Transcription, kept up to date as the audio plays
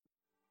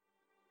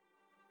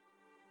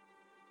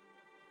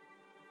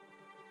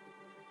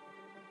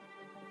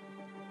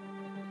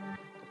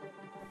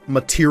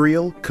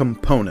Material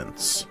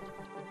Components.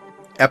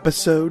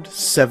 Episode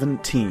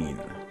 17.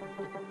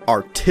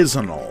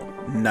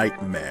 Artisanal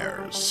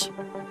Nightmares.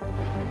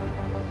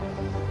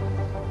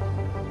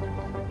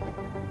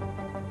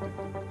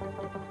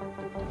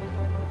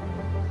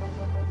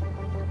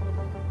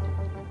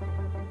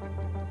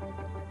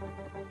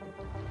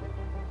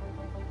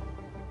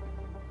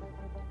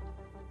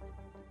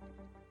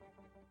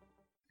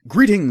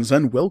 Greetings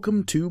and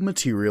welcome to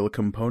Material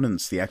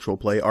Components, the actual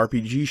play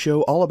RPG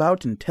show all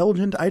about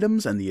intelligent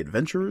items and the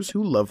adventurers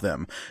who love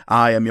them.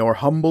 I am your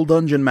humble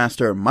dungeon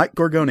master, Mike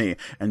Gorgoni,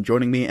 and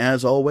joining me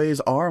as always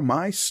are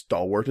my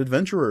stalwart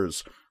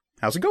adventurers.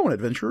 How's it going,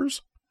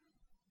 adventurers?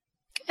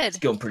 Good. It's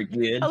going pretty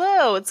good.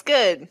 Hello, it's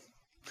good.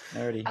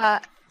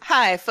 Alrighty.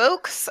 Hi,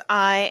 folks.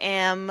 I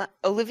am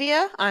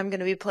Olivia. I'm going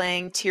to be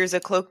playing Tirza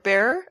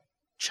Cloakbearer,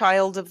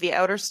 Child of the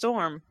Outer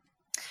Storm.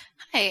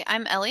 Hey,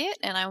 I'm Elliot,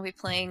 and I will be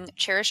playing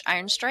Cherish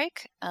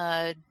Ironstrike,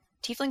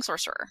 Tiefling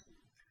Sorcerer.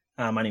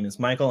 My name is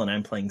Michael, and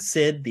I'm playing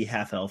Sid, the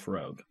half-elf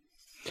rogue.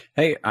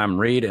 Hey, I'm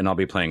Reed, and I'll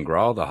be playing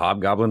Grawl, the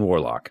Hobgoblin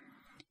Warlock.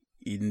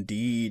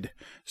 Indeed.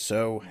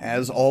 So,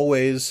 as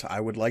always, I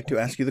would like to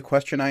ask you the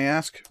question I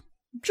ask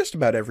just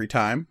about every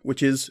time,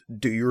 which is,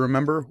 do you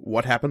remember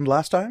what happened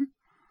last time?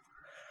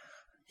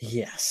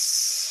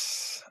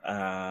 Yes.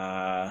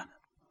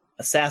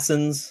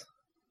 Assassins,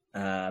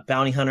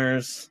 bounty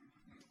hunters,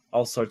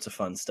 all sorts of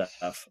fun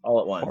stuff, all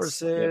at once.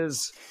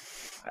 Horses.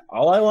 Yep.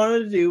 All I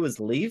wanted to do was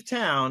leave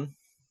town.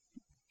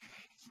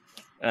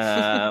 We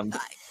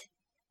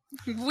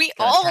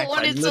all attacked by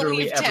wanted to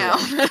literally leave town.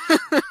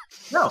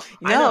 No,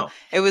 I know.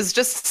 It was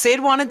just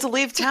Sid wanted to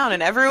leave town,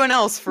 and everyone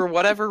else, for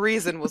whatever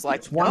reaon, was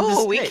like, wanted to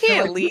no, we stay. can't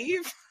They're like,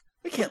 leave.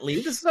 We can't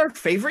leave. This is our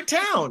favorite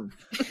town.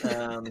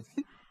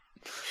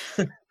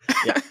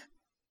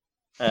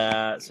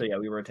 Yeah. So yeah,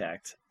 we were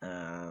attacked.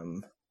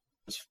 It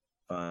was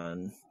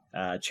fun.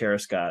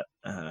 Cheris got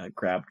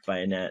grabbed by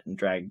a net and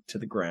dragged to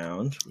the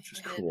ground, which was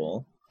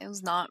cool. It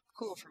was not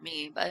cool for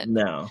me, but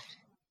No,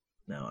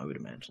 I would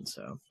imagine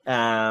so.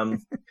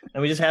 And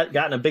we just had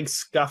gotten a big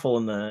scuffle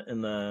in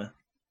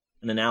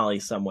an alley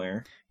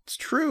somewhere. It's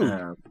true.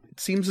 It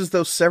seems as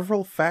though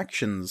several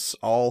factions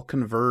all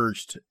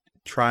converged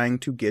trying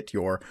to get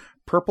your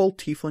purple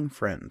tiefling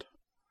friend.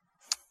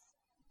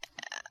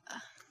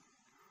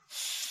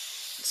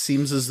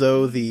 Seems as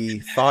though the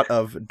thought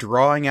of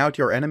drawing out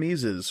your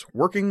enemies is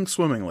working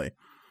swimmingly.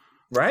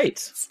 Right.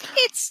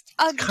 it's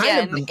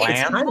again,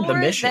 kind of the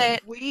mission.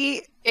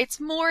 It's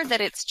more that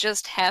it's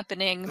just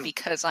happening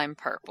because I'm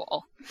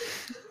purple.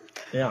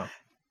 Yeah.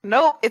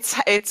 No,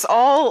 it's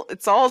all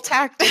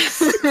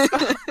tactics.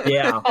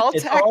 Yeah. All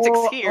it's tactics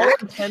all here.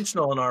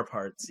 intentional on our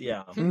parts.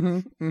 Yeah. Mm-hmm,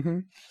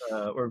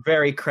 mm-hmm. We're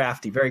very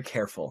crafty, very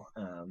careful.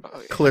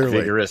 Clearly.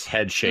 Vigorous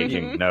head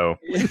shaking. No.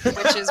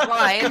 Which is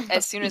why,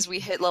 as soon as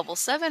we hit level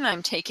 7,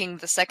 I'm taking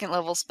the second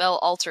level spell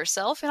Alter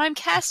Self, and I'm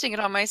casting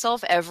it on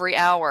myself every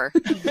hour.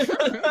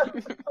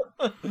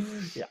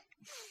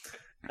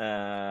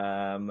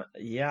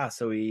 Yeah.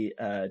 So we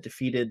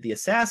defeated the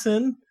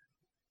assassin.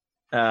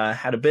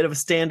 Had a bit of a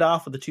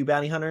standoff with the two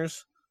bounty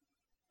hunters.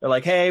 They're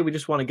like, "Hey, we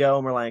just want to go,"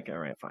 and we're like, "All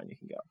right, fine, you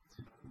can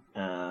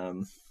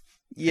go."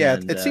 Yeah,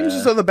 and, it seems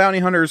as though the bounty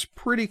hunters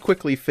pretty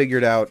quickly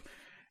figured out,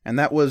 and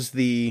that was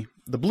the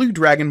blue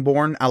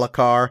dragonborn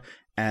Alakar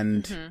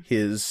and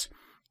his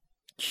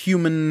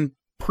human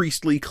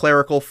priestly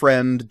clerical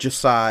friend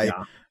Josai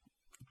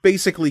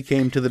basically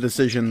came to the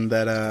decision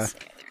that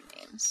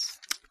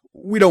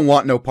we don't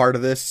want no part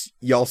of this.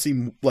 Y'all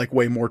seem like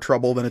way more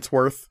trouble than it's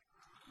worth.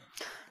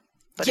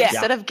 But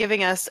instead of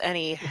giving us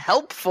any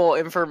helpful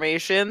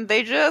information,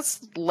 they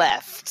just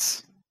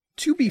left.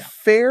 To be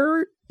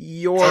fair,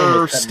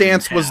 your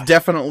stance was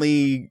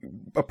definitely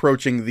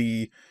approaching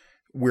the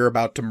we're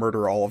about to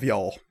murder all of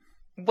y'all.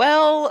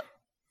 Well,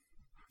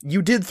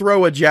 you did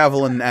throw a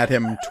javelin at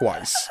him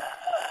twice.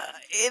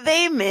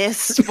 They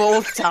missed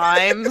both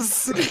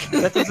times.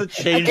 That doesn't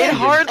change. It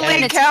hardly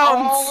And it's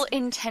counts. all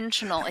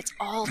intentional. It's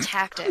all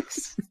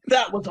tactics.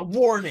 That was a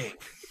warning.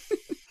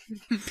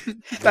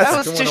 That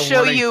was to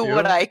show you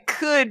what I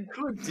could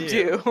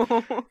do.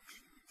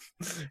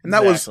 And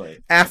that was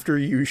after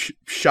you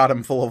shot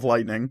him full of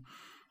lightning.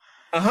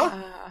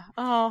 Oh,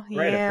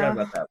 Right, I yeah.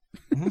 forgot about that.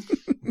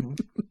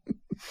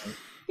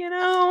 You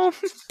know,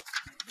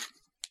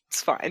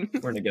 it's fine.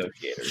 We're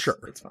negotiators. Sure.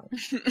 It's fine.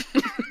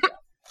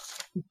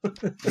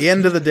 At the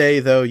end of the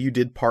day, though, you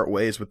did part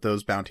ways with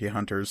those bounty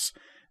hunters.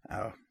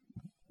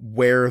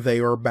 Where they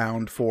are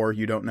bound for,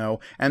 you don't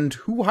know. And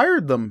who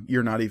hired them,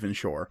 you're not even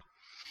sure.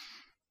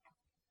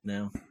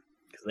 No,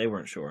 because they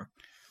weren't sure.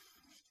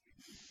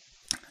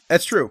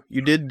 That's true.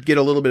 You did get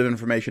a little bit of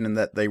information in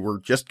that they were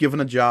just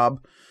given a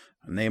job,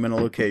 a name and a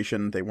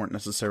location. They weren't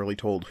necessarily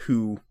told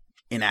who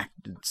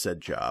enacted said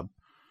job.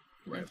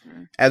 Right.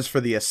 As for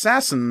the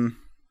assassin,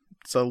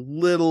 it's a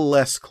little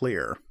less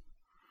clear.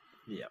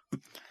 Yep.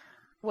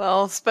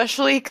 Well,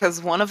 especially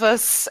because one of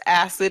us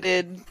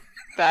acided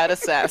that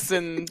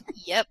assassin.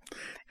 Yep.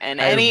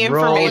 And any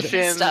rolled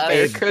information stuff.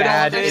 there A could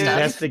bad have been.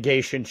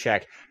 investigation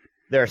check.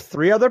 there are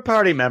 3 other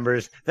party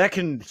members that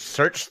can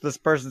search this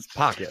person's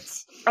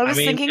pockets. I was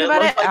thinking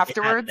about it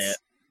afterwards. It.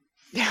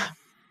 Yeah.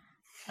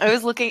 I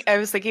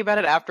was thinking about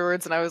it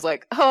afterwards, and I was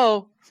like,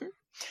 oh,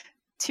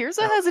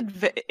 Tirza has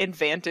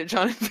advantage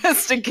on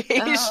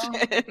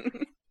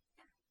investigation.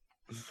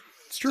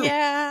 It's true.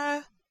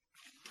 Yeah.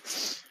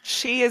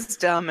 She is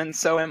dumb, and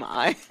so am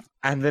I.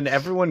 And then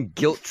everyone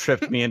guilt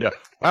tripped me into,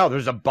 wow,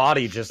 there's a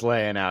body just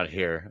laying out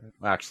here.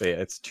 Actually,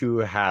 it's 2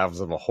 halves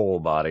of a whole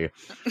body.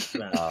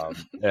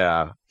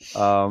 Yeah.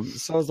 So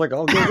I was like,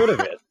 I'll get rid of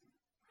it.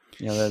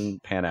 And then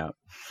pan out.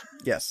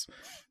 Yes.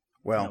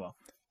 Well, well.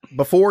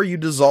 before you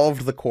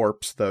dissolved the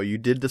corpse, though, you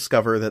did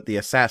discover that the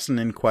assassin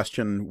in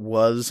question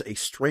was a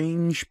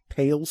strange,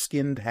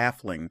 pale-skinned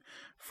halfling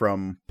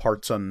from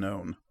parts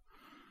unknown.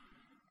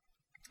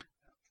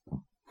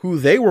 Who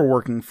they were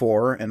working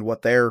for and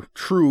what their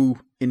true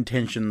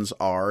intentions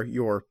are,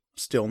 you're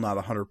still not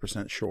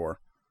 100% sure.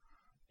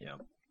 Yeah.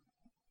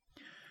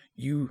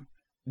 You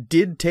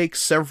did take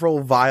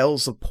several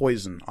vials of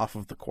poison off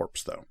of the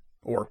corpse, though.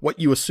 Or what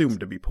you assume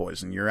to be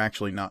poison. You're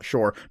actually not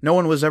sure. No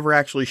one was ever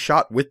actually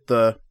shot with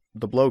the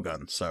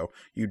blowgun, so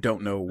you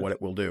don't know what it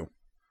will do.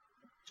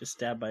 Just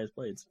stabbed by his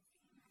blades.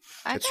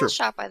 I It's got true.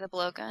 shot by the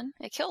blowgun.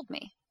 It killed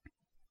me.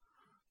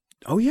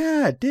 Oh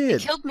yeah, it It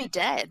did. killed me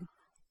dead.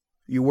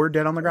 You were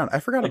dead on the ground. I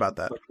forgot about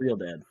that. Like real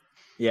dead.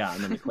 Yeah,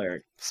 and then the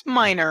cleric. It's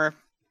minor.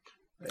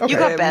 Okay. You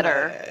got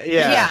better.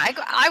 Yeah,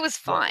 I was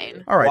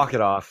fine. All right. Walk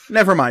it off.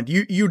 Never mind.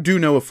 You do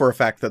know for a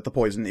fact that the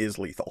poison is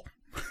lethal.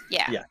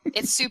 Yeah, Yeah.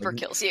 it super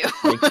kills you.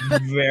 Like,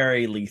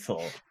 very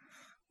lethal.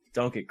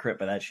 Don't get crit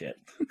by that shit.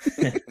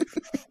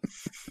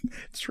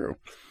 It's true.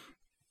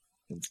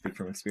 I can speak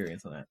from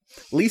experience on that.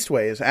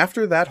 Leastways,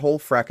 after that whole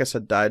fracas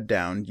had died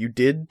down, you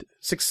did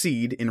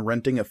succeed in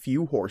renting a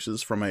few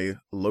horses from a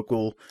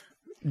local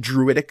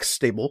druidic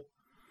stable.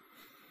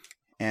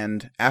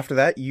 And after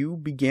that, you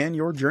began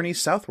your journey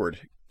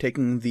southward,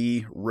 taking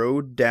the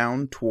road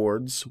down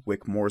towards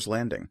Wickmore's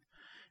Landing.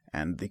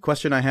 And the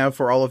question I have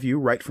for all of you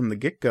right from the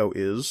get-go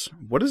is,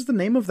 what is the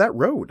name of that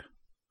road?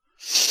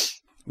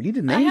 We need to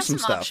I name have some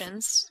some stuff.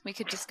 options we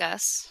could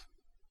discuss.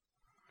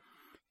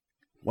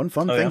 One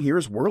fun Oh, thing yeah? here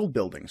is world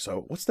building.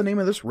 So what's the name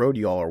of this road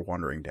y'all are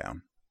wandering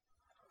down?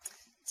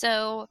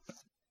 So,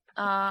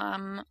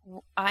 I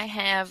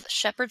have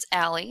Shepherd's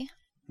Alley,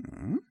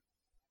 Hmm?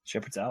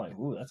 Shepherd's Alley.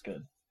 Ooh, that's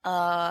good.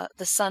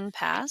 the Sun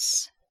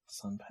Pass.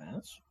 Sun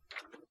Pass.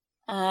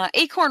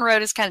 Acorn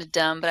Road is kind of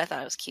dumb, but I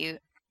thought it was cute.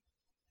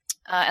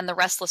 And the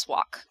Restless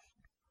Walk.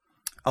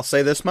 I'll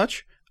say this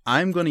much.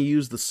 I'm going to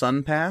use the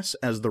Sun Pass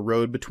as the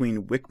road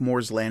between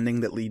Wickmore's Landing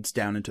that leads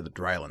down into the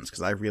Drylands,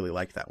 because I really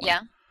like that one.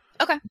 Yeah.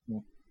 Okay.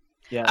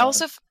 Yeah. I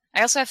also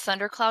have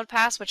Thundercloud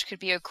Pass, which could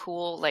be a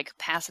cool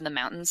pass in the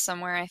mountains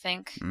somewhere. I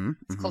think Mm-hmm.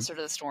 it's closer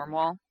to the storm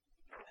wall.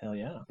 Hell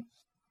yeah.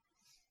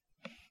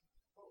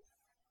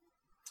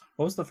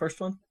 What was the first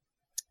one?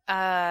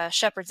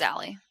 Shepherd's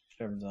Alley.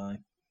 Shepherd's Alley.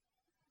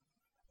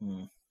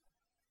 I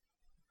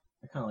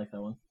kind of like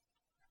that one.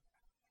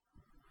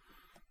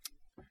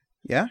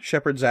 Yeah,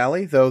 Shepherd's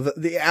Alley, though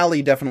the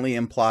alley definitely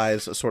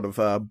implies a sort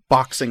of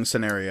boxing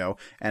scenario,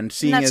 and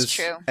seeing That's as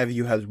true.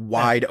 Evu has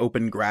wide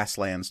open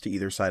grasslands to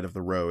either side of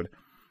the road.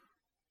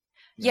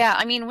 Yeah,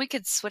 I mean we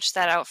could switch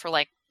that out for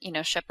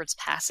Shepherd's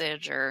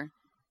Passage or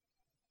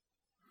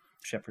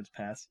Shepherd's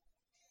Pass.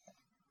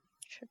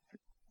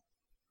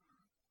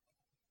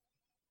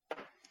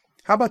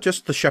 How about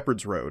just the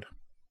Shepherd's Road?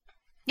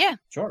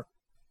 Sure.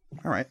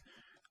 All right.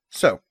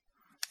 So,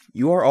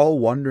 you are all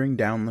wandering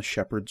down the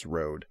Shepherd's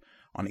Road.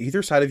 On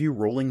either side of you,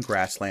 rolling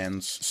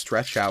grasslands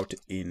stretch out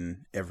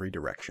in every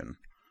direction.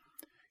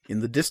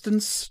 In the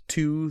distance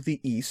to the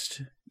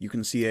east, you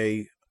can see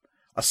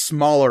a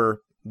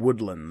smaller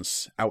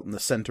woodlands out in the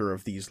center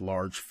of these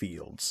large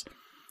fields.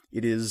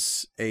 It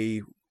is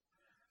a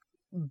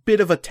bit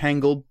of a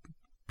tangled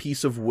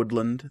piece of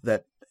woodland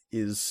that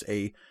is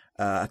a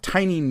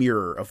tiny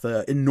mirror of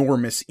the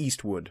enormous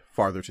Eastwood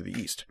farther to the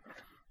east.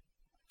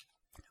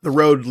 The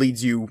road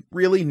leads you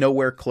really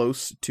nowhere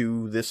close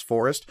to this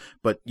forest,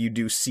 but you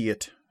do see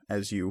it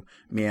as you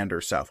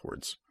meander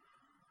southwards.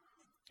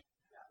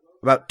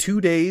 About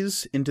 2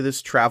 days into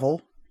this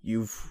travel,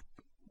 you've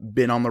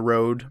been on the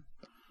road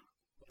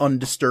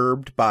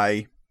undisturbed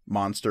by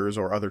monsters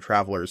or other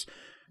travelers.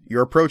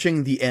 You're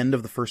approaching the end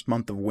of the first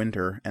month of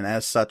winter, and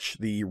as such,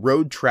 the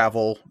road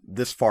travel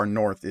this far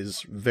north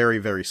is very,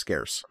 very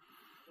scarce.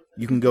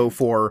 You can go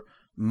for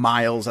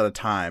miles at a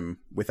time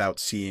without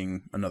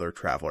seeing another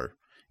traveler.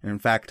 And in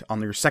fact,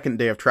 on your second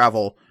day of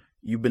travel,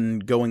 you've been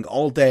going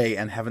all day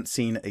and haven't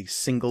seen a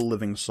single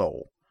living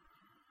soul.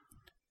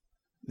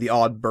 The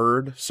odd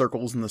bird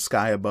circles in the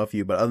sky above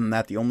you, but other than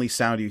that, the only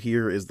sound you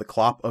hear is the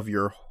clop of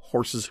your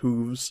horse's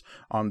hooves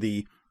on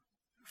the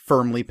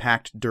firmly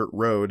packed dirt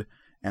road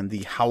and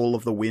the howl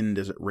of the wind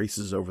as it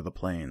races over the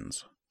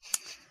plains.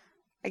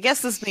 I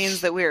guess this means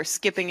that we are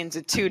skipping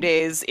into 2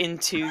 days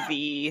into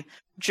the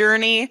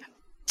journey.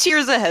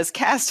 Tirza has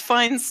cast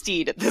Fine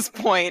Steed at this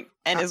point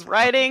and is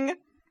riding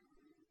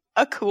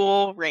a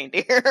cool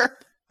reindeer.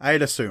 I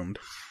had assumed.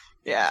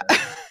 Yeah.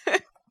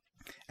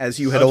 as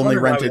you had I was only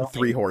wondering why we rented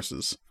 3 only-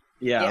 horses.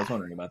 Yeah, I Yeah. was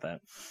wondering about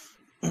that.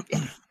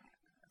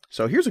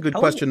 So here's a good How-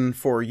 question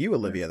for you,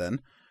 Olivia,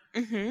 then.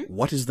 Hmm.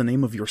 What is the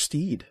name of your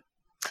steed?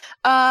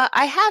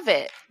 I have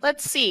it.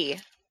 Let's see.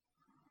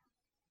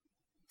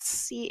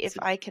 See if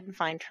I can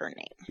find her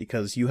name.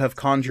 Because you have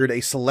conjured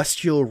a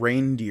celestial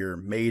reindeer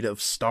made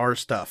of star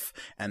stuff,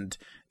 and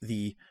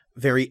the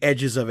very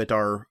edges of it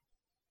are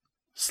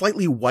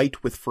slightly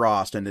white with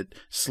frost, and it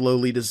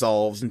slowly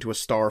dissolves into a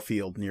star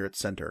field near its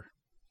center.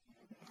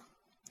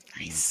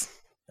 Nice.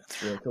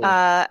 That's really cool.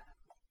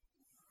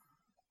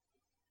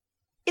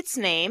 Its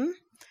name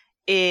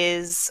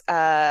is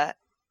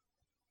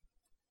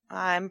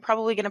I'm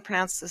probably going to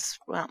pronounce this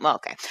well.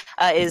 Okay,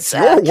 is It's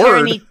your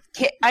word.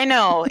 I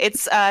know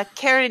it's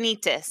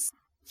Kerenitis.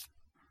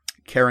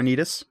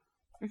 Kerenitis?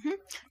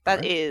 That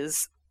Alright.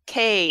 is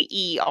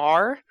Kerynitis.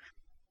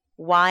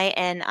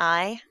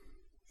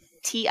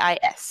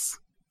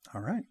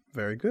 All right,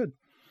 very good.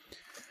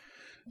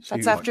 So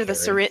That's you- after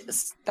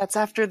the That's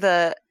after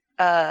the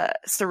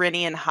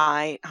Cyrenian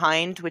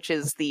hind, which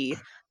is the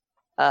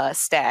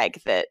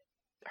stag that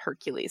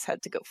Hercules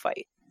had to go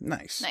fight.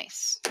 Nice.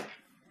 Nice.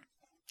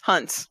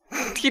 Hunt.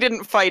 He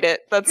didn't fight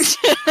it. That's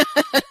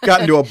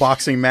Got into a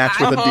boxing match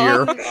with a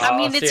deer. I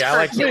mean, it's see, I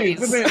like Hercules.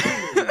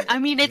 to- I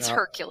mean, it's No.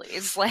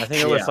 Hercules. I Like,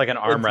 think it looks Yeah, like an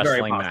arm it's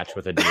very wrestling possible. match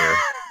with a deer.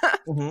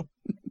 Mhm.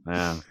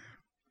 Yeah.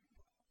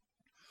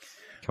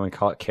 Can we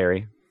call it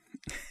Carrie?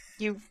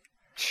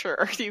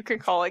 sure you could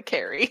call it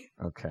Carrie.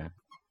 Okay.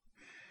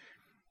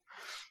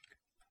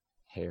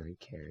 Harry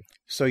Carrie.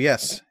 So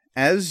yes,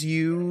 as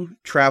you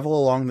travel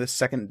along this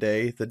second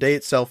day, the day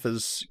itself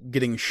is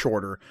getting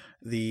shorter.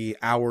 The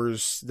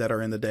hours that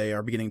are in the day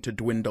are beginning to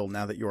dwindle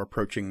now that you're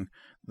approaching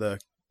the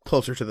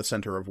closer to the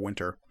center of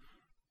winter.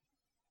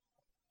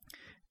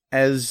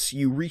 As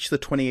you reach the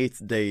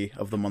 28th day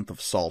of the month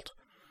of Salt,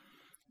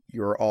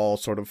 you're all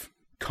sort of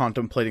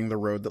contemplating the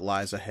road that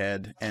lies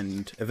ahead,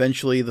 and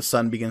eventually the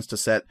sun begins to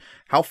set.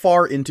 How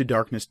far into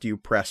darkness do you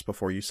press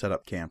before you set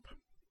up camp?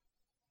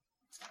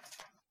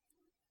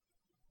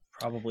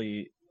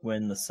 Probably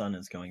when the sun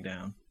is going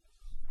down.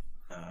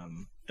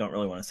 Don't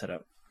really want to set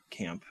up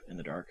camp in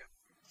the dark.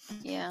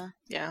 yeah.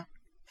 Yeah,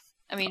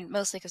 I mean,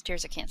 mostly because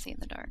Tirza can't see in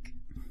the dark.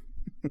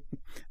 It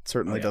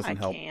certainly yeah. doesn't I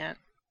help. can't.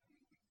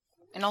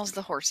 And also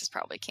the horses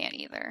probably can't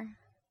either.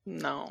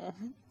 No.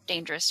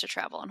 Dangerous to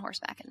travel on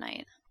horseback at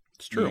night.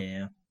 It's true.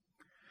 Yeah.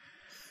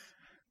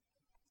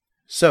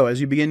 So,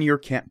 as you begin your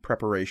camp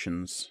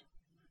preparations,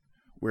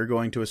 we're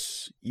going to...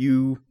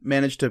 You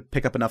managed to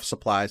pick up enough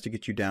supplies to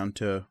get you down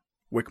to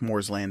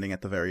Wickmore's Landing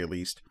at the very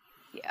least.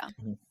 Yeah.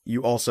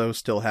 You also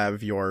still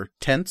have your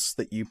tents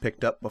that you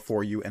picked up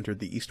before you entered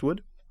the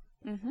Eastwood.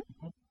 Mm-hmm.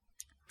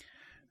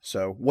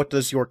 So, what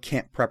does your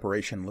camp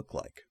preparation look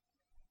like?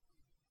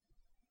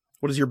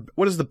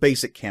 What is the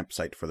basic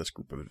campsite for this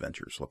group of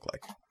adventurers look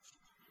like?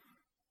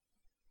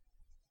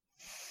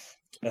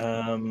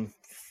 Do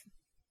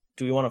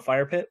we want a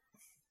fire pit?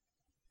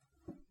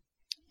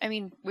 I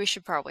mean, we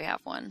should probably have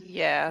one.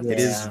 Yeah. It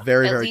is Yeah.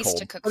 very, At very least cold.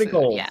 to cook Pretty food.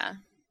 cold. Yeah.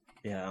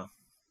 Yeah.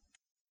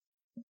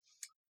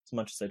 As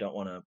much as I don't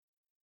want to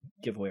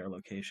give away our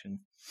location.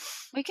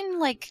 We can,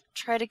 like,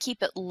 try to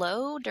keep it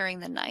low during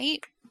the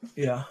night.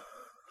 Yeah.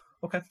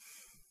 Okay.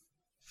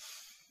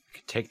 We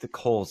could take the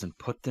coals and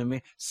put them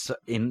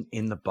in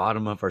the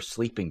bottom of our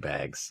sleeping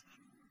bags.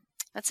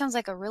 That sounds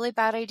like a really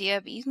bad idea,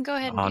 but you can go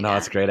ahead and Oh do no, that.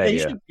 it's a great Yeah,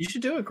 idea. you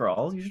should do it,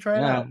 Grawl. You should try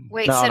it Yeah. out.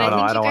 Wait, No, Sid, no, I no,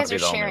 think I you don't want guys to are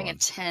be the only sharing a one.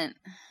 tent.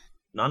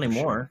 Not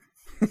anymore.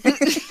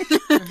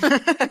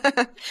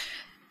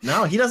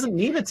 No, he doesn't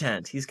need a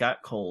tent. He's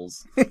got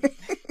coals. Keep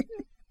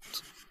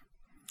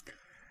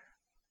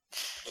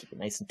it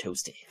nice and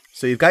toasty.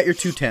 So you've got your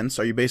 2 tents.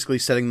 Are you basically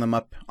setting them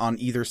up on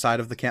either side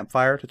of the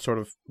campfire to sort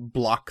of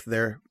block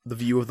the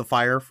view of the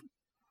fire?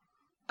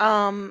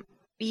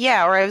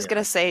 Yeah, or I was Yeah.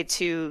 gonna say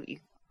to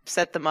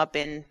set them up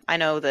in, I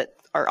know that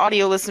our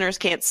audio listeners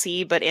can't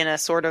see, but in a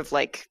sort of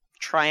like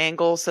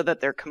triangle so that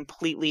they're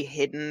completely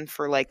hidden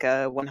for like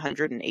a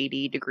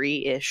 180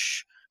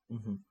 degree-ish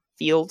Mm-hmm.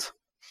 field.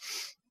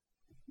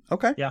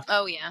 Okay,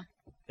 Oh, yeah.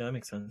 Yeah, that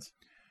makes sense.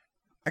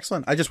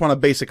 excellent. I just want a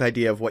basic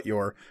idea of what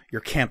your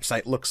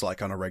campsite looks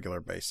like on a regular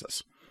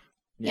basis,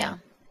 Yeah.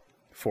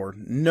 for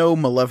no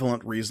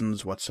malevolent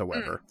reasons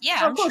whatsoever. Yeah,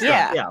 I'm Of course sure.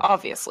 not. Yeah, Yeah.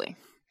 obviously.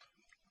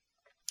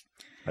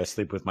 I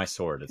sleep with my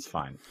sword. It's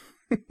fine.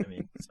 I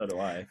mean, so do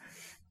I.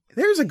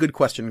 There's a good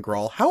question,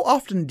 Grawl. How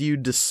often do you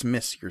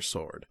dismiss your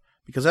sword?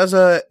 Because as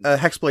a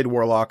Hexblade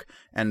Warlock,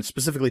 and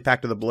specifically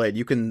Pact of the Blade,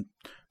 you can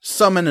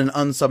summon and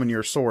unsummon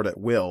your sword at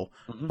will,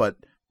 Mhm. but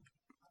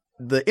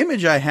the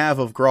image I have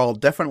of Grawl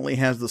definitely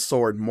has the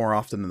sword more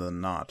often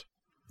than not.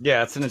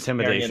 Yeah, it's an Carrying it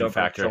intimidation over his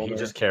factor. He shoulder.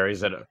 just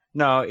carries it.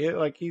 No,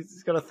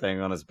 he's got a thing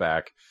on his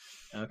back.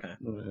 Okay.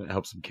 It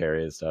helps him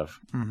carry his stuff.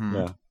 Mm-hmm.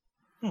 Yeah.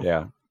 Hmm.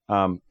 Yeah.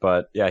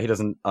 But yeah, he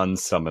doesn't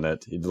unsummon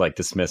it. He'd like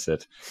dismiss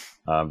it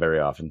very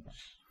often.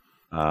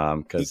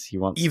 Because he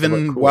wants to Even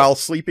look cool. while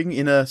sleeping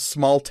in a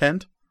small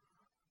tent?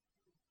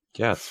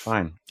 Yeah, it's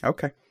fine.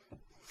 Okay.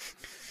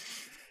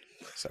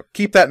 So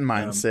keep that in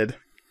mind, Um, Sid.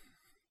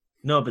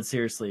 No, but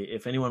seriously,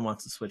 if anyone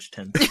wants to switch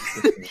tents,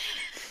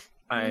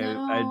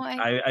 No,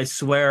 I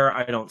swear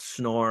I don't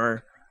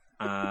snore.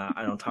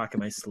 I don't talk in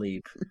my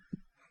sleep.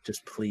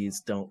 Just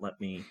please don't let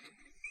me.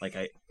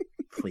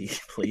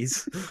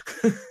 Please.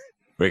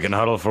 We can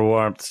huddle for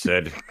warmth,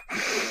 Sid.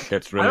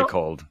 It's really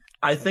cold.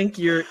 I think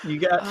you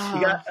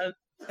got.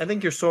 I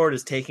think your sword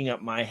is taking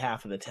up my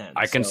half of the tent.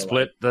 I can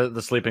split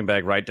the sleeping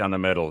bag right down the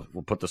middle.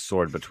 We'll put the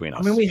sword between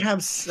us. I mean, we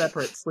have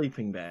separate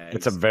sleeping bags.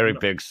 It's a very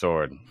big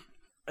sword.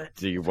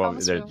 Do you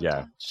want? Promise we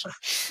Yeah.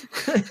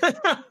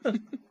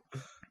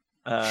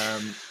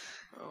 um.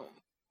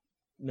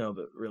 No,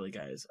 but really,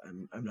 guys,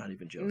 I'm not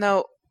even joking.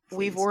 No, Please.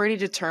 we've already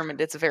determined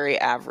it's a very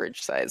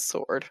average size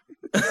sword.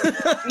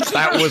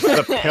 That was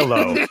the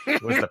pillow.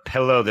 With the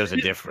pillow, there's a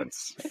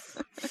difference.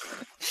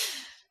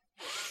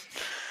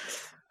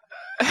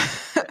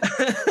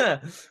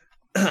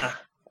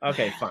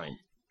 Okay, fine.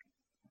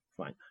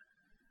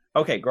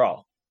 Okay,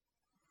 Grawl.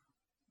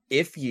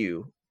 If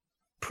you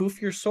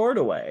poof your sword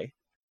away,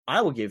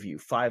 I will give you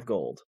 5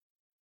 gold,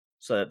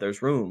 so that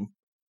there's room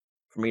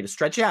for me to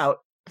stretch out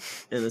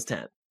in this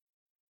tent.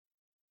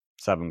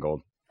 7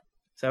 gold.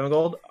 7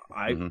 gold.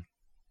 Mhm.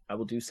 I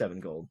will do 7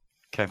 gold.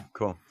 Okay,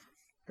 cool.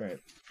 Great.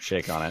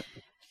 Shake on it.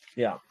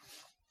 Yeah.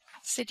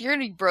 Sid, you're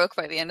gonna be broke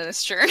by the end of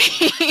this journey.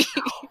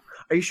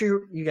 Are you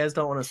sure you guys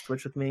don't want to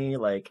switch with me?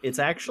 Like, it's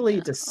actually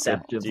The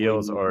deceptive.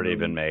 deal's already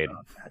been made.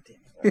 Oh, God damn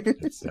it.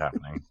 It's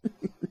happening.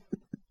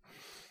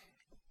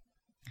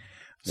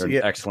 So, You're yeah.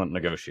 an excellent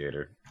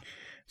negotiator.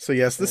 So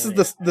yes, this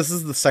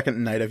is the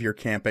second night of your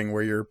camping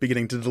where you're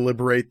beginning to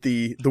deliberate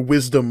the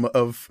wisdom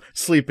of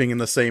sleeping in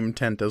the same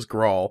tent as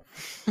Grawl.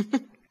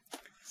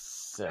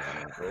 7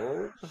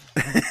 gold.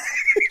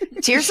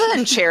 Tirza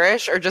and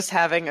Cherish are just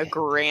having a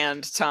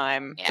grand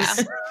time. Yeah.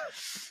 Just-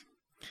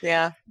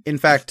 yeah. In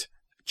fact,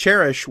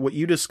 Cherish, what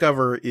you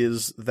discover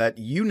is that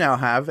you now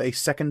have a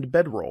second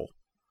bedroll.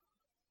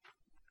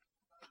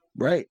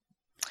 Right.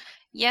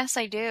 Yes,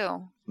 I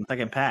do.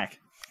 Second pack.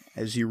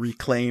 As you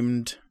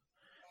reclaimed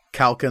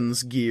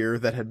Kalkin's gear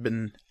that had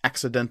been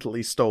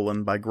accidentally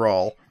stolen by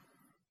Grawl.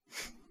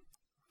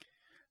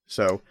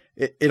 So,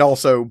 it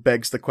also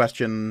begs the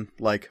question,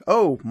 like,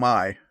 oh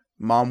my,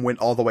 Mom went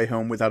all the way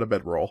home without a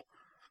bedroll.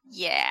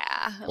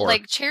 Yeah. Or-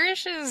 Like,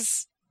 Cherish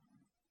is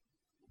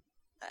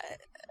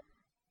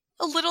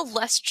a little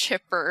less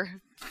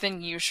chipper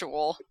than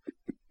usual.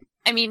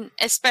 I mean,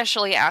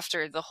 especially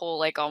after the whole,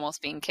 like,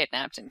 almost being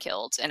kidnapped and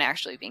killed, and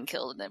actually being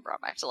killed and then brought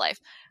back to life.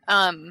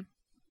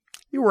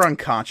 You were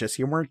unconscious,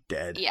 you weren't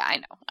dead. Yeah,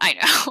 I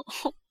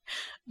know.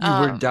 You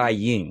were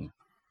dying.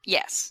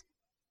 Yes.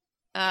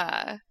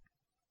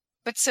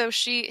 But so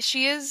she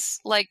is,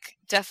 like,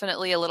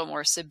 definitely a little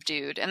more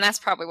subdued, and that's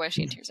probably why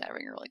she and Tears are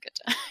having a really good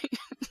time.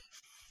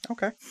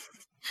 Okay.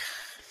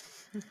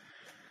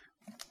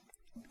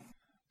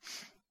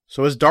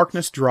 So as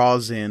darkness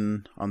draws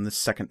in on this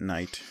second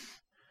night,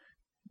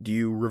 do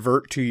you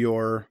revert to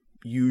your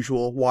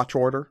usual watch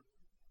order?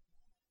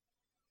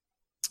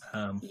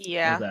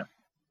 Yeah. What was that?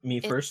 Me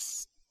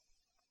first?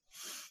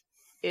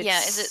 Yeah,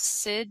 is it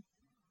Sid,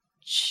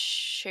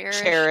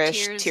 Cherish,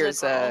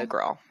 Tirza,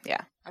 Grawl.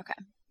 Yeah.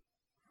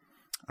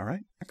 All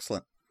right,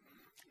 excellent.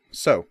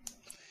 So,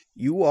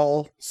 you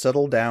all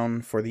settle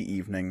down for the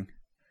evening.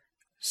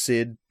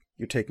 Sid,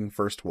 you're taking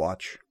first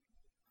watch.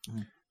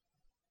 Mhm.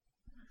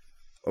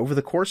 Over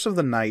the course of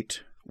the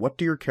night, what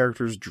do your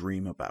characters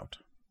dream about?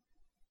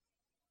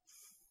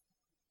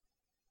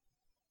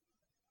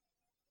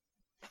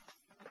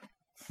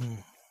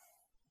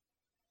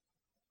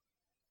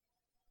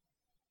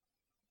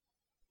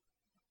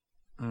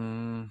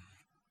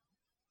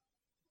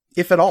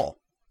 If at all.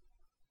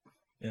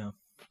 Yeah.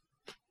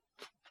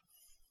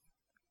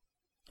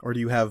 Or do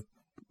you have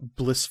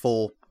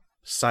blissful,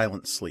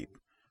 silent sleep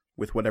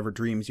with whatever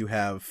dreams you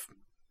have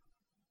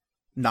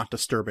not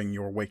disturbing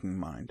your waking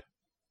mind?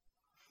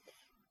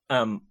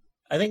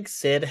 I think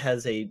Sid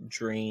has a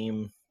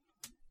dream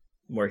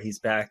where he's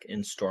back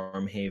in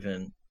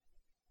Stormhaven.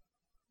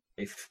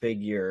 A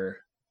figure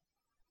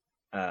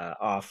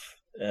off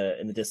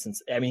in the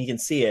distance. I mean, he can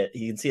see it.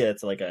 He can see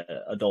it's like a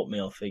adult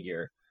male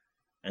figure,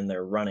 and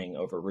they're running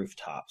over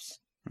rooftops.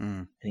 Mm.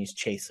 And he's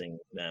chasing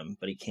them,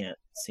 but he can't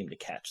seem to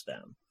catch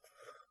them.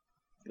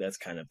 That's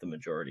kind of the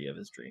majority of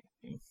his dream.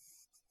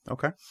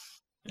 Okay.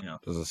 Yeah,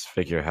 Does this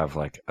figure have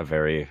like a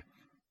very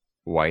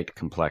white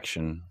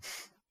complexion?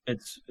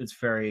 it's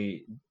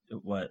very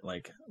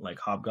like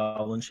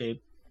hobgoblin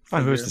shape. Oh,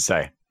 who's to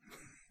say?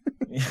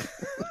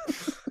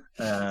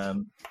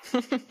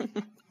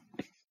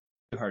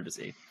 Hard to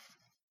see.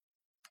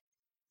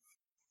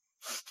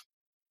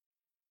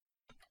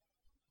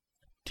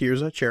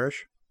 Tirza,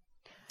 Cherish?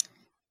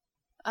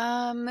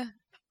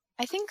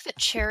 I think that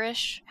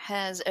Cherish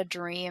has a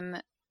dream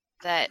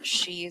that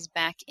she's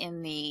back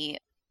in the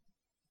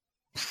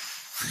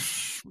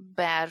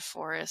bad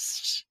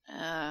forest.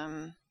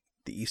 The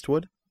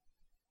Eastwood?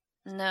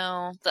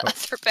 No, the Oh.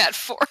 other bad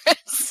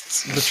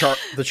forest.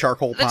 The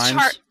Charcoal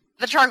Pines?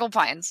 The Charcoal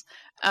Pines.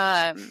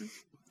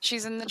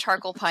 She's in the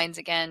Charcoal Pines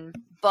again,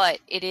 but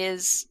it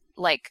is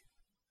like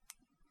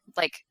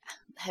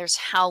there's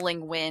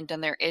howling wind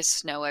and there is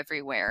snow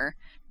everywhere,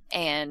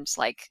 and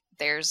like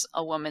there's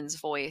a woman's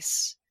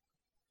voice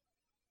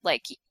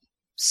like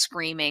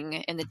screaming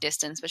in the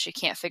distance, but she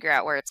can't figure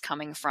out where it's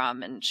coming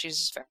from, and she's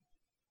just very,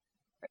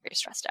 very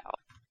stressed out.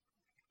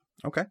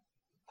 Okay.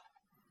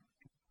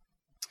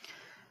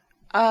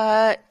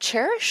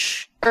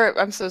 Cherish, or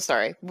I'm so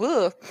sorry,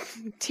 woo,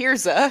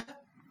 Tirza,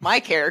 my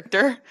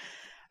character.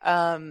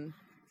 Tirza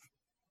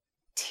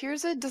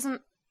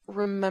doesn't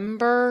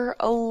remember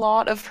a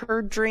lot of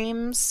her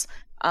dreams.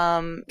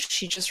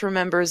 She just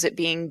remembers it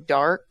being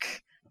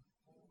dark,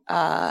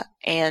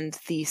 and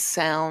the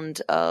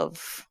sound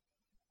of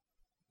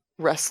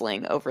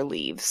rustling over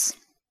leaves.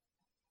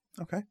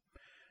 Okay.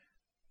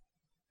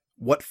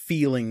 What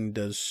feeling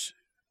does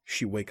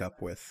she wake up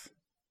with?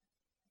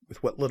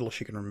 With what little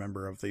she can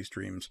remember of these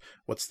dreams?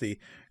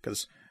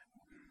 Because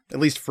at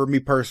least for me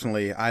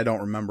personally, I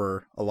don't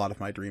remember a lot of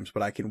my dreams,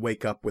 but I can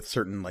wake up with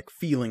certain like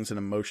feelings and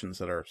emotions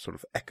that are sort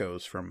of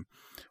echoes from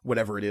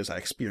whatever it is I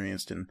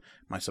experienced in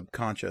my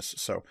subconscious.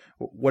 So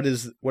what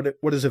is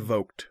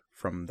evoked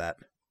from that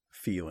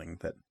feeling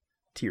that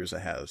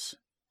Tirza has?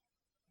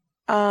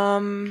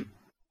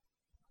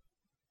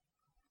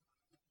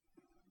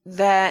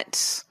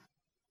 That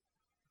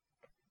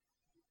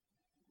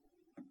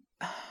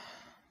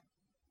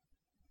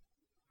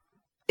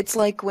it's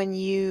like when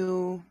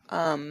you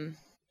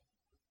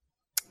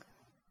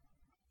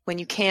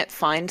can't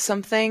find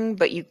something,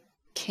 but you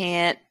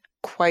can't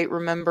quite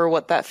remember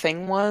what that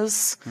thing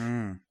was.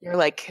 You're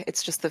like,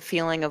 it's just the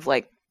feeling of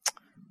like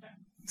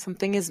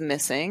something is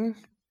missing.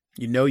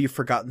 You know you've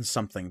forgotten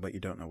something, but you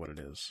don't know what it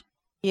is.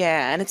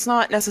 Yeah, and it's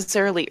not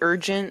necessarily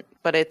urgent,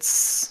 but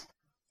it's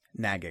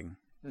Nagging.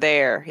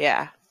 there.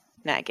 Yeah,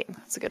 nagging.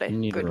 That's a good You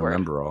need good to word.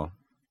 remember all.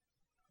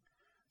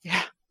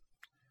 Yeah.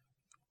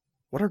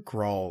 What are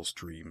Grawl's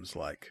dreams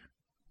like?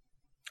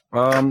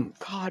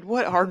 God,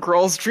 what are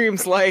girls'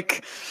 dreams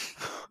like?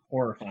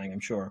 Horrifying, I'm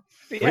sure.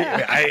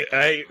 Yeah.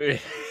 I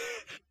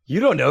you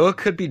don't know. It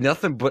could be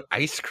nothing but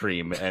ice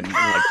cream and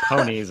like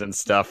ponies and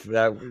stuff.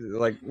 That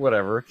like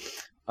whatever.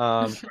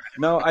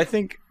 No, I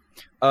think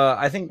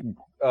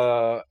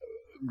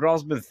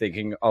Grawl's been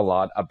thinking a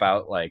lot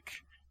about like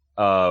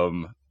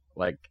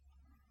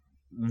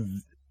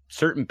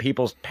certain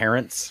people's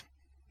parents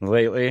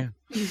lately.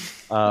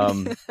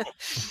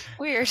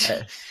 Weird.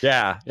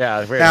 Yeah,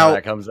 it's weird Now- how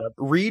that comes up.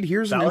 Reed,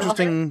 here's an Valid.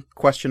 interesting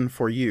question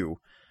for you.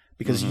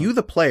 Because you,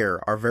 the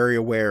player, are very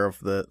aware of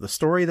the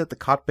story that the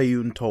Kat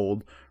Bayun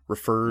told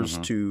refers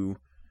to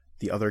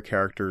the other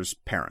character's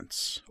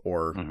parents,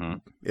 or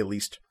at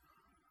least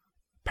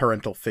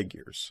parental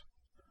figures.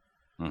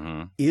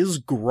 Is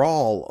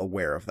Grawl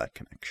aware of that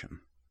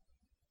connection?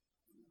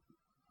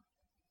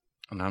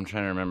 And I'm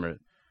trying to remember.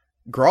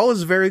 Grawl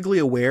is vaguely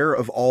aware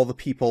of all the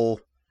people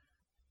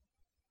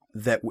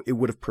that it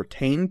would have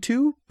pertained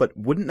to, but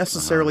wouldn't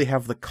necessarily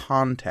have the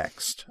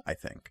context, I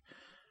think.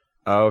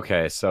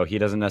 Okay, so he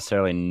doesn't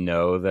necessarily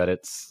know that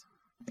it's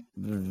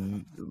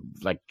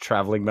like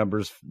traveling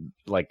members,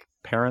 like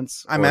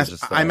parents. I'm or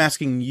just,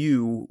 asking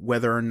you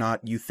whether or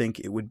not you think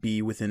it would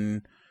be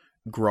within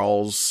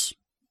Grawl's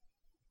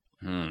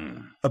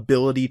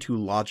ability to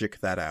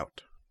logic that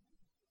out.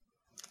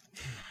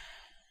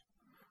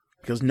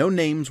 Because no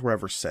names were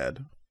ever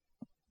said.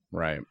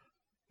 right.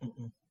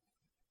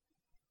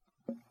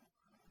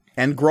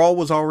 And Grawl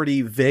was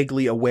already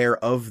vaguely aware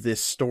of this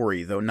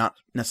story, though not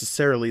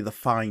necessarily the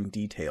fine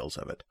details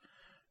of it.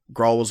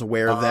 Grawl was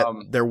aware that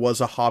there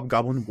was a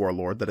hobgoblin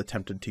warlord that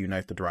attempted to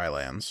unite the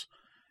Drylands,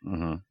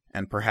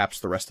 and perhaps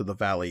the rest of the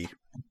valley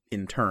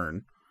in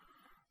turn.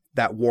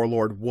 That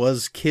warlord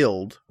was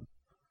killed,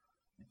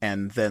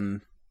 and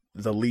then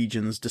the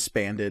legions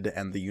disbanded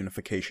and the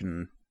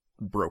unification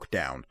broke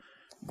down.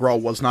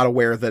 Grawl was not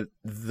aware that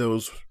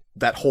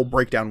that whole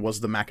breakdown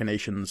was the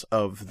machinations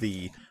of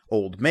the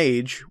old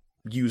mage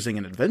using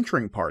an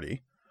adventuring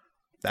party.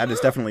 That is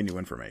definitely new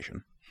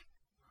information.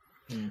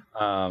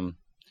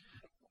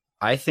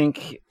 I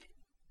think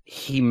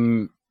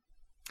he's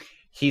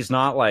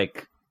not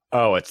like,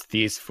 oh, it's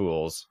these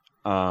fools.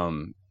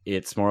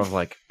 It's more of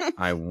like,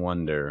 I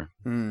wonder.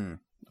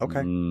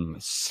 Okay.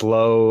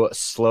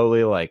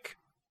 Slowly, like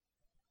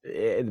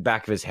in the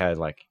back of his head,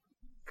 like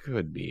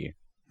could be.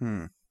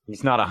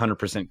 He's not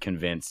 100%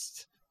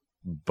 convinced,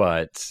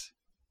 but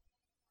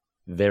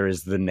there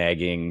is the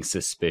nagging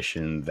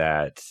suspicion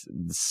that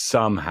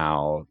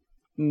somehow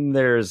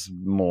there's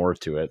more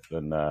to it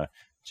than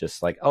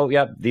just like, oh,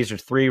 yeah, these are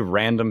 3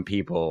 random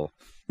people.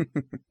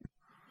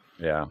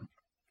 Yeah.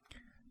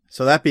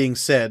 So that being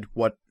said,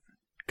 what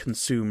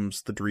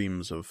consumes the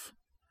dreams of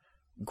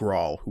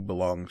Grawl, who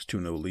belongs to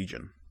no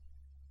legion?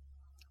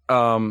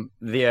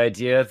 The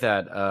idea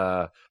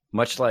that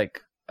much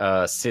like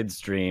Sid's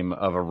dream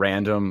of a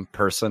random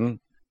person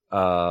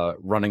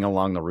running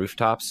along the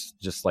rooftops,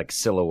 just like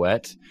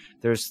silhouette.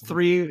 There's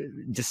 3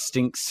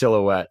 distinct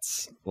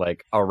silhouettes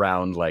like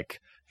around like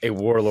a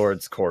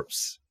warlord's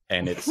corpse,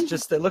 and it's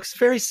just it looks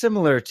very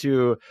similar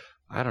to,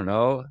 I don't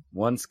know,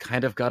 one's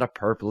kind of got a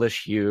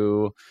purplish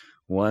hue,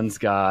 one's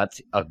got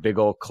a big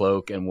old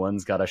cloak, and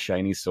one's got a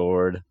shiny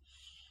sword.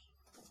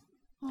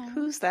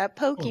 Who's that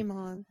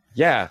Pokemon?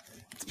 Yeah,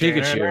 it's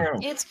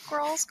Pikachu. It's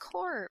Grawl's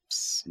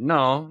corpse.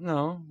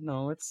 No,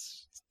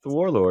 it's the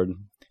Warlord.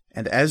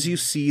 And as you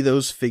see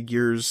those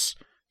figures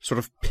sort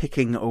of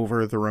picking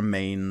over the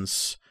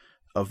remains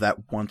of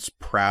that once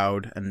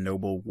proud and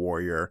noble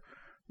warrior,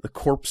 the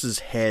corpse's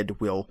head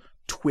will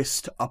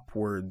twist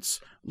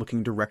upwards,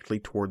 looking directly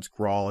towards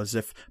Grawl as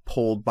if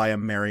pulled by a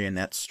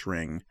marionette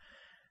string.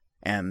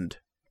 And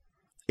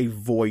a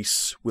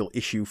voice will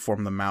issue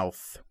from the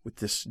mouth with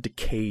this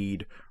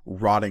decayed,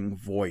 rotting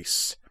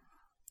voice.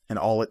 And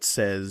all it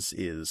says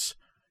is,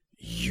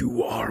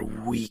 "You are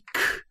weak,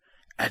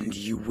 and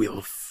you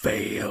will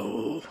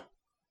fail."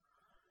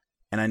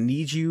 And I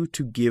need you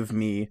to give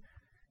me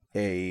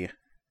a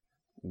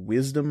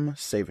wisdom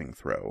saving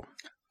throw.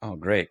 Oh,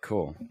 great,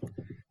 cool.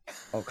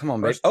 Oh, come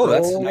on, babe. First Oh,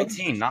 that's roll.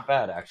 19. Not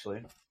bad,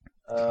 actually.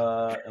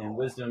 And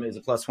wisdom is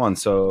a +1,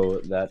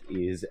 so that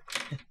is...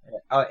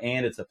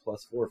 and it's a +4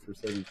 for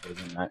saving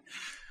throws in that.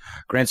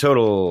 Grand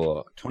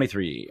total,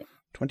 23.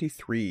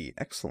 23.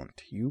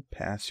 Excellent. You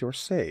pass your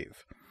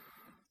save.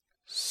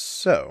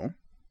 So,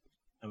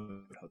 I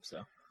would hope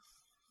so.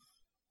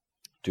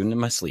 Doing it in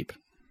my sleep.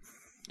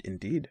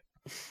 indeed.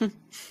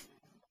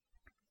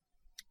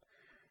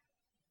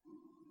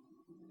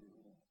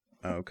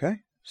 Okay.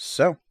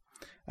 So,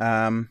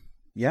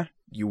 yeah,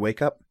 you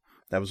wake up.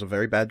 That was a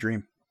very bad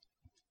dream.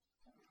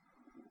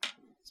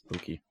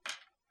 Spooky.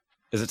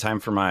 Is it time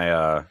for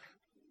my...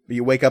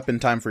 You wake up in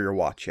time for your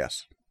watch,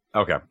 yes.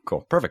 Okay,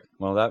 cool. Perfect.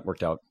 Well, that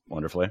worked out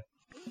wonderfully.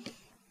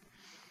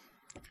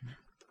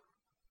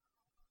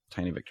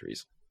 Tiny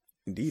victories.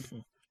 Indeed.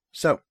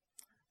 So,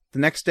 the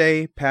next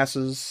day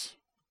passes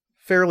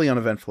fairly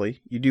uneventfully.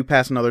 You do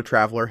pass another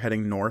traveler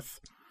heading north.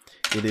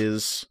 It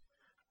is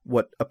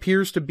what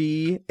appears to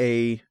be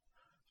a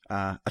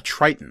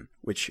Triton,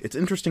 which it's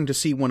interesting to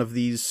see one of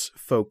these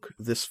folk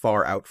this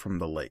far out from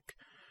the lake.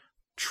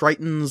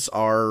 Tritons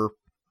are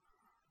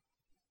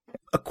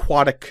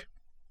aquatic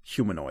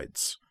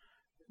humanoids.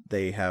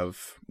 They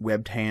have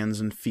webbed hands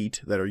and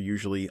feet that are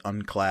usually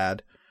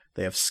unclad.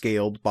 They have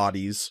scaled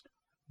bodies,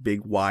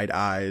 big wide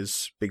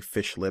eyes, big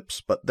fish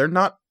lips, but they're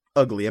not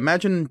ugly.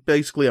 Imagine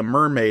basically a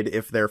mermaid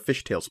if their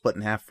fishtail split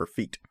in half for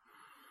feet.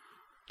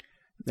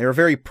 They're a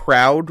very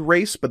proud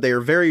race, but they are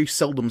very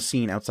seldom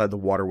seen outside the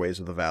waterways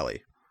of the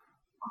valley.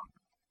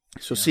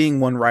 So seeing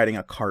one riding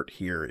a cart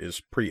here is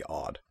pretty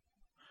odd.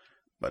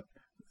 But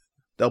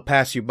they'll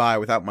pass you by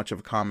without much of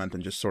a comment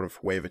and just sort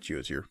of wave at you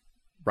as you're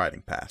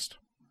riding past.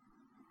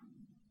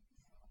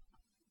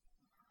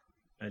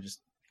 I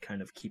just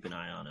kind of keep an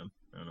eye on him.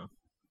 I don't know.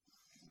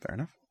 Fair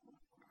enough.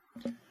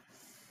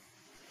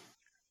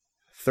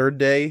 Third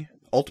day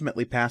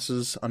ultimately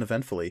passes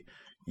uneventfully.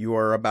 You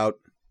are about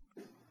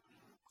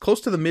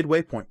close to the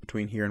midway point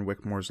between here and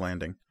Wickmore's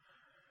Landing.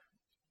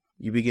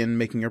 You begin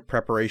making your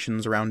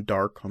preparations around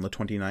dark on the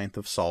 29th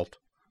of Salt.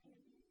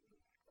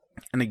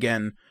 And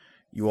again,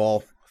 you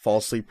all fall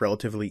asleep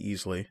relatively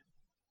easily.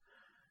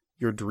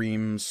 Your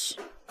dreams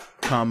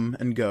come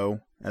and go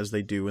as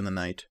they do in the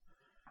night.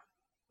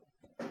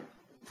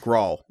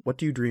 Grawl, what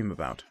do you dream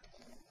about?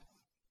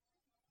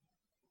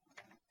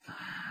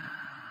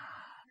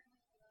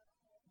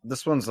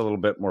 This one's a little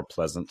bit more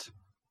pleasant.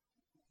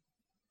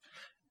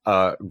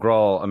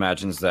 Grawl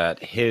imagines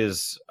that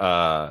his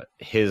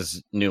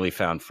newly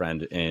found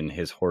friend in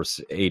his horse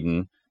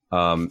Aiden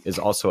is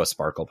also a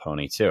sparkle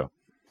pony too.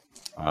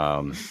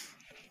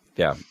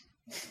 Yeah.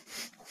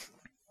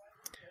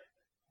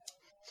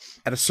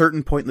 At a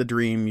certain point in the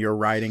dream, you're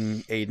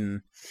riding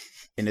Aiden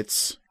in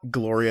its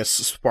glorious,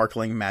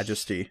 sparkling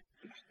majesty.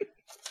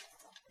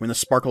 When the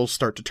sparkles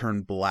start to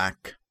turn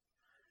black,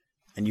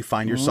 and you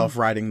find yourself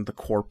riding the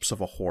corpse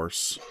of a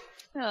horse.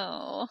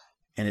 Oh.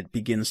 And it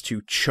begins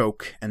to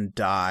choke and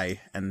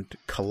die and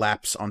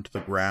collapse onto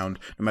the ground.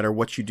 No matter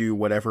what you do,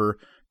 whatever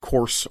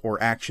course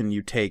or action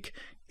you take,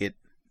 it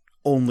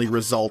only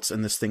results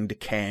in this thing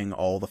decaying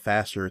all the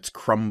faster. It's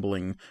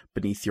crumbling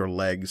beneath your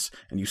legs,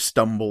 and you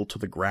stumble to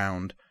the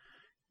ground.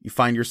 You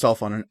find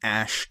yourself on an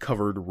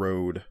ash-covered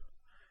road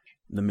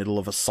in the middle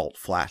of a salt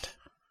flat.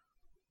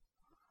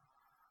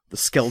 The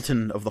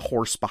skeleton of the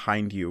horse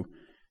behind you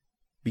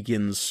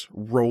begins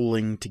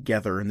rolling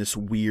together in this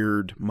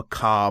weird,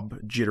 macabre,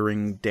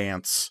 jittering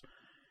dance.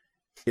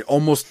 It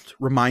almost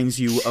reminds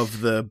you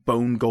of the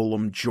bone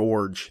golem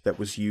George that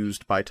was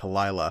used by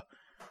Talila.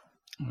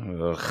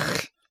 Ugh.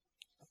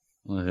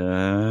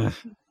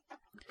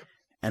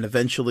 And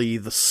eventually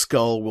the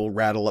skull will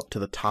rattle up to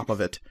the top of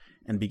it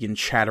and begin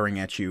chattering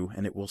at you,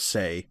 and it will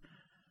say,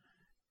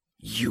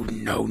 "You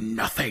know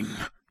nothing.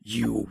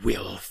 You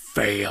will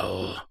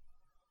fail."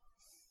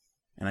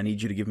 And I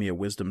need you to give me a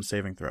wisdom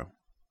saving throw.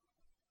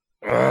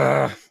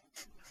 Hey,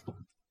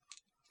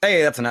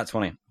 that's a nat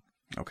 20.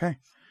 Okay.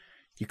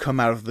 You come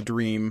out of the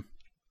dream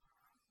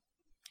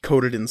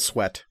coated in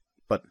sweat,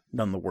 but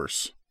none the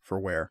worse for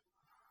wear.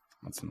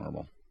 That's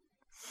normal.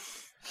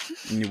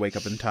 And you wake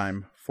up in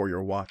time for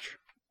your watch.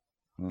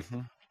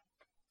 Mm-hmm.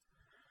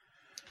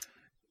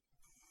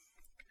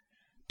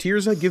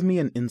 Tirza, give me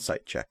an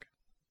insight check.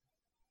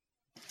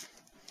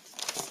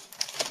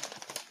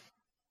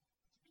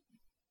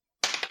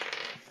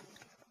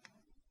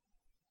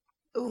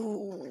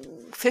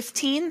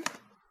 15.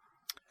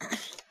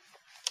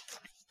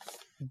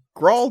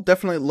 Grawl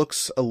definitely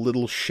looks a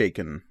little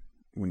shaken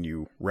when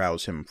you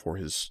rouse him for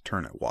his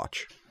turn at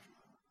watch.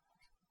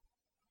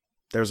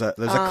 There's a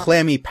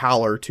clammy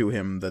pallor to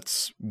him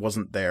that's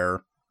wasn't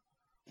there.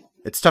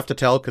 It's tough to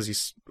tell because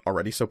he's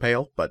already so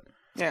pale, but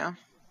Yeah.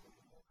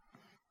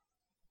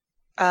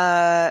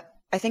 I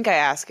think I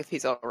ask if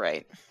he's all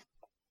right.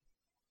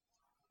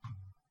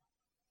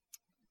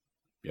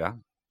 Yeah,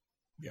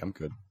 I'm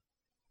good.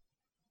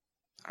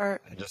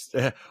 Or I just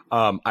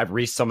I've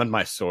resummoned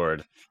my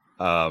sword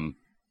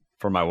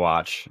for my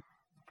watch,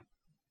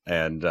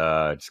 and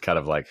just kind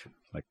of like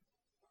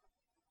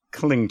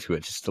cling to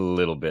it just a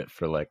little bit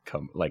for like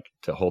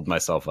to hold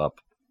myself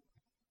up.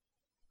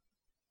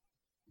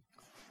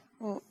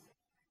 well,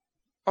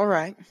 all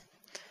right.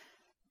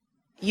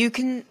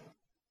 You'll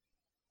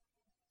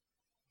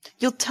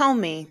tell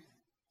me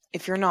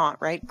if you're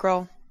not, right,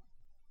 Grull?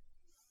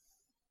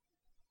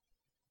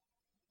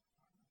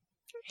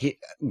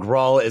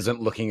 Grawl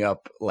isn't looking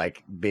up,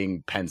 like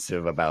being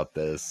pensive about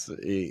this.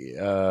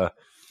 Yeah.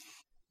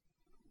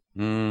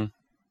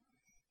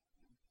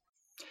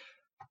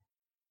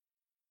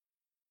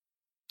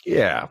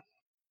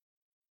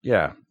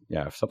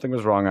 If something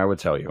was wrong, I would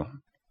tell you.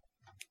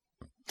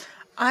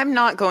 I'm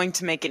not going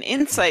to make an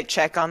insight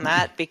check on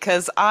that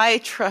because I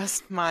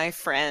trust my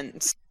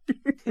friends.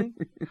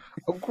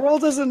 Grawl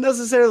doesn't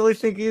necessarily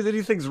think that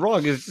anything's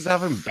wrong. He's just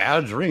having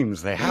bad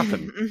dreams. They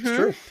happen. it's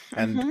true.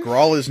 And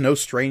Grawl is no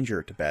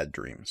stranger to bad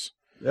dreams.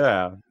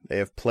 Yeah. They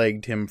have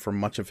plagued him for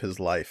much of his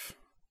life.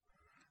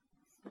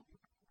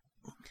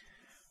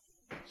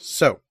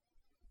 So,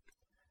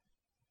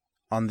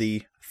 on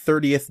the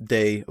 30th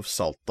day of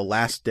Salt, the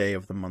last day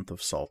of the month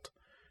of Salt,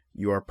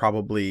 you are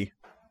probably,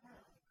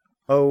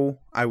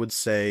 I would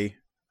say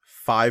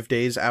 5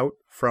 days out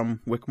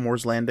from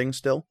Wickmore's Landing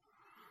still.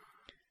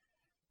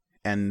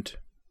 And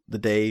the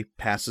day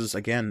passes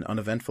again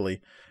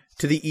uneventfully.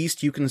 To the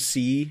east, you can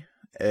see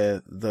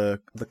the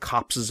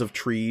copses of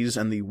trees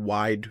and the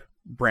wide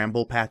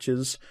bramble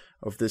patches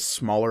of this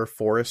smaller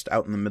forest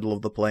out in the middle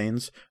of the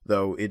plains,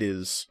 though it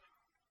is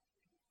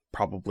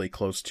probably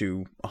close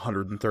to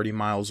 130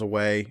 miles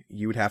away.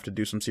 You would have to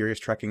do some serious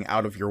trekking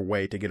out of your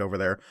way to get over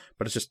there,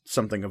 but it's just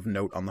something of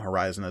note on the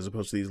horizon as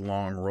opposed to these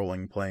long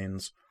rolling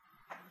plains.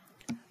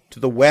 To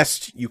the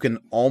west, you can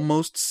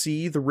almost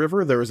see the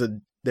river.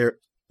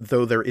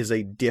 Though there is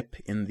a dip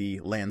in the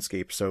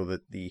landscape so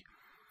that the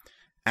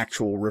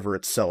actual river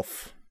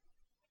itself,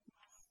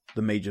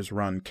 the Mage's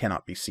Run,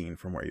 cannot be seen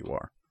from where you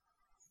are.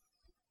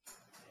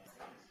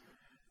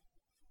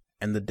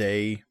 And the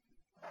day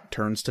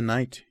turns to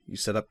night. You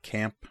set up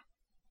camp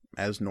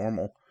as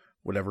normal.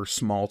 Whatever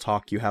small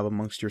talk you have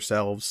amongst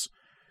yourselves.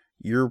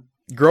 You're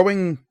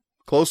growing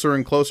closer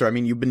and closer. I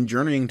mean, you've been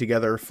journeying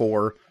together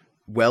for,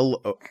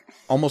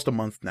 almost a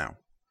month now.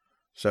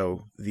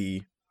 So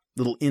the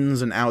little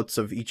ins and outs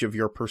of each of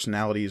your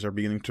personalities are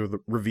beginning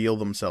to reveal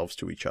themselves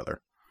to each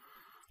other.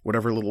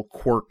 Whatever little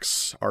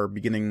quirks are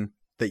beginning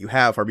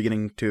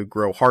to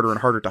grow harder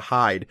and harder to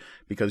hide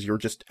because you're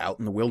just out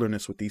in the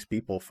wilderness with these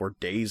people for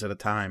days at a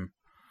time.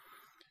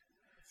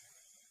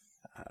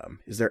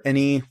 Is there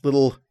any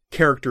little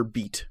character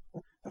beat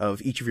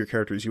of each of your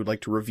characters you would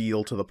like to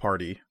reveal to the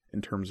party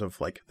in terms of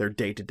like their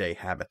day-to-day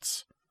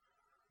habits?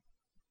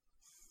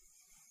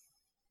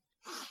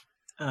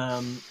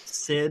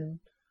 Sid,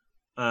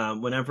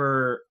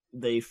 whenever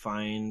they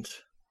find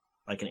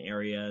like an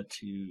area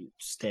to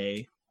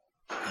stay,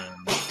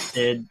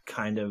 Sid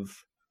kind of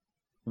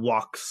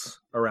walks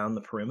around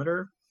the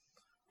perimeter.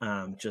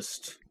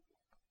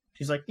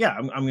 She's like, yeah,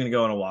 I'm going to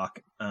go on a walk.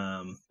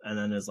 And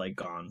then is like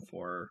gone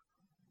for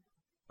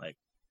like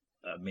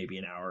maybe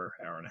an hour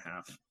and a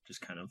half,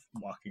 just kind of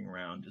walking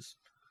around, just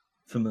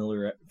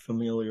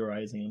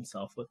familiarizing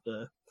himself with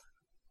the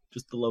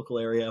local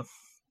area.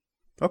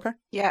 Okay.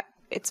 Yeah,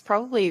 it's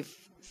probably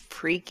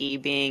freaky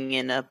being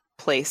in a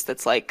place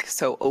that's like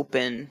so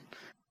open.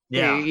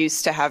 Yeah. You're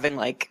used to having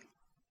like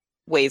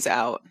ways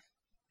out.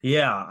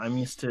 Yeah, I'm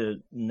used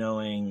to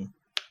knowing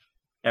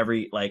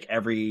every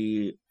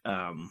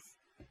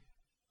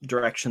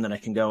direction that I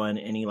can go in,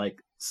 any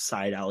like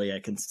side alley I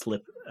can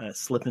slip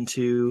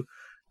into.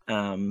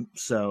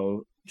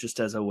 So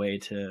just as a way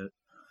to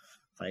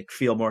like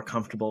feel more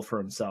comfortable for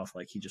himself,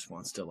 like he just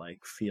wants to like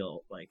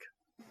feel like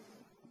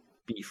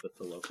beef with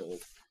the local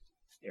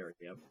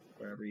area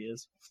wherever he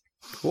is.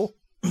 Cool.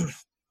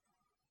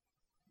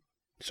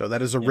 So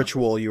that is a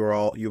ritual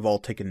you've all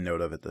taken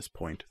note of at this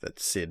point that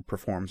Sid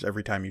performs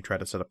every time you try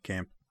to set up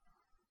camp.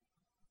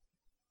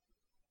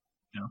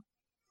 Yeah.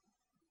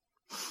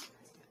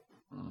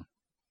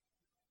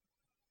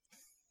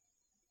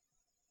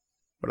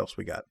 What else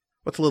we got?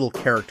 What's a little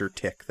character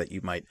tick that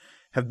you might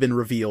have been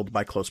revealed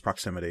by close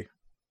proximity?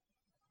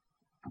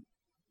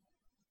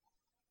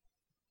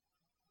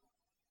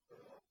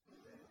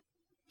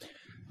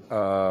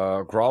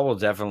 Grawl will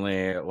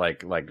definitely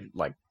like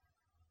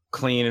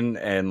clean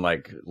and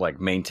like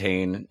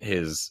maintain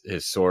his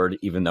sword,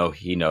 even though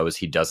he knows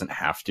he doesn't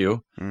have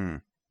to.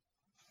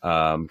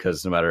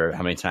 Because no matter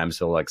how many times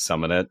he'll like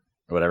summon it,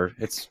 or whatever.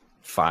 It's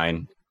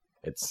fine.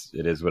 It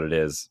is what it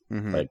is.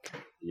 Mhm. Like,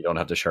 you don't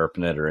have to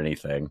sharpen it or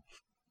anything.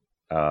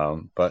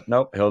 But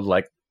nope, he'll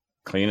like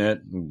clean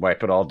it and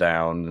wipe it all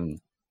down and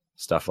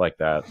stuff like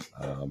that.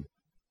 Kind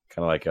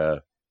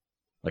of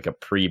like a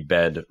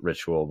pre-bed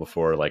ritual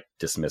before like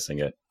dismissing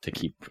it to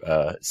keep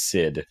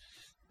Sid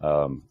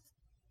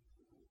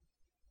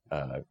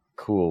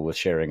cool with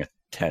sharing a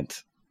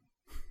tent.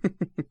 I'm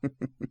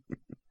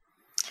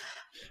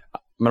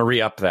gonna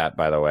re-up that,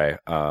 by the way.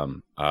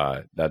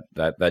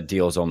 That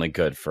deal is only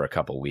good for a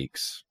couple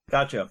weeks.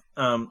 Gotcha.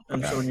 And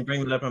Okay. so when you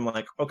bring it up, I'm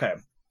like, okay,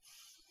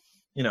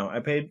 I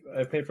paid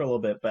for a little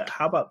bit, but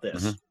how about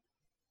this?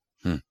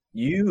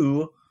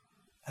 You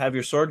have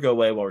your sword go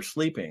away while we're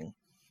sleeping,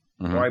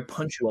 Mhm. or I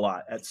punch you a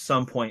lot at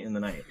some point in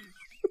the night.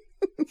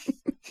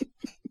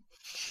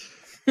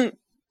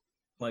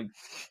 Like,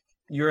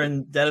 you're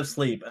in dead of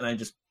sleep, and I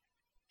just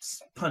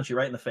punch you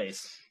right in the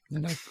face.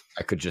 And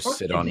I could just Or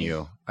sit on kidney.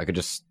 you. I could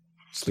just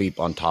sleep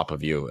on top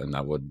of you, and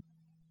that would,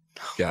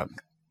 yeah.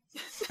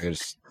 I could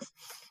just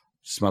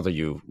smother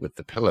you with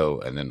the pillow,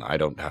 and then I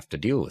don't have to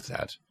deal with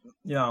that.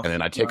 Yeah. And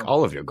then I take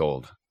all of your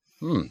gold.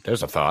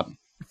 There's a thought.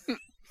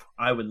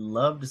 I would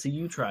love to see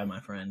you try, my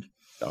friend.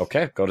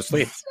 Okay, go to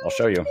sleep. I'll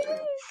show you.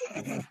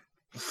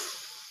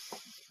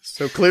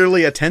 So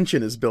clearly a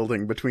tension is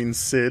building between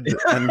Sid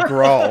and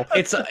Grawl.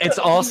 It's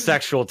all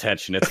sexual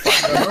tension. It's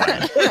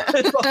fine.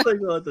 It's all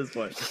legal at this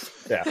point.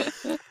 Yeah.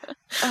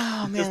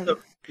 Oh Just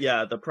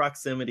man. the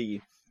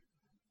proximity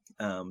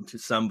to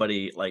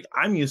somebody. Like,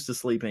 I'm used to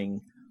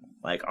sleeping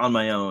like on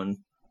my own,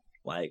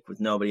 like with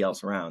nobody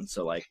else around.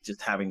 So like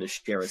just having to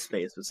share a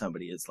space with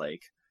somebody is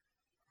like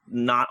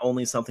not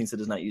only something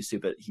Sid is not used to,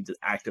 but he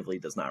actively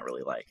does not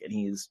really like,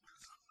 and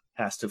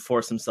has to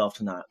force himself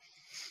to not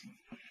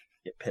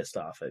get pissed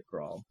off at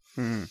Grawl.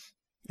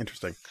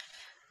 Interesting.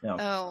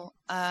 Oh,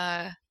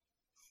 I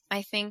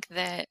think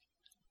that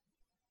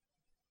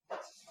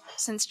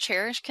since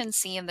Cherish can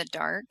see in the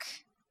dark,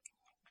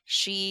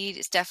 she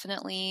is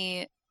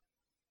definitely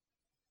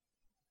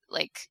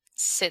like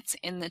sits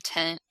in the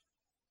tent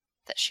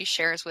that she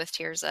shares with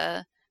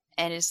Tirza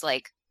and is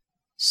like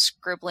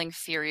scribbling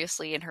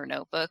furiously in her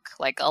notebook,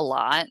 like a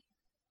lot,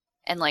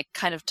 and like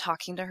kind of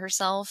talking to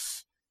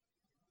herself,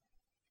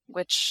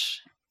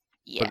 which,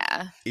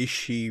 yeah. Is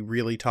she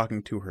really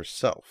talking to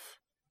herself?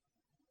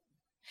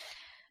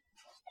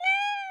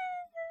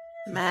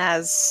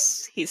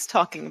 Maz. He's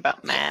talking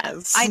about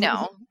Maz. I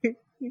know.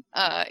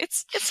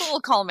 It's a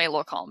little column A,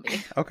 little column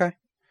B. Okay.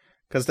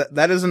 Because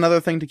that is another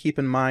thing to keep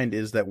in mind,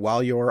 is that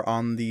while you're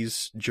on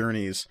these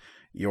journeys,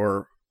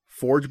 your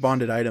forge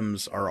bonded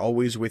items are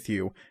always with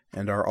you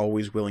and are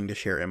always willing to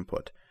share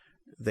input.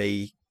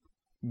 They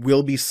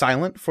will be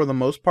silent for the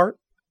most part,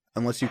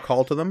 unless you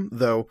call to them,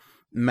 though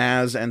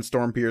Maz and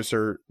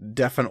Stormpiercer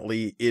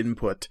definitely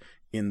input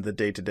in the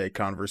day-to-day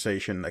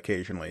conversation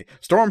occasionally.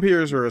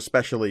 Stormpiercer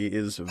especially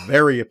is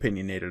very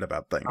opinionated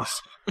about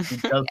things. He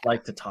does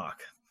like to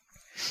talk.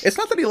 It's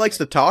not that he likes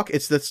to talk,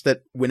 it's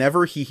that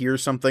whenever he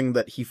hears something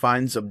that he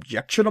finds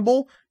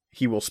objectionable,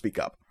 he will speak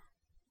up.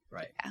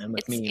 Right. Yeah, And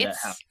with me, that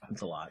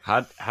happens a lot.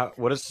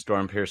 What does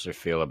Stormpiercer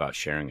feel about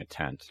sharing a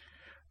tent?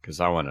 Because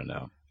I want to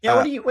know. Yeah,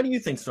 what do you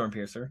think,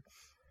 Stormpiercer?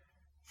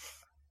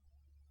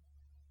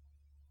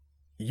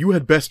 You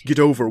had best get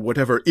over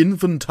whatever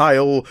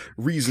infantile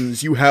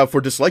reasons you have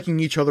for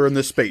disliking each other in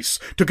this space.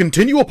 To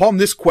continue upon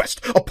this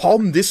quest,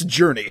 upon this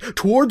journey,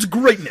 towards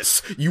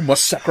greatness, you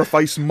must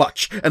sacrifice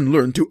much and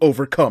learn to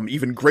overcome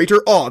even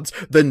greater odds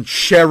than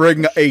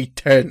sharing a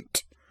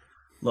tent.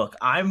 Look,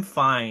 I'm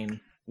fine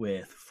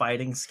with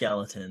fighting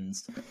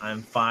skeletons.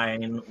 I'm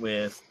fine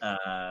with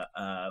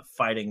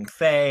fighting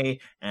Fae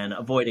and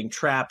avoiding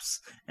traps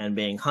and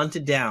being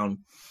hunted down.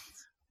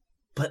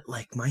 But,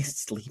 like, my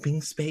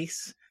sleeping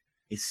space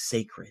is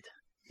sacred.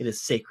 It is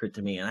sacred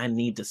to me, and I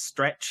need to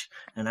stretch,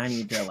 and I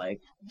need to,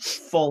 like,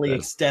 fully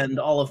extend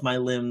all of my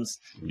limbs.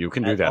 You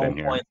can do that in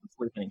here. Points of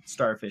sleeping,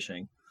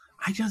 starfishing.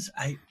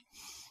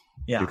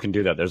 Yeah. You can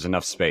do that. There's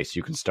enough space.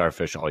 You can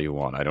starfish all you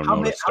want. I don't How know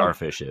what many- a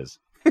starfish is.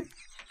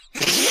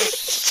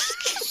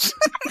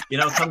 You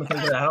know, come to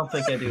think of it, I don't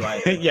think I do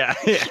either. Yeah.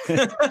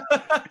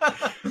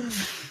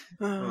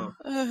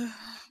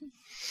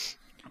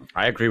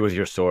 I agree with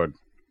your sword.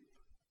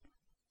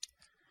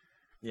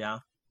 Yeah.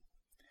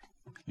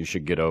 You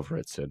should get over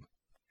it, Sid.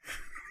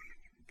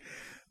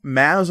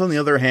 Maz, on the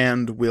other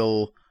hand,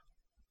 will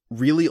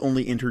really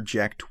only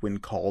interject when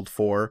called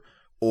for,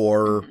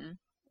 or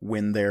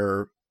when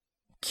they're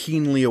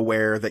keenly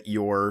aware that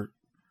you're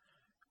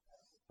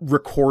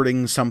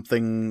recording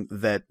something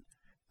that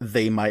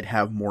they might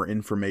have more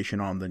information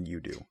on than you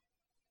do.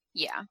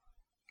 Yeah.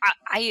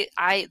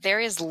 I there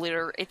is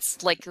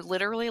it's like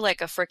literally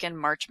like a freaking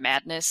March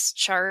Madness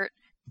chart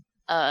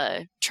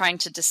trying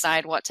to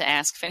decide what to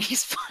ask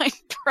Phineas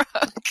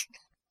Pinebrook.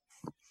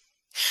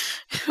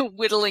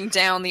 Whittling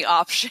down the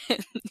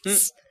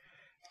options.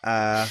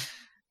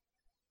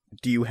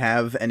 Do you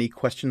have any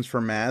questions for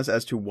Maz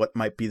as to what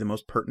might be the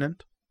most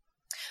pertinent?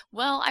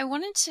 Well, I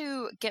wanted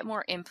to get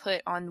more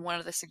input on one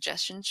of the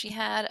suggestions she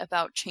had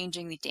about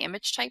changing the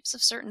damage types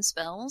of certain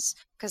spells,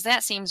 because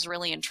that seems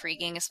really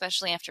intriguing,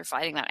 especially after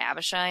fighting that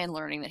Abishai and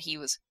learning that he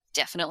was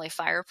definitely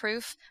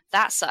fireproof.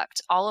 That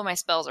sucked. All of my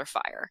spells are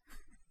fire.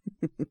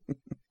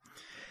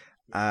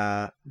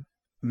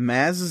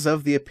 Maz is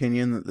of the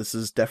opinion that this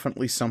is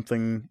definitely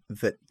something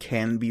that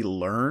can be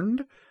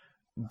learned,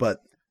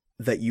 but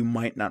that you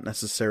might not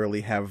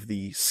necessarily have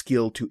the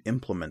skill to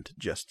implement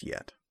just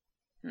yet.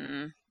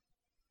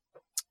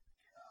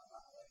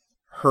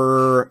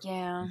 Her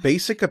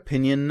basic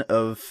opinion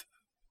of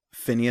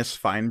Phineas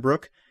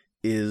Finebrook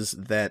is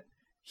that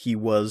he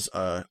was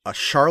a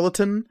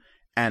charlatan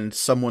and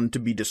someone to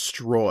be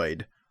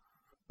destroyed.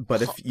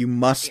 But if you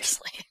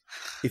must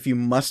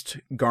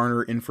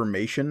garner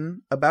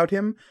information about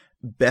him,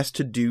 best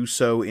to do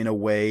so in a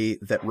way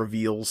that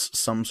reveals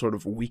some sort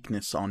of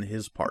weakness on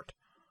his part.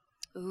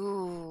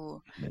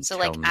 Ooh. And So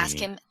tell ask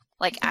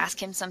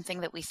him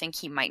something that we think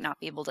he might not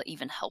be able to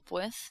even help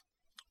with.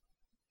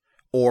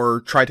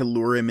 Or try to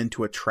lure him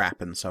into a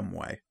trap in some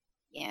way.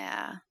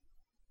 Yeah.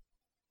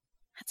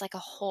 It's like a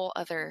whole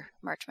other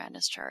March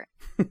Madness chart.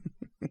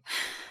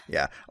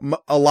 Yeah.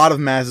 A lot of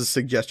Maz's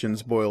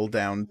suggestions boil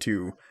down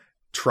to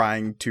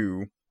trying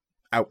to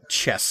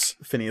out-chess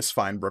Phineas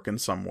Finebrook in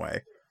some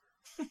way.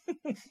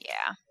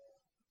 Yeah.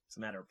 It's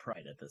a matter of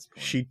pride at this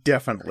point. She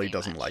definitely Pretty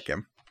doesn't much. like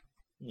him.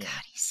 Yeah,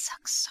 God, he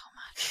sucks so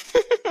much.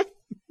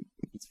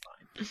 he's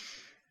fine.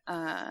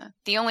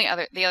 The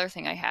other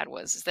thing I had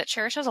is that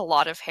Cherish has a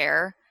lot of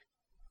hair,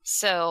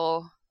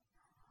 so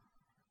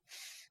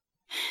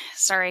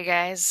sorry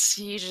guys,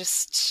 you're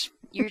just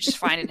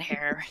finding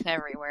hair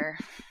everywhere.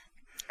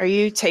 Are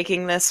you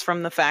taking this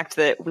from the fact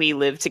that we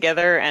live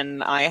together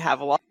and I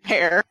have a lot of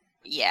hair?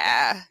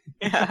 Yeah.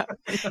 Yeah.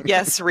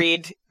 Yes,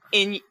 Reed.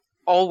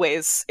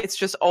 It's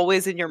just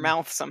always in your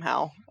mouth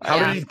somehow. How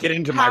Yeah. did it get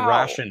into my How?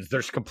 rations?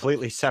 They're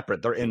completely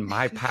separate. They're in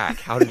my pack.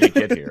 How did it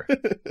get here?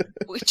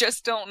 We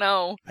just don't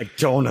know. I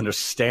don't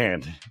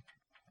understand.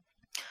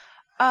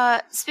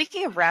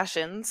 Speaking of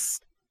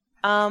rations,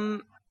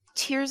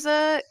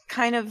 Tirza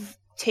kind of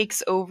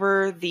takes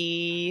over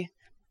the,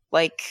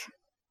 like,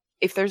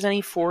 if there's any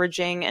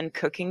foraging and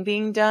cooking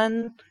being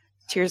done,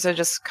 Tirza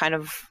just kind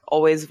of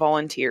always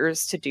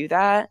volunteers to do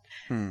that.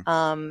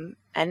 And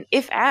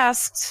if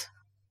asked,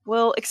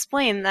 will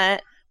explain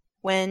that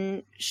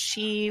when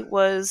she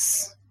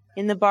was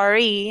in the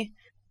Bari,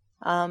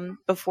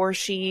 before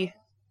she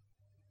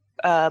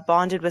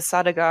bonded with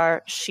Sadagar,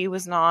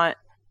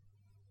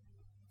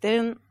 they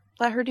didn't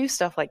let her do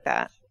stuff like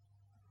that.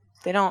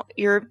 They don't,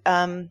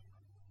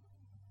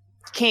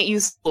 can't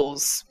use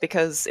tools,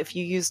 because if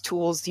you use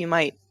tools, you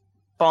might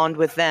bond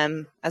with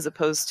them as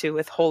opposed to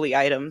with holy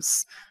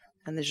items.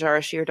 And the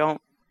Jarashir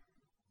don't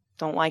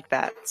like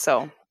that.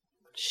 So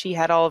she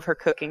had all of her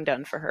cooking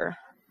done for her.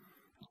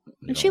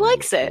 And she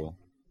likes it.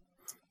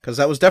 Because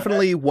that was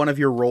definitely one of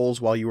your roles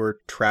while you were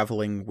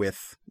traveling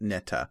with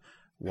Netta,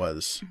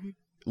 was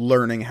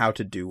learning how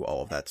to do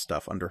all of that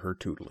stuff under her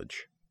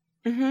tutelage.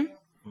 The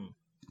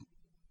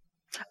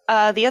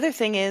other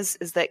thing is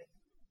that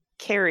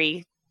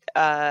Carrie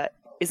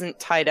isn't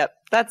tied up.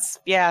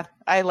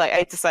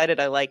 I decided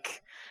I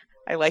like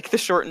the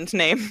shortened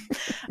name.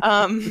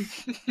 Good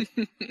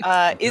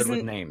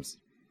with names.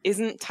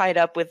 Isn't tied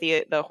up with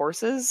the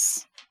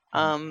horses.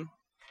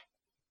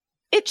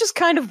 It just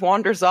kind of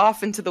wanders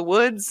off into the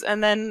woods,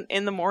 and then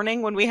in the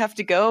morning when we have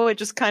to go, it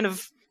just kind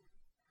of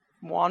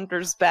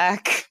wanders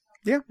back.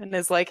 Yeah. And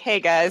is like, hey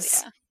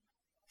guys. Yeah.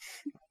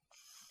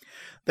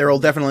 There will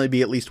definitely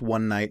be at least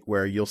one night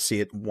where you'll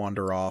see it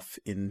wander off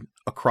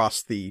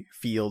across the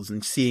fields,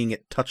 and seeing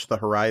it touch the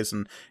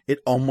horizon, it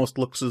almost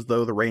looks as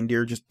though the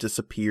reindeer just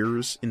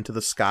disappears into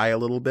the sky a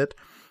little bit.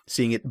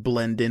 Seeing it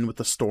blend in with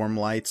the storm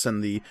lights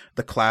and the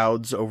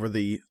clouds over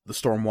the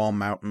Stormwall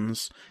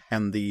Mountains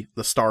and the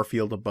star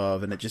field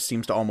above, and it just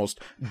seems to almost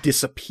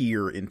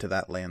disappear into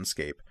that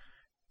landscape.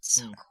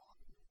 So cool.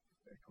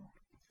 Very cool.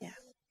 Yeah.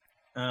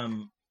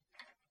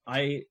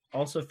 I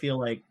also feel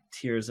like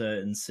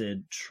Tirza and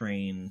Sid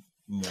train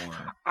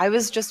more. I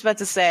was just about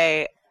to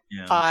say,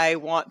 Yeah. I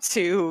want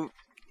to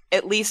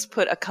at least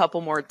put a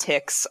couple more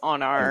ticks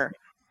on our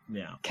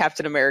Yeah.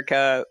 Captain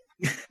America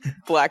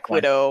Black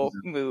Widow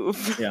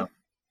move. Yeah.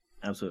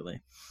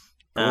 Absolutely.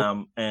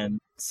 Cool. And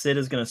Sid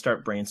is going to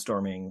start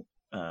brainstorming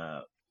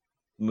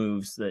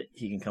moves that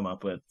he can come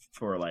up with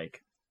for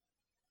like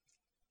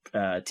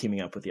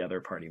teaming up with the other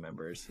party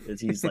members.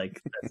 He's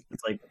like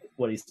it's like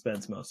what he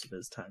spends most of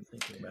his time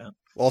thinking about.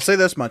 Well, I'll say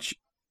this much.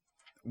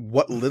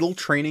 What little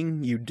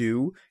training you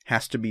do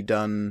has to be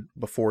done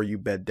before you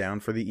bed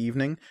down for the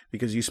evening,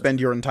 because you spend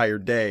your entire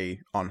day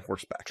on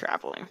horseback.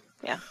 Traveling.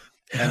 Yeah.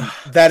 And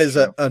that is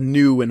a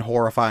new and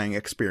horrifying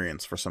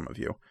experience for some of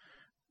you.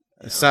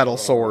 Saddle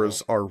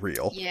sores are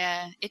real.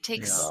 Yeah, it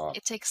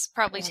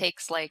probably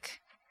takes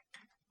like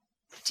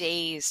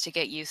days to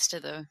get used to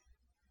the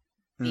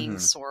being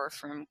sore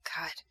from,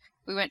 God,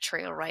 we went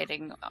trail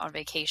riding on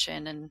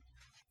vacation, and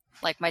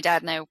Like my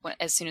dad and I,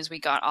 as soon as we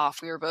got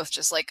off, we were both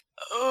just like,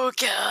 "Oh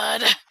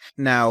God,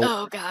 Now,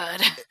 oh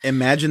God."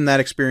 imagine that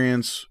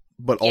experience,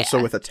 but also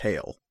Yeah. with a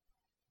tail.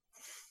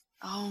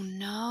 Oh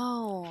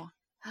no.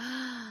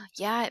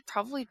 Yeah, it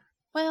probably.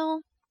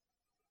 Well,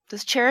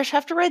 Does Cherish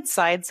have to ride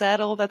side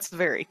saddle? That's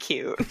very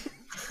cute.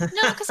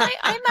 no, because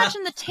I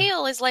imagine the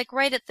tail is like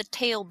right at the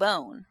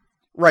tailbone,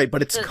 Right,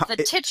 but it's the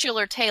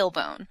titular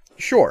tailbone.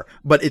 sure,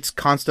 but it's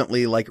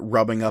constantly like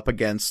rubbing up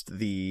against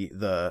the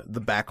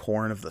back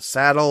horn of the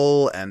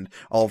saddle and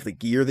all of the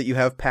gear that you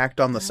have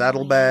packed on the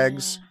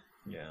saddlebags.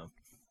 Yeah.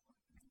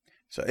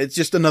 So it's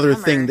just another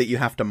thing Bummer. that you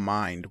have to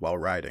mind while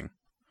riding.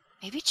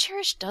 Maybe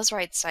Cherish does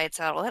ride side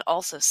saddle. That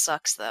also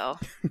sucks, though.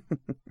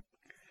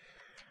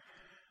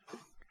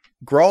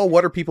 Grawl,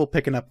 what are people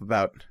picking up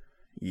about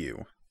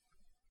you?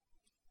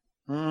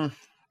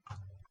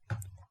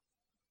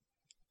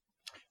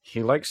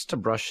 He likes to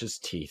brush his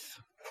teeth.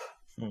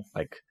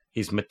 Like,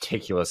 he's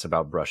meticulous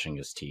about brushing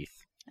his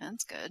teeth.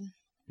 That's good.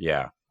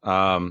 Yeah.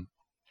 But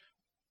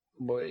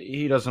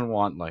he doesn't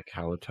want, like,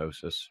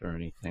 halitosis or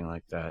anything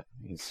like that.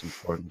 It's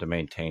important to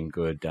maintain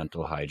good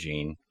dental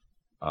hygiene.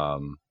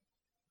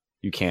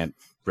 You can't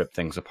rip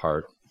things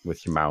apart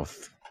with your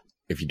mouth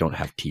if you don't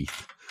have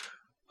teeth.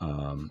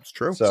 It's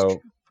true.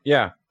 So,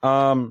 yeah.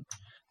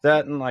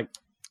 That and, like,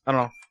 I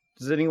don't know.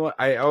 Does anyone...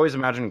 I always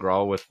imagine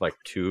Grawl with, like,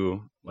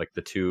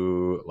 the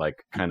two,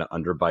 kind of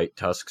underbite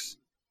tusks.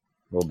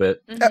 A little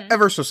bit.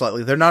 Ever so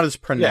slightly. They're not as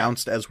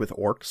pronounced as with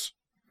orcs.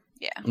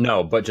 Yeah.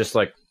 No, but just,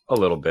 like, a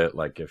little bit.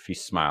 Like, if he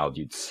smiled,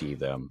 you'd see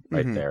them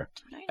right Mhm. there.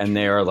 And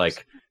they are,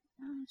 like,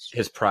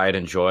 his pride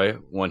and joy.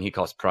 One he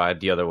calls Pride,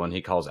 the other one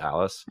he calls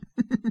Alice.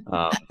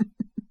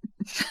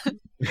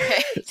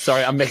 Okay.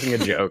 Sorry, I'm making a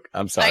joke.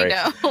 I'm sorry.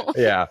 I know.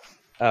 Yeah.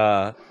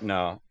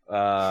 No.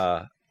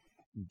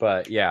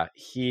 But yeah,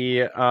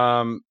 he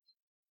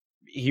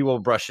will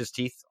brush his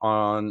teeth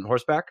on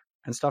horseback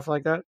and stuff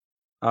like that.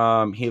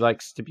 He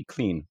likes to be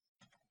clean.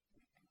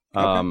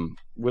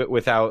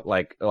 Without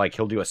like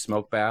he'll do a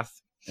smoke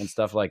bath and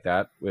stuff like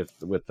that with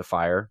the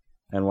fire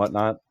and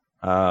whatnot.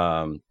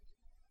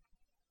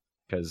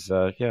 Because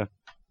yeah,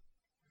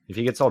 if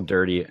he gets all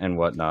dirty and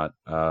whatnot,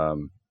 I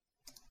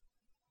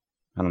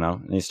don't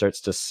know, and he starts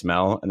to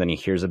smell, and then he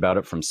hears about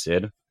it from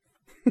Sid.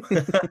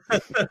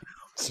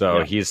 So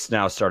Yeah. he's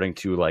now starting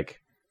to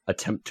like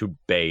attempt to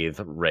bathe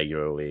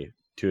regularly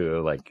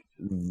to like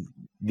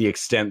the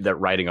extent that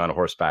riding on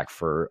horseback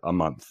for a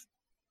month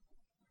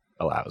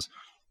allows.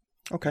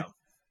 Okay.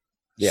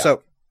 Yeah.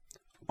 So,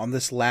 on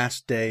this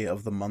last day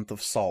of the month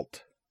of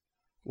Salt,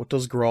 what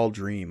does Grawl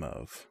dream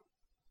of?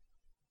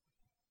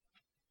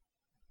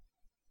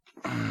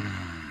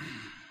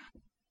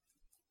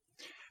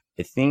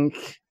 I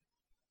think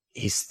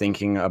he's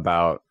thinking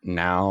about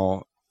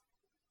now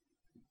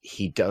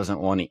he doesn't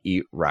want to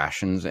eat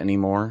rations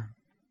anymore.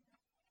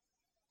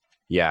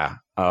 Yeah.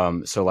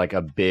 So like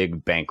a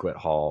big banquet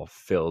hall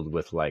filled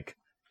with like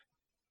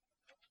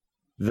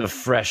the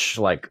fresh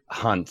like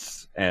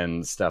hunts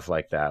and stuff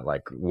like that,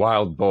 like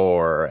wild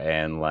boar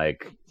and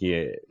like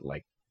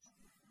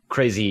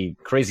crazy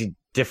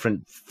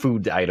different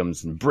food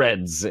items and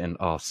breads and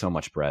so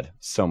much bread.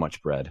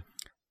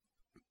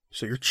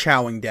 So you're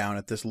chowing down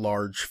at this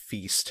large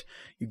feast.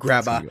 You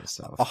grab a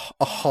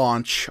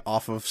haunch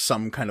off of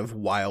some kind of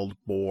wild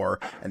boar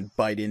and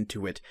bite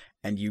into it,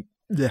 and you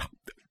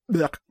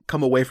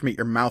come away from it.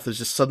 Your mouth is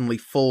just suddenly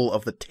full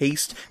of the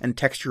taste and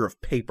texture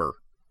of paper.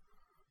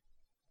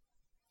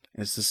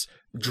 And it's this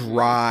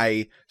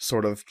dry,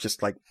 sort of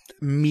just like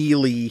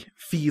mealy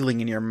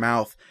feeling in your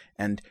mouth,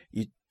 and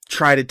you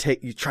try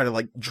to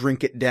like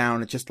drink it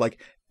down. It just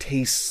like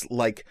tastes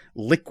like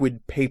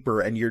liquid paper,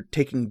 and you're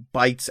taking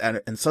bites at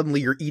it, and suddenly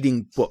you're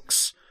eating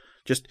books,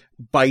 just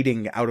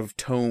biting out of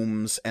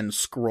tomes and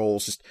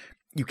scrolls. Just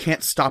you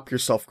can't stop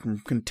yourself from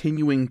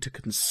continuing to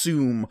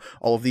consume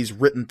all of these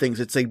written things.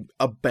 It's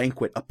a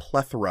banquet, a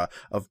plethora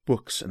of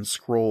books and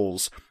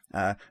scrolls,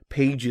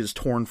 pages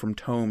torn from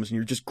tomes, and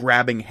you're just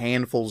grabbing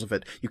handfuls of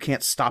it. You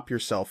can't stop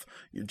yourself.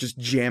 You're just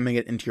jamming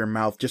it into your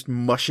mouth, just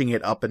mushing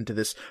it up into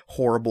this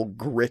horrible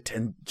grit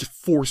and just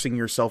forcing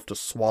yourself to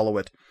swallow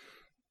it.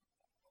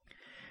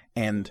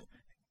 And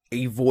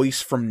a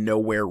voice from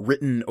nowhere,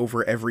 written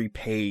over every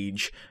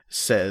page,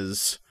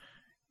 says,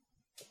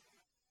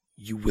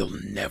 "You will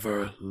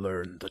never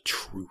learn the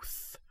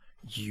truth.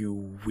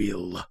 You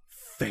will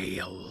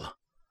fail."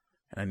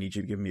 And I need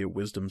you to give me a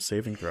wisdom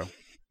saving throw.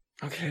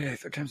 Okay,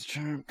 third time's a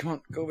charm. Come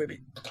on, go,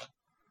 baby.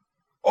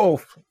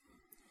 Oh,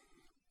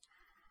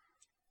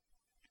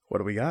 What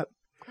do we got?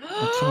 We're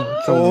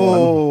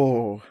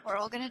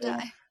all gonna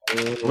die.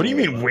 what do you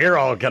mean we're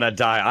all gonna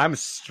die? I'm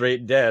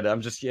straight dead.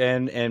 I'm just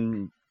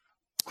and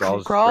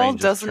Grawl's Grawl brain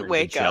just doesn't turned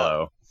wake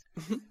jello.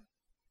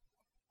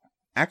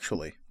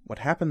 Actually, what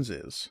happens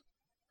is,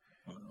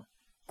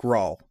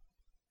 Grawl,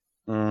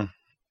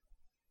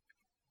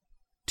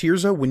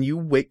 Tirza, when you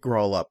wake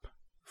Grawl up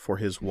for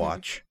his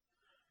watch,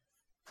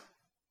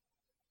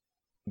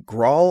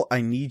 Grawl,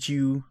 I need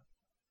you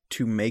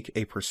to make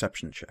a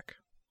perception check.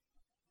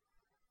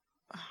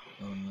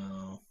 Oh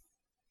no.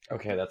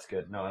 Okay, that's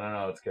good. No,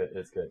 it's good.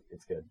 It's good.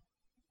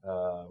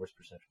 Where's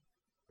perception?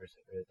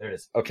 There it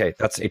is. Okay,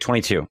 that's a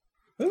 22.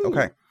 Ooh.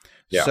 Okay.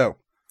 Yeah. So,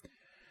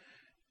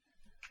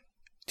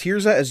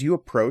 Tirza, as you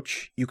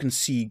approach, you can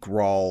see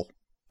Grawl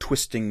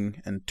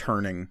twisting and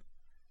turning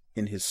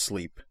in his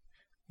sleep.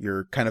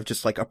 You're kind of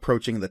just like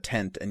approaching the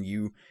tent, and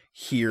you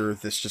hear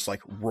this just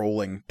like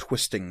rolling,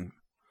 twisting.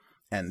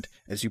 And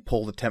as you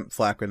pull the tent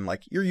flap, and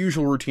like your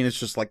usual routine is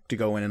just like to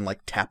go in and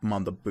like tap him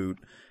on the boot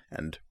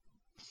and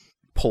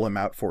pull him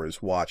out for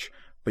his watch.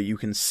 But you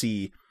can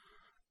see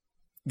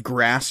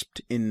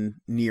grasped in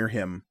near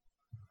him,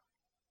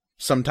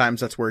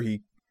 sometimes that's where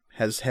he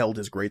has held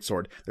his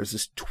greatsword, there's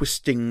this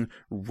twisting,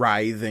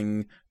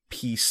 writhing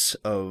piece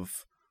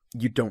of,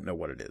 you don't know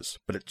what it is,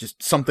 but it's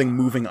just something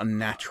moving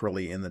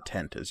unnaturally in the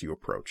tent as you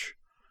approach.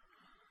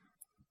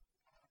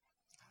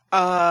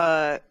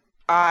 Oh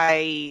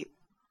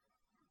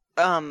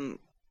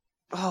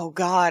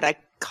God, I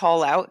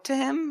call out to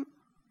him.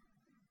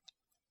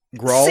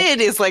 Grawl? Sid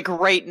is like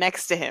right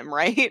next to him,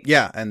 right?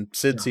 Yeah, and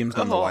Sid seems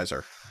none the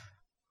wiser.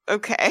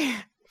 Okay.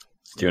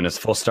 He's doing his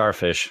full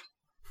starfish.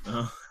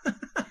 Oh.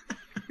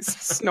 He's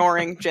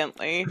snoring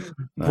gently.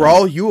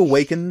 Grawl, you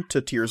awaken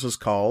to Tirza's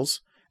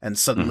calls and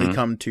suddenly Mhm.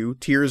 come to.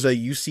 Tirza,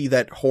 you see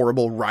that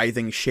horrible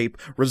writhing shape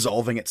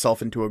resolving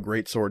itself into a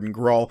greatsword, and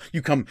Grawl,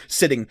 you come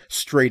sitting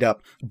straight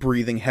up,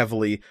 breathing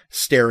heavily,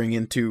 staring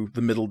into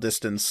the middle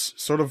distance,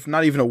 sort of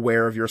not even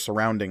aware of your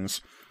surroundings,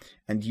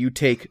 and you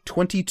take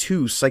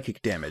 22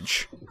 psychic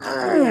damage.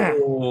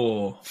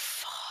 Oh.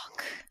 Fuck.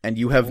 And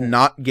you have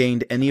not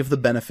gained any of the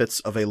benefits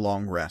of a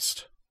long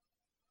rest.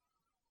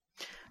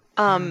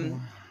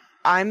 I'm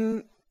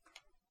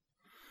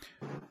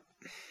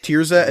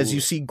Tirza, as you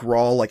see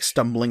Grawl like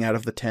stumbling out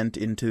of the tent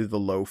into the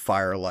low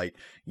firelight,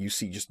 you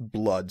see just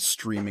blood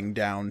streaming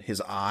down his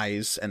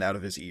eyes and out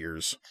of his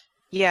ears.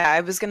 Yeah,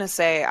 I was gonna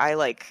say I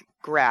like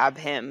grab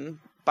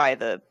him by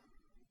the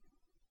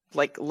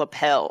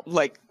lapels,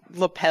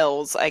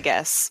 I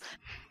guess.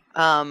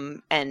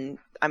 And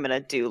I'm gonna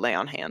do lay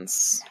on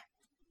hands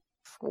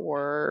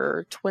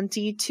for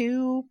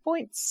 22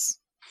 points.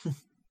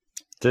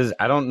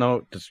 I don't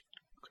know if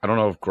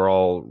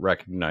Grawl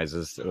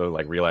recognizes or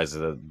like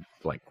realizes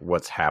like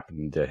what's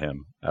happened to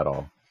him at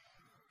all.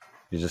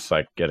 He's just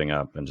like getting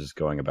up and just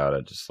going about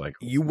it, just like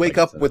You wake like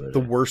up it's with another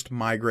the day. worst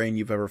migraine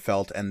you've ever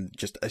felt and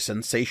just a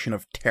sensation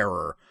of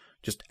terror,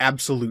 just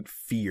absolute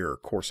fear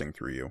coursing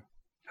through you.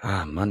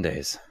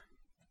 Mondays.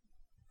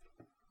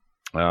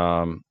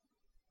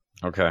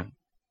 Okay.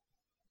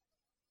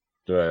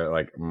 Do I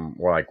like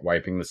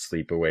wiping the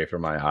sleep away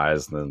from my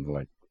eyes and then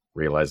like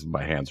realizing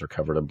my hands are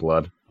covered in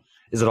blood?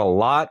 Is it a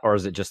lot or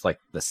is it just like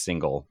the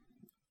single?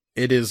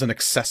 It is an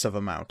excessive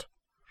amount.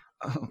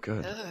 Oh,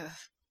 good.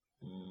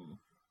 Ugh.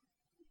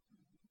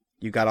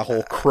 You got a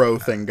whole crow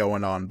thing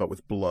going on, but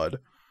with blood.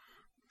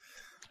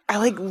 I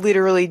like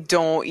literally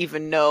don't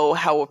even know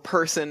how a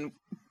person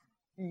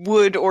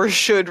would or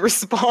should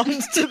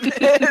respond to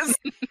this.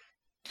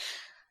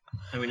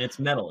 I mean, it's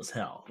metal as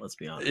hell, let's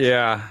be honest.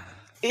 Yeah.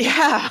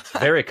 Yeah.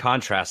 Very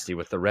contrasty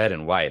with the red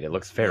and white. It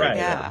looks very Right. good.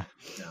 Yeah.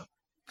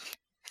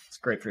 It's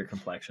great for your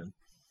complexion.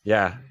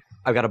 Yeah.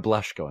 I've got a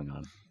blush going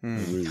on.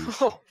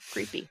 Oh,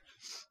 creepy.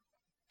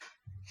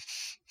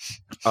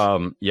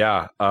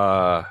 Yeah.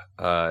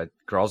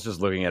 Gral's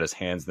just looking at his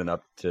hands, then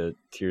up to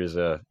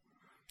Tirza.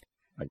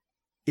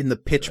 In the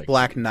pitch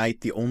black night,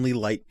 the only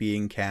light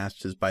being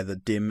cast is by the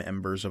dim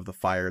embers of the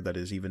fire that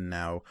is even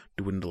now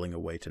dwindling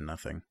away to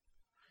nothing.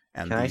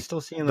 And Can I the,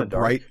 still see in the the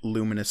dark? bright,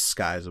 luminous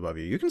skies above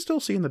you. You can still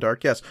see in the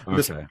dark, yes. I'm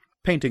just Okay.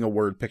 painting a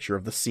word picture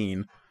of the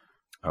scene.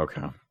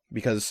 Okay.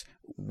 Because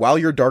while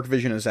your dark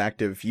vision is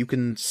active, you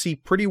can see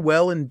pretty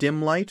well in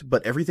dim light,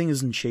 but everything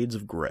is in shades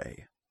of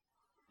gray.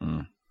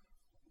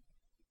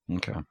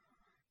 Okay.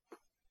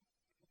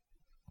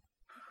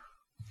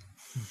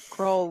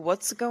 Grohl,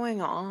 what's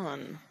going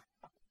on?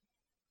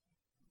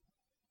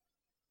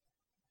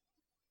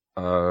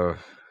 I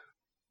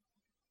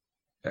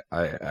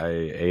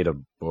ate a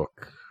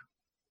book.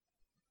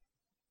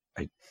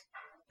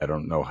 I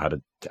don't know how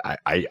to. I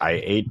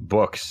ate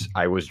books.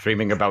 I was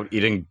dreaming about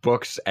eating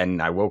books,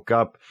 and I woke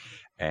up,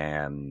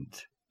 and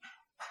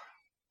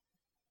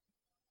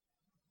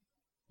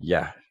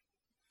yeah,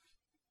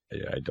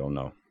 I don't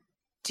know.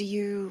 Do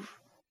you...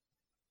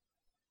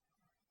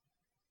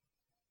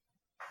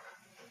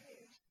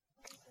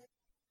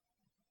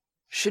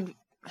 Should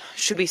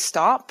we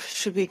stop?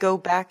 Should we go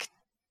back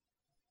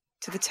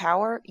to the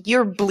tower?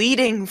 You're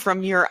bleeding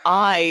from your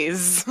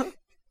eyes.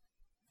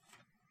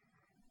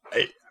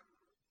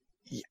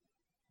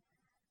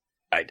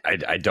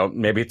 I don't.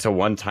 Maybe it's a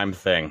one-time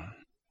thing.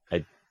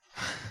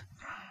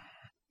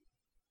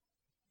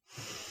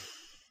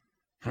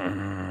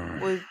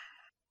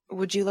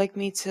 Would you like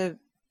me to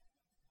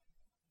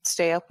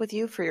stay up with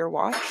you for your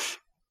watch?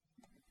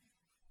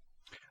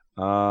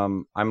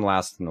 I'm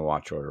last in the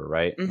watch order,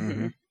 right?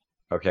 Mm-hmm.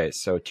 Okay,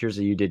 so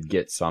Tirza, you did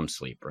get some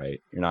sleep,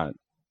 right? You're not.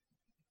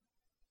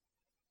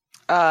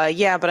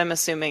 Yeah, but I'm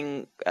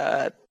assuming,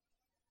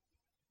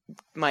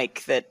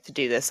 Mike, that to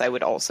do this, I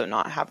would also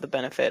not have the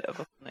benefit of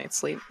a full night's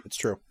sleep. It's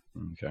true.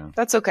 Okay.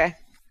 That's okay.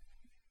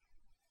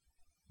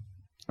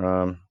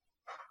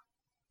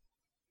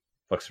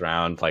 Looks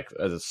around, like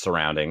the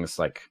surroundings,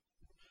 like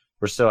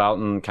we're still out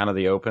in kind of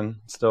the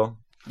open still.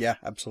 Yeah,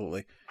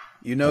 absolutely.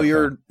 You know, Okay.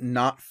 you're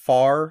not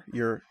far.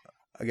 You're,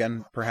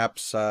 again,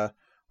 perhaps, let's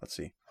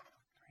see,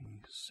 3,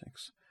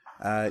 6.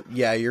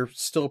 Yeah, you're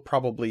still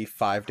probably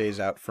 5 days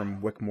out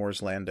from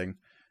Wickmore's Landing.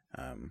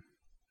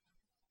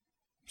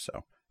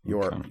 So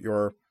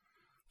you're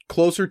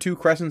closer to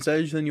Crescent's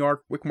Edge than you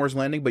are Wickmore's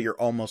Landing, but you're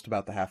almost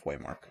about the halfway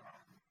mark.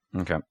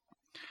 Okay.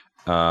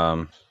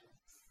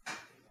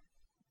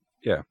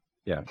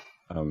 Yeah.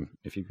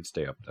 If you could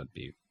stay up, that'd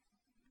be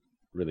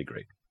really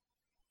great.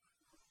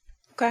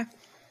 Okay.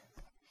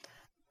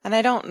 And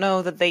I don't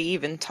know that they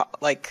even talk.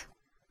 Like,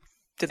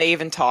 do they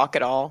even talk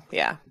at all?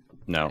 Yeah.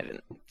 No.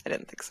 I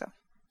didn't think so.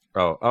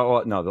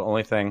 Oh no. The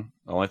only thing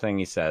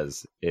he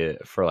says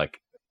for like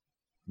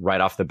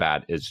right off the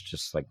bat is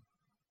just like,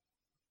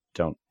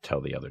 don't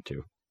tell the other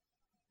two.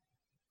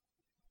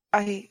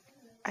 I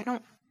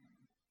don't.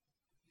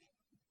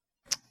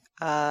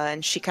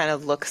 And she kind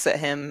of looks at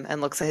him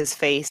and looks at his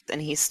face, and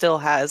he still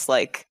has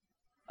like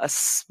a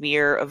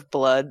smear of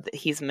blood that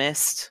he's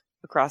missed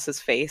across his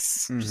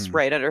face, just Mhm.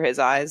 right under his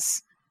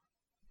eyes.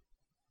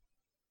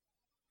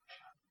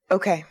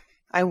 Okay,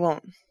 I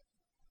won't.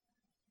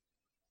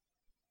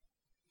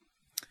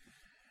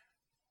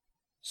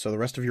 So the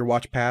rest of your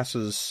watch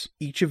passes.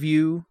 Each of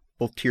you,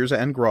 both Tirza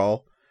and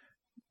Grawl,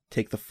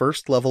 take the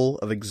first level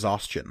of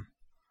exhaustion.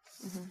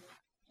 Mhm.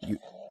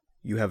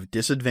 You have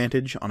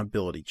disadvantage on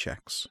ability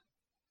checks.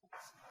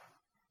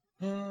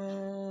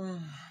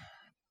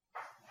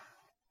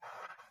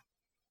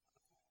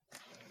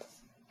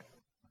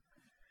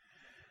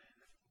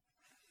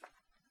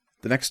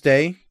 The next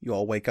day, you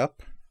all wake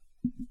up,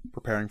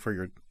 preparing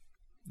for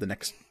the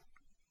next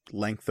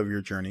length of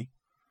your journey.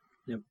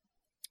 Yep.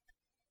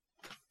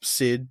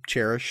 Sid,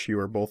 Cherish, you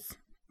are both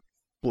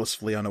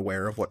blissfully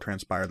unaware of what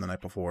transpired the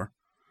night before.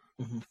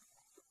 Mhm.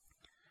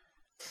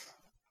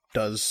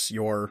 Does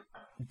your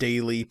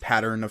daily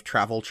pattern of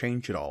travel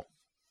change at all?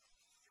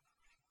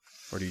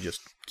 Or do you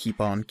just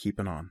keep on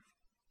keeping on?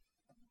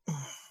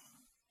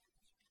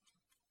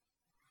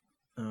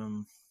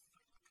 I'm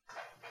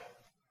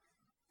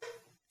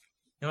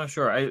not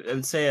sure. I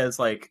would say as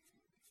like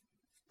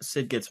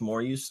Sid gets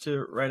more used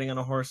to riding on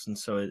a horse, and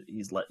so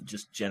he's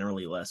just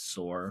generally less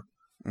sore.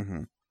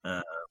 Mm-hmm.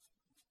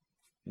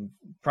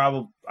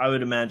 Probably, I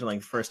would imagine like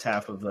the first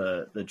half of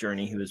the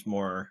journey, he was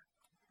more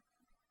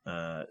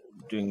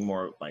doing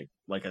more like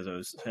as I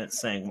was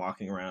saying,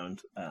 walking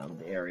around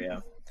the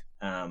area.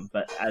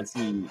 But as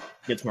he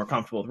gets more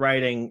comfortable with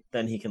riding,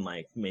 then he can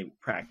like maybe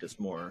practice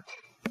more,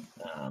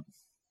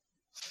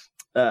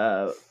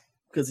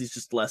 because he's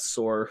just less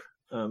sore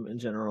in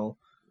general.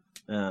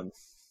 Yeah,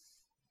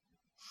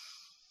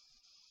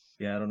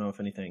 I don't know if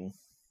anything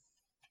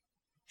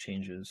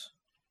changes.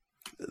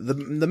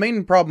 The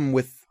main problem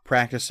with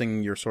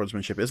practicing your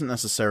swordsmanship isn't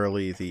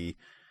necessarily the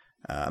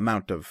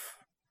amount of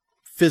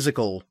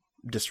physical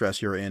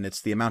distress you're in,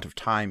 it's the amount of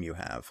time you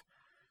have.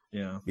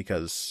 Yeah.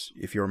 Because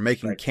if you're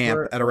making Right.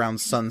 camp at around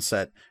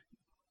sunset,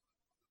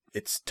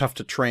 it's tough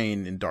to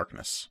train in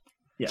darkness.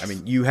 Yes. I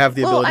mean, you have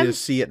the Well, ability to I'm-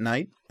 see at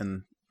night,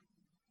 and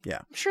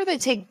I'm sure they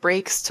take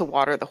breaks to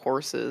water the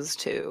horses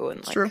too, and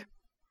It's like, true.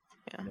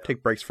 Yeah.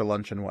 take breaks for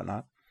lunch and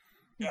whatnot.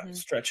 Yeah, Mhm.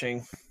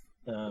 stretching,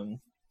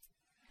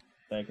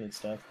 that good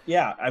stuff.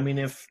 Yeah, I mean,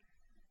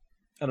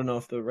 I don't know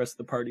if the rest of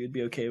the party would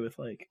be okay with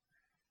like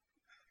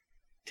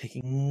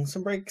taking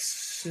some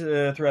breaks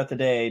throughout the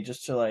day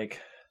just to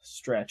like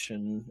stretch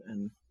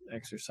and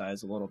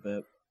exercise a little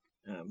bit.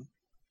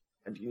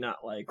 I do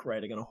not like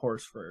riding on a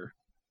horse for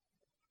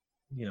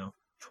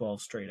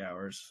 12 straight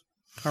hours.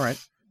 All right.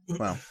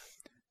 Well,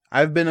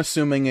 I've been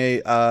assuming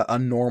a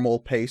normal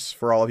pace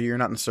for all of you. You're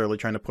not necessarily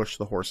trying to push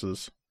the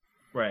horses.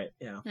 Right.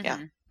 Yeah.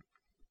 Yeah.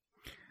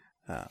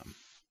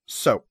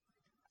 So,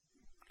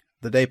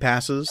 the day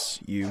passes,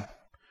 you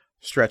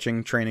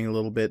stretching, training a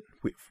little bit,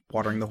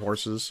 watering the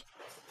horses.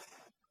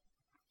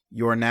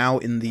 You are now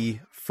in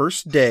the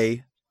first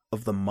day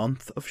of the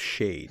month of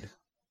Shade.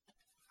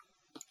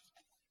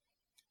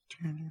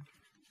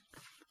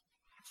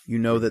 You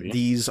know that Creepy.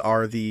 these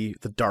are the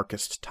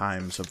darkest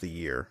times of the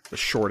year, the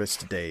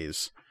shortest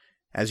days.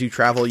 As you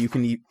travel, you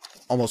can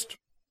almost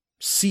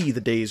see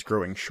the days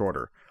growing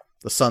shorter.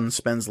 The sun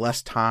spends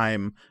less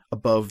time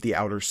above the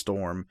outer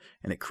storm,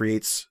 and it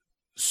creates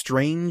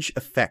strange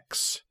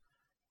effects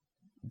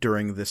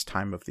during this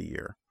time of the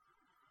year.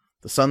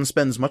 The sun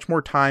spends much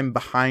more time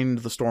behind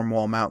the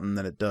Stormwall Mountain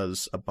than it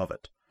does above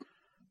it.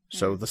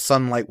 So the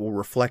sunlight will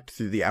reflect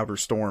through the outer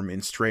storm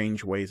in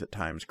strange ways at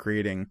times,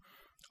 creating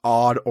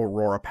odd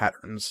aurora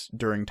patterns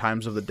during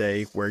times of the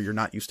day where you're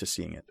not used to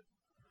seeing it.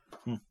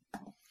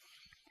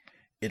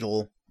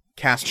 It'll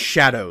cast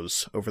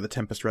shadows over the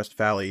Tempest Rest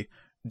Valley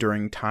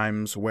during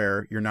times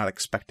where you're not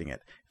expecting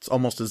it. It's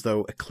almost as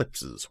though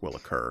eclipses will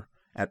occur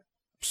at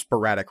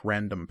sporadic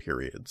random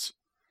periods.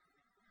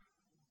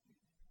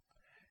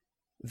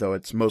 Though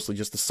it's mostly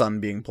just the sun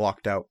being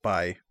blocked out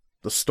by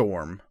the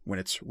storm when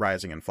it's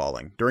rising and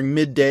falling. During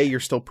midday, you're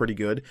still pretty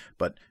good,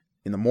 but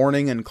in the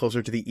morning and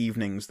closer to the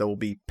evenings, there will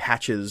be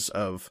patches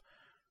of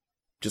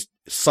just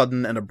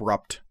sudden and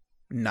abrupt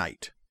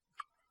night.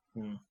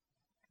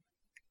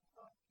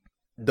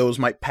 Those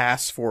might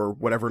pass for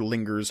whatever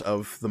lingers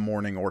of the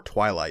morning or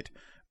twilight,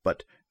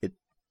 but it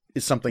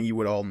is something you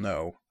would all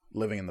know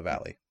living in the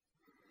valley.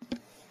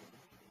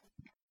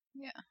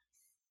 Yeah.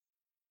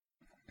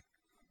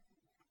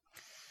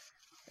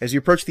 As you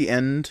approach the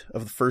end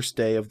of the first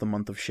day of the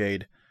month of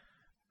Shade,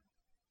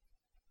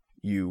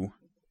 you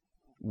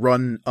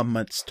run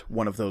amidst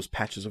one of those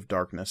patches of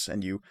darkness,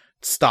 and you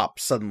stop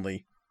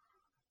suddenly,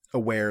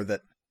 aware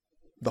that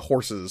the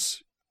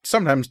horses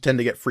sometimes tend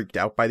to get freaked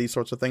out by these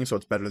sorts of things, so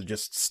it's better to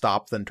just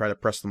stop than try to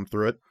press them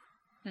through it.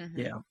 Mm-hmm.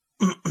 Yeah.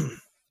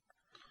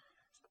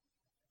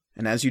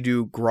 And as you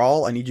do,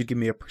 Grawl, I need you to give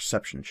me a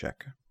perception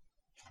check.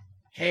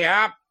 Hey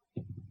up!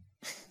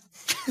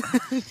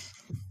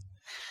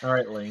 All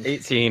right, Link.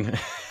 18.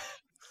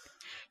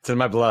 It's in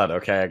my blood.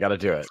 Okay, I gotta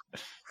do it.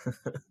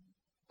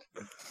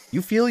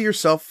 You feel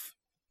yourself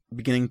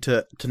beginning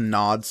to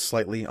nod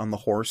slightly on the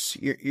horse.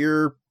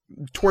 You're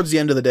towards the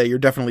end of the day, you're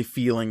definitely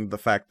feeling the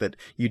fact that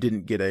you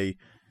didn't get a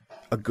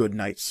good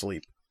night's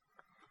sleep.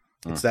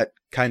 It's that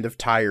kind of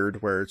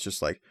tired where it's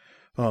just like,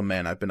 oh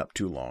man, I've been up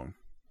too long.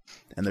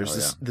 And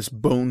there's this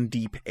bone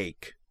deep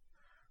ache.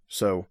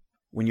 So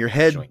when your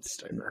head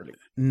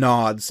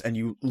nods and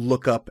you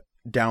look up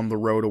down the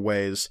road a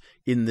ways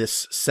in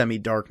this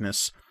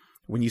semi-darkness,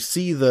 when you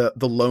see the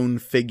lone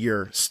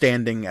figure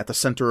standing at the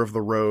center of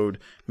the road,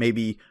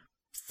 maybe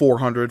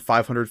 400,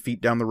 500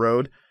 feet down the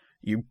road,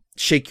 you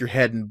shake your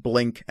head and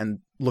blink and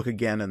look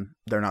again, and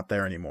they're not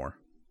there anymore.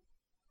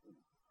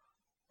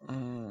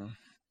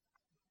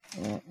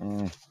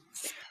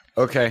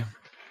 Okay.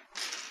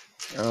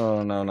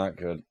 Oh, no, not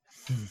good.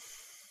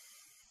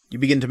 You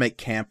begin to make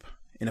camp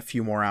in a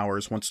few more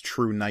hours once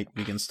true night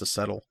begins to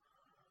settle.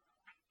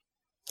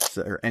 Is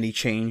there any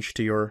change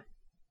to your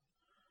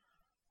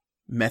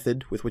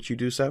method with which you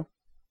do so?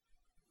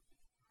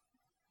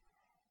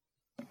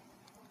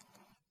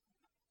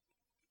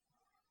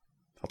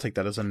 I'll take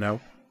that as a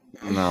no.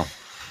 No.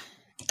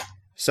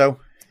 So,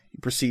 you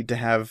proceed to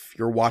have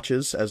your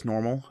watches as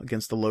normal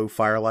against the low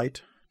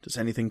firelight. Does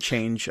anything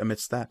change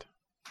amidst that?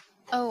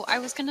 Oh, I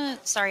was gonna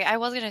say,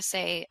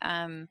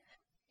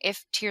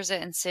 if Tirza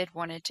and Sid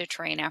wanted to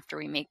train after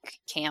we make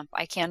camp,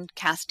 I can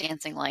cast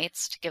dancing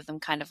lights to give them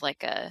kind of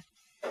like a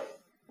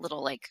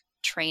little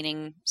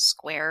training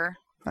square.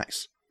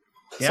 Nice.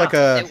 It's Yeah. like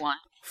a They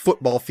want.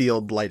 football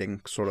field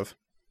lighting, sort of.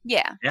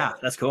 Yeah. Yeah,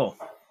 that's cool.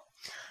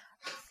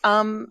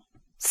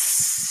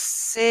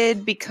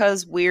 Sid,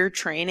 because we're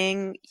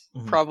training,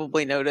 Mhm.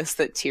 probably noticed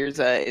that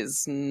Tirza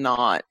is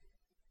not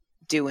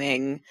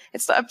doing.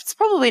 It's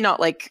probably not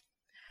like.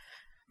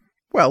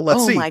 Well,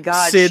 let's Oh see. my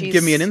God, Sid,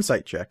 give me she's- an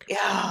insight check.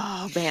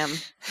 Oh, bam,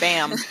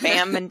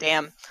 and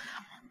damn.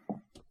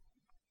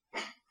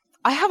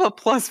 I have a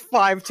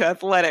 +5 to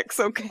athletics.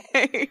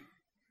 Okay,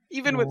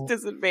 even with Well,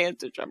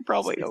 disadvantage, I'm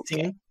probably 16?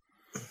 okay.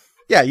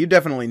 Yeah, you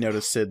definitely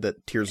notice, Sid,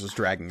 that Tears is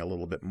dragging a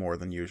little bit more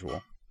than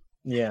usual.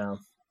 Yeah.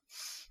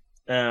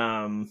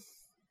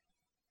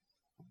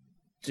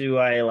 Do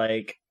I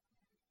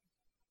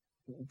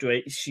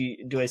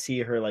see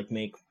her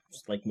make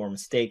more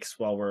mistakes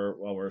while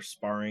we're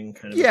sparring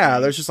kind of Yeah,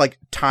 thing? there's just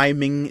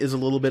timing is a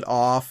little bit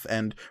off,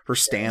 and her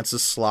stance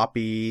is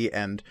sloppy,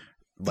 and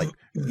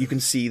you can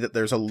see that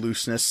there's a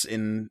looseness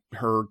in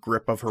her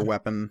grip of her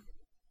weapon.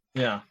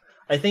 Yeah.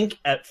 I think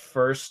at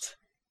first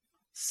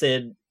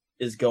Sid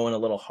is going a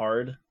little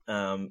hard.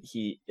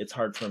 It's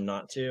hard for him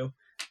not to.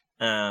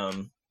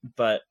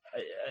 But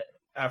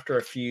after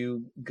a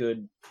few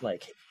good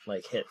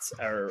hits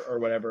or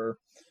whatever,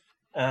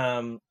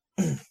 I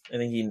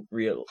think he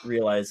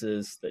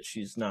realizes that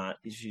she's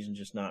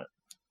just not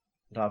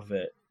on top of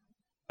it.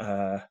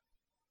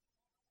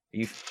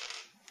 You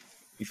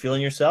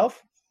feeling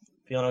yourself?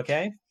 Feeling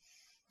okay?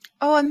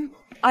 Oh,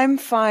 I'm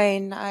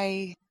fine.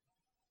 I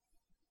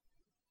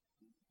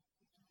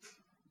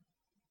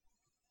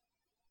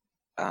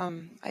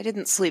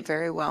didn't sleep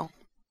very well.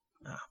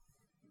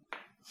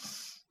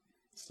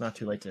 It's not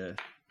too late to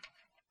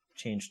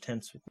change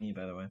tents with me,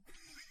 by the way.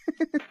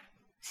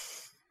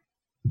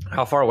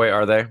 How far away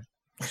are they?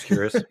 Just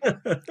curious.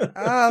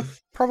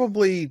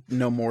 Probably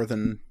no more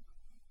than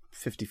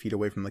 50 feet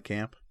away from the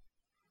camp.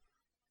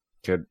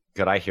 Could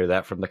I hear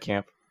that from the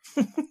camp?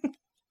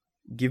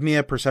 Give me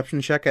a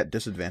perception check at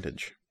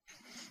disadvantage.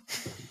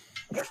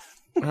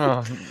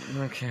 Oh,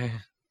 okay.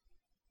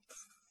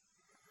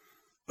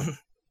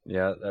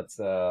 Yeah, that's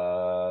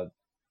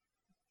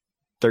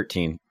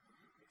 13.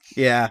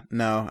 Yeah,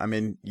 no, I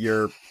mean,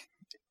 you're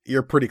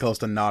pretty close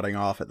to nodding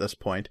off at this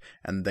point,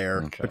 and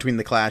they're Okay. between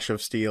the clash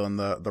of steel and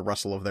the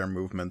rustle of their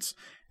movements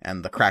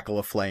and the crackle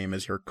of flame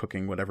as you're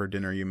cooking whatever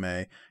dinner you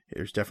may.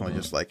 There's definitely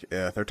just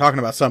they're talking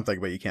about something,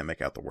 but you can't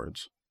make out the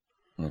words.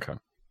 Okay.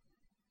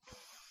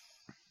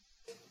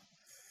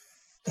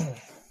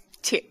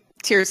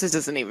 Tirza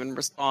doesn't even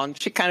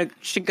respond. She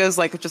goes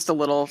just a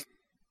little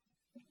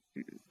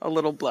a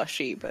little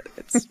blushy, but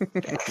it's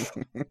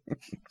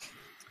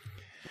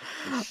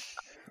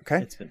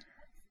Okay. It's been,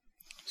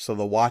 So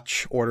the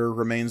watch order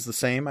remains the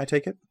same, I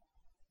take it?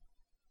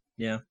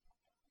 yeah.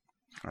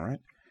 All right.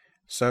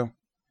 So,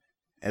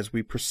 as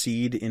we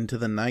proceed into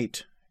the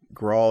night,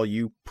 Grawl,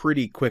 you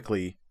pretty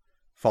quickly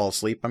fall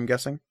asleep, I'm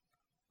guessing?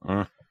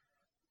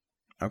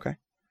 Okay.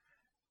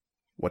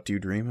 What do you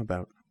dream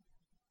about?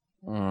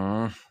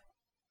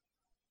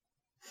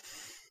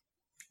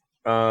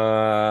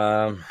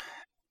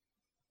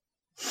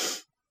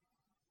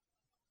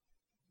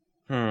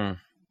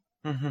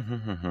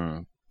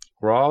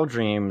 Grawl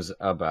dreams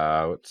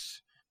about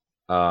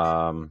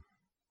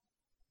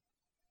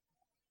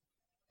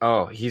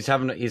oh, he's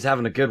having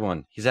a good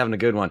one. He's having a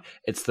good one.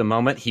 It's the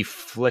moment he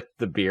flicked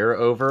the beer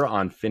over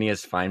on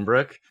Phineas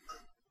Feinbrook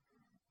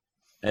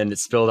and it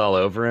spilled all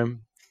over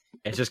him.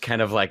 It's just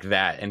kind of like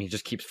that, and he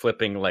just keeps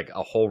flipping like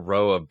a whole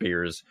row of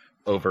beers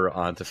over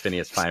onto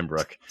Phineas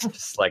Feinbrook.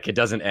 Just like it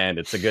doesn't end.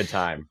 It's a good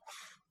time.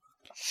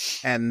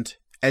 And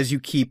as you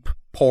keep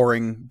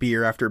pouring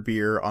beer after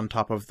beer on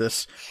top of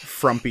this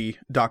frumpy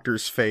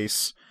doctor's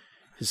face,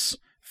 his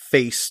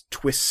face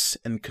twists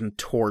and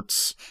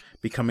contorts,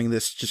 becoming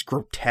this just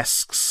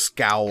grotesque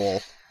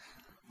scowl.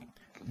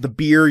 The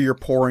beer you're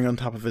pouring on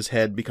top of his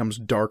head becomes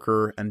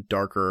darker and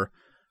darker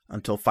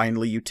until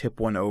finally you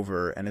tip one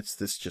over and it's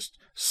this just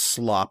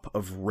slop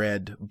of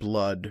red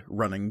blood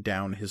running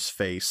down his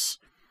face.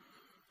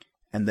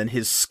 And then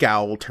his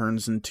scowl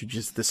turns into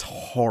just this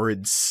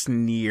horrid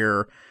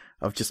sneer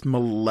of just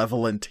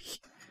malevolent.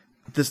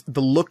 The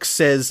look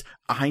says,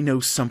 I know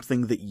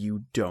something that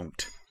you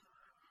don't.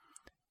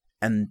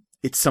 And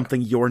it's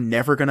something you're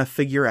never going to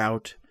figure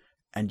out,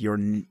 and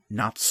you're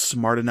not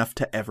smart enough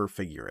to ever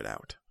figure it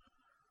out.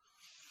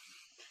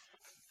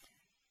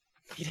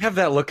 He'd have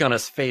that look on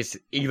his face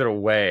either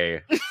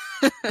way.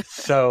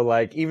 So,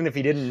 like, even if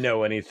he didn't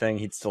know anything,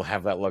 he'd still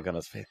have that look on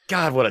his face.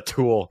 God, what a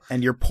tool.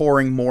 And you're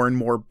pouring more and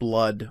more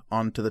blood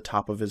onto the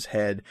top of his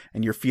head,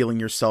 and you're feeling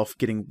yourself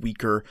getting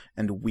weaker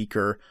and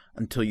weaker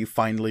until you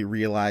finally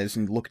realize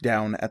and look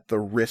down at the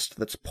wrist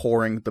that's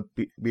pouring the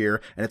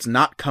beer, and it's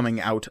not coming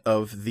out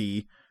of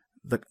the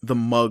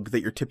mug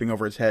that you're tipping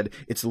over his head.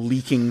 It's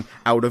leaking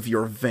out of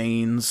your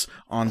veins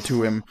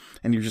onto him,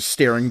 and you're just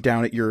staring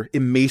down at your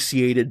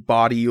emaciated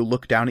body. You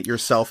look down at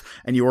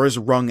yourself, and you're as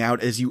wrung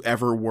out as you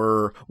ever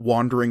were,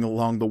 wandering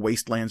along the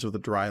wastelands or the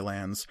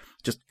drylands,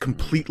 just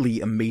completely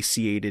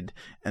emaciated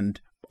and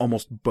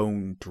almost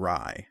bone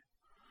dry.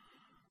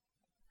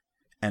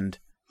 And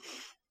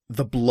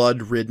the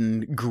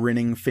blood-ridden,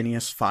 grinning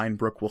Phineas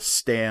Feinbrook will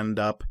stand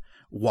up,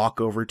 walk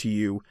over to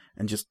you,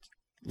 and just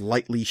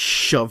lightly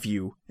shove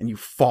you, and you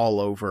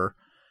fall over,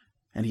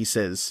 and he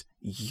says,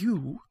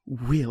 "You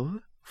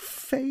will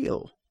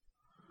fail."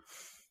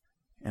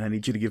 And I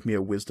need you to give me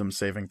a wisdom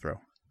saving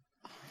throw.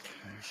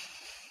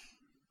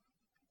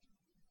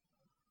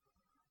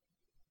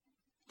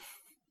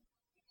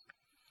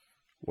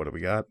 What do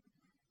we got?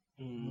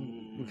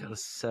 We got a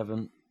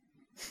 7.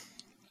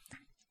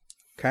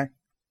 Okay.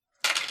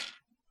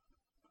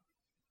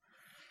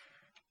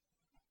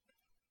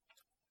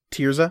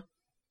 Tirza?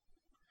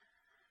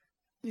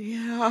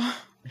 yeah.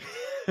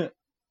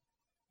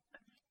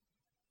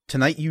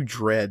 Tonight you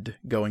dread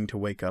going to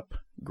wake up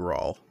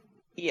Grawl,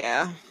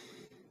 Yeah.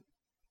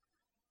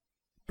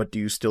 but do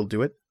you still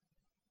do it?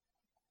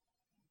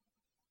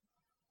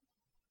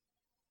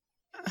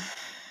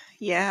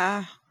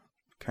 Yeah.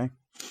 Okay.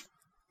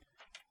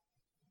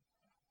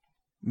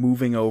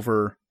 Moving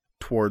over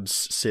towards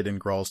Sid and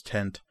Grawl's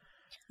tent,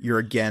 you're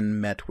again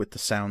met with the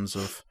sounds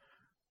of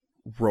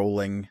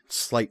rolling,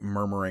 slight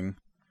murmuring,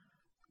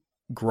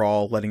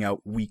 Grawl letting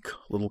out weak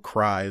little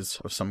cries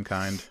of some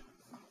kind.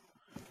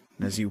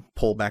 And as you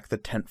pull back the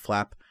tent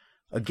flap,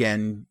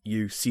 again,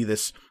 you see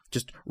this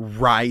just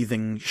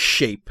writhing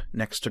shape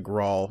next to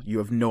Grawl. You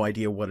have no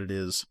idea what it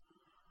is.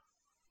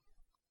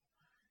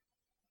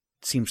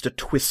 It seems to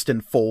twist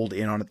and fold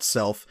in on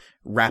itself,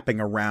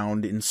 wrapping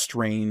around in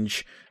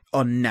strange,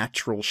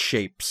 unnatural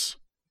shapes.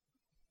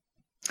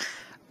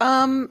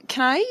 Can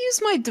I use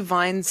my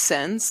divine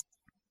sense?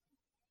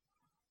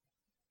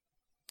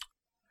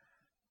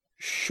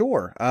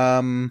 Sure.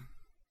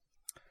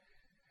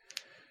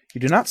 You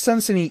do not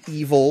sense any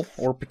evil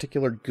or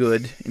particular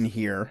good in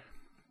here.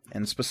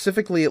 And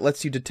specifically, it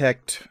lets you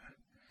detect...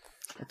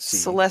 Let's see.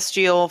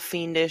 Celestial,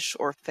 fiendish,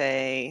 or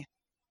fey?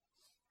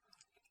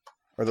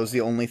 Are those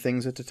the only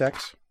things it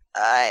detects?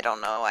 I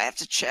don't know. I have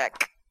to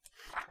check.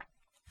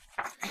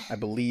 I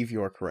believe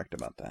you are correct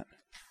about that.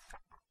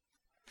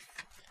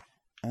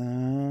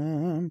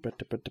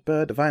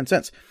 Divine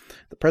sense.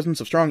 The presence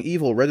of strong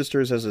evil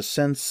registers as a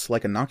sense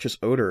like a noxious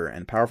odor,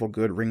 and powerful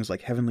good rings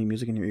like heavenly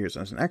music in your ears.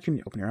 As an action,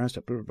 you open your eyes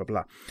to blah, blah, blah,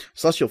 blah.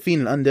 Celestial,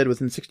 fiend, and undead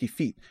within 60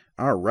 feet.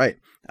 Alright.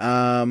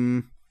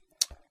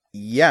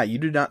 Yeah, you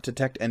do not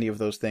detect any of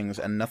those things,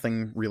 and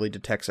nothing really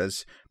detects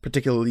as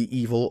particularly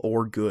evil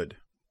or good.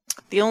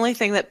 The only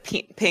thing that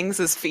pings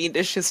is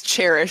fiendish is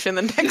cherish in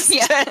the next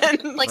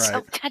 10. Like, Right.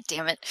 oh, God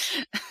damn it.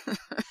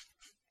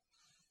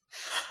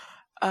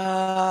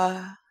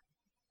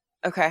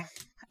 Okay.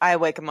 I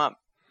wake him up.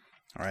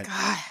 All right.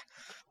 God.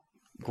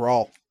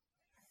 Grawl,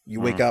 you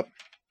wake up,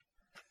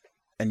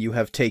 and you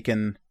have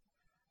taken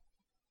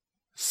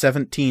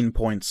 17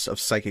 points of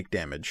psychic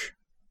damage.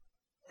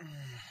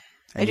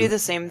 I do the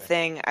same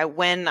thing.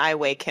 When I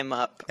wake him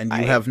up. And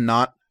you have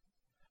not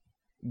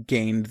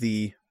gained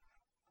the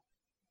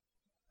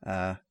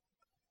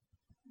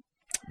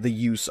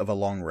use of a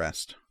long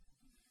rest.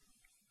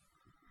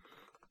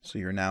 So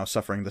you're now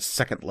suffering the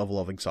second level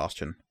of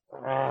exhaustion,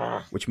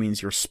 which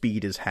means your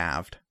speed is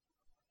halved,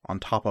 on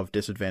top of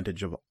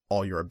disadvantage of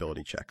all your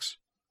ability checks.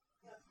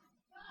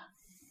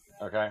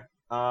 Okay.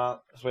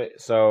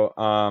 So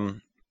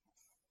I'm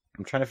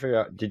trying to figure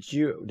out.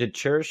 Did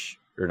Cherish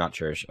or not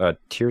Cherish?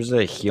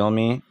 Tirza heal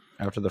me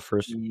after the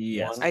first?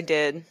 Yes, one? I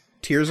did.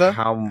 Tirza,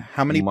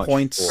 how many much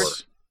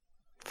points?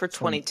 For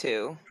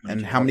 22.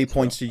 And how many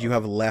points did you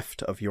have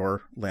left of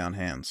your lay on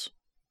hands?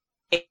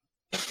 8.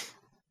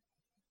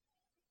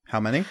 How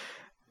many?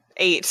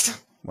 8.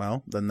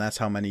 Well, then that's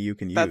how many you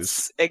can use.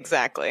 That's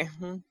exactly.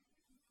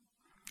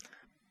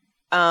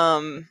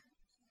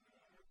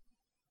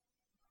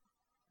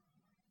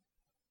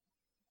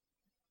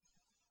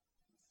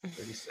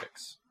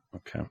 36.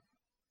 Okay.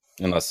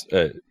 Unless,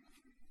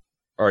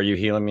 are you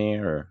healing me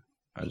or?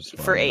 I just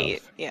For wanna know 8,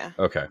 if- yeah.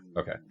 Okay.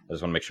 I just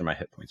want to make sure my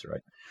hit points are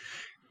right.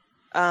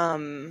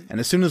 And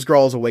as soon as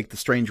Grawl is awake, the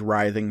strange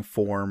writhing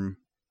form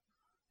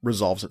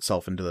resolves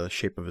itself into the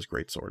shape of his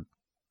greatsword.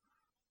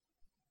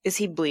 Is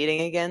he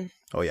bleeding again?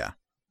 Oh yeah.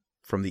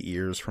 From the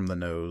ears, from the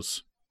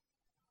nose.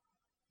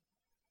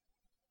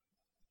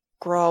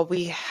 Grawl,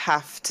 we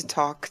have to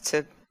talk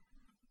to...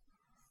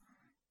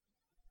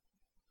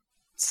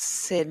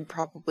 Sid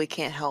probably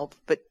can't help,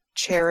 but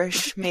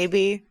Cherish,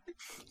 maybe?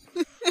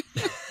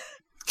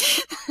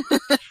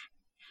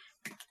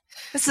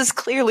 This is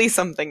clearly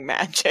something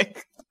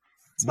magic.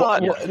 It's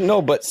not...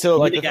 No, but still,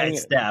 like like the guy thing-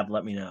 stabbed.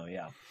 Let me know.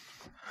 Yeah.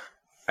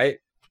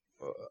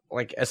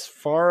 like as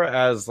far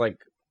as like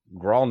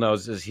Grawl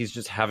knows, is he's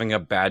just having a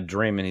bad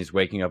dream and he's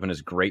waking up and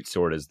his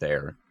greatsword is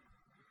there.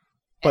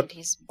 But and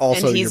he's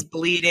Also, and he's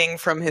bleeding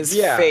from his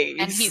Yeah. face.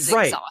 and he's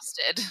Right.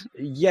 exhausted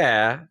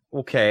Yeah.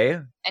 Okay.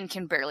 and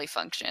can barely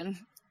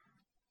function.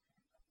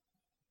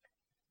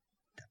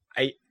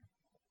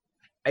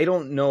 I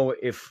don't know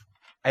if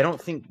I don't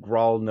think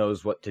Grawl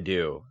knows what to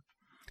do.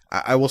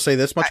 I will say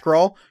this much,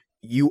 Grawl.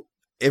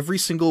 Every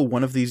single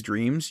one of these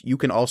dreams, you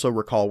can also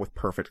recall with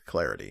perfect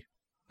clarity.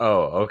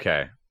 Oh,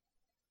 okay.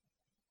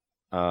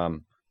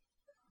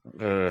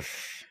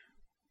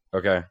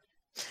 Okay.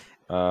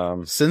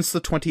 Since the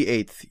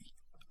 28th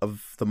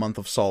of the month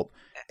of Salt,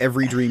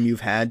 every dream you've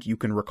had, you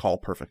can recall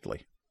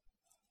perfectly.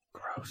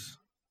 Gross.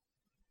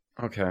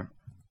 Okay.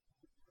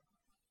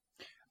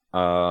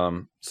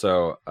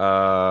 So,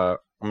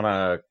 I'm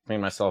gonna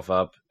clean myself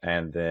up,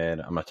 and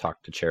then I'm gonna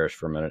talk to Cherish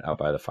for a minute out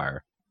by the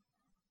fire.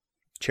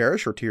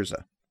 Cherish or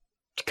Tirza?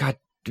 God,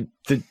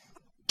 the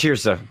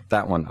Tirza,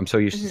 that one. I'm so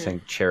used to Mhm.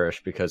 saying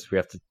Cherish because we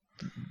have to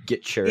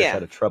get Cherish Yeah.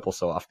 out of trouble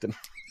so often.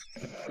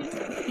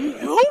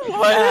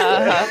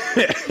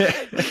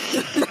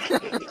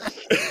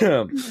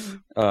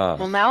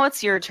 Well, now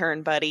it's your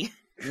turn, buddy.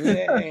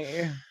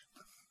 Yay.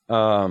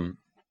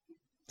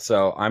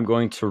 So I'm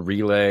going to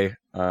relay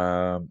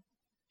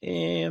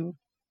in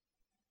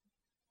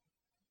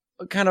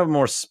a kind of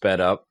more sped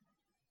up,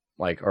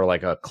 like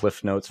a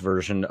Cliff Notes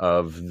version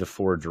of the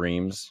 4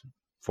 dreams.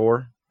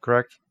 4,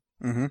 correct?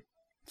 Mm-hmm.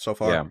 So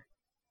far.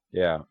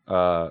 Yeah.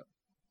 To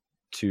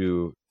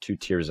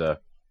Tirza.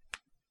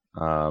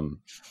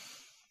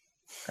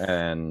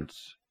 And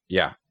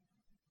yeah.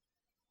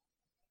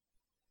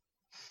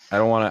 I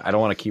don't want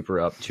to keep her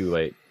up too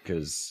late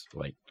because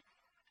like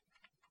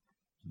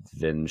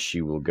then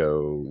she will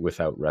go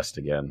without rest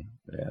again.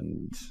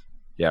 And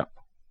yeah.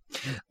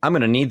 I'm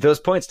going to need those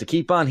points to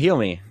keep on heal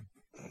me.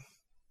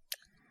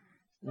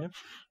 Yep.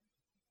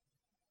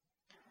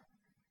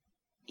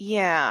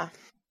 Yeah.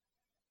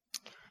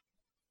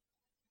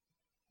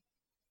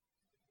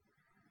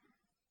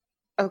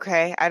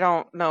 Okay, I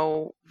don't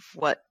know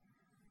what...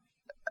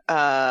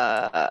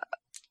 Yeah,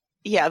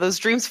 those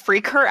dreams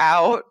freak her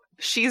out.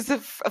 She's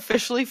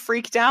officially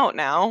freaked out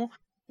now.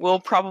 We'll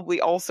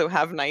probably also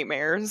have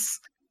nightmares.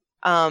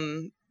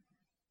 Grawl,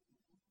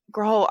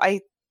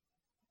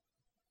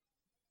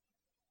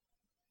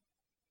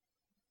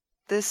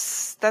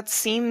 that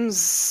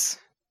seems...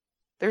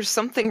 There's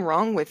something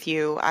wrong with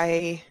you.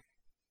 I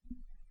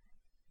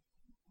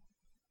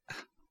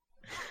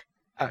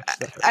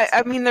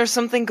mean, there's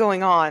something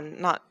going on.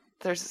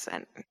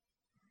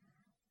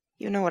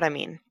 You know what I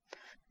mean.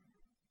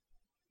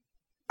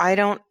 I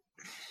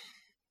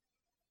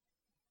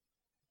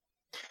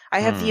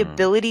have the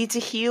ability to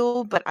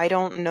heal, but I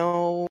don't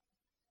know.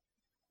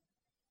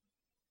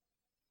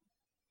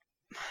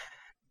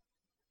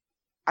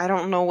 I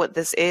don't know what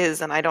this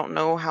is, and I don't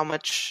know how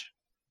much.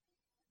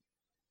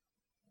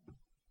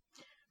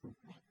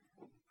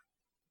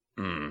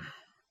 I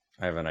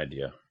have an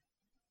idea.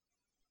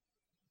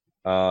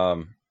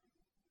 How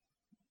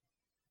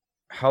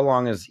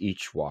long is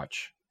each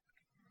watch?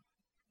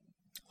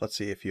 Let's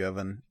see, if you have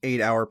an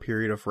 8-hour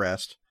period of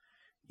rest,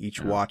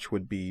 Each watch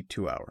would be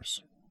 2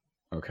 hours.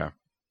 Okay.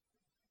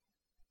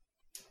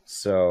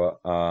 So,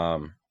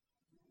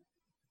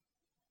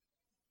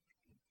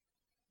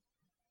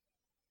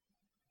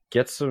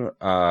 get some,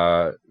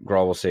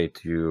 Grawl will say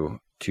to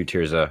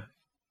Tirza,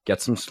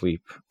 get some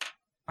sleep.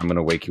 I'm going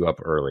to wake you up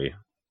early.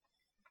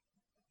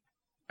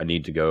 I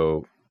need to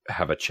go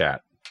have a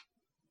chat.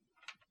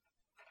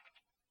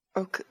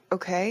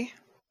 Okay.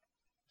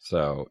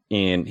 So,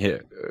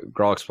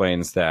 Grawl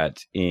explains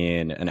that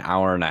in an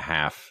hour and a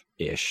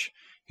half-ish,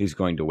 he's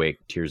going to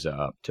wake Tirza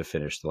up to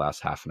finish the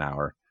last half an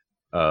hour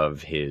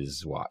of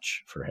his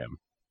watch for him.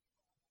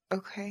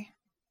 Okay.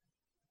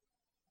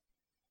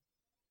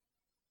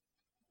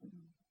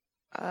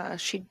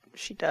 She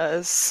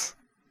does.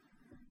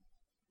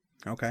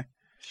 Okay.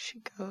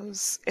 She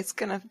goes. It's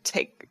gonna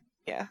take.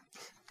 Yeah.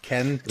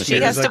 Ken, She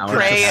has to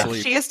pray.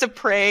 sleep. She has to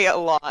pray a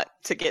lot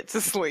to get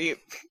to sleep.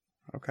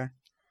 Okay.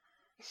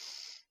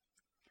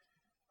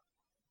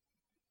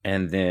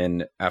 And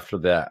then after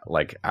that,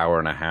 like hour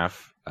and a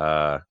half,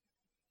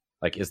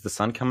 is the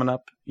sun coming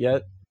up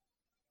yet?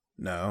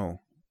 No.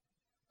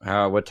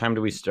 What time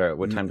do we start?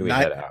 What time do we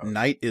head out?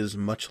 Night is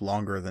much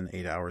longer than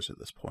 8 hours at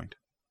this point.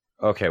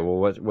 Okay,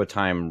 well, what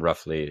time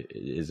roughly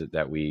is it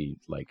that we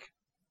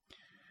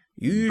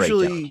You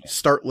usually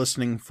start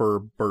listening for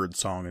bird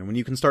song, and when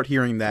you can start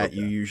hearing that,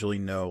 you usually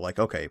know, like,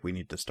 okay, we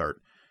need to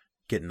start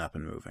getting up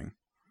and moving.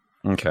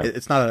 Okay.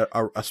 It's not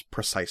a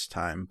precise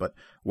time, but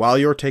while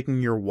you're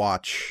taking your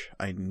watch,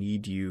 I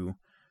need you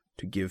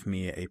to give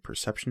me a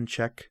perception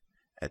check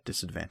at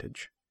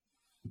disadvantage.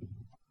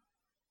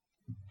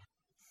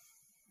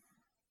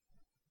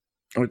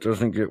 It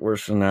doesn't get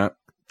worse than that.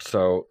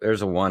 So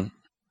there's a 1.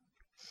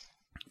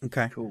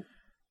 Okay. Cool.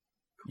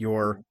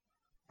 You're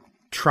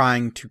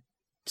trying to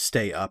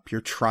stay up. You're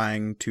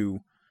trying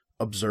to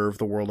observe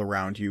the world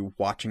around you,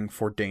 watching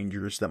for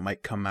dangers that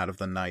might come out of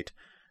the night.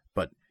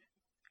 But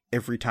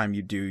every time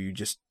you do, your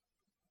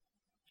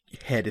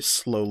head is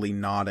slowly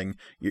nodding.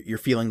 You're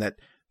feeling that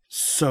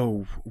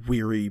so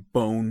weary,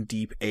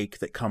 bone-deep ache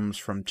that comes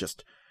from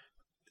just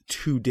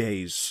 2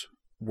 days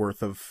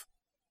worth of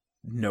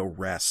no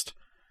rest.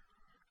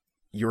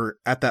 You're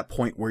at that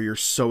point where you're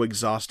so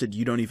exhausted,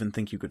 you don't even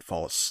think you could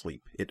fall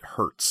asleep. It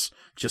hurts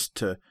just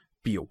to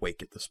be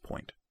awake at this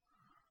point.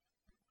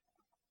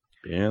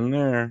 Been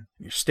there.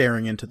 You're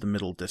staring into the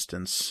middle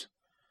distance.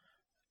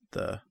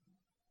 The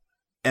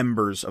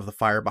embers of the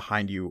fire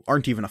behind you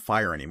aren't even a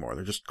fire anymore.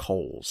 They're just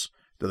coals,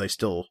 though they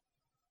still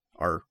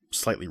are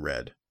slightly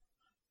red.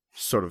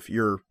 Sort of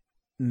your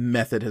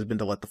method has been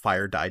to let the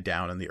fire die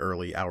down in the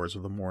early hours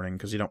of the morning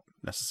because you don't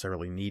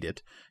necessarily need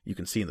it. You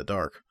can see in the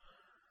dark.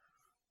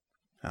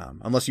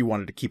 Unless you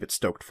wanted to keep it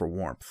stoked for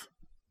warmth.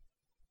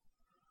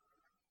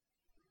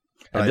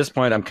 At this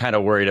point, I'm kind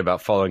of worried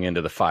about falling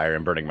into the fire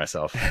and burning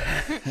myself.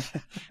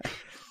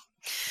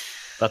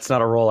 That's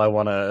not a role I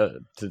want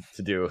to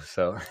do,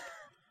 so...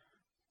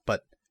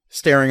 But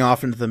staring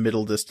off into the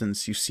middle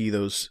distance, you see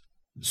those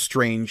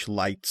strange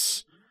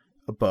lights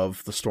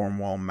above the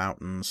Stormwall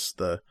Mountains,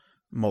 the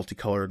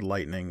multicolored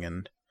lightning,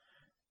 and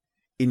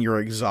in your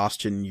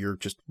exhaustion, you're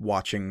just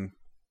watching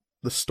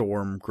the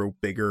storm grow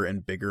bigger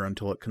and bigger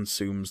until it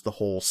consumes the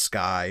whole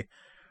sky.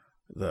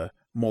 The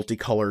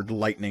multicolored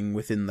lightning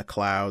within the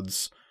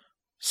clouds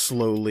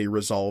slowly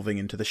resolving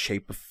into the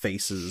shape of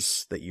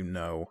faces that you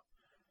know.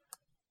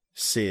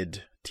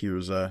 Sid,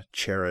 Tirza,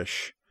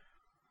 Cherish,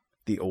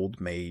 the old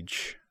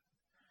mage,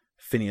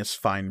 Phineas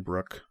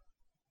Finebrook,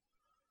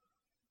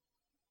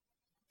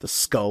 the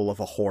skull of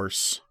a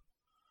horse,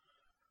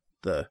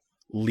 the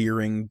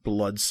leering,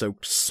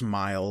 blood-soaked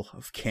smile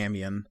of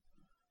Camion,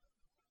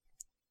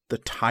 the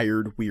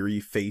tired,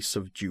 weary face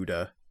of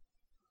Judah,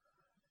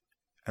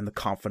 and the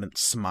confident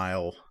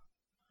smile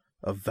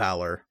of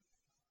Valor.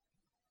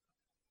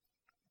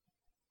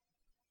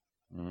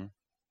 Mm.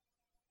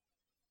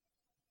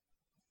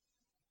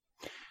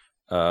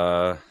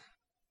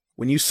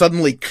 When you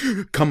suddenly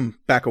come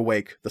back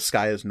awake, the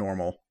sky is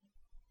normal.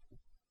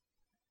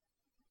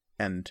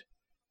 And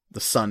the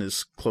sun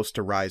is close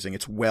to rising.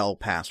 It's well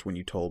past when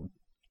you told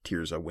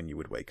Tirza when you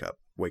would wake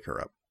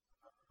her up.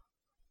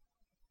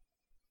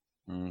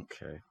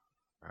 Okay.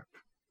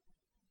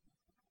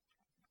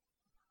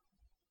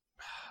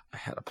 I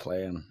had a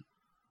plan.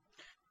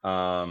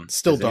 It's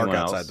still is dark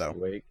anyone outside, else though.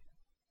 awake?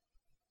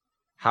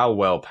 How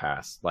well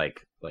past?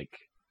 Like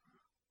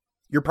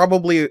You're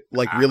probably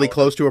really Hour.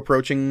 close to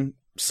approaching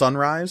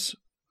sunrise,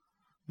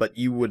 but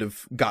you would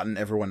have gotten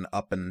everyone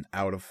up and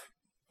out of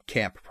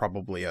camp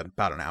probably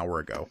about an hour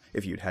ago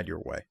if you'd had your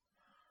way.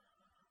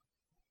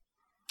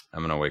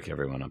 I'm gonna wake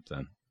everyone up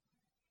then.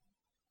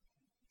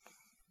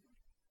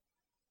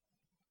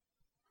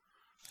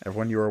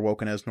 Everyone, you are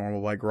awoken as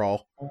normal by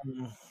Grawl.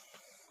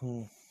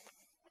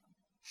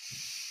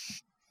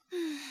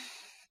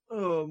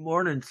 Oh,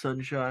 morning,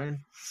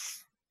 sunshine.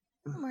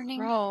 Morning.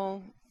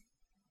 Bro.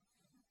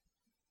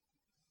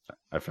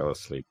 I fell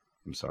asleep.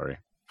 I'm sorry.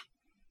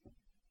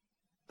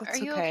 Are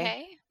you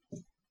okay?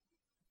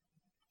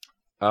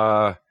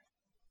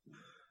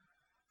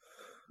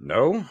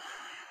 No.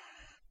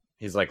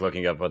 He's like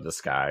looking up at the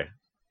sky.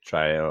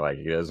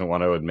 He doesn't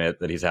want to admit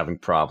that he's having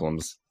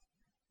problems.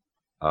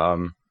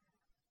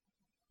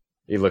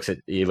 He looks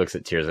at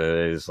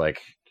Tirza. He's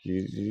like,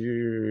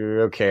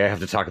 okay, I have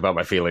to talk about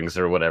my feelings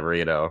or whatever,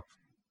 He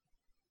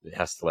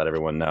has to let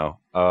everyone know.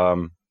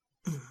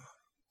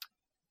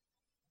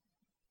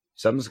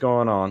 Something's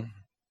going on,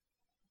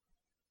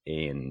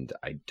 and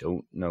I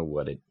don't know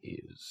what it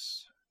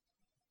is.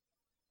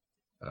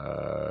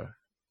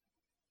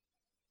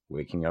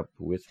 Waking up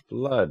with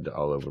blood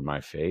all over my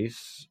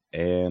face,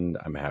 and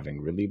I'm having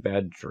really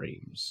bad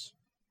dreams.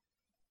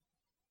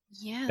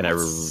 Yeah. And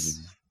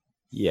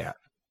yeah.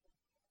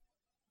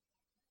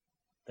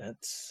 That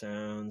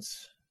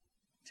sounds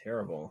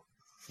terrible.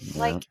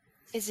 Like,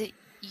 is it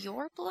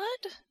your blood?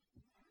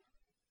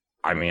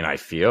 I mean, I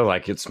feel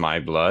like it's my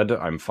blood.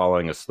 I'm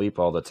falling asleep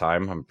all the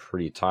time. I'm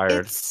pretty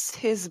tired. It's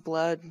his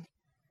blood.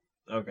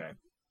 Okay.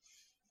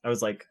 I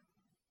was like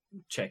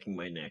checking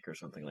my neck or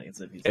something like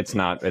that. It's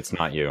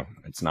not you.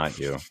 It's not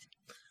you.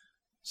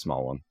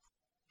 Small one.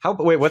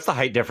 Wait, what's the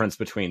height difference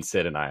between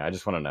Sid and I? I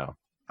just want to know.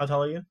 How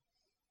tall are you?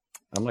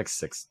 I'm like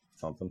 6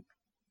 something.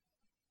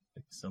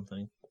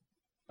 Something.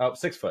 Oh,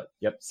 6 foot.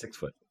 Yep, 6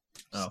 foot.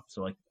 Oh,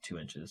 so like 2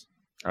 inches.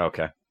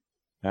 Okay.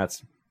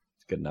 That's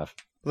good enough.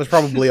 There's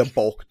probably a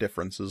bulk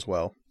difference as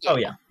well. Oh,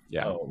 yeah.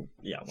 Yeah. Oh,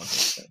 yeah,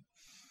 100%.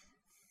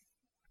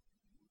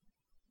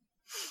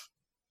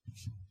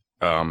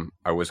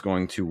 I was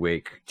going to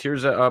wake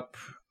Tirza up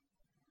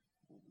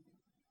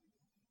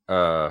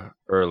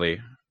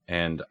early,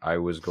 and I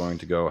was going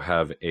to go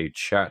have a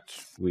chat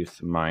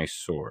with my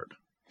sword.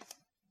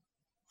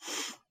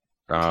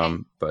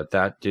 But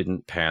that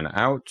didn't pan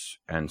out,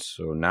 and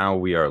so now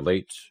we are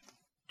late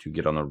to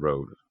get on the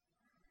road.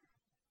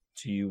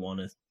 Do you want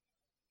to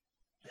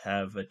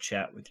have a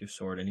chat with your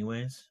sword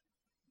anyways?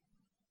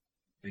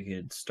 We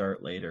could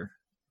start later.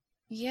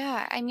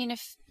 Yeah, I mean,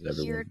 if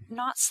you're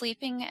not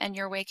sleeping and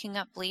you're waking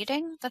up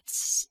bleeding,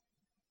 that's...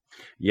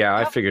 Yeah,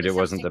 I Probably figured it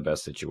wasn't the something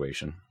best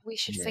situation. we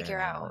should figure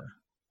out.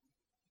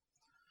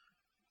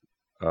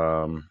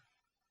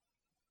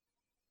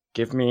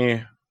 Give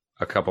me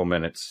a couple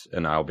minutes,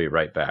 and I'll be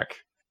right back.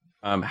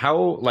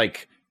 How,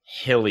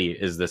 hilly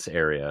is this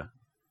area?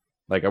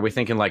 Like, are we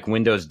thinking,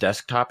 Windows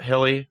desktop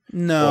hilly?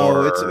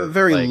 No, it's Or,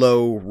 very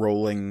low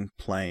rolling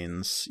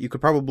plains. You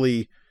could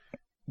probably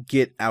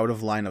get out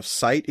of line of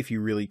sight if you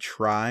really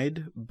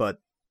tried, but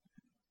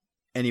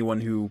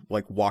anyone who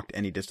walked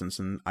any distance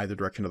in either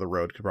direction of the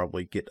road could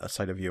probably get a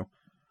sight of you.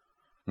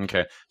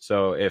 Okay,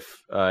 so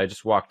if I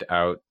just walked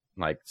out,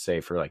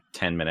 say for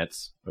 10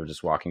 minutes of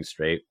just walking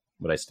straight,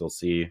 would I still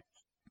see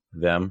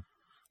them?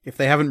 If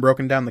they haven't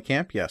broken down the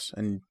camp, yes,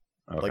 and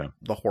Okay.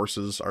 the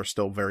horses are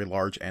still very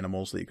large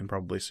animals that you can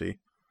probably see.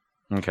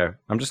 Okay,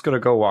 I'm just gonna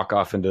go walk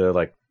off into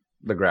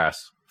the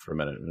grass for a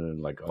minute,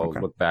 and I'll Okay.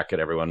 look back at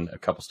everyone a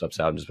couple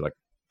steps out and just be like,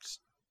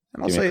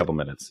 And I'll give me say, a couple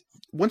minutes.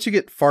 once you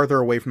get farther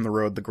away from the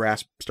road, the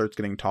grass starts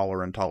getting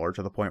taller and taller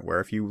to the point where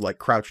if you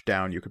crouch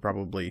down, you could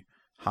probably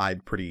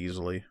hide pretty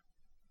easily.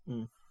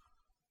 Hmm.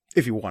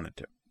 If you wanted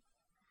to.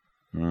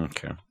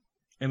 Okay.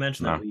 I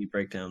imagine No. that we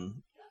break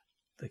down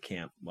the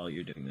camp while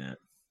you're doing that.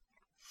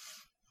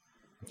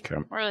 Okay.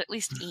 Or at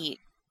least eat.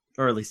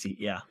 Or at least eat.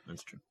 Yeah,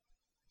 that's true.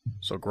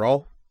 So,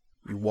 Grawl,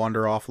 you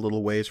wander off a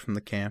little ways from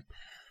the camp.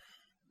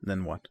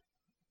 Then what?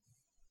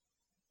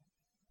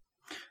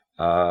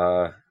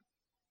 Gral's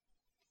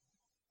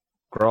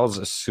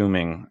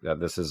assuming that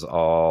this is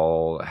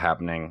all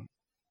happening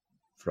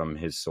from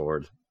his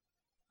sword.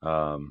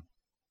 He'll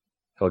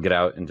get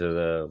out into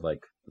the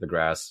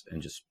grass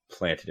and just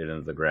plant it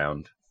into the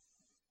ground.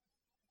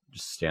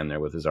 Just stand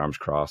there with his arms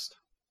crossed.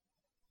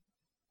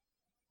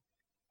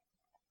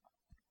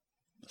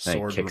 The And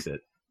sword he kicks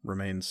it.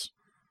 remains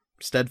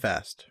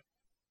steadfast.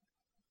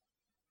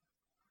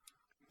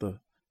 The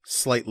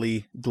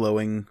slightly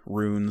glowing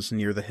runes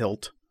near the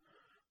hilt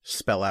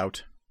spell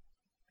out,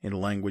 in a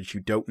language you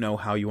don't know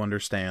how you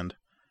understand,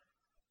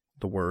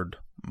 the word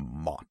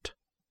Mott.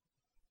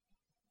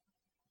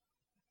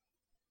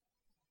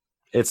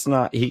 It's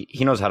not. He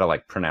knows how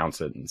to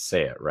pronounce it and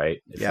say it,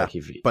 right? It's Yeah,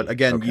 but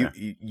again,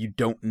 okay. you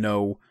don't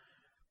know.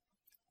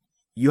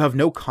 You have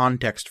no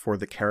context for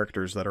the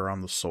characters that are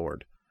on the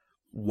sword.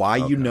 Why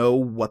you Okay. know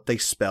what they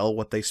spell,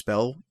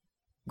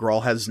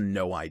 Grawl has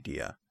no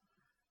idea.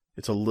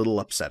 It's a little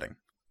upsetting.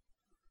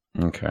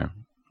 Okay.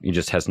 He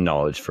just has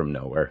knowledge from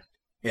nowhere.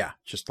 Yeah,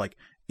 just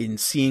in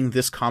seeing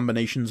this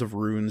combinations of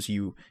runes,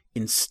 you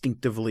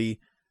instinctively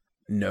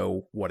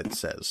know what it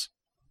says.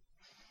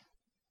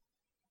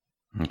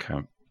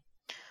 Okay.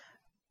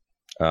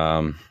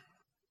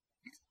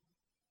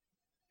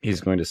 He's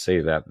going to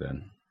say that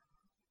then.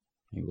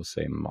 He will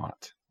say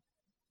Mott.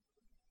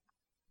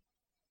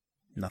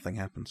 Nothing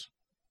happens.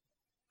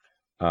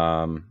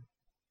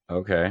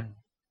 Okay.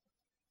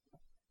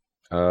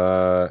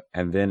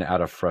 And then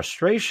out of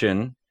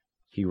frustration,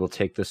 he will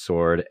take the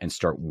sword and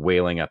start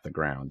wailing at the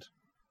ground.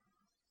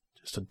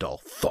 Just a dull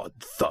thud,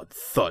 thud,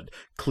 thud,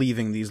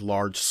 cleaving these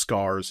large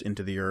scars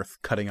into the earth,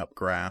 cutting up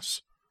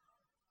grass.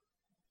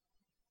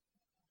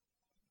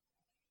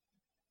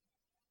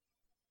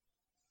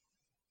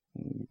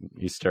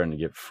 He's starting to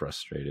get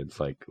frustrated.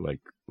 Like.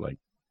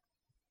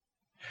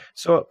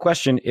 So,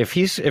 question: if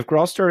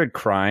Grawl started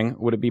crying,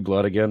 would it be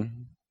blood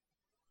again?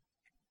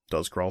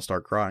 Does Grawl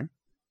start crying?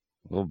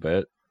 A little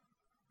bit.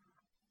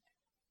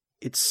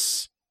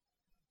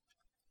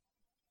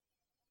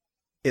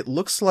 It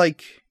looks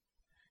like,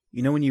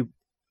 when you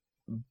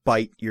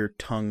bite your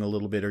tongue a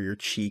little bit or your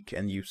cheek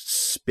and you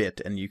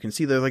spit, and you can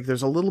see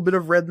there's a little bit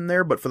of red in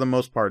there, but for the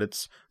most part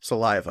it's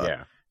saliva.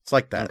 Yeah. It's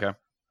like that. Okay.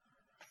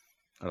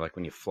 Or like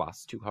when you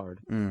floss too hard.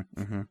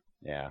 Mm-hmm.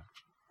 Yeah.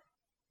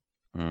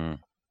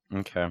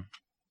 Okay.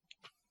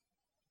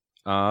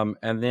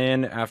 And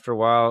then after a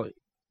while,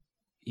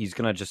 he's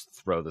gonna just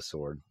throw the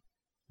sword.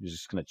 He's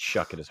just gonna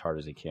chuck it as hard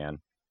as he can.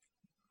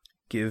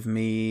 Give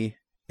me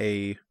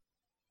a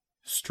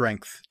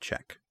strength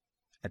check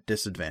at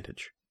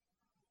disadvantage.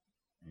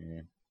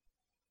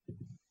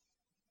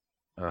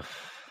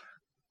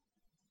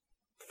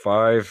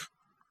 5.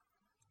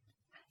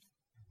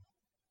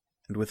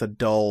 And with a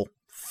dull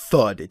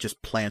thud, it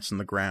just plants in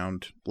the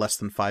ground less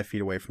than 5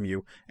 feet away from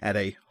you at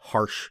a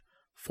harsh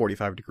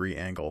 45-degree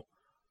angle.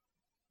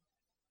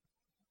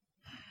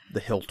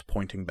 The hilt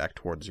pointing back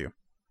towards you.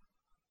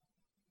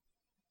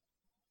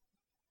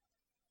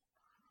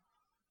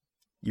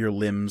 Your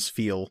limbs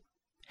feel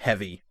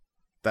heavy.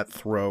 That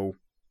throw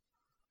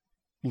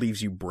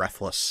leaves you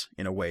breathless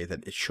in a way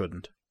that it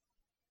shouldn't.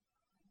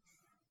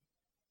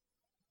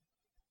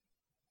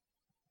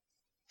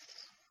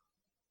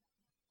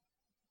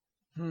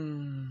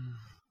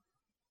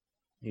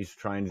 He's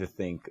trying to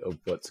think of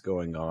what's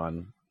going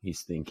on.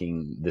 He's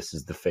thinking this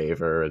is the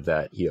favor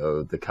that he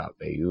owed the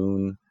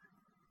Kapayun.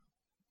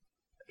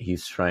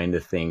 He's trying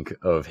to think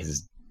of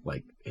his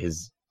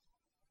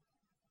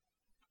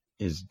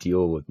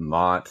deal with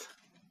Mott.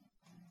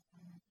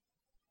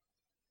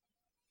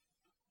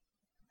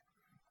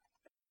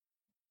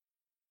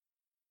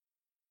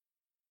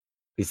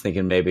 He's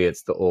thinking maybe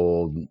it's the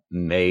old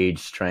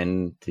mage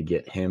trying to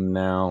get him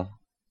now.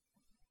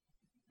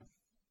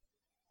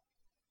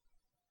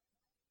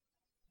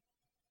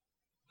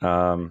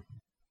 Girl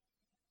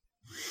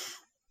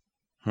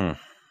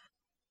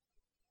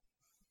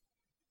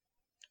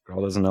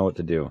doesn't know what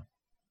to do.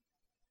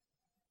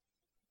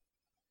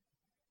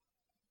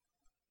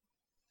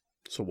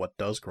 So what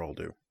does Grawl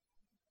do?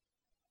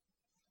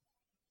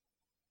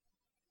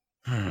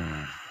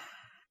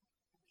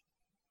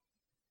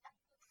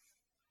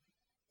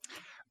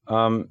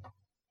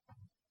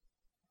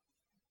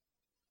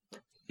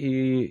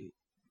 He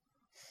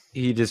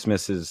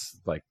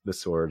dismisses the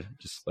sword,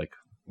 just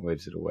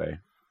waves it away.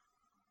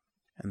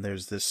 And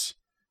there's this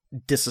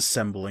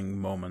disassembling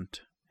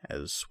moment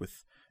as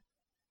with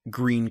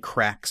green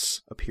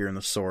cracks appear in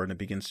the sword and it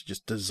begins to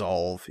just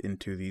dissolve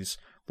into these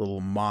little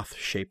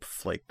moth-shaped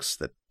flakes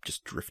that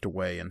just drift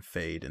away and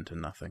fade into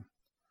nothing.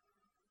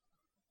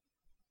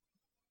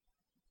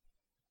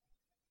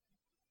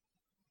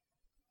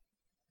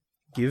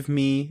 Give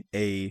me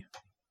a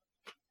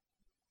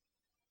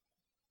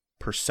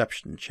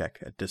perception check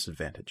at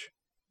disadvantage.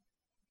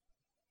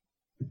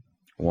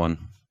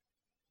 1.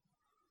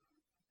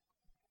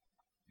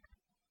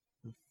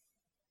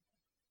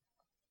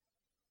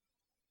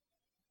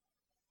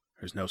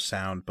 There's no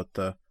sound but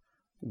the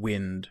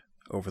wind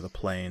over the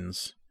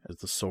plains as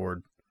the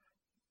sword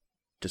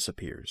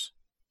disappears.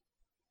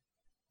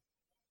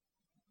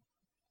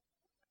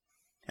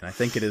 And I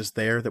think it is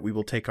there that we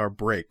will take our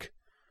break.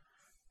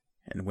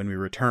 And when we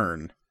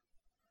return,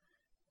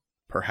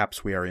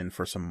 perhaps we are in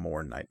for some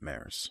more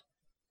nightmares.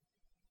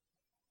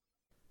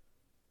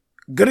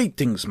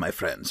 Greetings, my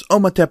friends.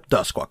 Omatep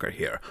Duskwalker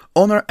here,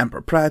 owner and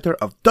proprietor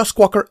of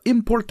Duskwalker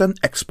Import and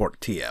Export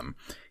TM.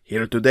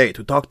 Here today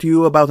to talk to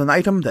you about an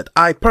item that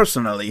I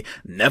personally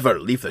never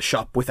leave the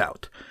shop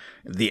without.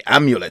 The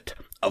Amulet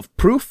of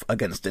Proof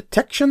Against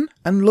Detection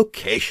and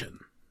Location.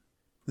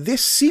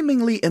 This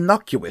seemingly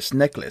innocuous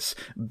necklace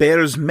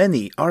bears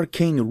many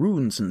arcane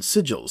runes and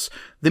sigils,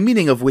 the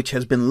meaning of which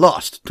has been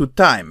lost to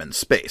time and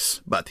space,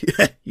 but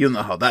you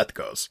know how that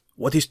goes.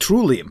 What is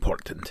truly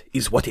important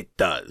is what it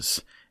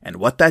does, and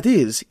what that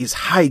is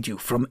hide you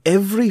from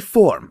every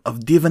form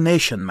of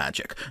divination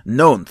magic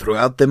known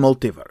throughout the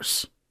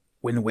multiverse.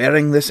 When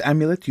wearing this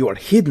amulet, you are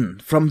hidden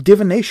from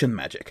divination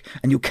magic,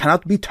 and you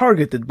cannot be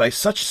targeted by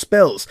such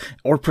spells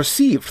or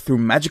perceived through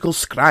magical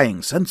scrying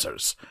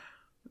sensors.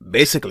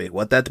 Basically,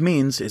 what that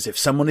means is if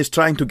someone is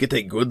trying to get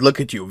a good look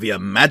at you via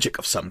magic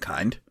of some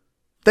kind,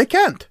 they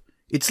can't.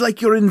 It's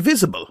like you're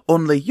invisible,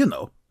 only,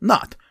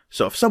 not.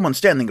 So if someone's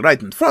standing right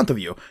in front of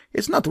you,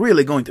 it's not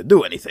really going to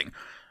do anything.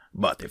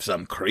 But if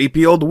some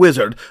creepy old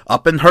wizard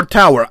up in her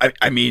tower,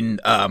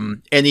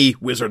 any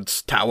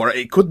wizard's tower,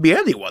 it could be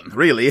anyone,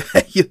 really.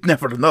 You'd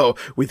never know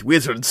with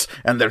wizards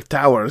and their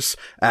towers,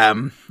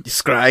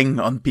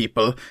 scrying on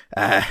people.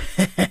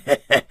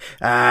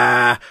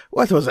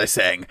 What was I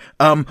saying?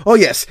 Oh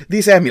yes,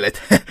 this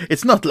amulet.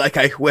 It's not like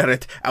I wear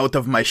it out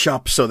of my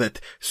shop so that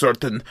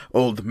certain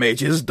old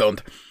mages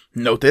don't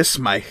notice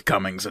my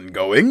comings and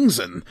goings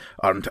and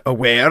aren't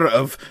aware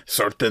of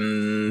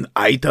certain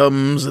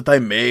items that I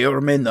may or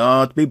may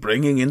not be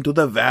bringing into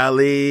the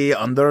valley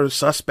under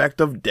suspect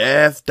of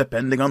death,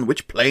 depending on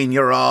which plane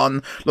you're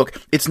on.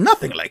 Look, it's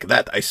nothing like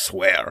that, I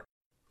swear.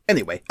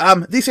 Anyway,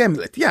 this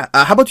amulet, yeah,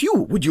 how about you?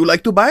 Would you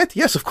like to buy it?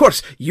 Yes, of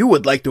course, you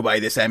would like to buy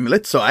this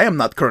amulet, so I am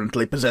not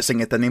currently possessing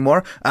it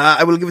anymore.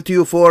 I will give it to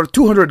you for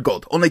 200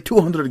 gold. Only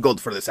 200 gold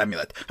for this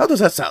amulet. How does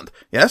that sound?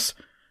 Yes?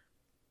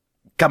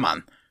 Come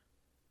on.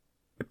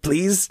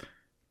 Please?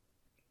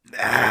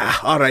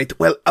 Alright,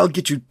 well, I'll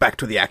get you back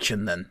to the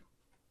action then.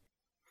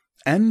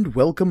 And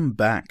welcome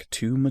back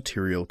to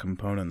Material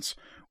Components.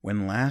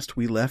 When last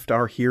we left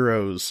our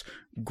heroes,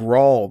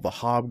 Grawl, the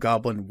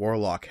Hobgoblin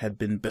Warlock, had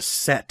been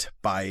beset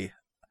by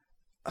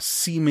a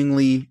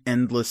seemingly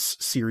endless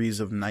series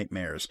of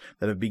nightmares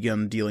that have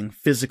begun dealing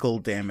physical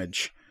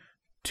damage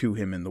to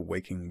him in the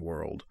waking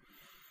world.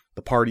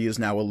 The party is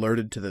now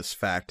alerted to this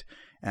fact,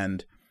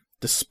 and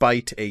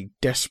despite a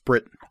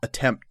desperate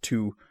attempt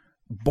to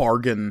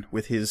bargain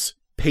with his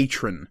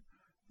patron,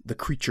 the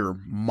creature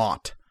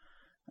Mott,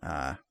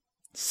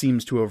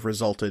 seems to have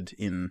resulted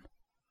in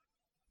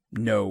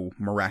no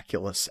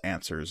miraculous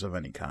answers of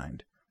any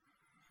kind.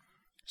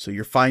 So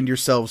you find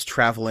yourselves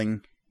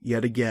traveling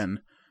yet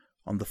again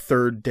on the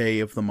 3rd day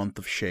of the month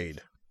of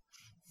Shade.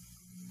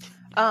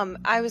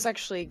 I was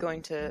actually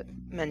going to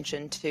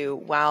mention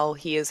too, while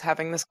he is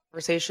having this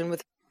conversation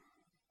with,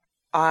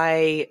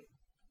 I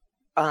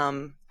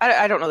don't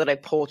know that I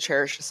pull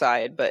Cherish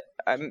aside, but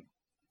I'm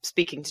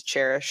speaking to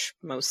Cherish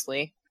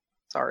mostly.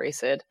 Sorry,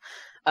 Sid.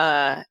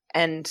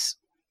 And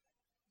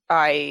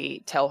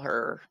I tell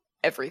her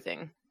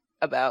everything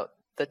about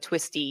the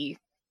twisty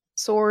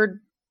sword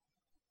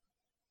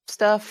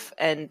stuff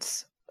and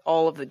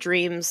all of the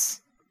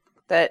dreams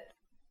that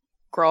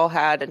Grawl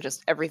had and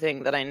just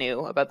everything that I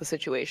knew about the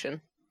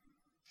situation.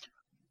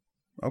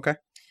 Okay.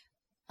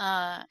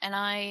 And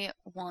I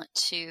want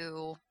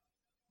to,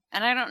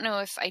 and I don't know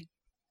if I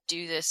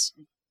do this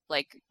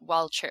like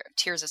while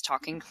Tears is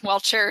talking, while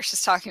Cherish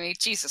is talking to me.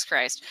 Jesus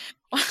Christ.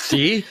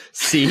 See?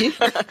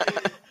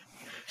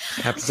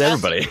 Happens to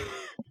everybody.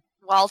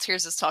 While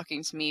Tears is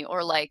talking to me,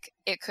 or like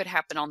it could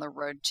happen on the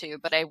road too,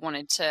 but I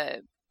wanted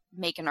to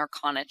make an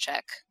Arcana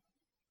check.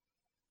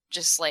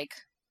 Just like,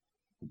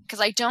 because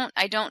I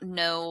don't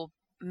know,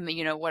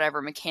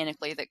 whatever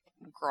mechanically that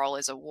Grawl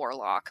is a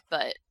warlock,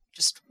 but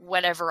just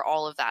whatever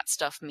all of that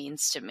stuff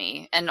means to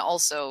me. And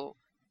also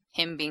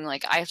him being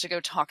like, I have to go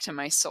talk to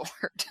my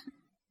sword.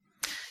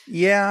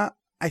 Yeah,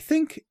 I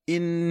think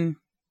you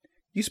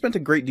spent a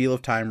great deal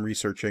of time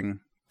researching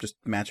just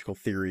magical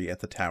theory at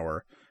the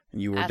tower,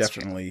 and you were That's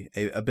definitely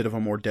a bit of a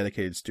more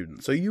dedicated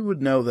student. So you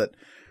would know that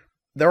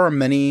there are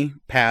many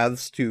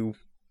paths to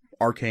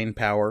arcane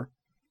power.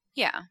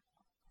 Yeah.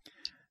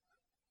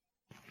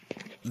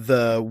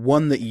 The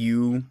one that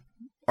you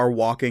are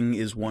walking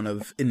is one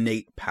of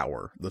innate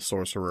power. The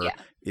sorcerer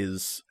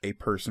is a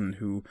person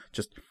who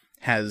just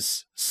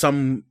has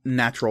some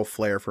natural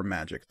flair for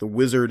magic. The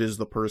wizard is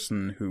the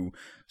person who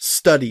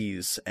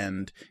studies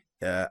and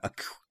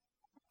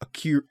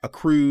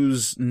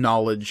accrues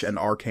knowledge and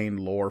arcane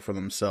lore for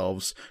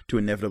themselves to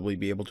inevitably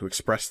be able to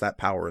express that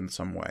power in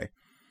some way.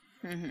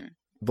 Mm-hmm.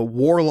 The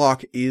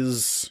warlock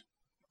is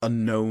a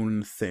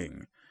known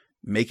thing.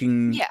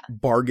 Making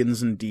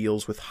bargains and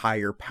deals with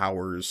higher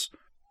powers,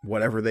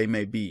 whatever they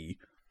may be,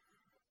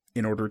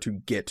 in order to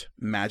get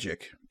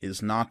magic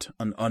is not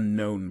an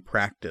unknown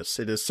practice.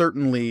 It is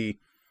certainly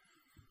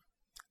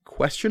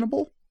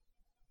questionable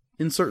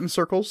in certain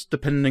circles,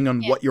 depending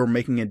on what you're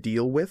making a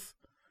deal with.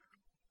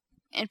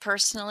 And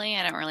personally,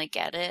 I don't really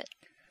get it.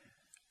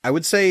 I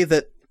would say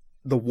that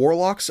the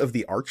warlocks of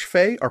the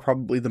Archfey are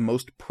probably the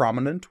most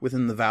prominent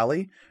within the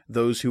valley.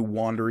 Those who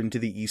wander into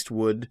the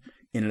Eastwood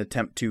in an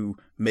attempt to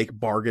make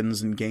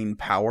bargains and gain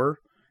power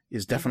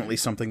is definitely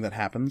something that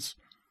happens.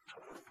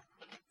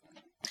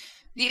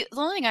 The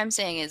only thing I'm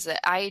saying is that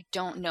I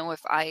don't know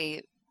if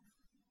I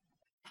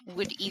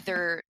would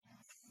either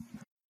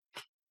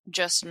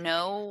just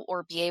know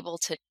or be able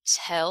to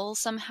tell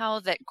somehow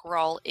that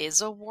Grawl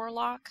is a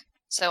warlock.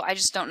 So I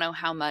just don't know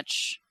how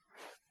much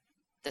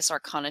this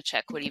Arcana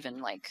check would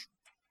even,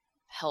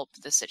 help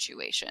the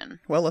situation.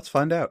 Well, let's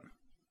find out.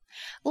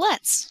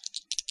 Let's.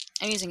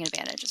 I'm using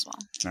advantage as well.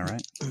 All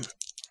right.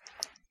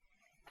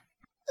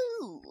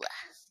 Ooh.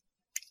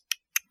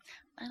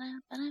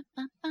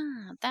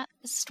 That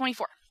is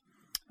 24.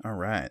 All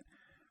right.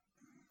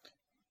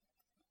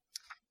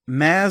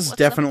 Maz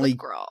definitely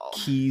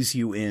keys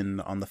you in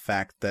on the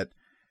fact that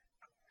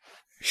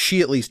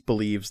she at least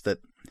believes that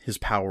his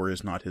power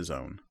is not his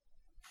own.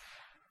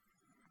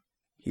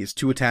 He is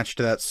too attached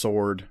to that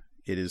sword.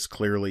 It is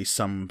clearly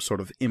some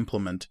sort of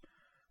implement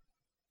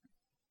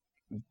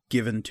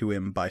given to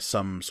him by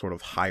some sort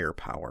of higher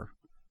power.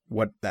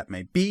 What that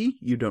may be,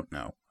 you don't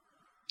know.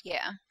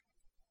 Yeah.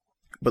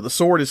 But the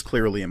sword is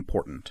clearly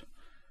important.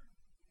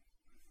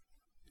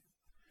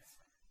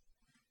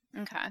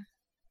 Okay.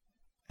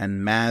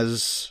 And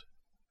Maz,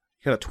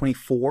 you got a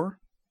 24?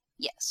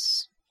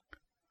 Yes.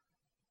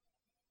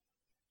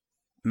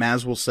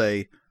 Maz will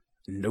say,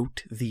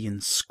 "Note the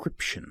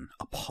inscription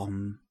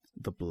upon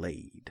the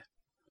blade."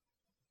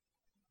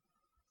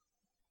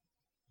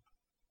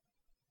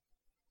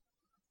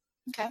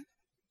 Okay. I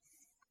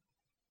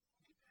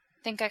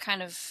think I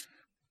kind of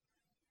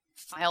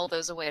file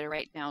those away to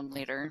write down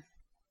later.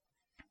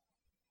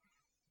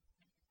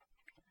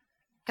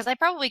 Because I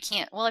probably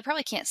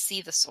can't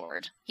see the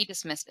sword. He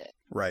dismissed it.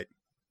 Right.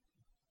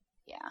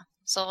 Yeah.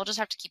 So I'll just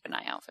have to keep an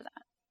eye out for that.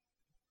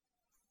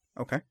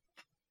 Okay.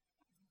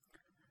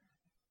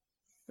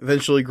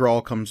 Eventually,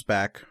 Grawl comes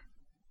back,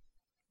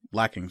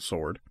 lacking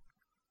sword.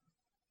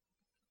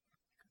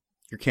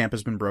 Your camp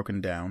has been broken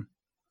down.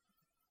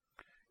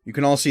 You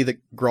can all see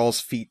that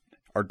Grawl's feet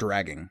are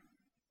dragging.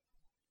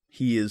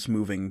 He is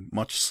moving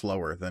much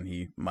slower than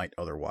he might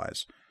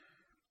otherwise.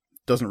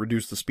 Doesn't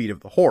reduce the speed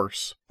of the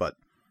horse, but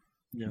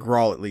Yeah.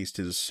 Grawl at least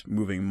is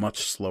moving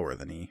much slower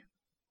than he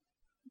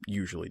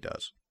usually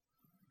does.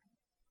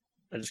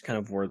 I just kind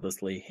of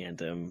wordlessly hand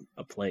him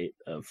a plate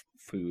of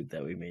food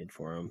that we made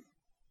for him.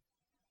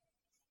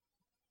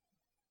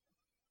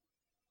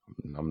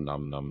 Num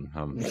num num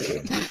num.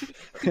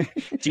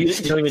 You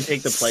don't even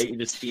take the plate; you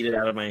just eat it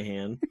out of my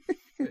hand.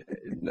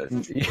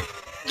 I'm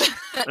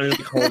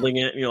just holding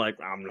it, and you're like,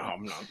 nom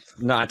nom nom.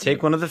 No, I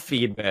take one of the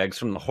feed bags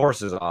from the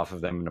horses off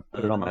of them and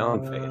put it on my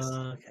own face.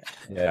 Okay.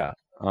 Yeah.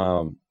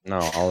 No,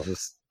 I'll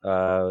just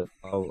I'll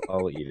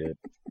eat it.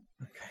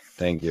 Okay.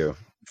 Thank you.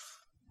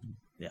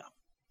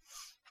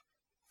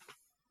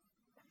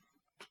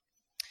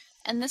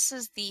 And this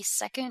is the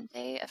second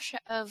day of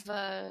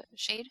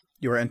Shade?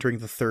 You are entering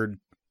the third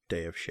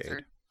day of Shade.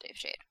 Third day of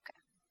Shade, okay.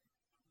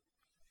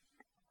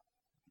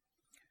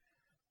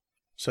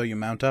 So you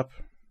mount up.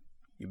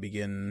 You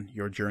begin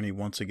your journey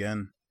once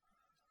again.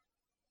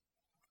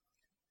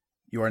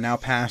 You are now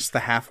past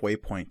the halfway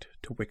point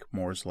to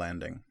Wickmore's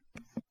Landing.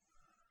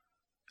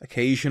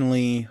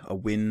 Occasionally, a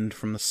wind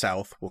from the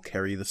south will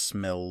carry the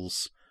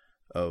smells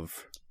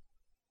of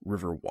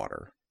river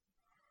water.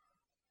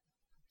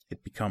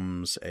 It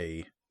becomes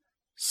a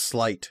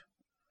slight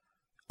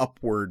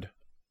upward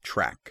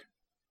track.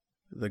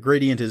 The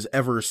gradient is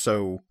ever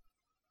so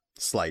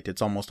slight.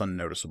 It's almost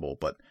unnoticeable,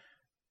 but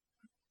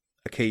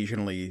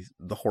occasionally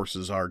the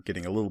horses are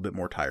getting a little bit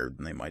more tired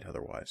than they might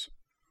otherwise.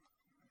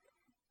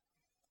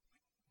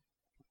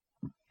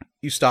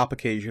 You stop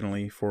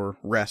occasionally for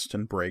rest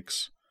and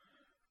breaks.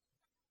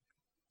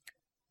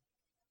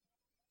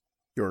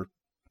 Your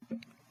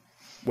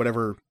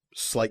whatever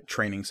slight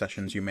training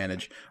sessions you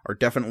manage are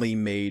definitely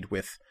made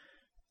with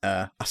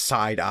a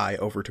side eye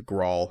over to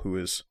Grawl, who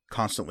is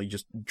constantly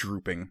just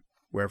drooping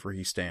wherever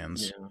he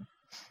stands.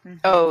 Yeah.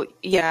 Oh,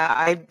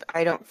 yeah,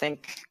 I don't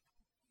think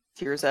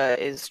Tirza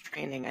is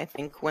training. I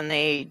think when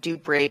they do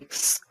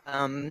breaks,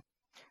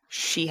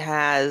 she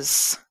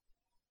has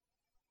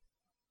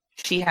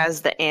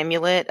the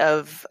amulet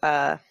of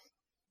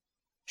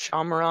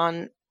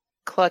Shamaran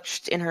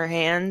clutched in her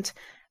hand,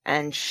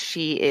 and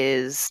she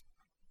is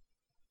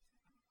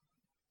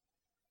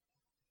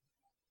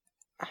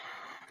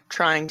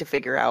trying to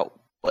figure out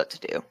what to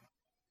do.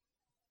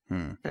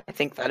 I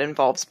think that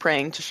involves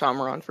praying to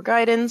Shamaran for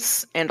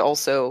guidance and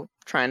also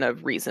trying to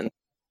reason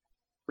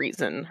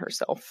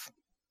herself.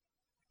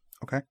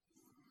 Okay.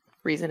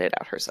 Reason it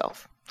out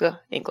herself.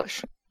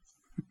 English.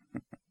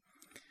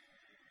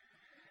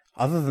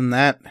 Other than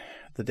that,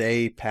 the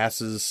day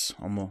passes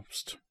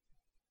almost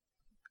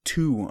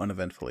too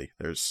uneventfully.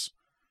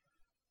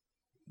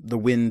 The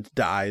wind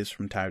dies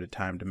from time to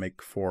time to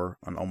make for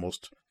an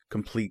almost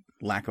complete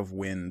lack of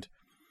wind.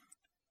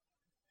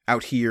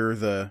 Out here,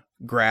 the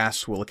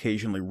grass will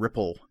occasionally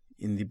ripple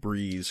in the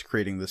breeze,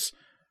 creating this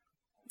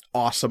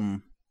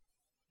awesome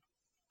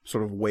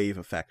sort of wave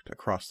effect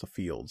across the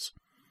fields.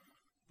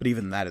 But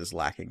even that is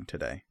lacking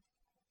today.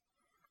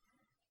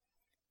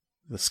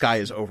 The sky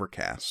is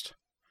overcast.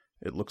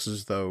 It looks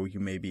as though you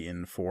may be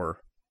in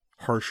for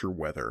harsher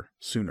weather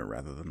sooner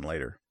rather than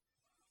later.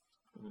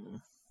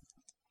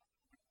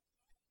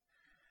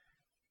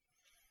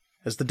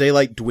 As the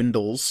daylight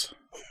dwindles,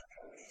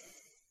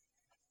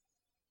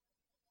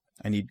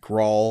 I need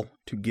Grawl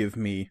to give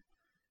me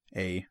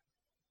a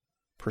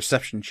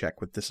perception check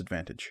with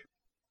disadvantage.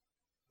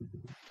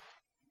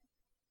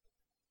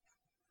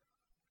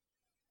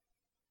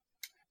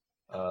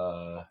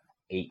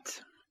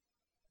 8.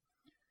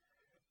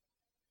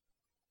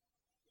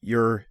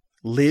 Your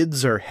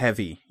lids are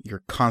heavy.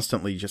 You're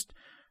constantly just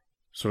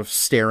sort of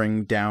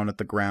staring down at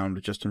the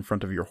ground just in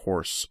front of your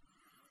horse.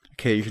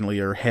 Occasionally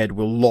your head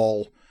will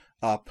loll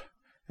up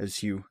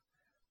as you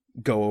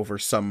go over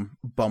some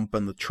bump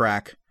in the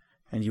track,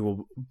 and you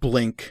will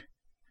blink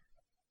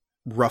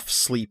rough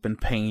sleep and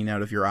pain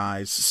out of your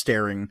eyes,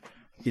 staring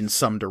in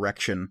some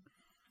direction.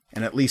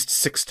 And at least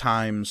 6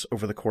 times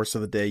over the course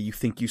of the day, you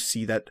think you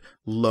see that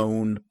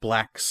lone,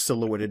 black,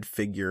 silhouetted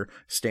figure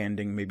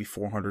standing maybe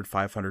 400,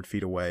 500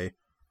 feet away.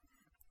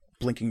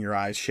 Blinking your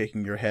eyes,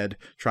 shaking your head,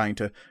 trying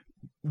to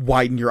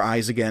widen your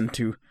eyes again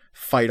to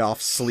fight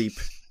off sleep.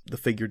 The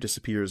figure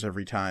disappears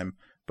every time,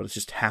 but it's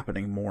just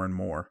happening more and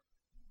more.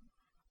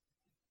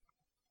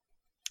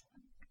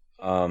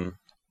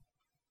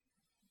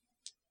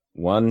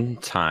 one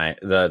time,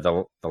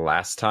 the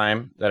last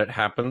time that it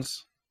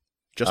happens,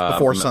 Just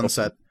before from the-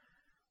 sunset,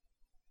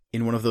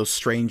 in one of those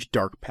strange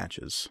dark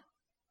patches,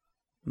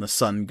 and the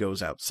sun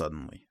goes out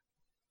suddenly.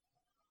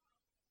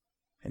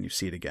 And you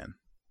see it again.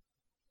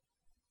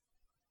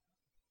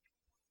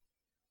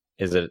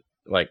 is it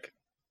like?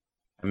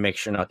 Make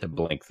sure not to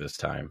blink this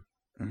time.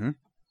 Mhm.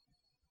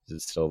 Is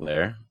it still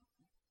there?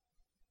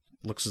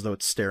 Looks as though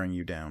it's staring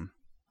you down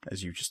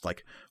as you just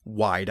like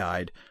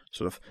wide-eyed,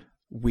 sort of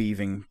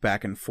weaving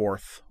back and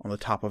forth on the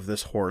top of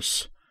this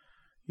horse,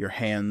 your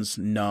hands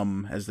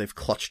numb as they've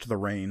clutched the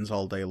reins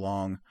all day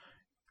long.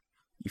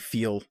 You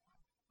feel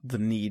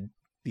the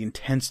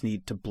intense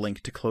need to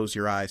blink, to close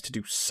your eyes, to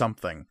do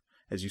something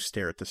as you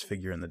stare at this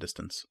figure in the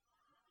distance.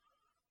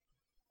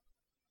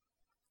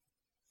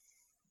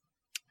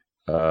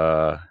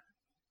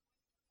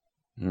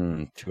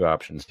 Two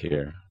options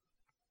here.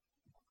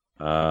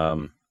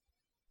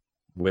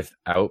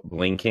 Without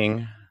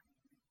blinking,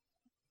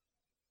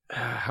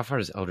 how far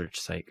does Eldritch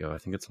Sight go? I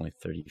think it's only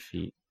 30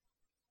 feet.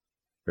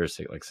 Or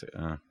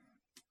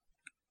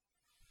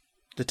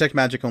Detect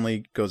magic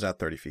only goes out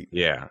 30 feet.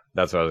 yeah,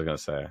 that's what I was gonna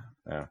say.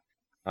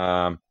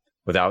 Yeah.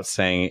 Without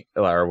saying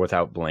or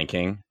without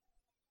blinking,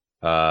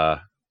 I'm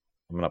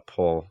gonna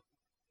pull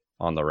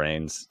on the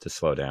reins to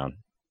slow down.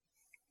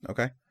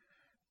 Okay.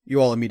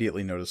 You all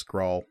immediately notice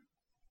Grawl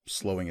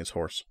slowing his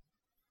horse.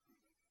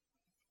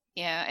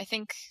 Yeah, I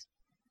think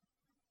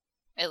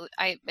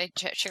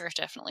Cherish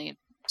definitely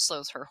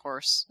slows her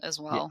horse as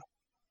well.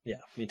 Yeah,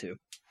 me too.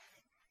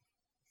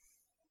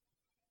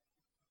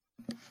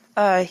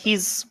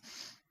 He's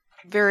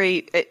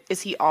very.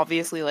 Is he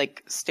obviously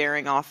like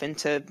staring off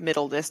into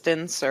middle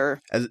distance,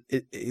 or? As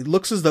it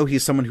looks as though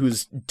he's someone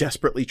who's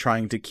desperately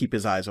trying to keep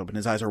his eyes open.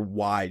 His eyes are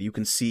wide. You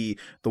can see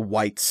the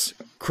whites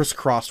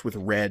crisscrossed with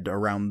red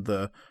around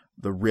the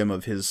rim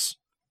of his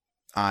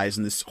eyes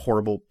in this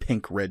horrible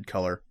pink-red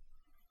color.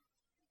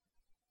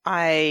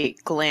 I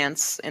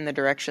glance in the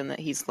direction that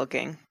he's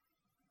looking.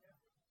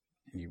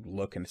 And you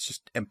look, and it's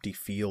just empty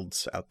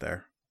fields out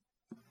there.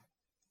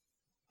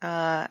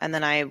 And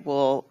then I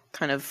will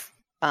kind of.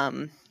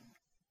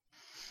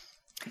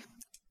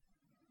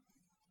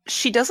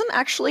 She doesn't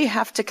actually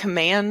have to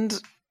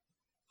command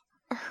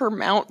her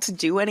mount to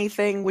do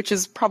anything, which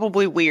is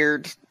probably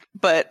weird.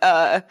 But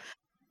I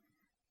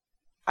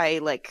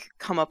like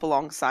come up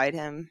alongside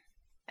him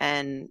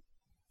and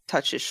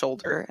touch his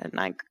shoulder, and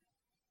I.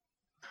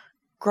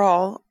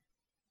 Grawl,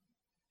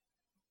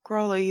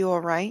 are you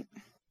all right?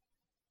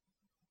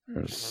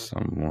 There's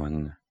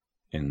someone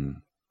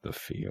in the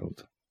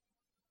field.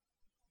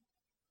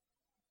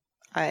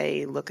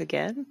 I look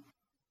again.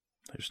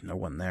 There's no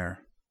one there.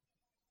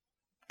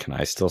 Can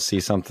I still see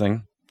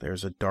something?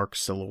 There's a dark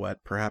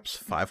silhouette, perhaps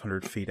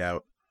 500 feet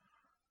out,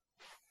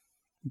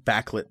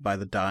 backlit by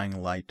the dying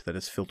light that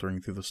is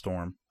filtering through the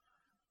storm.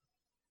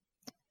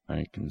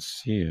 I can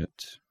see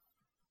it.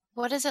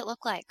 What does it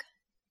look like?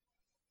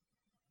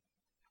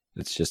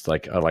 It's just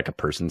like a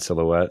person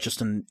silhouette.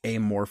 Just an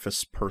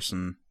amorphous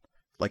person,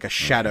 like a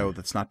shadow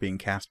that's not being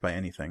cast by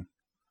anything.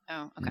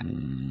 Oh, okay.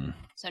 Mm,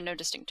 So no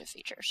distinctive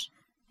features.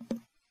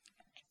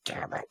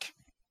 damn it.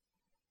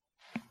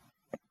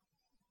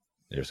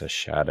 There's a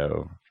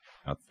shadow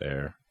out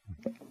there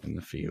in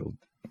the field.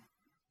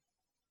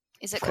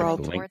 Is it Crawl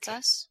coming blink. towards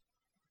us?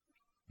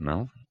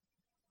 No?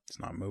 It's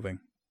not moving.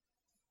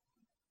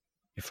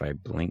 If I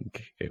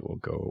blink, it will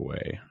go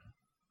away.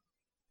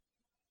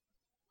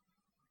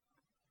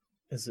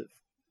 Is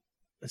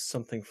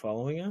something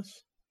following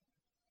us?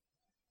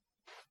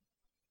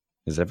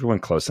 Is everyone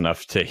close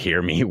enough to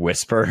hear me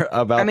whisper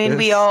about I mean, this?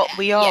 we all.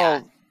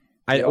 Yeah.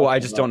 I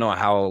just don't know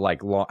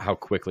how how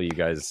quickly you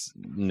guys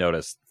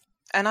noticed.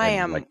 And I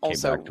And, am like, came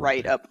also back to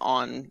right me. up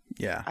on.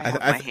 Yeah, I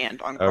have I my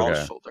hand on Grawl's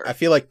Okay. shoulder. I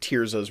feel like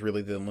Tirza is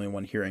really the only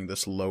one hearing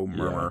this low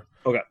murmur.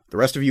 Okay. The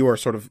rest of you are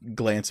sort of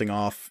glancing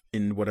off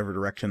in whatever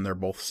direction they're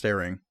both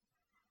staring.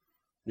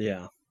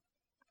 Yeah.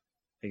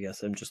 I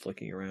guess I'm just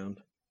looking around.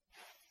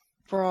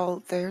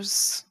 Grawl,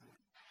 there's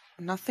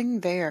nothing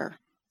there.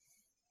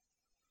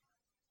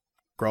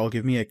 Grawl,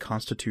 give me a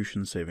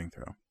Constitution saving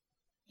throw.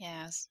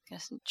 Yeah, I was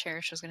guessing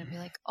Cherish was going to be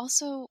like,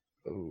 also,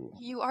 Ooh.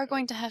 you are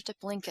going to have to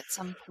blink at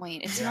some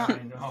point. It's Yeah,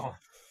 not.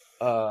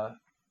 I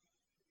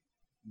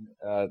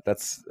know.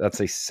 That's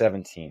a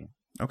 17.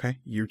 Okay,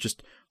 you're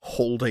just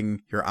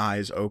holding your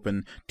eyes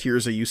open.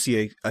 Tirza, you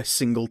see a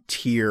single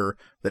tear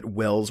that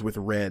wells with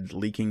red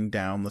leaking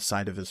down the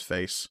side of his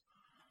face.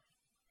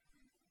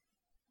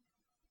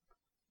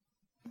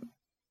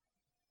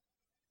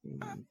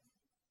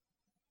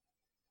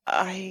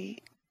 I.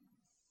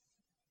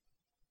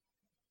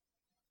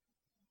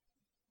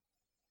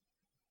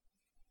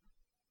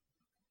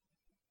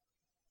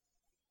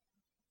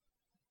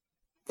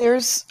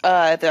 There's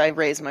that I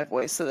raise my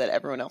voice so that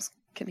everyone else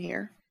can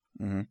hear.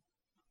 Mhm.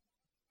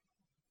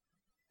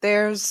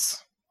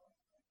 There's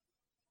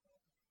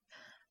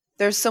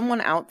someone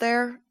out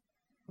there.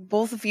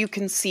 Both of you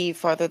can see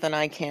farther than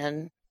I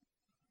can.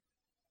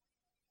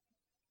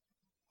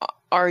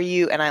 Are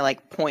you? And I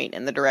like point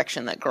in the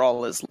direction that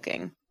Grawl is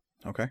looking.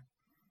 Okay.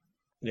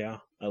 Yeah.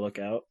 I look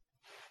out.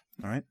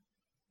 All right.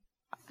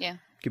 Yeah.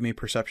 Give me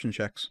perception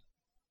checks.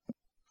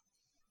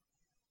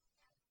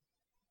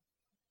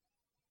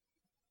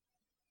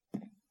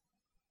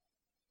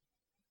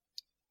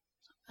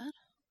 What?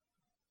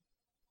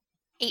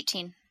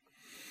 18.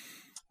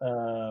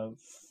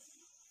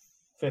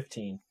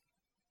 15.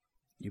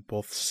 You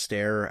both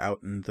stare out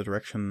in the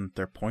direction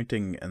they're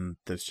pointing, and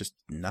there's just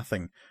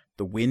nothing.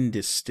 The wind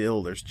is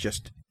still. There's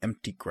just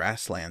empty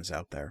grasslands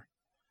out there.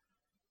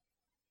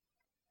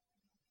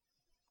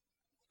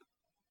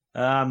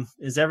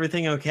 Is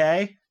everything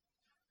okay?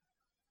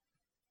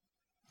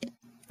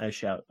 I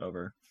shout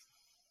over.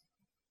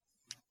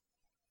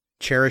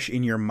 Cherish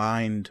in your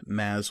mind,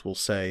 Maz will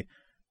say,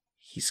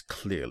 he's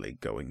clearly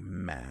going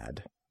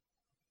mad.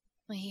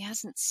 Well,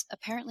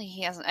 apparently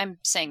he hasn't, I'm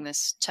saying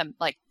this to,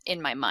 like,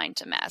 in my mind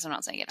to Maz, I'm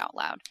not saying it out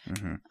loud.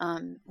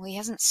 Mm-hmm. Well, he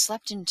hasn't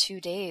slept in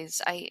 2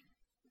 days. I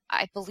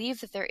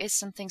believe that there is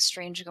something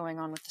strange going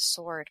on with the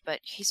sword, but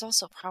he's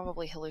also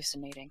probably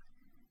hallucinating.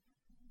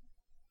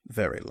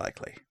 Very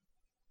likely.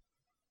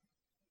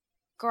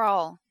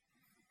 Grawl,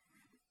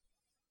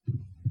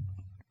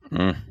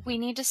 Mm. we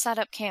need to set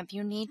up camp.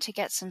 You need to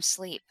get some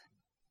sleep.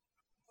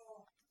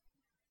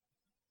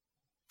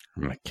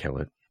 I'm gonna kill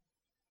it.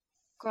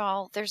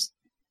 Grawl,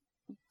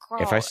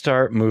 If I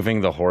start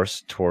moving the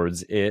horse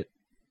towards it,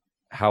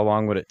 how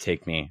long would it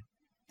take me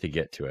to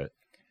get to it?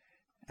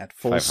 At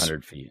full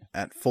 500 feet.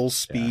 At full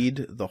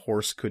speed, the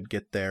horse could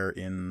get there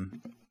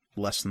in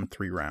less than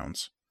 3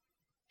 rounds.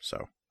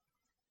 So,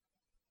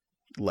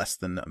 less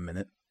than a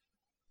minute.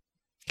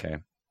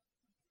 Okay.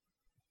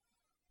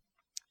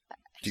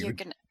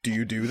 Do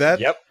you do that?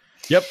 Yep.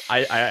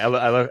 I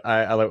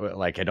look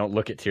like I don't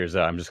look at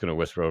Tirza. I'm just gonna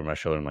whisper over my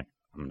shoulder. I'm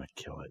gonna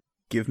kill it.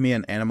 Give me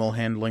an animal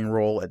handling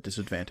roll at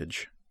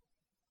disadvantage.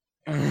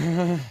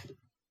 Okay.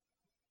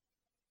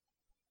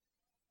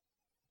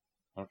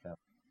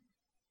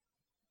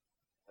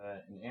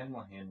 An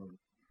animal handling.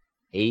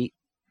 8.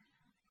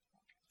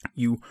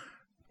 You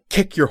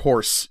kick your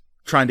horse,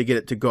 trying to get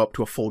it to go up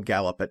to a full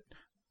gallop at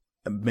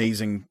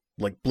amazing,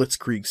 like,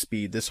 blitzkrieg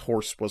speed. This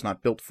horse was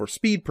not built for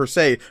speed per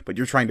se, but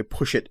you're trying to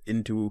push it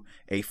into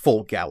a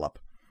full gallop.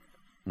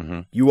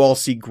 Mm-hmm. You all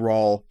see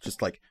Grawl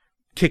just, like,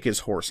 kick his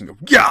horse and go,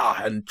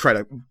 yeah, and try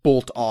to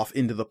bolt off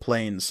into the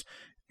plains.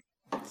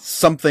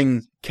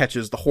 Something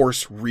catches, the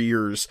horse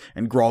rears,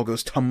 and Grawl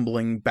goes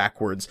tumbling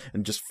backwards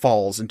and just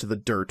falls into the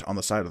dirt on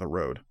the side of the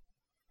road.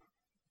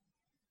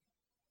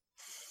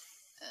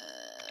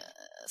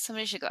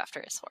 Somebody should go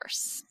after his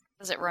horse.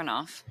 Does it run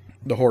off?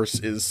 The horse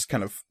is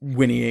kind of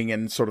whinnying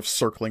and sort of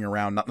circling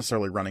around, not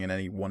necessarily running in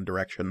any one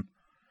direction,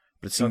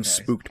 but it seems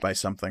spooked by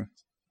something.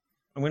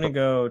 I'm gonna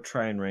go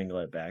try and wrangle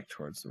it back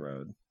towards the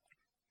road.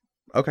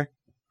 Okay.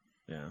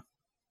 Yeah.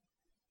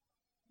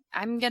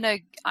 I'm gonna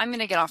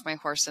get off my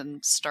horse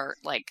and start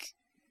like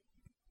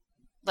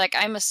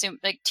I'm assuming,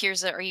 like,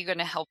 Tirza, are you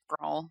gonna help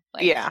Grawl?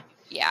 Like, Yeah.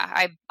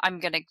 Yeah, I'm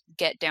gonna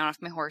get down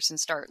off my horse and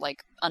start,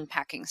 like,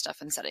 unpacking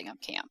stuff and setting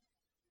up camp.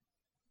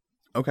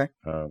 Okay.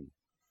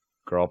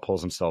 Girl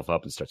pulls himself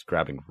up and starts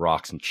grabbing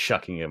rocks and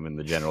chucking them in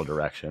the general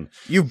direction.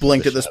 You've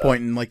blinked at this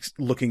point and, like,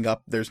 looking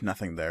up, there's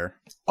nothing there.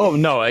 Oh,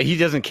 no, he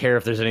doesn't care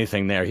if there's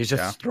anything there. He's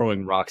just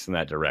throwing rocks in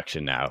that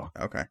direction now.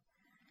 Okay.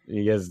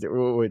 He has,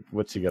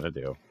 what's he gonna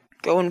do?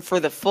 Going for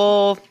the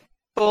full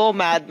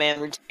madman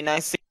routine. I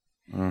see.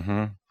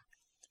 Mm-hmm.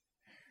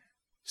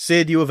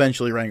 Sid, you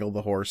eventually wrangle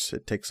the horse.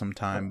 It takes some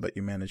time, but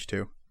you manage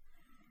to.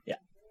 Yeah.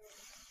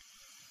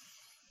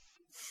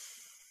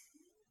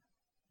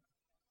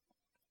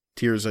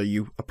 Tirza,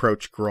 you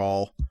approach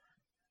Grawl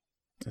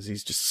as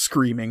he's just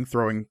screaming,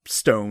 throwing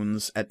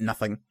stones at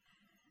nothing.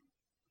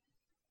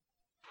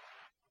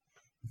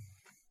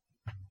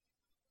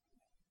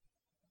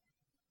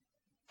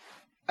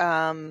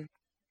 I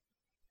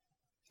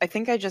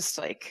think I just,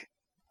 like,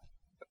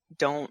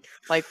 don't,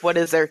 like, what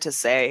is there to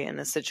say in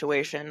this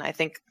situation? I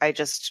think I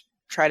just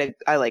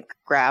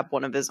grab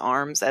one of his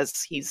arms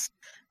as he's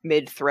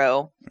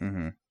mid-throw.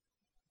 Mm-hmm.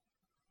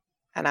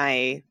 And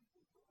I,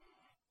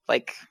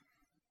 like,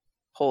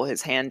 pull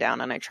his hand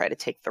down and I try to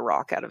take the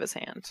rock out of his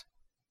hand.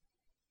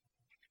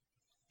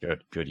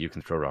 Good. You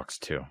can throw rocks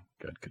too.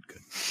 Good.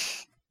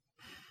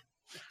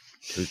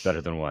 Two's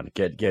better than one.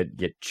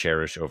 Get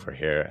Cherish over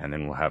here, and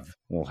then we'll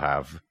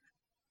have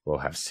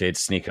Sid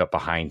sneak up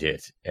behind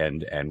it,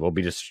 and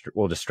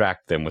we'll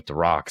distract them with the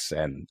rocks,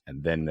 and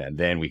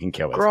then we can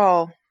kill it.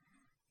 Grawl.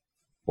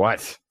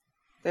 What?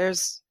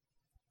 There's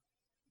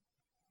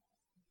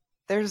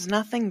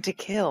nothing to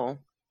kill.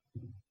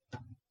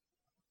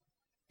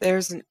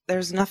 There's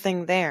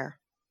nothing there.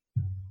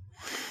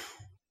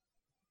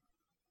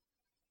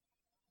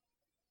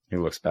 He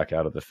looks back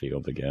out of the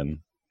field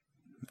again.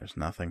 There's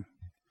nothing.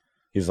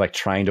 He's like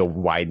trying to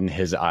widen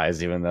his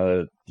eyes, even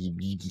though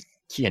he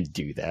can't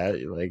do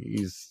that. Like,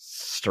 he's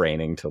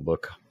straining to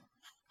look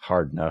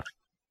hard enough.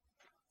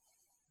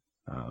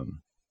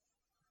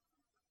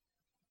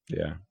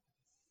 Yeah.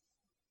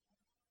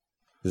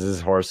 Is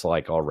his horse,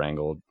 like, all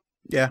wrangled?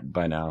 Yeah.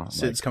 By now.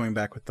 Sid's coming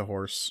back with the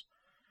horse.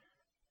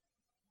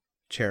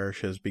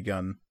 Cherish has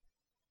begun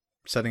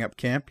setting up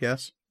camp,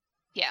 yes?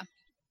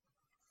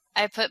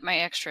 I put my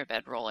extra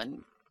bedroll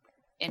in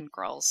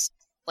Grall's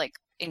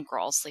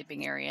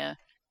sleeping area.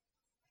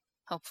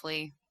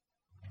 Hopefully,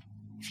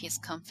 if he's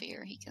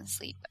comfier, he can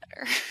sleep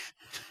better.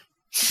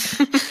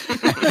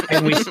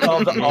 And we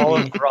solved all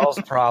of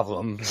Grall's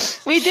problems.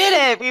 We did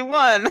it. We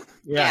won.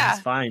 Yeah.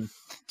 It's fine.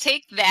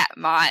 Take that,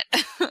 Mott.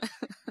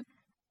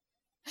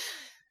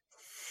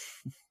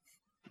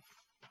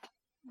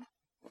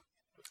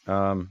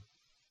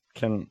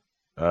 Can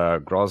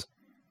Grall's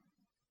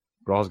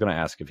gonna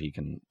ask if he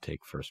can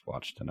take first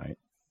watch tonight.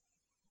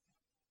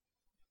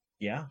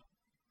 Yeah.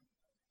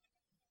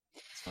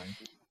 It's fine.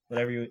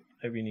 Whatever you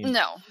need.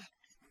 No.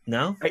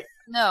 No?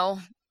 No.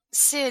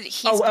 Sid,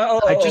 he's...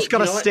 I just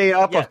gotta you know what? stay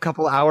up Yeah. a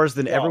couple hours,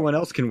 then Well, everyone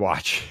else can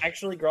watch.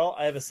 Actually, Grawl,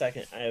 I have a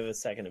second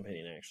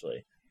opinion,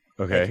 actually.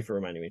 Thank Okay. you for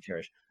reminding me,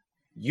 Cherish.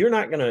 You're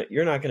not gonna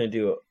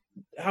do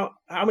how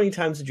many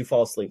times did you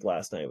fall asleep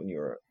last night when you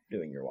were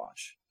doing your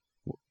watch?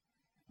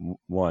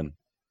 One.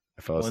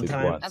 I fell One asleep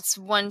time? once. That's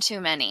one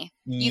too many.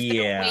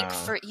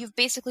 You've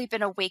basically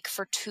been awake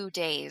for 2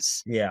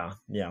 days. Yeah,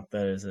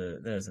 that is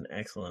an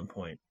excellent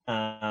point.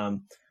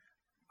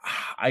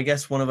 I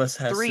guess one of us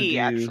has 3, to do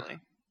actually.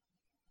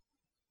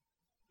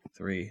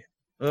 3.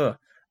 Ugh.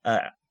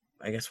 I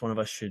guess one of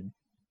us should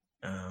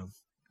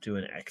do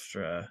an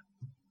extra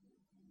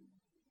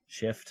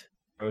shift,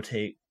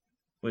 rotate,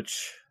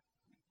 which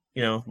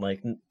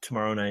like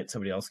tomorrow night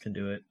somebody else can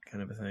do it,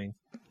 kind of a thing.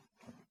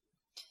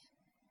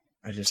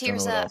 I just don't know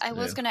what Tirza, else to I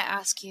was do. going to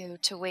ask you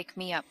to wake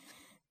me up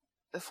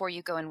before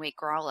you go and wake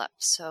Grall up,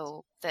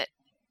 so that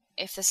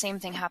if the same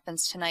thing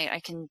happens tonight, I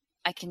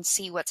can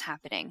see what's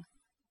happening.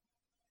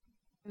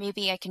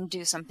 Maybe I can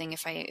do something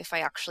if I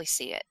actually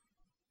see it.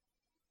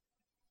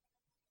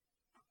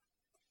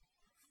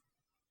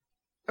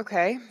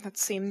 Okay, that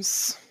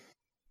seems...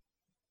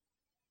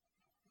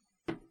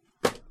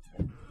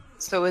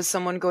 So is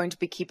someone going to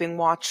be keeping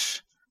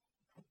watch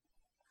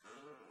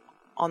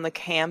on the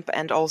camp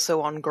and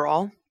also on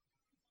Grall?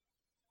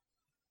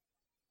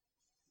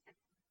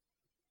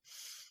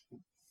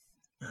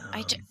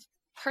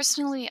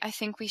 Personally, I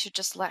think we should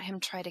just let him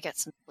try to get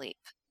some sleep.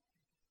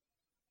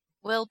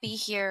 We'll be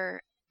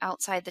here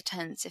outside the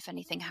tents if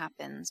anything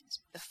happens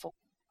before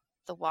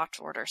the watch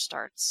order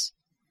starts.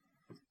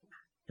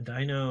 And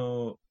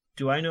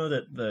do I know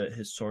that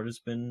his sword has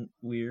been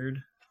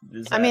weird?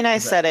 I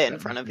said it in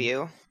front of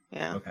you.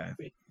 Yeah.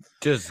 Okay.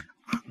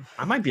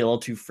 I might be a little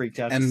too freaked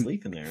out to And-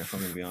 sleep in there, if I'm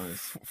going to be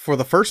honest. For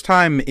the first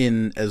time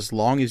in as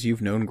long as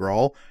you've known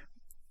Grawl,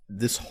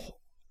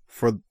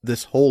 for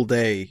this whole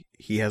day,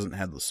 he hasn't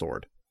had the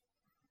sword.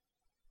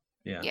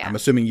 Yeah. Yeah. I'm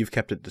assuming you've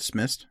kept it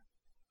dismissed.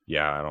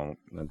 Yeah, I don't.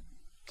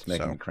 It's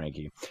making So- me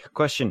cranky.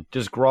 Question: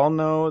 does Grawl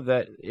know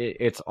that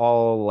it's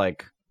all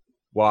like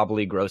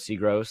wobbly, grossy,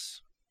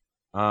 gross?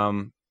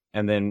 And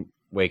then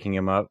waking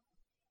him up.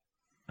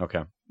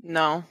 Okay.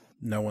 No.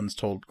 No one's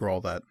told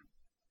Grawl that.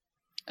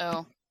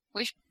 Oh,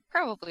 we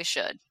probably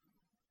should.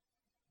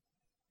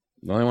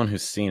 The only one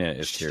who's seen it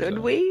is Tirza. Should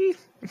we?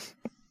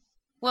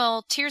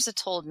 Well, Tirza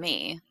told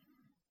me.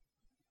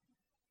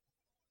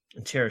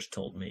 And Cherish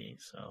told me,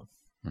 so.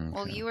 Okay.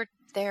 Well, you were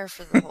there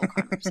for the whole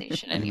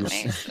conversation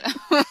anyway. So.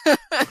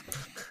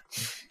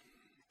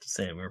 Just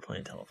saying, we were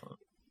playing telephone.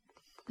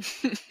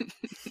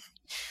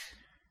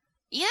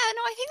 Yeah,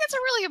 no, I think that's a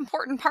really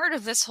important part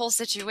of this whole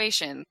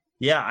situation.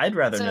 Yeah, I'd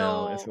rather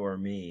know So- if it were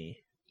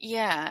me.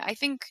 Yeah,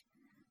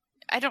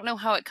 I don't know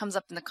how it comes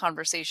up in the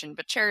conversation,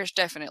 but Cherish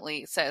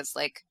definitely says,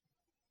 like,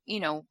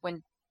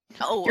 when...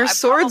 Oh, Your I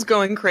sword's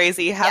probably- going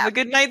crazy. Have Yeah. a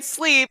good night's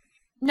sleep.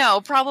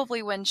 No,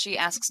 probably when she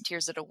asks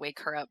Tirza to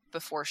wake her up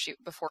before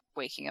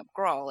waking up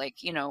Grawl. Like,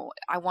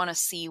 I want to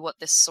see what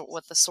the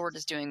sword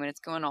is doing when it's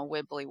going all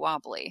wibbly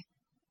wobbly.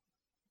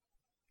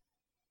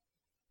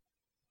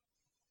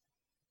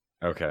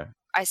 Okay.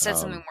 I said Um,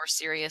 something more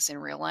serious in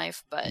real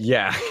life, but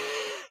Yeah.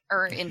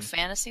 or in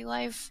fantasy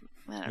life.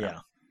 I don't know.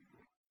 Yeah.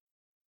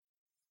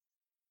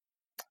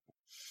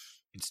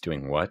 It's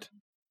doing what?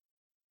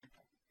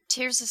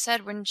 Tirza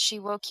said when she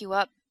woke you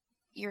up,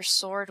 your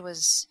sword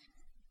was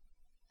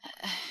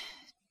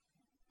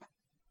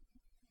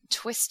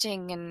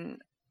twisting,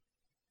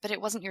 but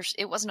it wasn't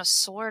a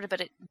sword, but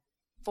it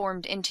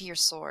formed into your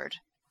sword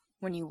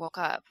when you woke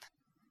up.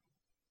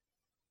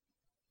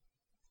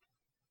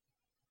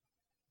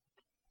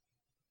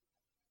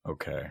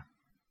 Okay.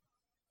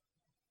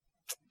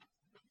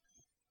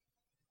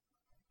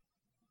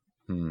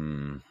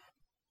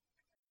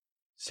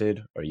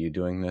 Sid, are you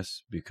doing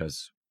this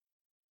because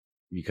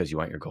you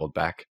want your gold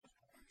back?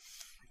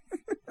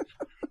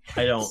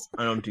 I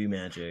don't do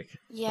magic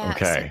Yeah.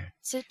 Okay.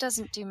 Sid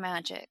doesn't do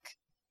magic.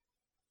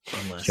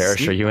 unless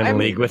Cherish, are you in I'm-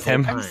 league with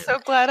him? I'm so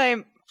glad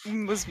I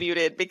was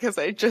muted because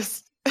I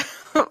just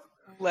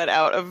let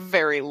out a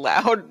very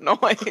loud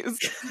noise.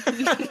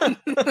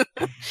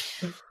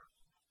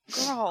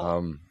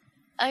 Girl,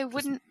 I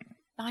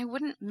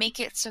wouldn't make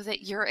it so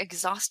that you're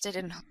exhausted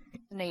and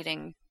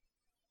hallucinating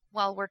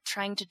while we're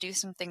trying to do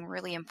something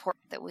really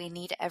important that we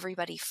need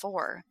everybody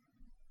for.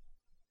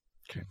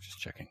 Okay, just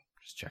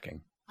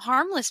checking.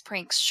 harmless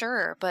pranks,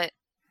 sure, but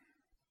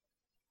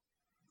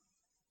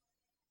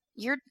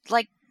you're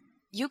like,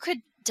 you could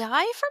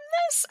die from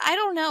this? I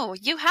don't know.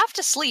 You have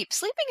to sleep.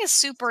 Sleeping is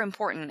super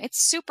important. It's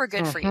super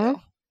good for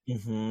you.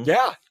 Mm-hmm.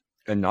 Yeah.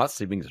 And not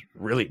sleeping is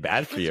really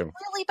bad for It's you.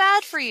 really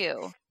bad for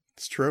you.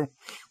 It's true.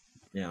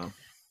 Yeah.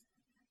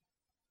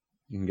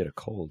 You can get a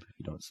cold if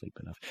you don't sleep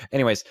enough.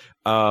 Anyways,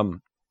 but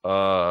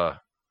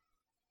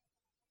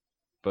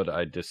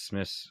I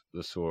dismiss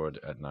the sword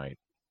at night.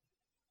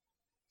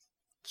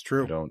 It's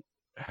true. I don't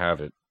have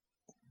it.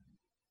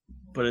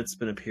 But it's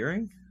been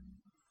appearing?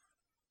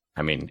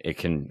 I mean, it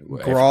can.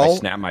 If I Grawl-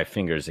 snap my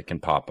fingers, it can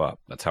pop up.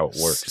 That's how it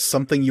works.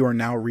 Something you are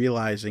now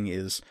realizing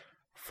is,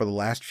 for the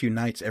last few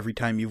nights, every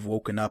time you've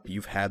woken up,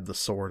 you've had the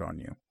sword on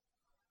you.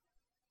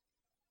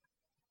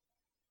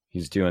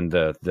 He's doing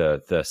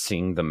the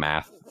seeing the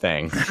math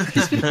thing.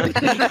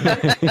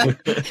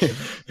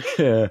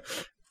 Yeah.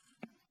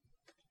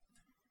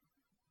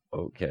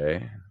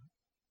 Okay.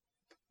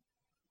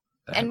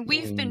 That And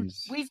we've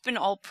means- been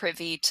all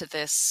privy to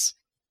this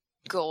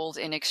gold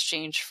in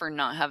exchange for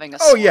not having a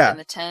Oh, sword yeah. in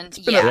the tent.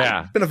 been Yeah.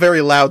 Yeah. It's been a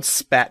very loud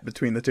spat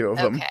between the two of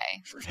them.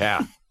 Okay.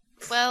 Yeah.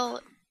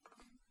 Well,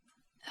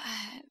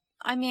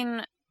 I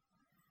mean,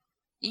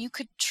 you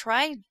could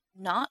try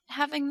not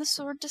having the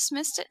sword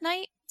dismissed at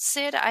night,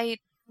 Sid. I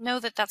know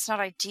that that's not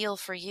ideal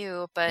for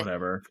you, but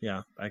Whatever.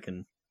 Yeah, I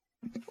can.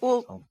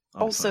 Well, I'll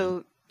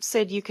also,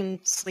 Sid, you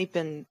can sleep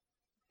in.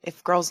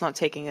 If Grell's not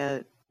taking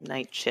a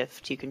night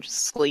shift, you can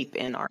just sleep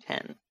in our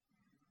tent.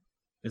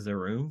 Is there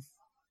room?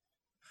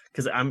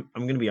 Because I'm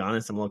gonna be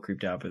honest, I'm a little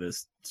creeped out by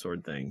this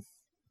sword thing.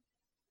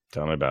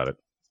 Tell me about it.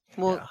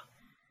 Well,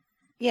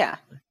 yeah.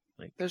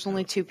 Like There's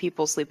only 2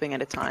 people sleeping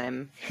at a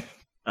time.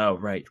 Oh,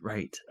 right.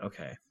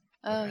 Okay.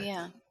 oh Okay.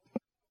 yeah.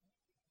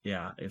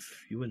 Yeah,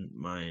 if you wouldn't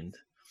mind.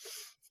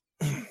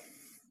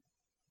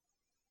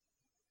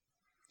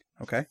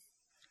 Okay.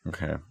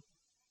 Okay.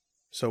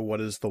 So what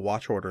is the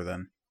watch order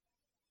then?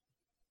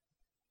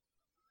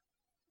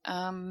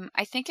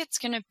 I think it's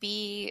gonna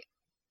be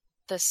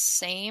the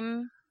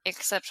same,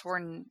 except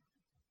we're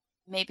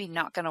maybe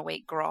not gonna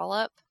wake Grawl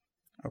up.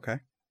 Okay.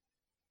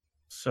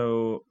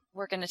 So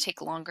We're gonna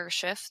take longer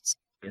shifts.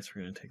 I guess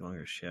we're gonna take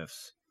longer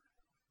shifts.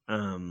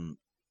 Yeah,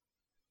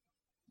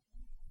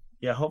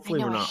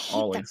 hopefully I know, we're I not hate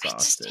all the- I just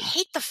exhausted.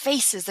 hate the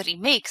faces that he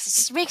makes. It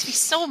just makes me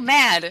so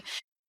mad.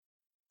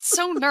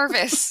 So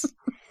nervous.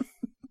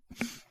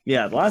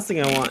 Yeah, the last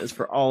thing I want is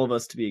for all of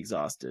us to be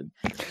exhausted.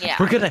 Yeah.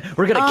 We're gonna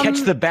catch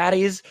Um, the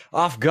baddies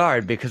off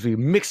guard because we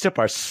mixed up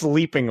our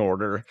sleeping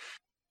order.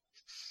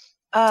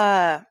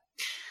 I'm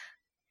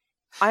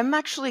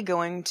actually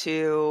going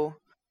to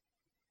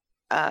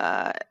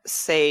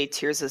say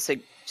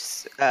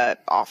Tirza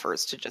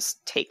offers to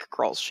just take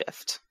Grell's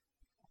shift.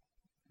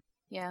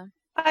 Yeah.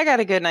 I got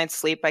a good night's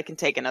sleep. I can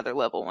take another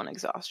level 1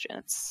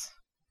 exhaustion.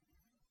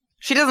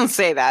 She doesn't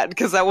say that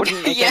because that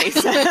wouldn't make Yeah. any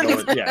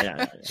sense. So,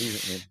 yeah.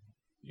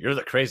 You're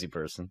the crazy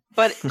person.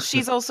 But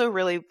she's also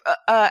really.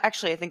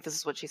 Actually, I think this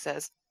is what she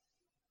says.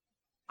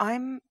 I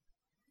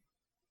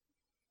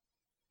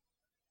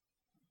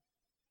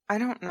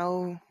don't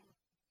know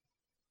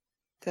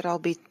that I'll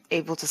be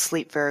able to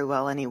sleep very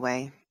well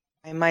anyway.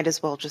 I might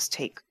as well just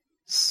take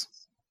shift.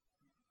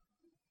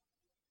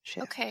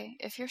 Okay,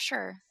 if you're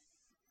sure.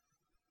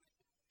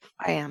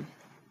 I am.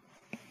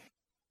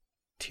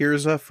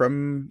 Tirza,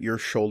 from your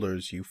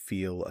shoulders, you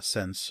feel a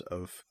sense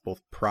of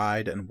both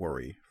pride and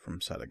worry from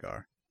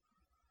Sedegar.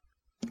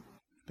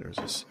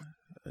 There's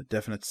a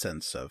definite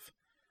sense of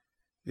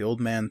the old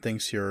man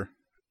thinks you're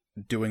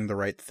doing the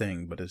right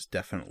thing, but is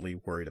definitely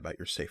worried about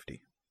your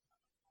safety.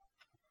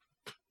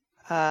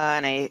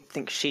 And I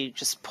think she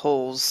just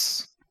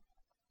pulls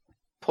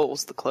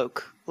the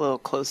cloak a little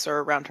closer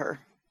around her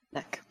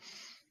neck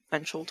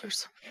and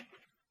shoulders.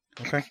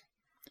 Okay.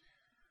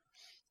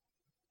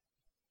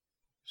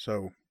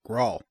 So,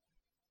 Grawl.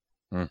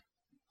 Hmm.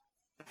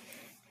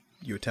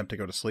 You attempt to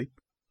go to sleep?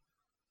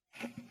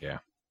 Yeah.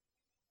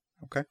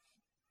 Okay.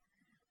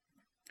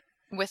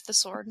 With the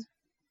sword.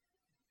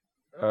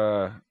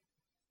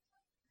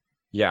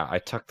 Yeah, I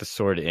tucked the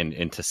sword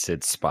into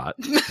Sid's spot.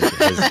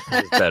 his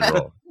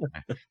bedroll.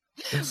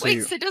 So Wait,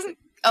 you, so it doesn't.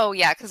 Oh,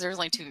 yeah, because there's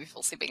only 2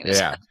 people sleeping in his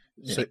Yeah.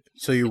 bed.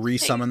 so you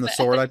resummon the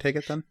sword, I take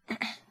it then?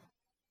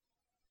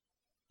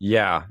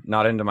 Yeah,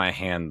 not into my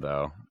hand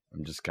though.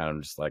 I'm just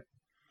like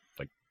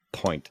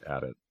point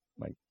at it.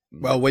 Like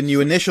Well, when you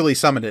initially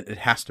summon it, it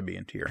has to be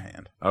into your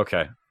hand.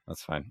 Okay,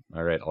 that's fine.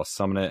 All right, I'll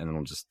summon it and then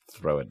we'll just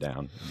throw it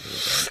down. into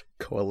the bed.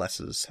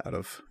 Coalesces out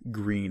of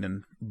green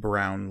and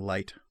brown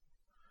light.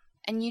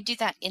 And you do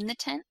that in the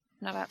tent,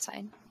 not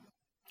outside.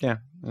 Yeah,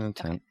 and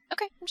 10.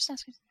 Okay, I'm just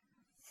asking.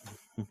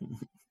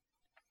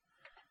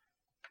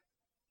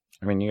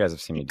 I mean, you guys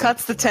have seen me. do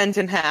Cuts the it before. tent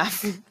in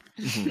half.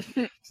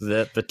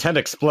 So the tent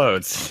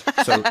explodes.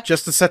 So,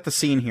 just to set the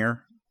scene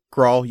here,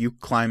 Grawl, you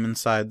climb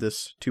inside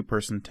this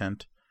 2-person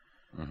tent,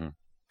 Mm-hmm.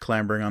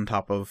 clambering on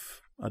top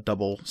of a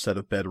double set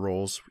of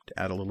bedrolls to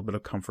add a little bit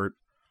of comfort.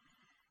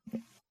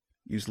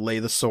 You lay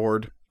the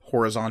sword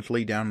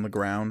horizontally down on the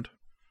ground,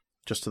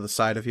 just to the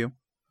side of you.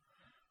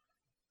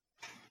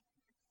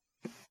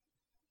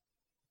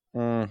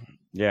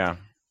 Yeah.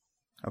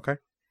 Okay. I'm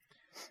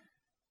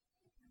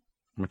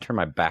gonna turn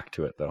my back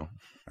to it though.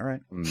 All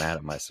right. I'm mad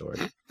at my sword.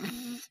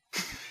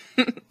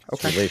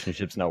 Okay.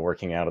 Relationship's not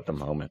working out at the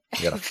moment.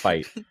 We gotta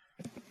fight.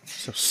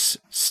 So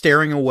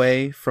staring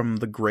away from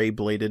the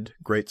gray-bladed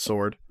great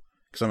sword,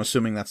 because I'm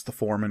assuming that's the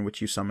form in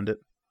which you summoned it.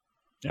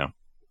 Yeah.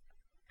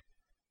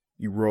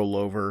 You roll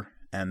over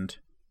and,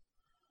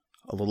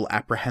 a little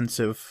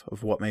apprehensive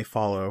of what may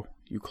follow,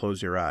 you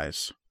close your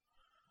eyes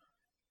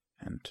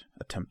and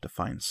attempt to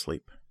find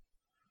sleep.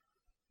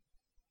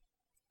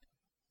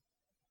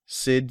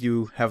 Sid,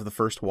 you have the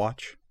first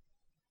watch.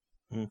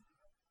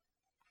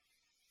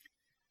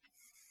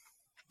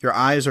 Your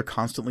eyes are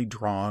constantly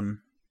drawn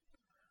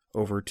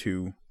over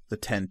to the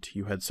tent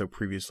you had so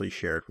previously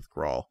shared with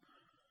Grawl.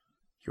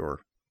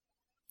 You're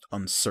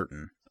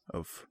uncertain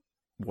of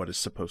what is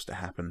supposed to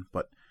happen,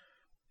 but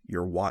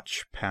your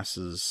watch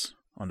passes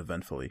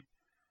uneventfully.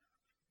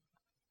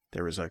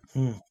 There is a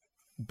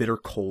bitter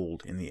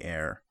cold in the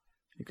air.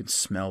 You can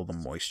smell the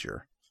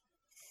moisture.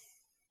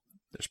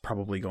 There's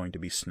probably going to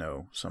be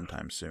snow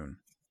sometime soon,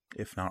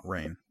 if not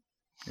rain.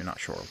 You're not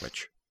sure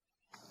which.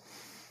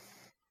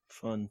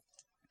 Fun.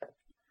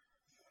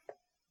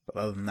 But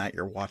other than that,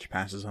 your watch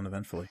passes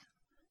uneventfully.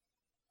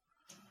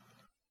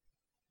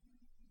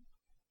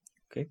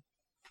 Okay.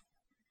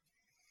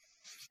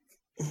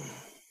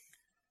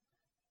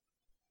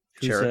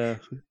 Cherish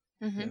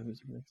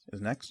Who's next?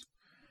 is next.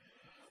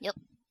 Yep.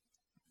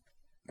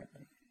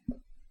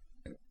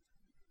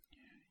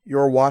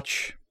 Your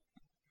watch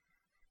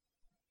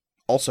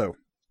also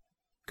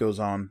goes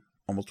on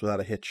almost without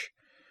a hitch,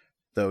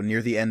 though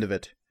near the end of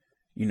it,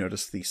 you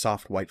notice the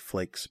soft white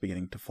flakes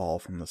beginning to fall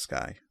from the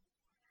sky.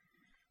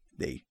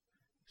 They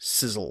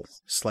sizzle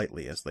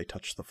slightly as they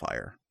touch the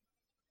fire.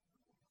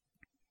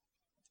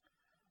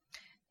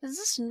 Is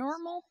this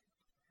normal?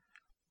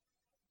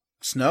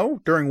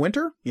 Snow during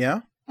winter?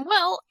 Yeah.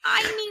 Well,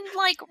 I mean,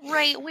 like,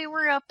 right, we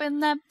were up in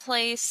that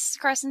place,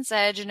 Crescent's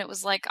Edge, and it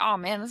was like, oh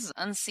man, this is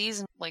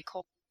unseasonably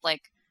cold.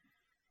 Like,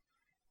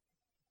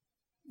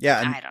 Yeah,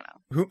 and I don't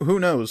know. who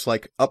knows?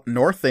 Like, up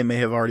north, they may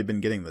have already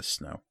been getting this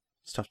snow.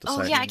 It's tough to say.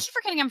 Oh yeah, I keep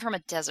forgetting I'm from a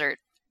desert.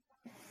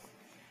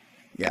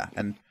 Yeah,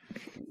 and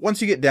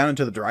once you get down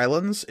into the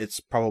drylands, it's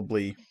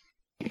probably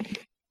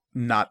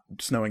not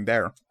snowing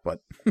there,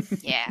 but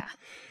Yeah.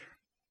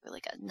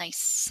 Like a nice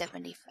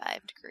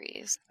 75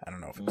 degrees. I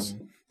don't know if it's...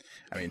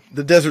 I mean,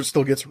 the desert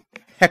still gets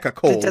hecka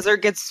cold. The desert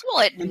gets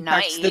Well, at in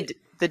fact, night.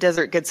 the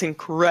desert gets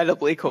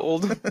incredibly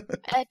cold.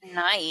 At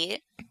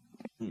night.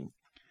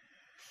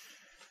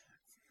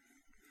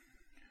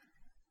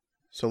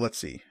 So let's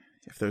see.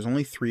 If there's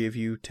only 3 of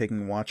you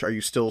taking watch, are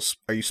you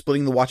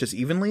splitting the watches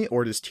evenly,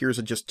 or does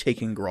Tirza just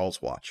taking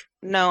Grawl's watch?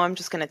 No, I'm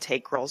just gonna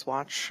take Girl's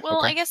watch. Well,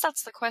 Okay. I guess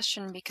that's the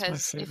question,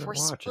 because if we're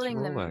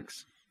splitting them...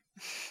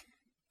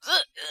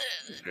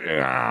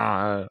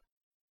 Yeah.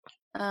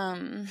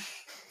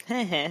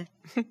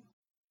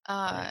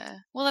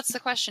 Well, that's the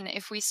question.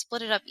 If we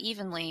split it up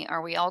evenly,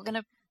 are we all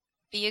gonna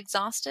be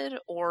exhausted,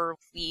 or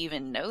we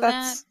even know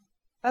that?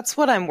 That's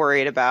what I'm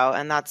worried about,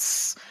 and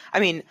that's, I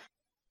mean,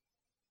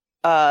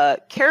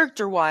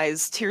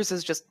 character-wise, Tears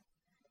is just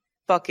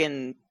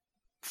fucking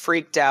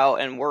freaked out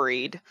and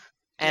worried,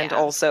 and Yeah.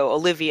 also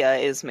Olivia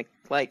is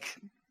like,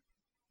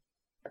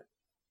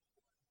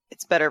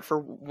 it's better for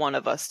one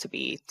of us to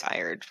be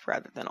tired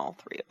rather than all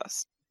 3 of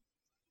us.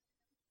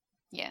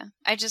 Yeah.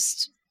 I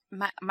just...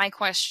 My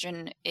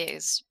question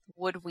is,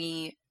 would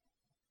we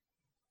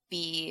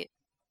be...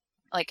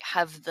 like,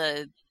 have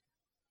the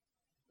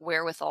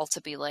wherewithal to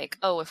be like,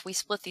 oh, if we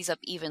split these up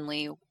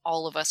evenly,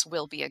 all of us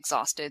will be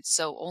exhausted,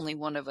 so only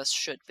one of us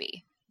should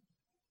be.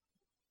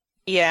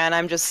 Yeah, and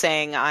I'm just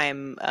saying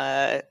I'm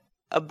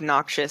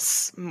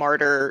obnoxious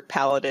martyr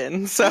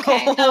paladin, so...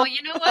 Okay, no,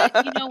 you know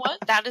what? You know what?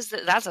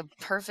 That's a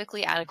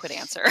perfectly adequate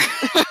answer.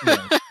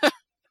 Yeah.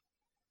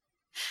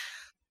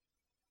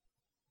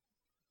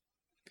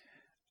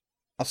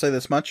 I'll say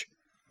this much.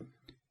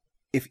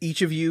 If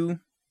each of you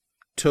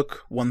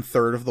took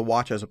 1/3 of the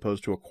watch as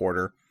opposed to a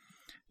quarter,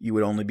 you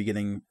would only be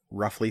getting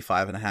roughly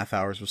 5.5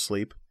 hours of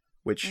sleep,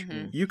 which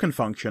Mhm. you can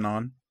function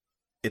on.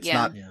 It's Yeah.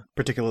 not Yeah.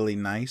 particularly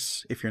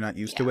nice if you're not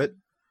used to Yeah. it,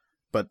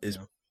 but is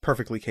Yeah.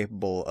 perfectly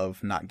capable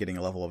of not getting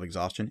a level of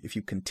exhaustion. If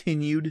you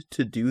continued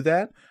to do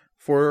that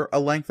for a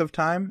length of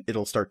time,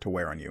 it'll start to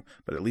wear on you.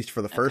 But at least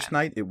for the first Okay.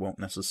 night, it won't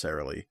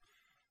necessarily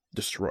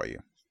destroy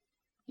you.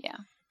 Yeah.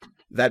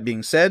 That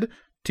being said,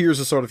 Tears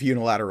has sort of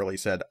unilaterally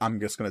said, I'm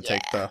just going to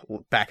take Yeah. the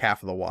back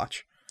half of the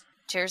watch.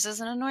 Tears is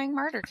an annoying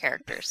martyr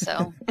character,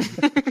 so...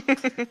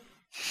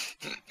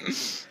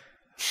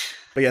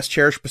 But yes,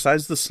 Cherish,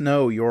 besides the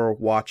snow, your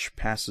watch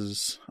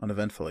passes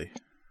uneventfully.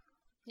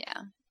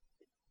 Yeah.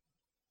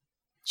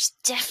 She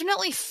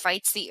definitely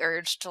fights the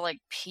urge to,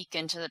 like, peek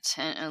into the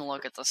tent and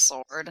look at the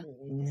sword.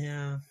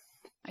 Yeah.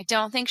 I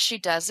don't think she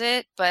does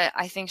it, but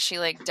I think she,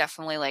 like,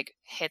 definitely, like,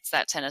 hits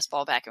that tennis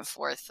ball back and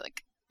forth,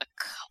 like, a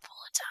couple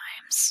of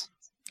times.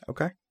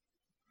 Okay.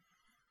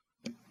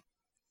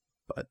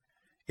 But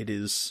it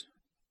is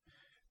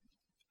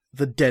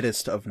the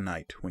deadest of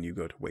night when you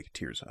go to wake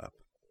Tears up.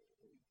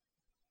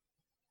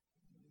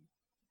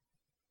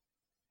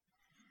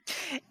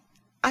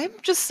 I'm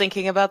just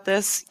thinking about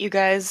this, you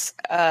guys.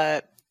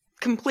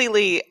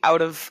 Completely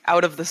out of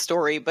the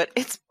story, but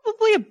it's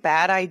probably a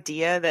bad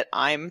idea that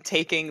I'm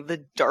taking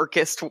the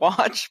darkest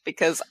watch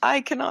because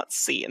I cannot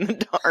see in the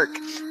dark.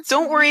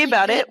 Don't worry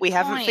about it. We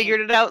haven't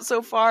figured it out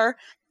so far.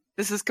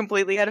 This is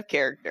completely out of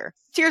character.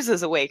 Tears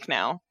is awake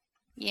now.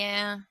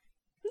 Yeah.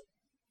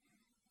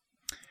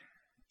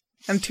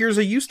 And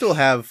Tirza, you still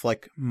have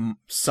like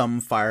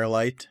some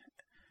firelight.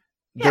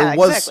 Yeah,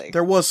 exactly.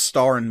 There was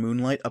star and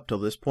moonlight up till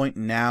this point.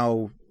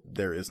 Now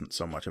there isn't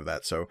so much of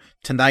that. So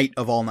tonight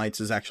of all nights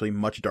is actually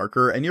much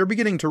darker, and you're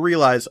beginning to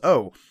realize,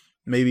 oh,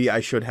 maybe I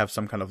should have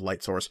some kind of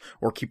light source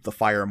or keep the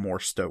fire more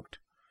stoked.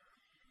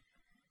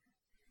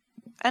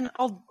 And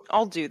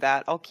I'll do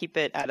that. I'll keep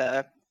it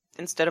at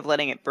instead of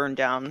letting it burn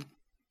down,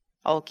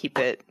 I'll keep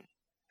it,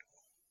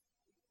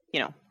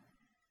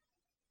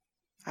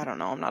 I don't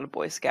know, I'm not a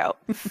Boy Scout.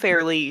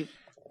 Fairly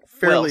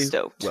well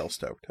stoked. Well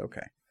stoked,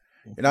 okay.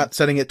 You're not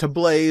setting it to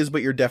blaze,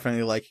 but you're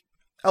definitely like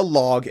a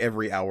log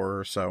every hour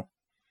or so.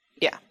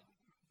 Yeah.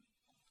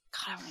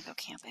 God, I want to go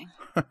camping.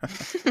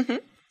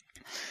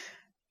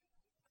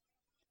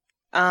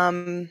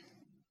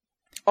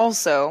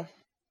 Also,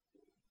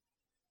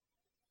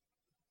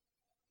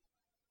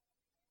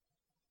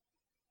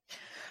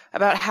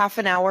 about half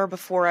an hour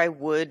before I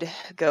would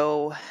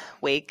go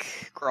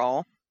wake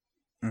Grawl.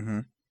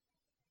 Mm-hmm.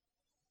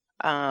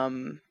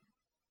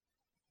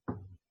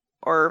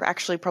 Or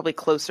actually probably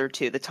closer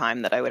to the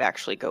time that I would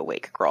actually go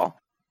wake Grawl.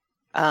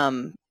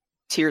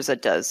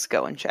 Tirza does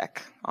go and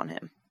check on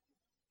him.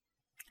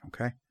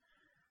 Okay.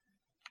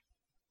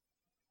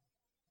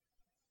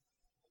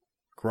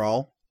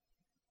 Grawl?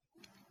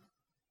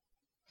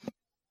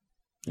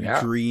 You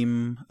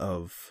dream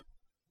of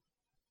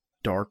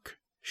dark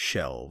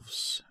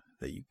shelves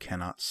that you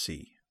cannot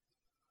see.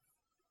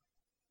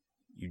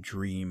 You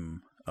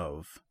dream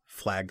of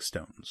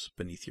flagstones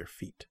beneath your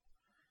feet.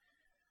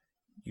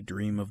 You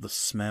dream of the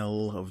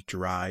smell of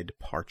dried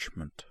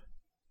parchment.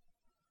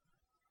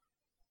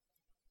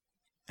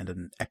 And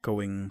an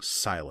echoing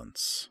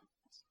silence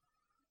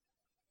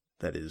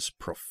that is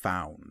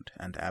profound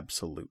and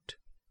absolute.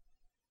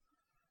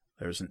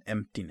 There's an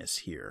emptiness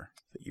here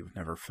that you've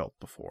never felt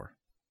before.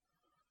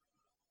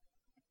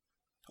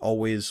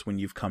 Always when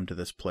you've come to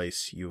this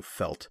place, you've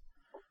felt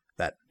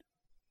that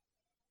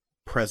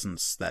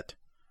presence, that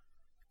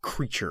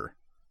creature,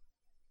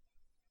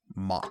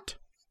 mott,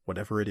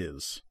 whatever it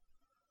is.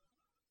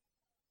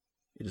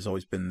 It has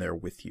always been there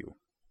with you,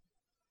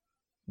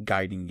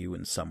 guiding you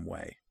in some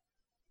way.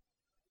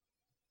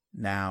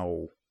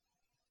 Now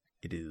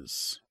it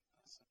is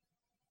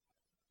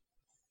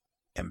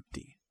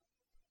empty,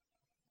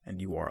 and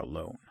you are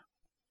alone.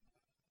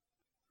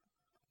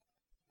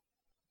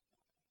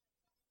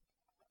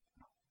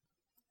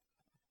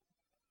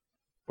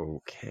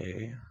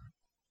 Okay.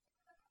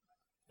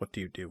 What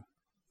do you do?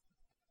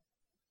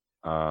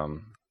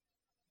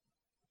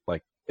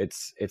 Like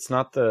it's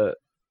not the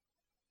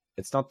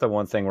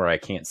one thing where I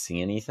can't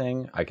see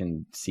anything. I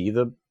can see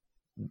the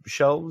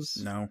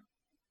shelves. No.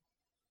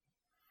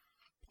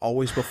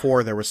 Always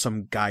before there was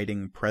some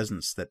guiding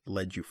presence that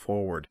led you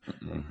forward.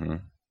 Mm-hmm.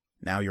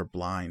 Now you're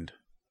blind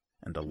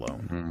and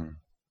alone. Mm-hmm.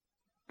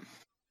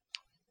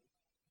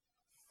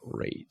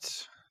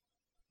 Great.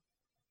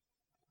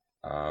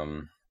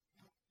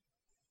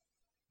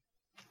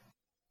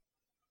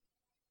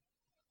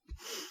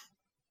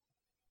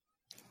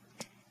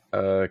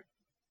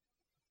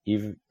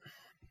 Even.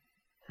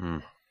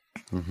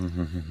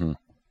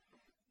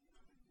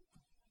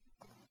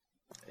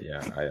 Yeah,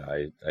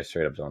 I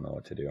straight up don't know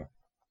what to do.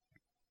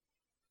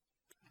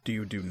 Do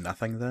you do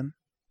nothing then?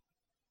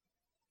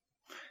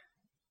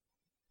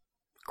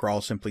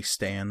 Grawl simply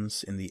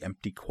stands in the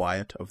empty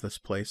quiet of this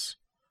place,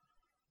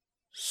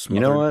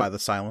 smothered by the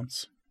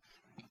silence.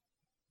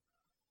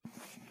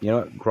 You know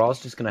what?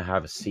 Grawl's just gonna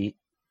have a seat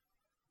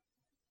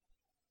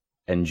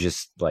and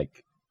just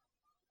like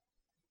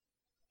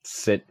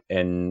sit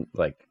and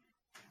like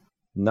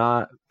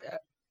not.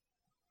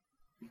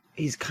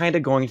 He's kind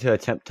of going to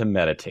attempt to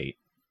meditate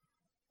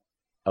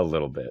a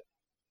little bit.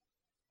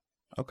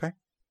 Okay.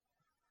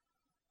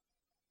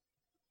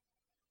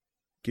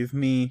 Give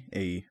me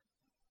a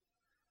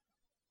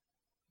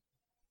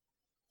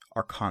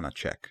Arcana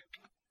check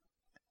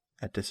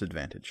at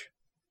disadvantage.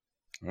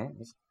 Oh,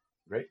 that's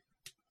great.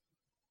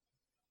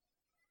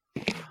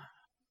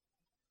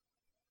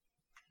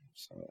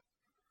 So,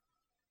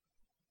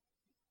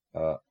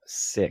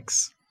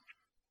 6.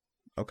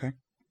 Okay.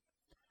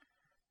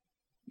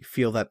 You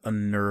feel that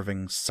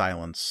unnerving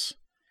silence.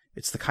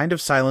 It's the kind of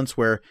silence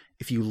where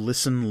if you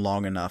listen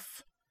long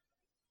enough,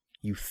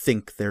 you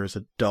think there's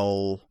a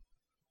dull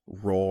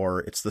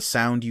roar. It's the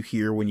sound you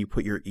hear when you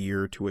put your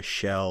ear to a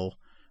shell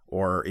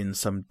or in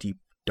some deep,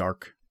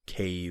 dark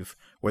cave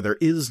where there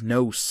is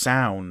no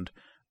sound,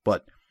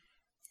 but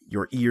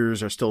your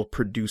ears are still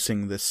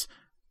producing this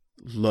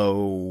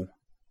low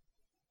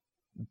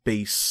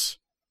bass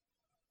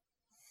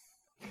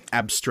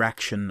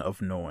abstraction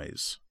of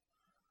noise.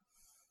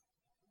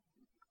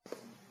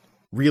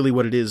 Really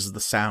what it is the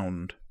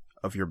sound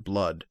of your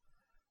blood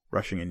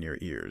rushing in your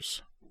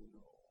ears.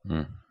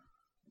 Hmm.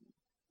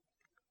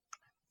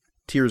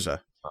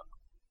 Tirza,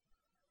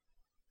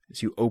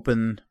 as you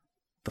open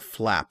the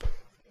flap,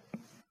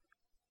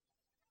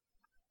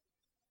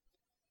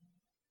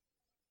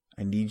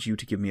 I need you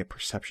to give me a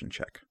perception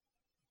check.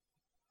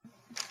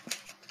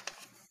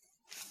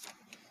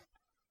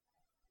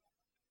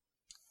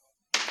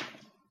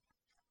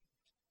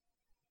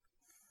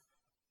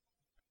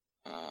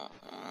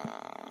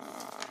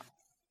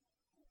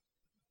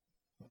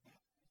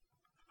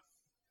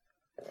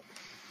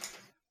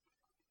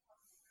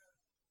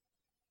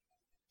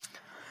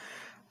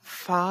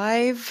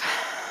 Five.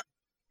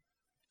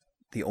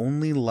 The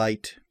only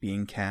light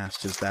being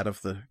cast is that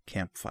of the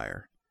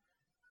campfire,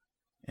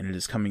 and it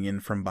is coming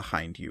in from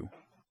behind you,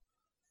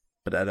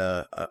 but at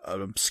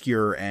an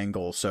obscure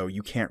angle, so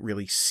you can't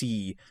really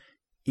see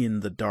in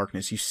the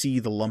darkness. You see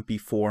the lumpy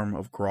form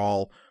of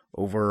Grawl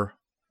over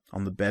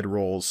on the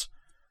bedrolls.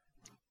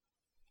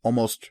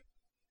 Almost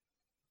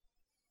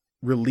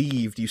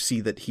relieved, you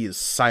see that he is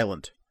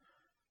silent.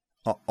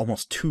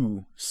 Almost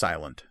too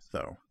silent,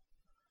 though.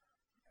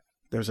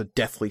 There's a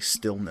deathly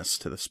stillness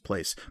to this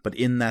place, but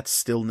in that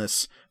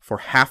stillness, for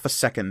half a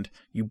second,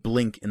 you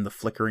blink in the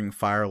flickering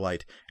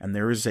firelight, and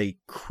there is a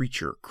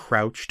creature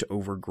crouched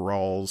over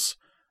Grawl's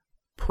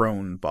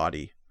prone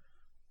body.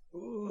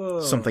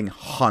 Whoa. Something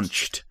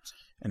hunched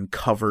and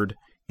covered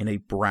in a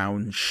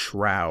brown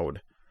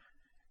shroud.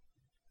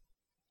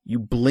 You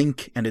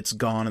blink and it's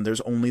gone, and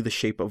there's only the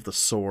shape of the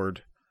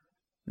sword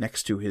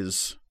next to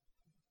his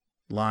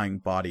lying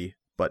body,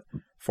 but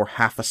for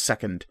half a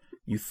second,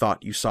 you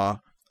thought you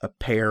saw a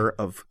pair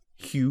of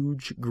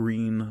huge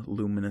green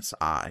luminous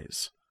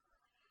eyes.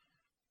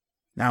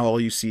 Now all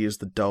you see is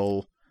the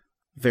dull,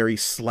 very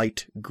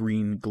slight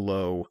green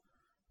glow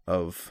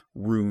of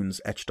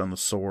runes etched on the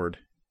sword.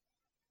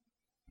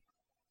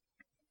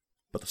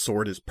 But the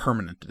sword is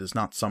permanent. It is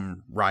not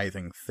some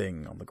writhing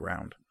thing on the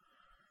ground.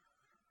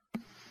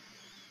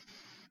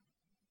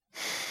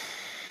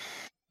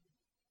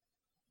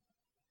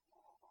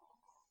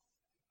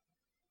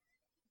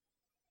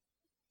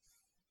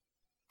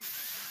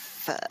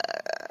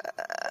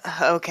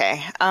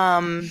 Okay.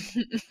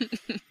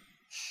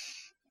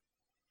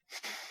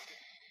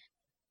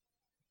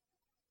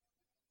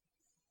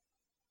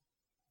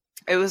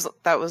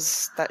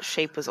 That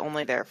shape was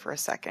only there for a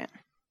second.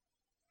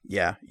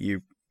 Yeah,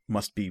 you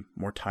must be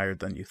more tired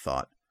than you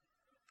thought.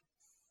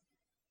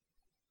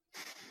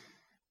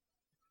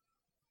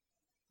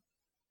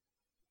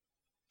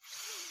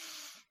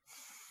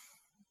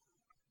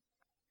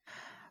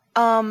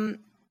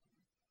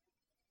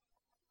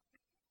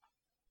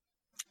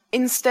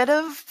 Instead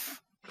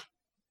of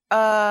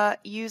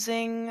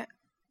using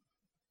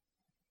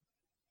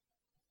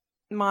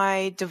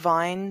my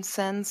divine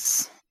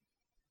sense,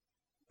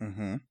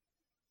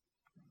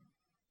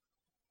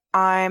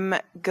 I'm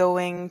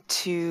going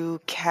to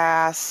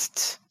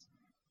cast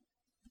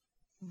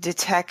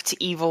Detect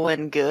Evil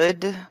and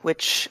Good,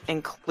 which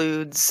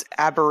includes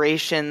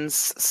aberrations,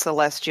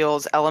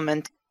 celestials,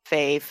 element,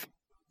 faith,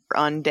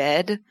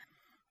 undead.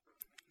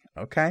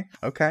 Okay.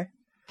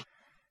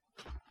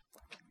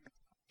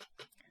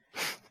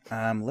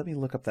 Let me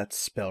look up that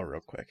spell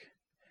real quick.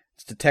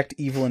 It's Detect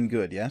Evil and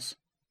Good, yes?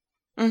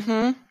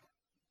 Mm-hmm.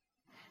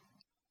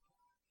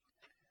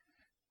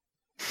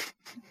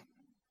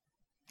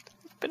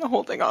 Been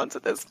holding on to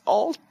this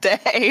all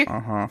day.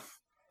 Uh-huh.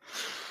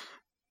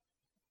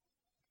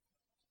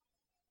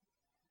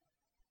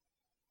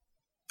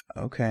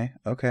 Okay.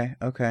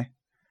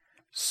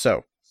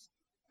 So,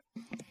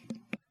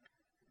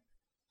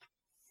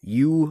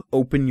 you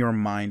open your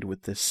mind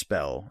with this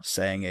spell,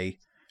 saying a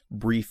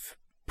brief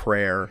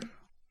prayer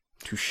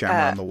to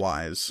Shamron the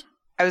Wise.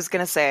 I was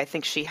gonna say, I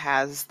think she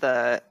has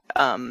the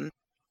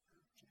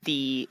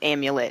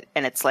amulet,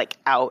 and it's like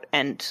out,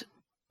 and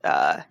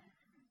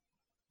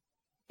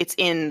it's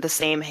in the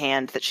same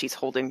hand that she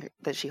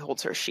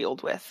holds her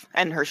shield with,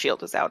 and her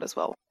shield is out as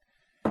well.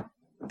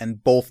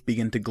 And both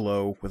begin to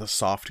glow with a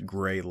soft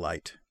gray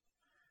light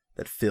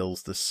that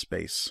fills this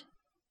space.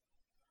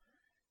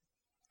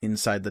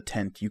 Inside the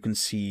tent, you can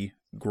see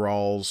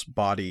Grawl's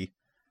body,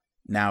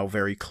 now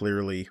very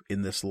clearly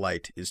in this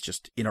light, is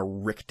just in a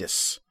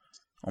rictus,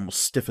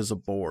 almost stiff as a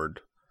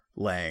board,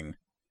 laying.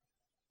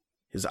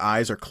 His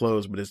eyes are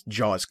closed, but his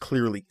jaw is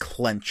clearly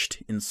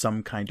clenched in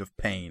some kind of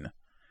pain.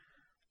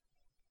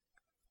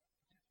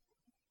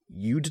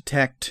 You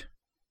detect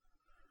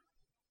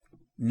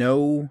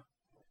no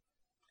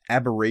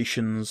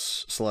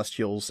aberrations,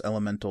 celestials,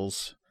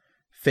 elementals,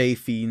 fey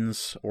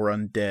fiends, or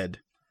undead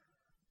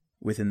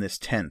within this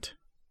tent.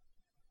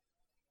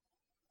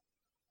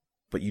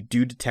 But you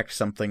do detect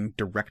something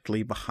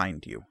directly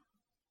behind you.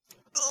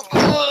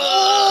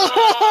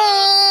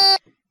 Oh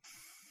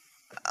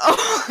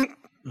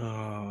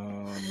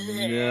no.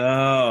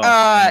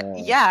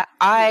 Yeah,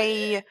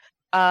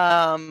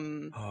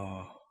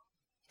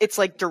 it's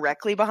like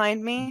directly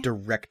behind me.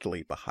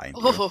 Directly behind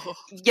you.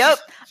 Yep.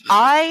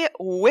 I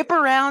whip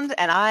around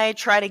and I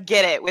try to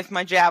get it with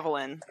my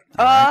javelin.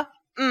 All right.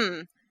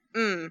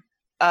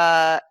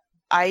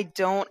 I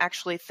don't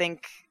actually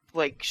think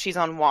like she's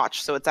on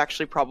watch, so it's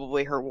actually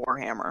probably her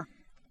warhammer.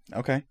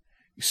 Okay.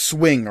 You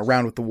swing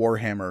around with the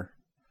warhammer.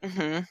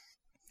 Mm-hmm.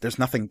 There's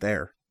nothing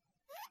there.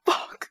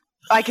 Fuck.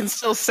 I can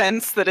still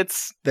sense that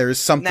it's There's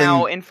something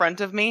now in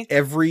front of me.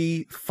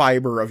 Every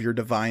fiber of your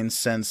divine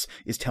sense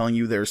is telling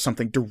you there's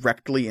something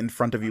directly in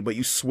front of you, but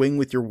you swing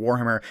with your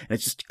warhammer and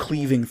it's just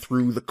cleaving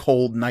through the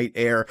cold night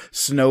air,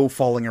 snow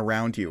falling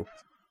around you.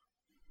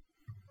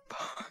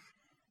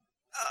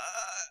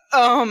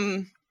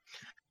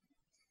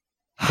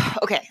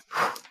 Okay.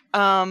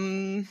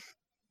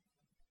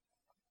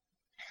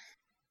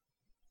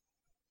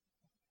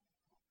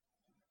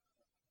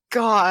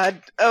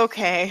 God.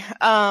 Okay.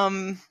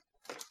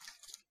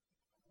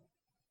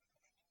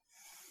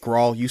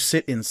 Grawl, you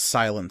sit in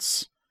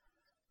silence.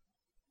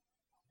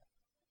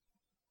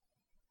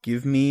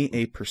 Give me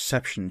a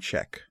perception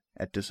check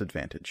at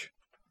disadvantage.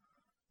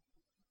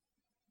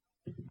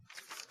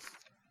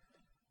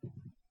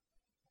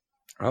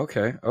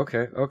 Okay.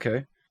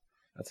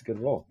 That's a good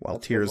roll. While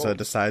That's a good Tirza roll.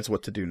 decides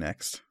what to do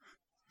next.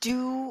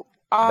 Do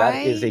I?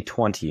 That is a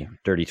 20.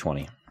 Dirty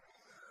 20.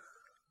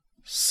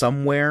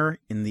 Somewhere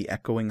in the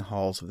echoing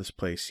halls of this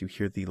place, you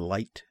hear the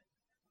light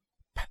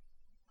pat,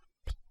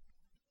 pat,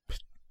 pat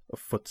of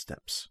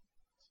footsteps.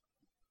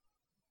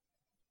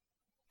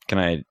 Can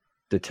I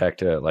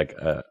detect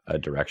a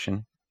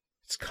direction?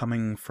 It's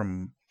coming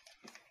from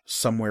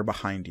somewhere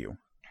behind you.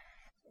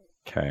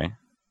 Okay.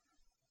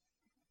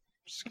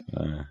 Just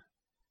gonna...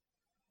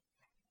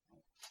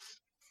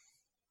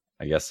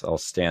 I guess I'll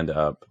stand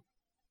up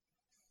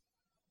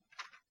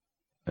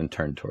and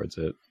turn towards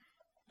it.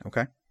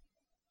 Okay.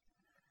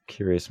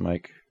 Curious,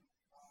 Mike.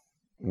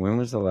 When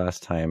was the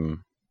last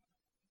time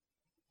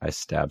I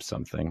stabbed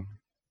something?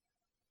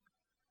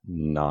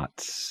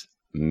 Not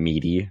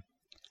meaty,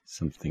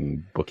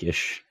 something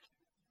bookish.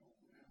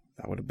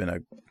 That would have been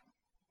a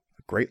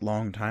great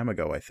long time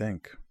ago, I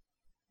think.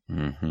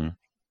 Mm-hmm.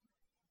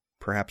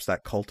 Perhaps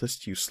that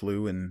cultist you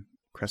slew in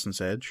Crescent's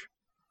Edge?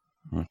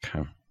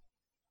 Okay.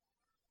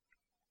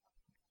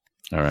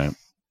 All right.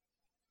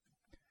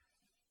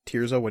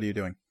 Tirza, what are you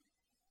doing?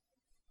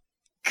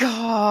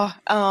 God,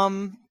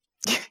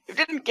 you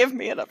didn't give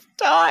me enough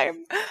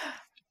time.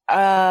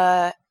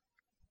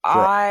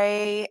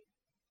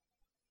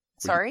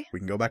 Sorry? We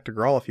can go back to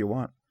Grawl if you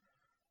want.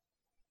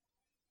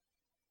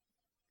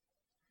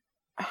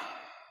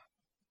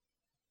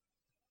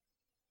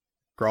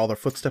 Grawl, their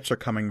footsteps are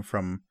coming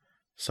from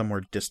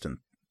somewhere distant.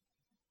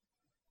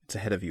 It's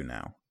ahead of you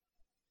now.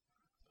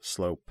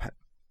 Slow pat,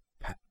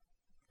 pat,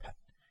 pat.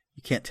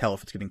 You can't tell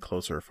if it's getting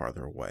closer or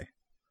farther away.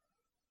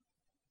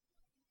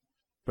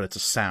 But it's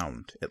a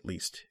sound, at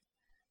least,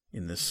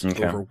 in this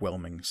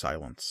overwhelming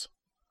silence.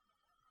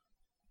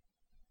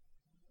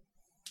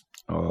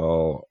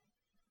 I'll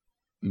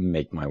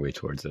make my way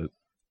towards it.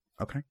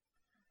 Okay.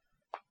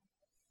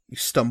 You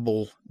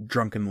stumble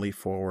drunkenly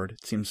forward.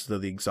 It seems as though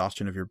the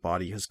exhaustion of your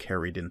body has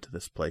carried into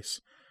this place.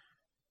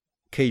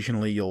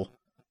 Occasionally you'll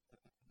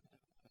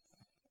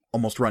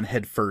almost run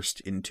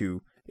headfirst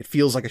into... It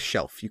feels like a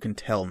shelf. You can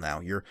tell now.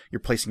 You're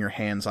placing your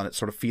hands on it,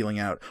 sort of feeling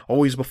out.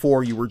 Always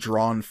before, you were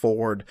drawn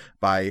forward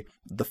by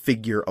the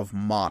figure of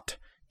Mott.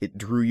 It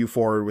drew you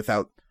forward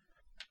without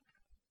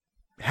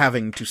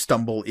having to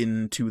stumble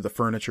into the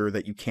furniture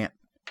that you can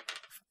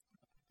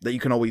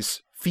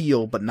always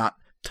feel but not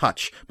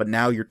touch. But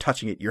now you're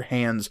touching it, your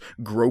hands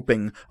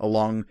groping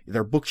along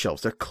their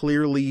bookshelves. They're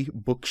clearly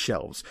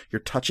bookshelves.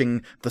 You're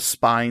touching the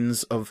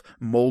spines of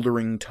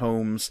moldering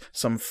tomes,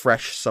 some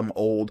fresh, some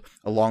old,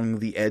 along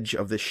the edge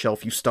of this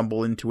shelf. You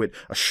stumble into it,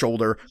 a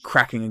shoulder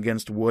cracking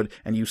against wood,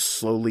 and you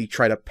slowly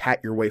try to pat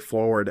your way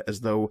forward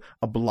as though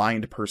a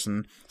blind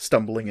person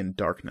stumbling in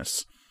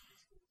darkness.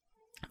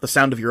 The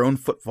sound of your own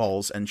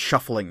footfalls and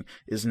shuffling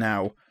is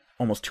now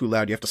almost too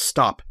loud. You have to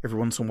stop every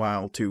once in a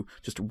while to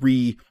just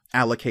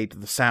reallocate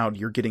the sound.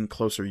 You're getting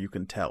closer, you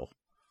can tell.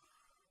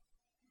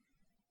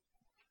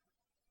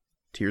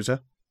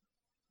 Tirza?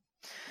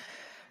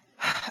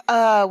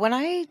 When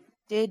I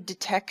did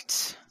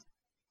detect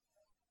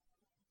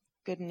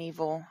good and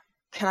evil,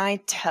 can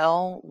I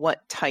tell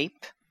what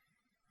type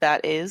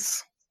that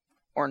is,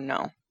 or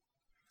no?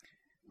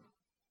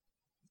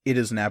 It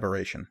is an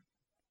aberration.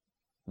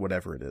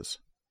 Whatever it is.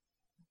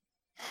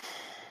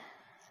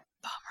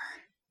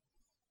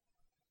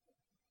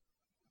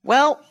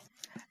 Well,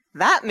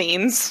 that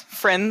means,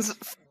 friends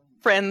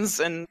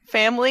and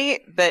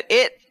family, that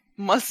it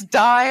must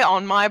die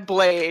on my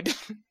blade.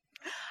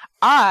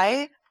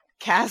 I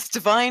cast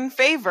divine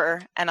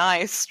favor, and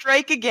I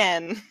strike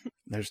again.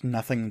 There's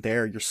nothing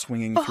there. You're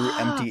swinging through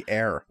empty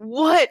air.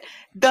 What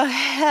the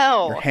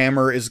hell? Your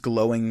hammer is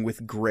glowing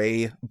with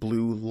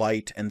gray-blue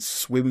light and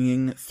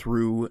swinging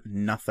through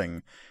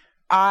nothing.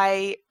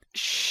 I'm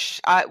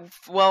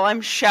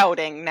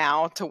shouting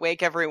now to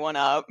wake everyone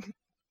up.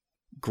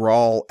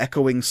 Grawl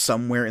echoing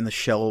somewhere in the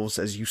shelves.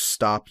 As you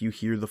stop, you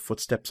hear the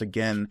footsteps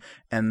again,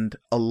 and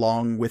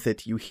along with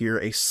it you hear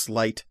a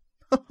slight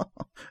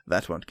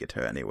that won't get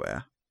her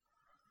anywhere.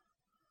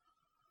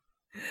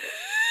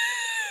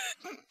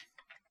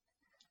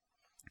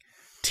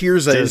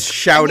 Tirza is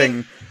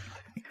shouting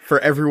for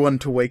everyone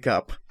to wake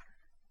up.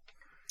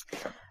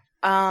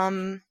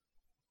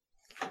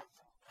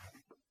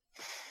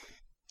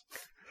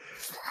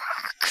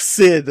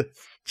 Sid,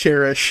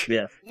 Cherish.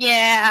 Yeah.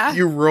 Yeah.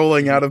 You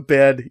rolling out of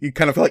bed. You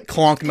kind of like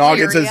clonk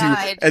noggins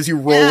Teary-eyed. as you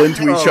roll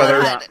into each Oh,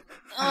 other. God.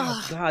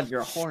 Oh, Ugh. God,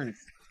 you're a horn.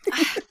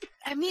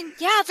 I mean,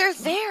 yeah, they're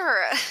there.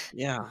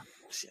 Yeah.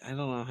 I don't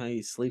know how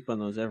you sleep on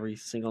those every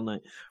single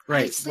night. I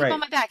Right, sleep right, on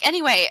my back.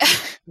 Anyway,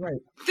 right.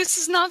 this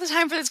is not the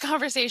time for this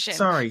conversation.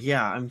 Sorry,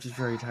 yeah, I'm just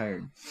very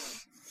tired.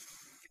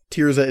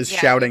 Tirza is Yeah.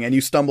 shouting, and you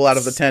stumble out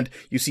of the tent.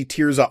 You see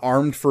Tirza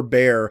armed for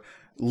bear,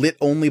 lit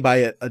only by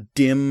a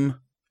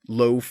dim,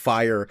 low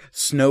fire.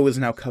 Snow is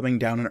now coming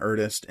down in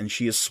earnest, and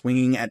she is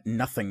swinging at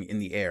nothing in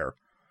the air.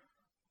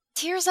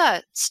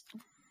 Tirza,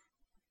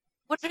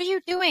 what are you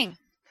doing?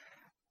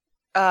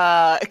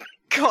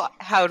 God,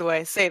 how do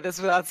I say this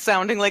without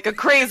sounding like a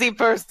crazy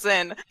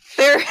person?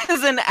 There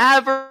is an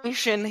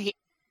aberration here.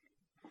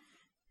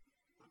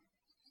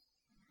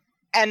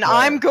 And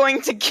I'm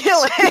going to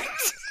kill it.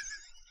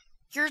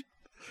 You're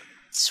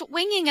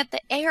swinging at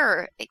the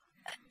air.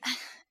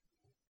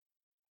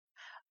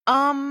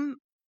 Do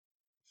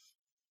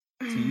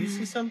you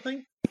see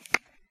something?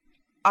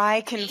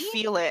 I can Me?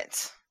 feel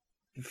it.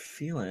 You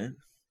feel it?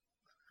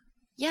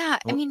 Yeah,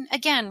 I Oh. mean,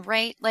 again,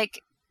 right?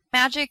 Like,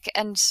 magic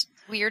and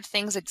weird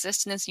things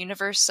exist in this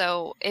universe,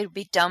 so it'd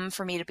be dumb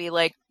for me to be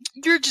like,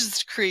 you're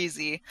just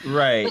crazy.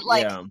 Right, But,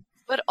 like, yeah.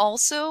 But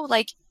also,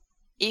 like,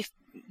 if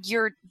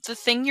the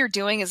thing you're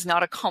doing is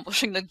not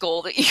accomplishing the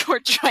goal that you're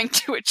trying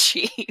to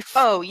achieve.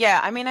 Oh,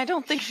 yeah. I mean, I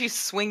don't think she's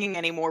swinging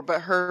anymore,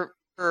 but her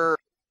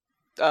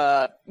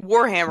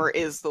Warhammer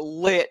is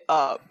lit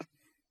up.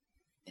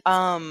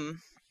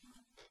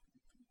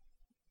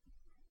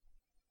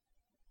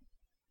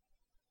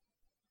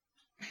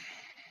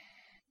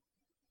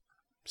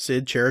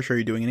 Sid, Cherish, are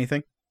you doing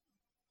anything?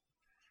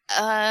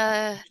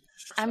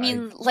 I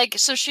mean, like,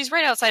 so she's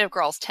right outside of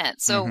Graal's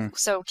tent. So, Mhm.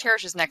 so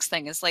Cherish's next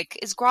thing is like,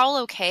 is Graal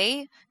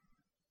okay?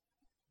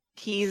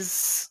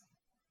 He's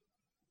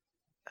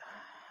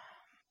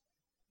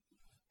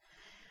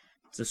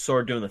Is the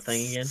sword doing the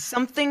thing again?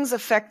 something's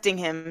affecting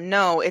him.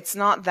 No, it's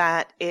not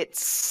that.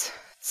 It's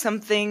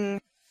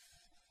something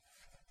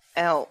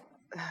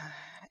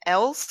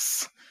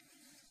else.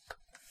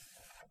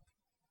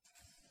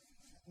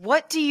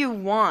 What do you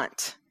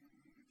want?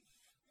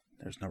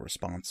 There's no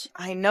response.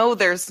 I know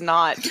there's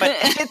not, but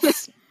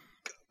it's.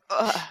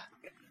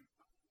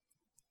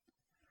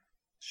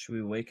 Should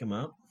we wake him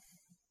up?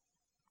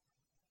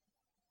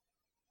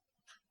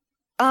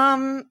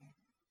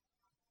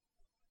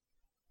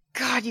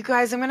 God, you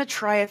guys, I'm gonna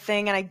try a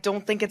thing, and I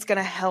don't think it's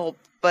gonna help,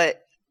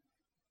 but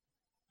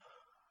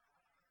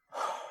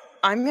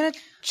I'm gonna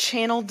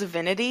channel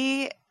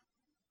divinity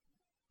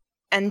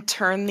and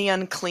turn the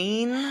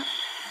unclean.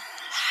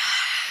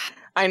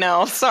 I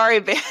know.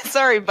 Sorry,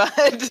 sorry,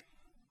 bud.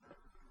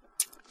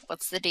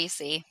 What's the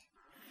DC?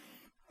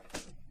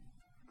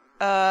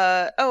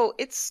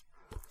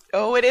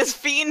 It is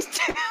fiend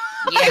too.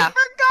 Yeah. I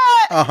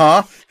forgot.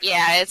 Uh-huh.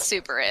 Yeah, it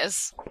super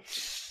is.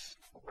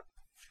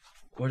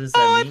 What does that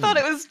Oh, I mean? thought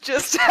it was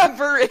just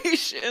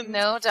aberration.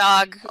 No,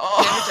 dog.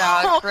 Oh.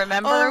 No, dog.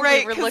 Remember, Oh,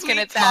 right, we were 'cause looking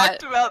we at that.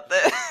 talked about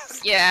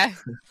this. Yeah.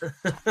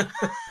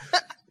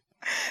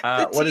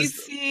 The what is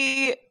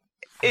TC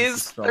the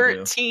is spell do?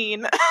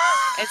 13.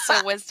 It's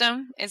a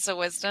wisdom. It's a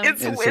wisdom.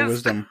 It's It's a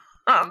wisdom.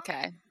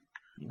 Okay.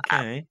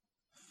 okay?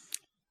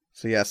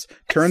 So yes,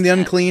 Turn the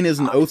Unclean is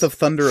an Oath of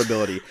Thunder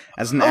ability.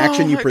 As an Oh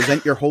action, you my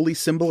present your holy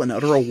symbol and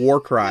utter a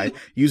war cry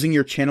using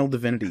your channel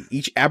divinity.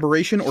 Each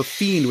aberration or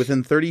fiend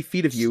within 30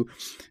 feet of you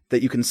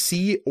that you can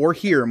see or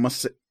hear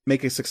must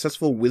make a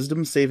successful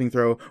wisdom saving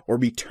throw or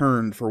be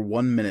turned for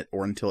 1 minute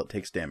or until it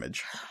takes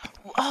damage.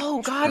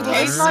 Oh god, will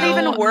Okay, this not so-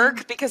 even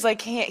work because I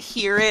can't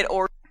hear it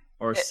or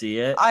Or see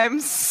it? I'm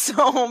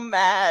so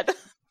mad.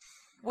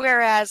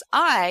 Whereas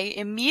I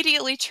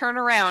immediately turn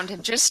around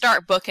and just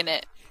start booking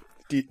it.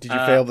 Did you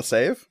fail the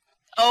save?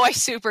 Oh, I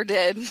super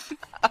did.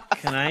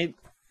 Can I?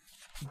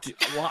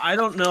 Well, I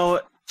don't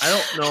know. I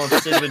don't know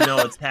if Sid would know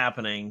what's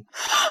happening.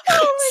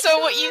 So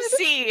what you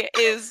see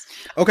is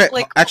Okay,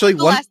 Like, actually,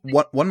 the one, last thing-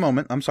 one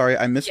moment. I'm sorry,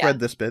 I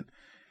misread this bit.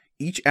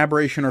 Each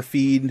aberration or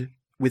fiend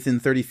within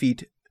 30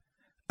 feet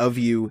of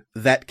you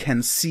that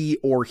can see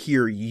or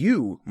hear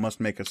you must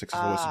make a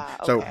successful wisdom.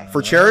 So okay.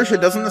 for Cherish,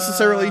 it doesn't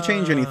necessarily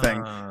change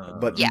anything,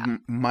 but Yeah.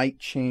 might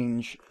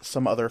change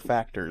some other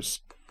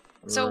factors.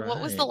 so what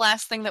was the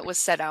last thing that was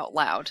said out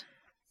loud?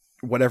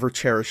 Whatever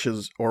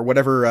Cherishes or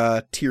whatever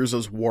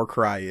Tirza's war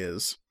cry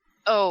is.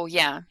 Oh,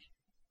 yeah.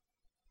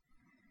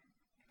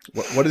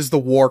 What is the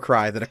war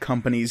cry that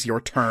accompanies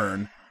your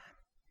turn?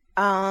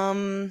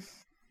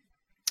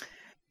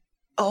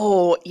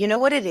 Oh, you know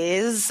what it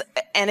is?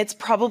 And it's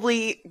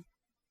probably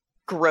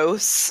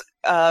gross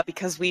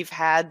because we've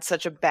had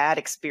such a bad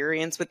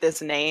experience with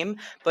this name,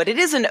 but it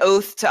is an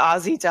oath to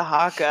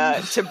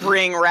Azitahaka to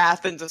bring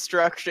wrath and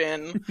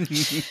destruction.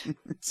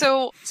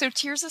 So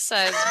Tirza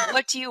says,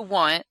 "What do you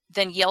want?"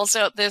 Then yells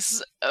out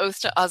this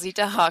oath to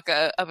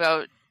Azitahaka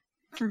about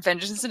from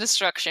Vengeance and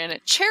Destruction.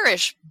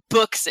 Cherish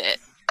books it.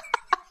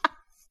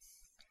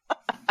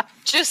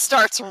 Just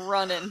starts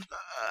running.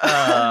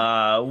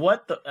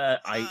 What the?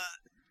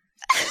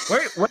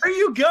 Where are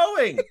you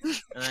going?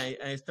 And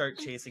I start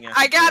chasing after.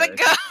 I gotta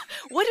Cherish. go.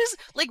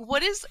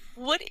 What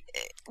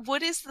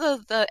is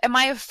the? Am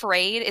I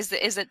afraid? Is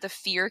it the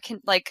fear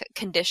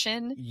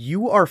condition?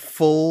 You are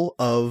full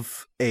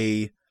of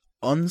a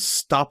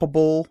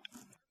unstoppable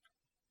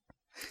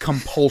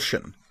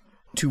compulsion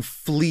to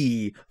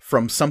flee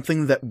from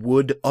something that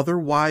would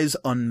otherwise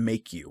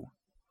unmake you.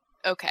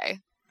 Okay.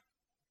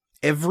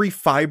 Every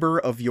fiber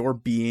of your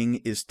being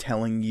is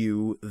telling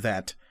you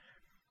that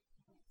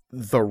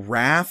the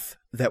wrath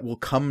that will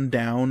come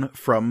down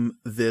from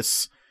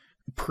this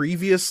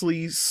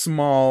previously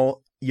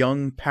small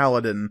young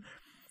paladin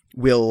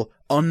will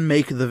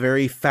unmake the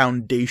very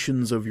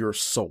foundations of your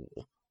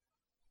soul.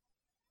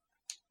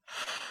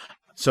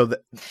 So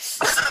that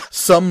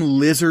some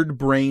lizard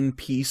brain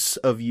piece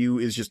of you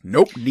is just,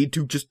 nope, need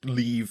to just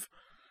leave.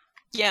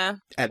 Yeah.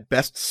 At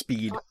best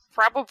speed.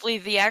 Probably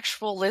the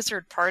actual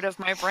lizard part of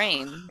my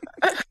brain.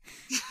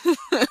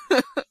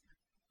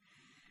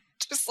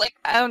 Just like,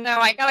 oh no,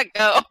 I gotta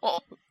go.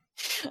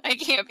 I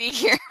can't be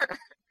here.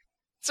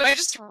 So I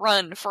just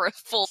run for a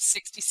full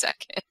 60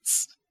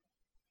 seconds.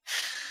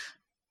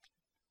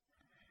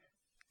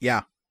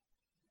 Yeah.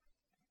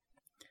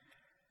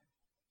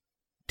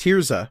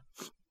 Tirza,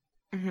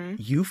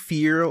 you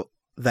feel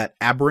that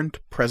aberrant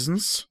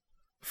presence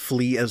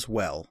flee as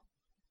well.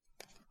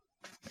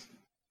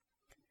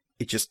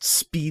 It just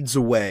speeds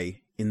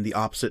away in the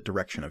opposite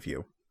direction of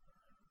you,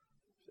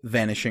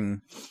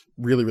 vanishing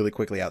really, really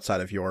quickly outside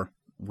of your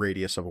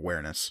radius of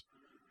awareness.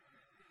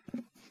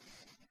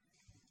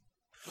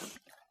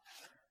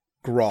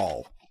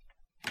 Grawl.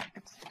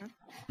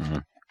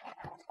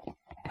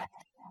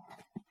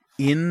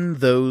 In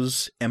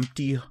those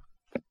empty,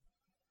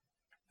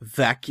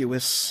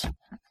 vacuous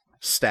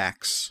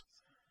stacks,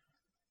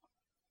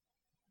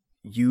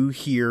 you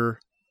hear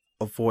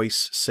a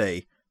voice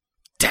say,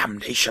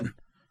 "Damnation!"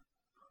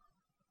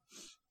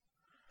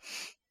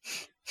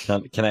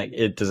 Can I?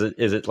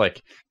 Is it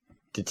like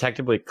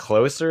detectably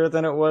closer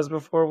than it was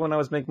before when I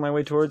was making my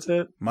way towards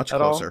it? Much at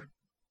closer. all?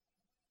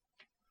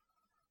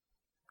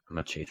 I'm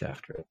gonna chase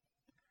after it.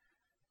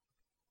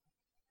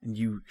 And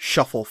you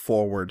shuffle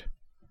forward.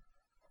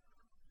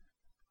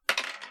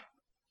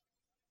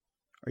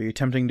 Are you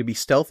attempting to be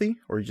stealthy,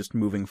 or are you just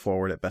moving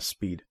forward at best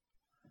speed?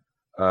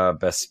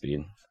 Best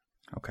speed.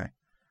 Okay.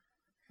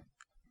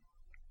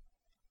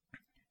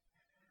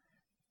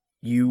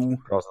 You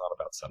Girl's not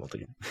about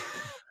subtlety.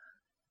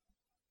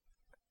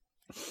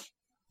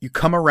 You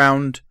come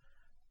around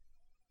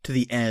to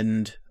the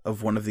end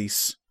of one of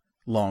these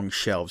long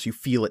shelves. You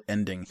feel it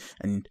ending,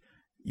 and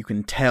you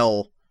can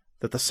tell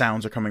that the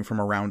sounds are coming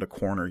from around a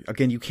corner.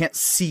 Again, you can't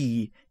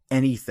see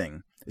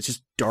anything. It's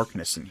just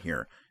darkness in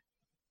here.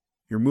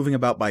 You're moving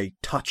about by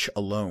touch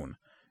alone,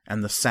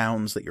 and the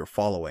sounds that you're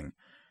following.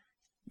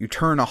 You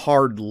turn a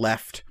hard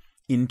left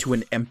into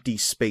an empty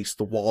space,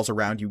 the walls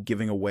around you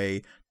giving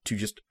away to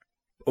just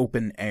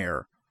open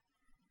air.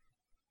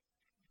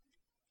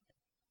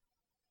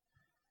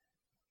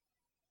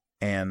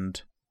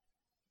 And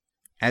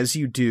as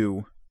you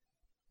do,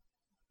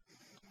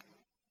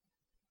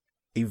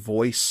 a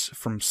voice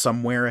from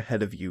somewhere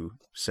ahead of you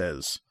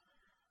says,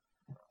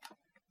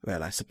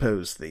 "Well, I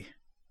suppose the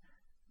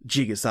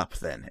jig is up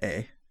then,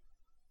 eh?"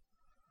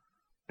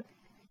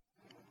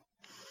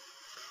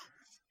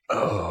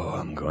 Oh,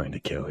 I'm going to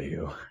kill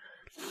you.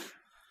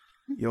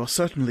 "You're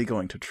certainly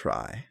going to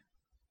try."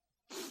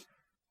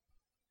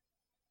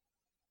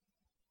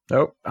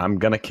 Nope, I'm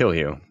gonna kill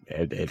you.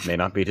 It may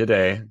not be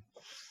today,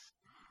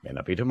 may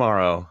not be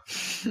tomorrow,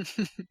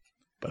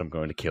 but I'm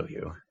going to kill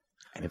you,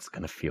 and it's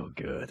gonna feel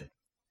good.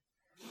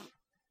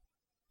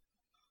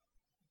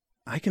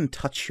 "I can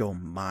touch your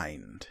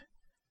mind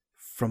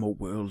from a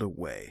world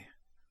away.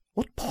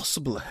 What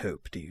possible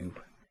hope do you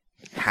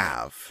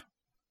have?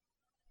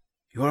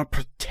 You're a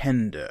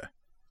pretender,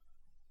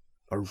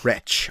 a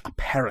wretch, a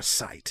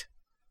parasite.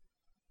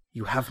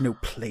 You have no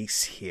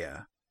place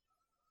here.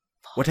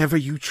 Whatever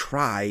you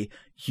try,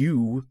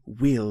 you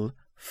will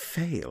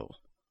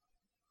fail."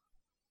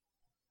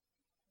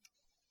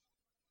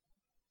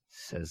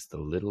 Says the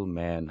little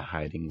man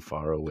hiding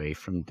far away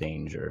from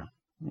danger.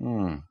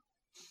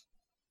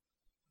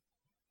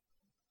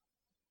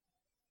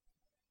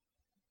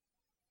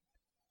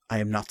 "I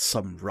am not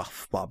some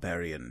rough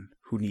barbarian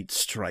who need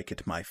strike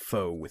at my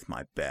foe with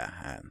my bare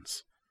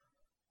hands."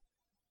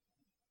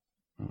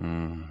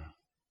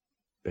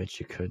 Bet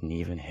you couldn't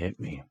even hit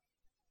me.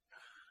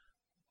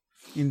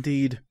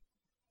 "Indeed."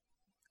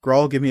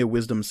 Grawl, give me a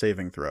wisdom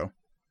saving throw.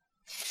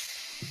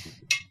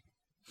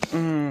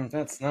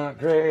 That's not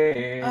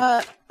great.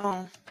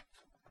 Oh.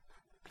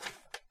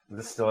 Is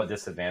this still a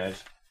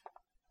disadvantage?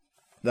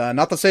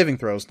 Not the saving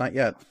throws, not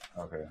yet.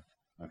 Okay.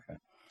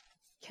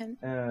 Can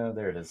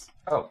There it is.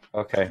 Oh,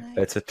 okay.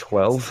 It's a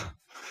 12.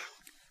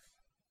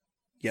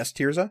 Yes,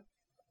 Tirza?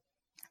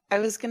 I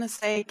was gonna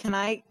say, can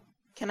I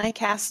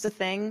cast a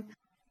thing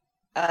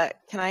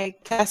Can I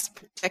cast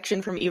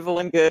protection from evil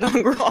and good on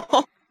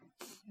Grawl?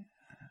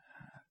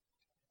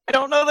 I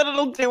don't know that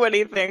it'll do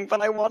anything,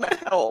 but I want to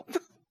help.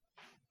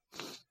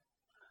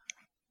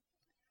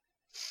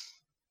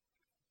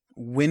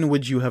 When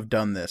would you have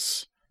done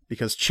this?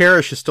 Because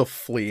Cherish is still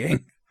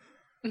fleeing.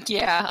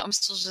 Yeah, I'm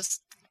still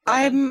just.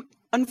 I'm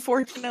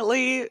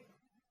unfortunately.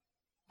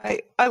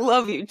 I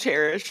love you,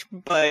 Cherish,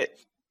 but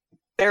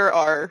there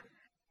are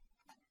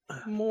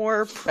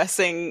more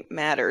pressing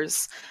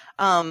matters.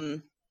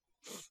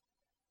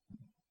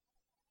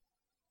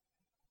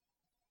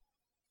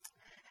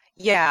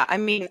 Yeah, I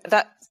mean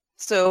that.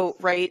 So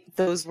right,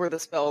 those were the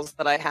spells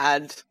that I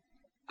had.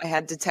 I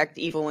had detect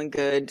evil and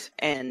good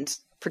and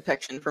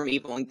protection from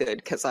evil and good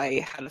because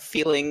I had a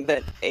feeling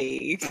that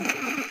a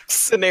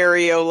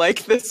scenario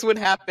like this would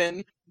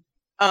happen.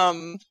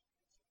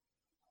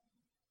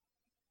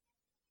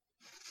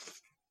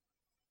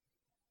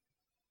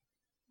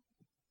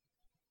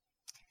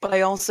 But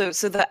I also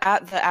the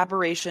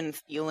aberration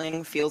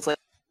feeling feels like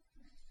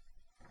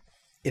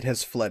It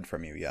has fled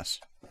from you, yes.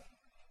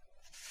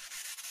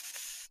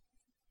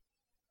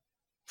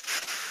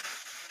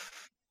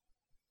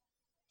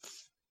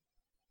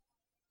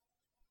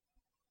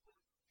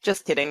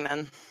 just kidding.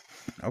 Then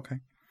Okay.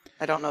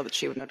 I don't know that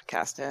she would know to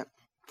cast it.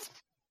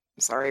 I'm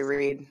sorry,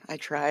 Reed. I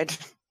tried.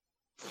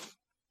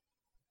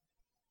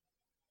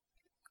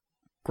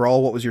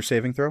 Grawl, what was your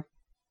saving throw?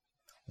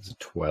 It's a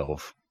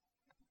 12.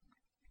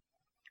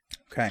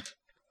 Okay.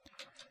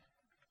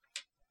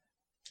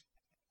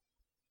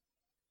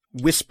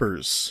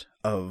 Whispers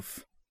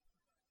of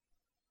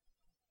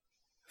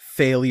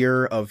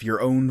failure, of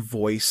your own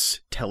voice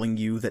telling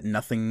you that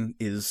nothing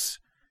is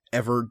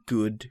ever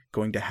good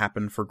going to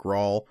happen for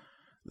Grawl.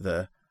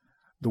 The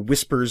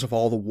whispers of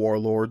all the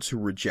warlords who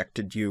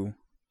rejected you.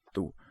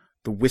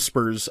 The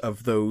whispers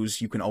of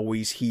those you can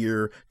always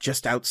hear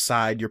just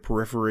outside your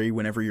periphery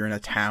whenever you're in a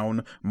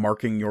town,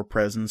 marking your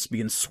presence,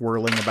 begin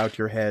swirling about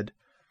your head.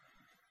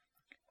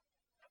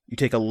 You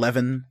take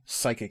 11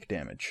 psychic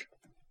damage.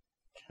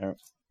 Okay.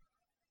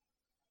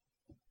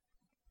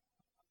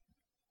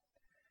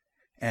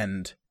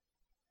 And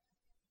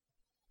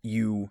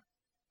you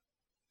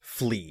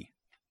flee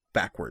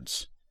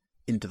backwards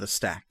into the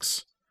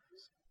stacks.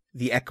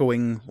 The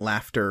echoing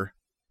laughter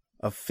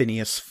of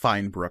Phineas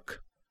Finebrook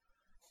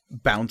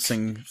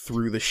bouncing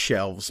through the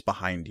shelves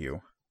behind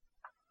you.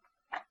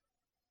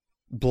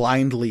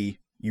 Blindly,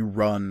 you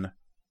run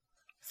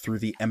through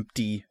the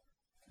empty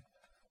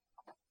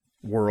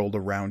world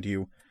around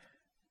you,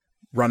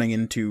 running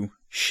into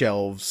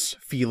shelves,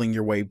 feeling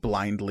your way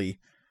blindly,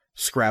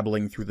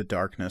 scrabbling through the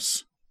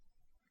darkness.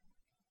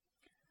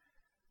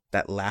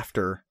 That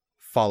laughter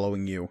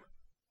following you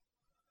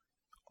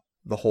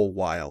the whole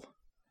while.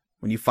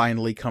 When you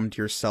finally come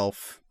to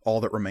yourself,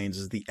 all that remains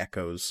is the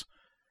echoes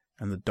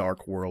and the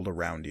dark world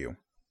around you.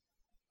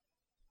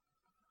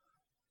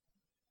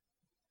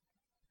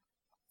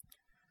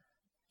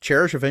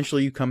 Cherish,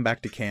 eventually you come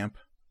back to camp.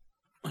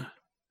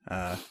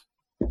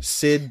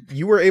 Sid,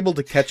 you were able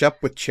to catch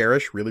up with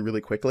Cherish really,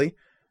 really quickly,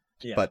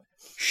 but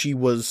she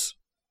was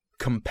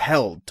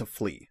compelled to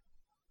flee.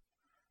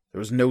 There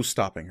was no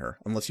stopping her,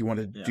 unless you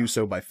wanted to do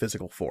so by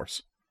physical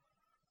force.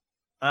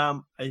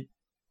 I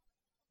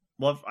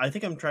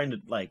think I'm trying to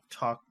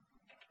talk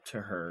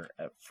to her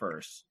at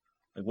first,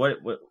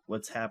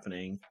 what's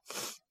happening,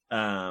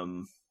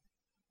 and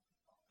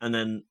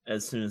then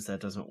as soon as that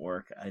doesn't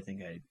work, I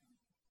think I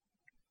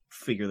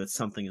figure that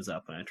something is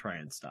up, and I try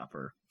and stop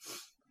her.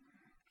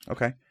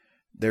 Okay,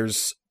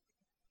 there's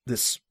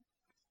this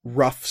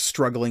rough,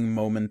 struggling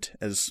moment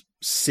as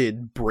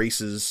Sid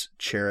braces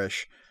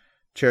Cherish.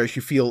 Cherish,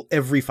 you feel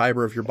every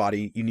fiber of your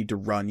body. You need to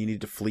run. You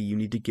need to flee. You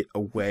need to get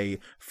away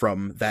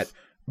from that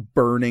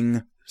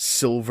burning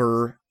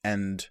silver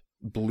and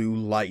blue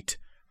light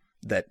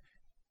that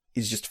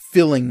is just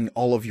filling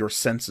all of your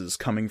senses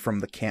coming from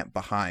the camp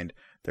behind.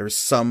 There's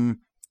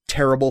some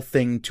terrible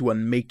thing to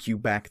unmake you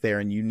back there,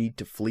 and you need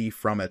to flee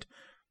from it.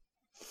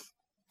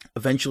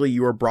 Eventually,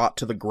 you are brought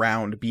to the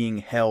ground, being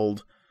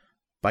held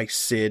by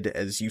Sid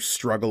as you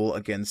struggle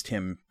against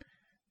him.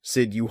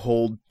 Sid, you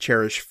hold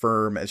Cherish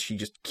firm as she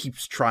just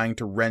keeps trying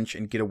to wrench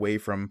and get away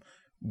from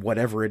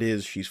whatever it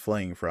is she's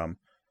fleeing from.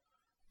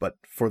 But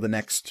for the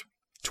next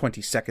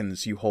 20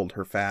 seconds, you hold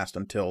her fast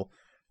until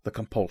the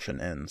compulsion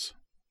ends.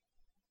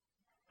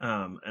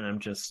 And I'm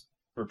just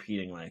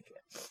repeating like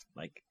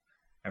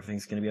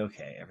everything's gonna be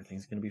okay,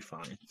 everything's gonna be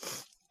fine.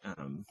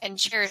 And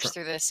Cherish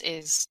through this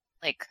is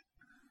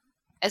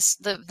as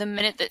the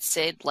minute that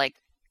Sid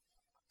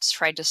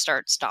tried to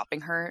start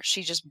stopping her,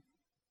 she just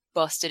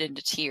busted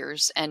into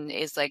tears and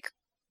is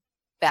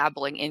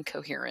babbling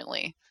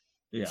incoherently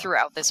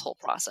throughout this whole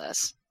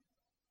process.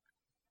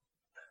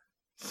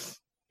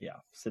 Yeah,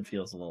 Sid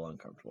feels a little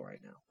uncomfortable right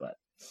now, but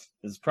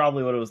this is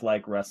probably what it was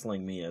like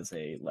wrestling me as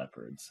a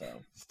leopard,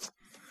 so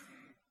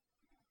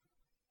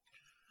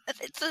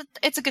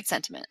it's a good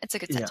sentiment. It's a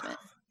good sentiment.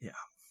 Yeah.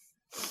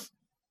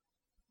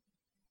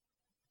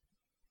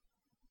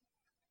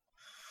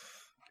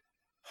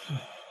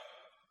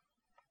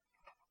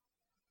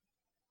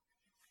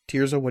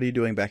 Tirza, what are you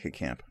doing back at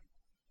camp?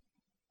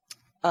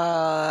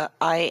 I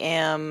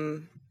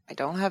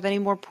don't have any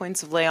more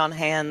points of lay on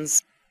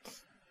hands.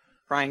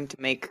 Trying to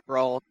make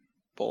Grawl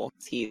full.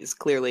 He's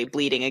clearly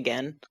bleeding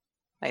again,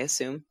 I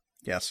assume.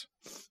 Yes.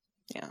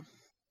 Yeah.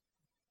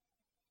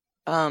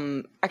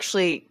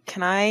 Actually,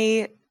 can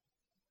I...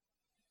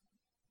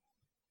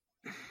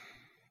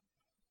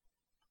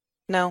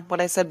 No,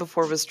 what I said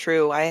before was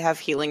true. I have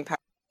healing power,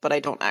 but I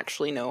don't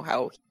actually know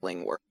how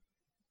healing works.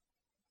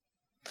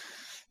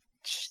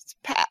 Just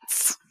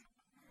pats.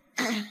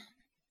 Okay.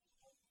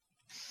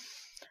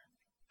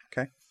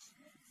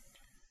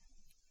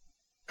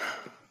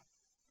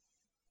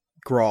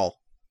 Grawl.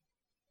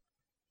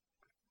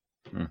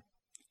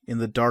 In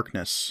the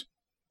darkness,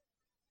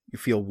 you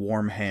feel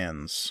warm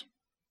hands.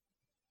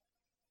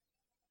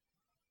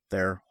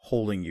 They're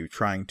holding you,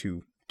 trying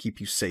to keep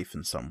you safe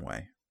in some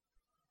way.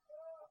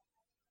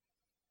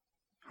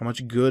 How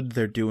much good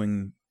they're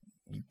doing,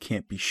 you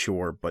can't be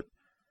sure, but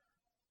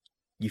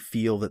you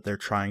feel that they're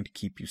trying to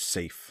keep you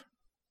safe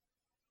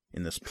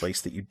in this place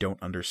that you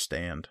don't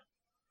understand,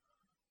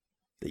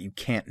 that you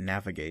can't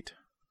navigate,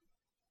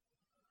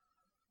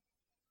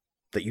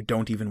 that you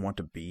don't even want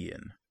to be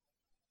in.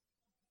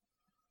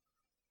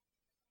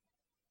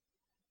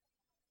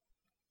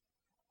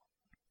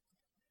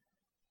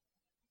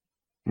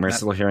 We're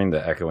still hearing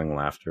the echoing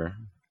laughter.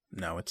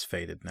 No, it's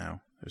faded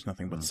now. There's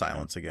nothing but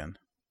silence again.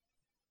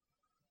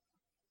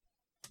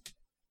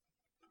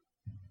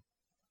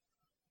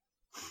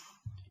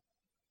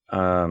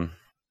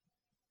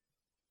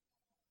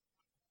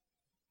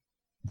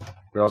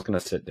 Growl's gonna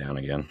sit down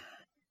again.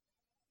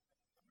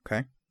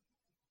 Okay.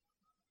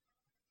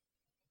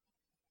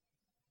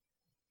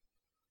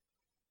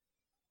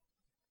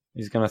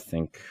 He's gonna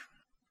think.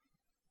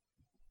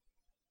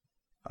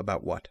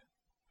 About what?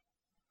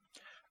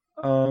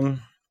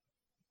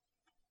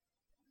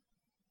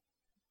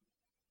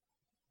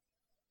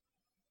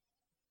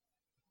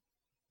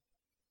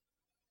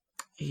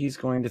 He's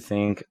going to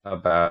think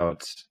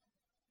about,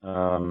 you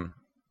know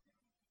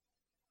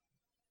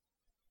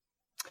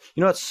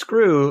what?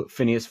 Screw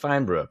Phineas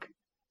Feinbrook.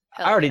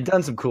 Hell I already yeah.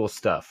 done some cool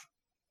stuff.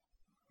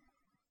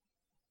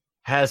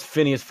 Has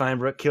Phineas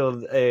Feinbrook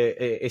killed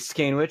a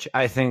Skane Witch?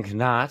 I think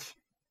not.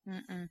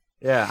 Mm-mm.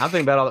 Yeah, I'm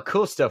thinking about all the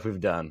cool stuff we've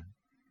done.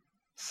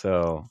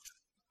 So,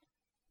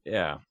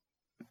 yeah.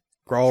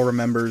 Grawl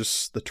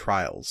remembers the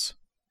trials.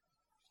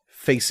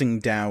 Facing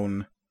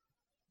down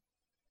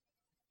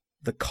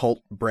the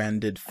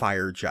cult-branded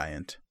fire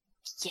giant.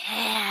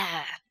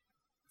 Yeah.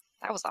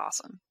 That was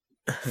awesome.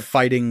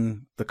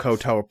 Fighting the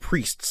Kotoa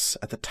priests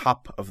at the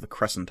top of the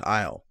Crescent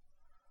Isle.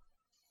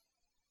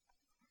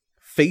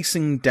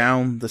 Facing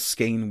down the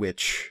Skane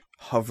Witch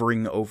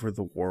hovering over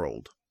the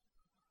world.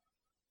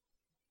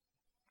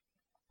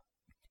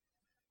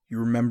 You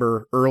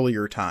remember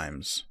earlier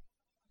times,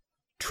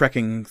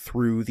 trekking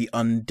through the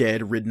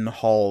undead-ridden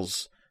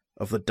halls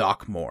of the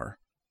Dockmore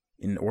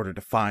in order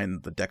to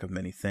find the Deck of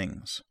Many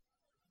Things.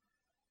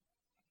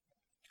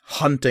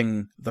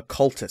 Hunting the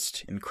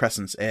cultist in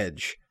Crescent's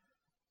Edge.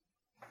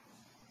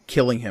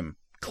 Killing him,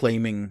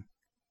 claiming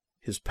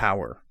his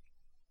power.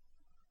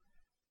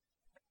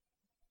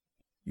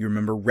 You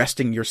remember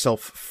wresting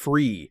yourself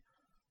free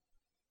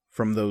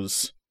from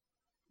those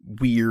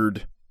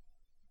weird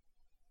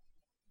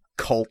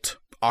cult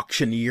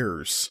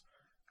auctioneers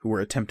who were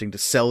attempting to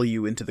sell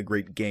you into the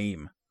great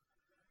game.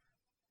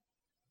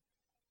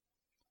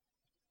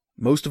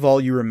 Most of all,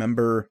 you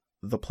remember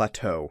the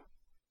plateau.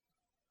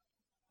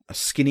 A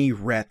skinny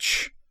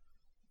wretch,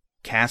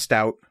 cast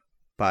out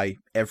by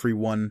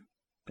everyone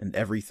and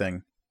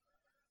everything.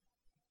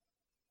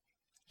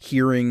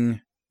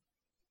 Hearing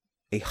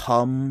a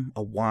hum,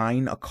 a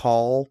whine, a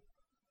call.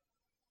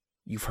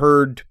 You've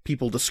heard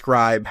people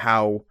describe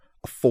how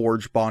a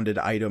forge-bonded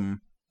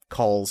item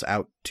calls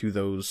out to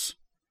those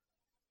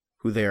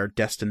who they are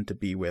destined to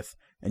be with,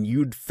 and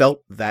you'd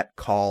felt that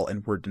call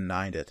and were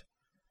denied it.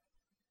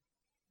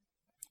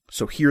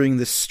 So hearing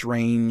this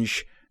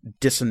strange,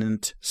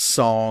 dissonant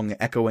song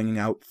echoing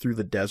out through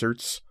the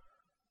deserts,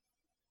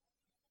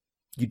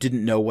 you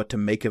didn't know what to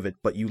make of it,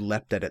 but you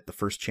leapt at it the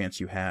first chance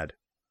you had.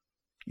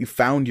 You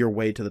found your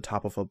way to the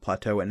top of a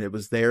plateau, and it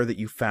was there that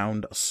you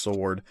found a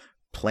sword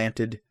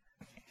planted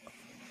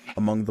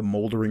among the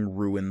moldering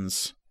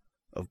ruins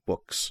of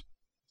books.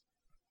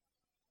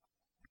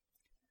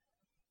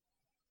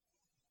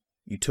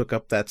 You took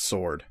up that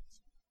sword,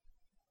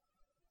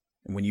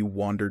 and when you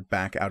wandered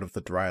back out of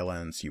the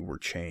Drylands, you were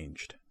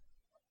changed.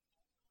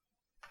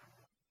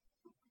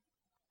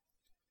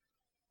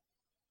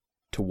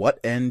 To what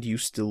end, you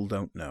still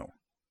don't know.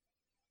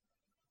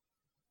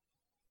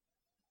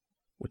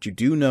 What you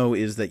do know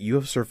is that you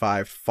have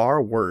survived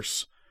far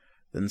worse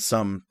than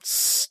some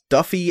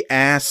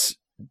stuffy-ass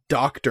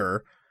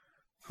doctor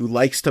who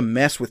likes to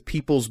mess with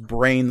people's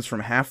brains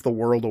from half the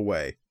world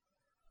away.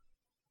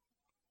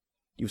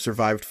 You've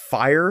survived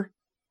fire,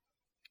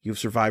 you've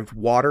survived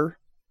water,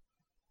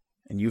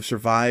 and you've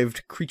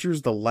survived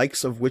creatures the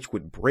likes of which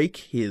would break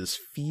his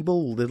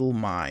feeble little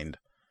mind.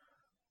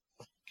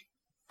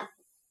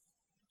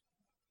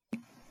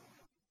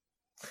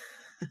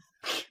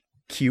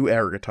 Cue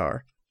air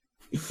guitar.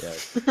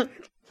 Yes.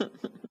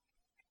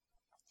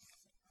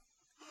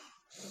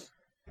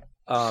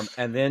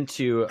 And then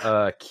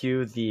to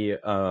cue the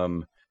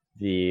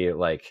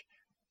like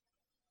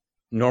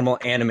normal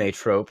anime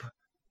trope.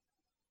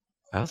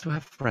 I also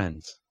have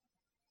friends.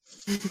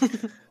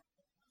 Yeah.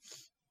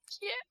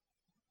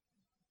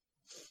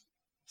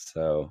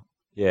 So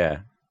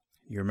yeah.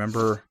 You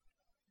remember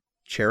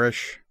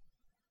Cherish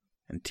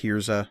and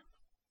Tirza,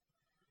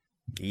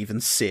 even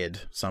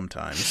Sid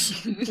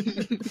sometimes.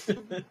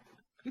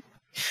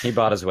 He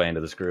bought his way into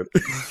this group.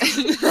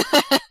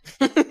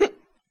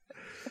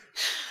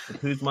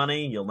 Whose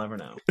money? You'll never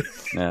know.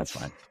 Nah, that's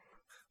fine.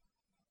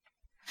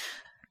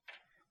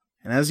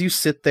 And as you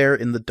sit there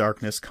in the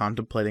darkness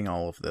contemplating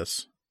all of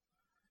this,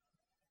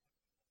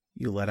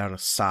 you let out a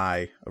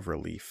sigh of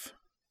relief.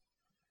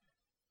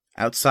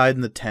 Outside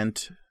in the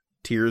tent,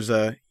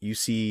 Tirza, you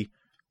see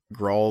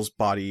Graal's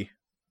body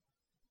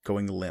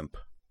going limp.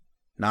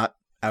 Not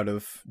out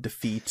of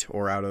defeat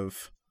or out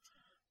of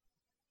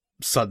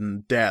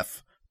sudden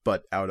death,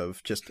 but out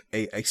of just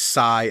a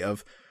sigh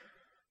of...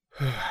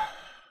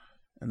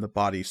 and the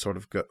body sort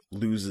of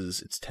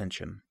loses its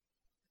tension.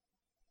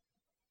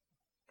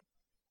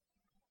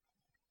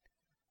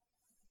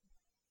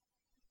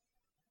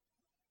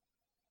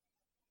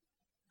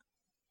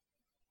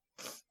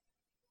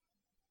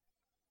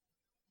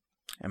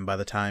 And by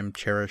the time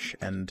Cherish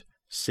and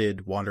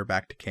Sid wander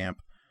back to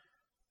camp,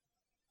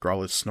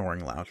 Graal is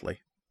snoring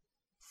loudly.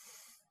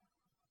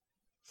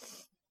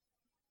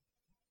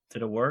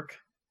 Did it work?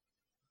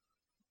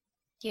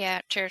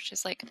 Yeah, Cherish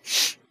is like,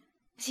 is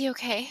he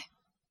okay?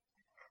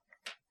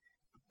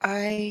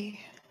 I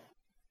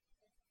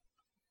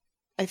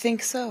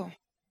think so.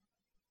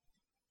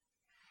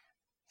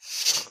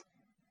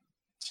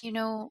 Do you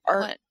know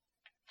Are- what?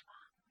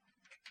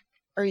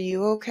 Are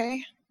you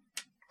okay?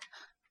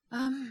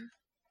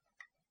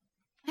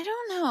 I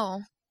don't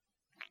know.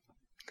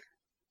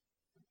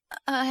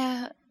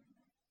 I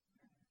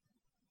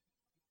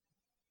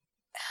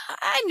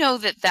know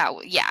that that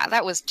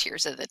was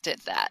Tirza that did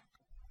that.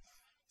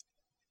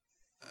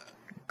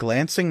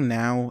 Glancing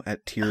now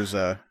at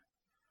Tirza,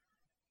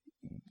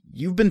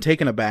 you've been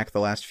taken aback the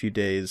last few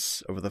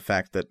days over the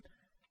fact that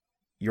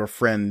your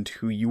friend,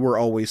 who you were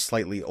always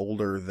slightly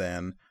older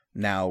than,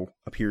 now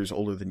appears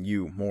older than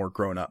you, more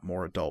grown up,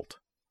 more adult.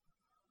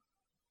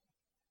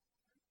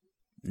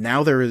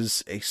 Now there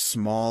is a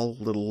small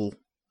little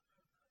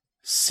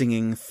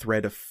singing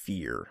thread of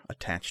fear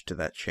attached to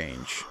that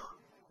change.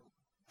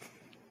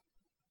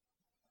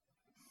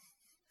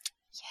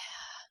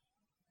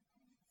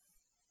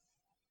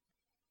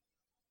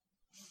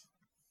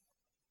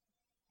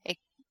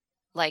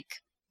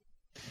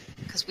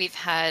 Because we've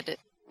had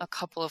a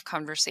couple of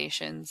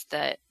conversations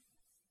that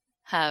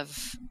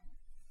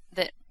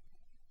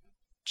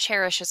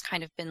Cherish has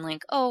kind of been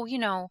like, oh,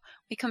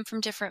 we come from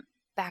different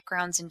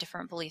backgrounds and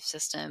different belief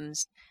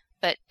systems,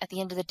 but at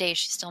the end of the day,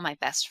 she's still my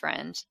best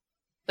friend.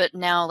 But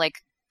now,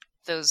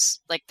 the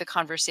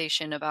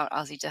conversation about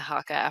Ozzy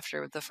Dahaka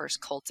after the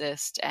first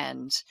cultist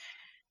and,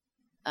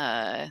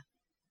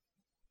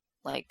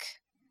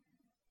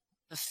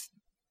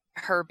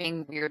 her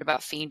being weird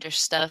about fiendish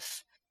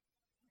stuff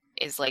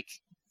is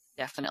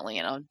definitely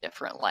in a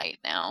different light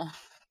now.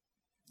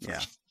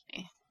 Yeah.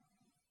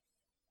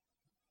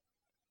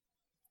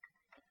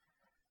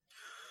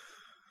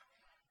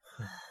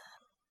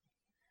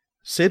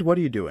 Sid, what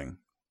are you doing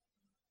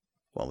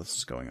while this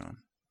is going on?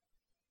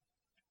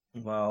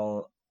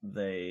 Well,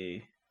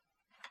 they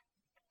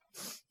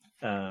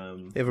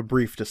They have a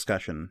brief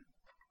discussion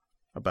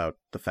about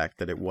the fact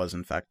that it was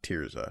in fact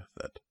Tirza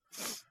that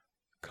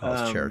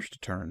caused Cherish to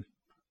turn.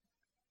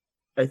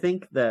 I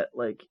think that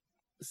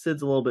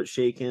Sid's a little bit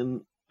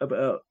shaken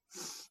about,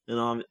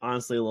 and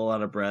honestly a little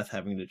out of breath,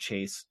 having to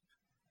chase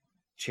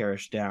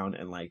Cherish down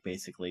and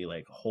basically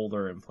hold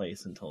her in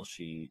place until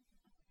she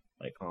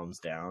calms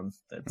down.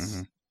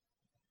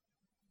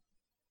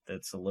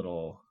 That's a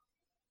little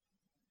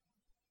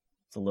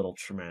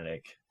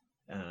traumatic,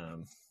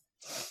 because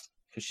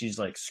she's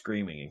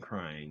screaming and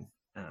crying.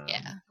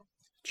 Yeah.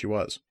 She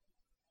was.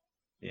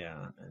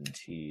 Yeah, and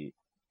he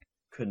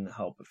couldn't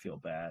help but feel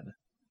bad.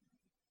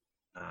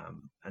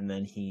 And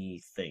then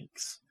he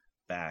thinks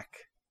back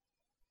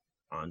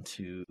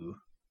onto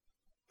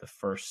the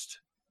first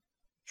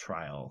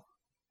trial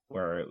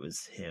where it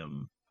was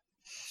him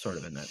sort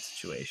of in that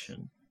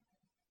situation.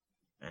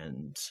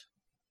 And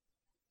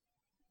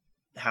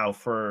how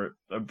for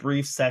a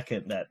brief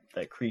second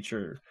that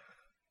creature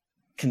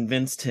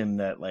convinced him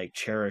that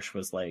Cherish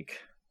was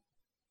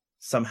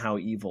somehow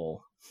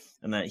evil,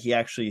 and that he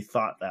actually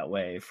thought that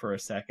way for a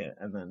second,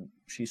 and then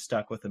she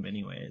stuck with him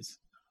anyways.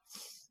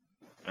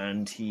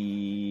 And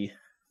he's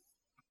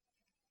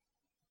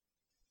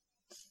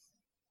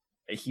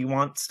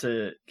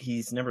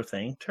never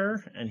thanked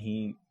her, and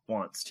he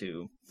wants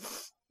to,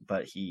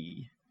 but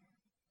he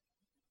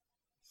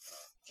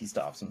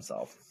stops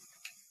himself.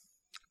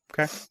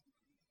 Okay.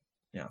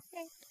 Yeah.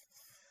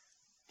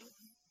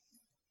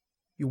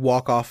 You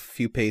walk off a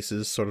few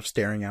paces, sort of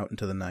staring out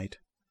into the night.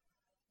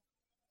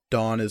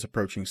 Dawn is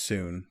approaching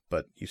soon,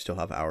 but you still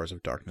have hours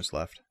of darkness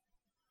left.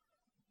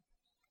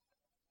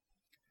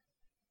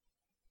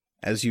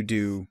 As you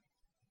do,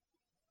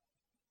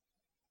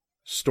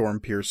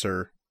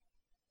 Stormpiercer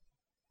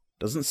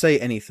doesn't say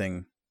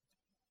anything,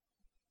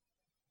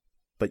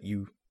 but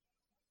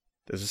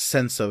there's a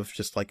sense of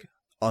just like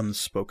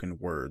unspoken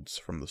words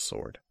from the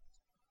sword.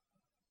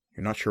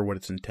 You're not sure what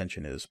its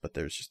intention is, but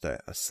there's just a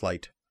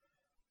slight...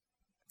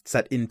 It's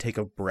that intake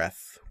of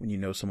breath when you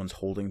know someone's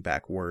holding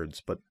back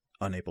words, but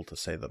unable to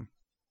say them.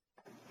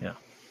 Yeah.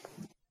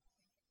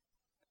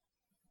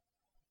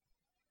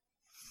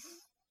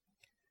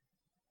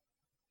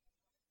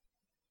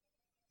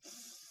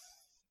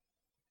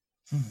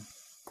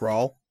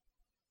 Grawl?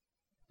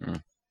 Hmm.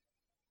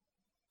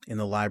 In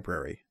the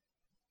library,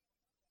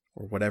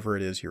 or whatever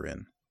it is you're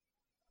in,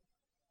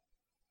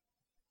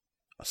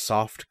 a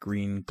soft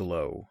green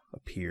glow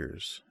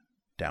appears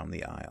down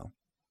the aisle.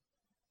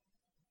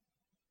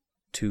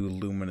 2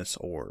 luminous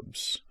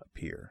orbs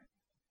appear.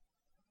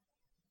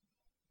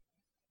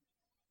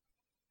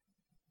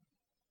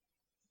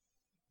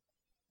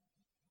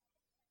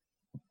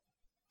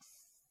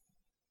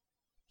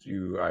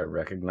 Do I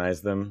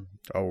recognize them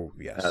Oh,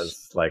 yes.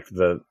 as like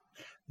the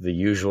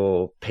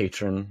usual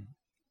patron?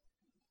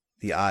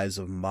 The eyes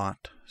of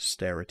Mott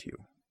stare at you,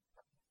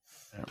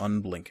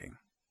 unblinking.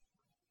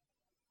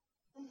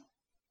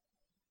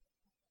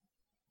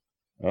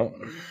 Oh.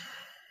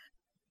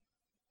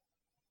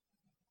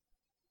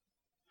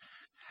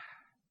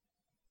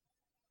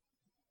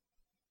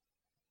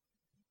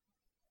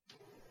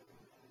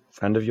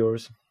 Friend of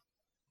yours?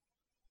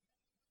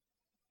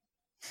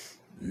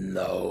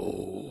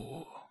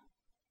 No.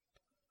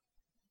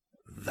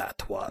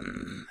 That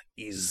one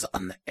is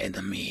an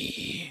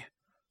enemy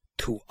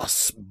to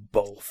us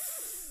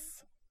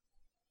both.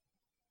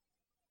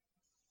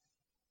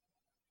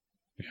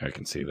 Yeah, I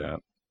can see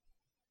that.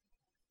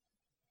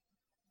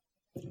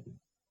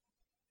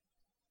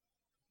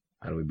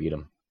 How do we beat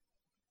him?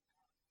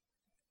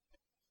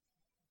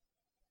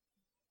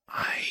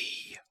 I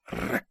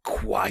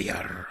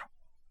require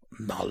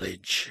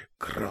knowledge,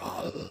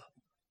 Grawl.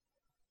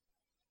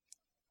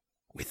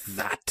 With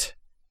that,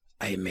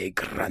 I may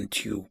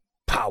grant you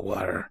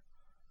power.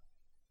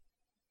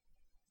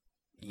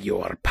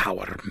 Your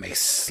power may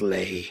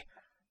slay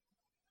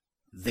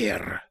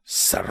their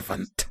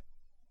servant.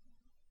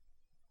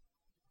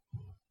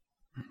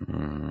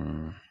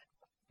 Hmm.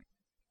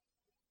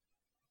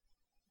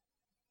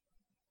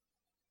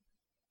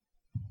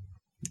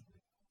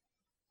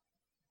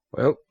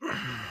 Well,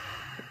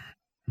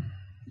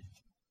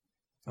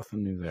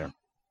 nothing new there.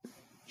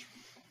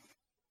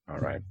 All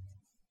right.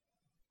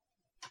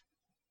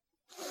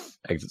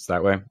 Exits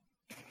that way.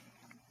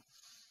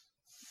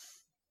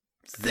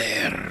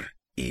 There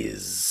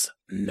is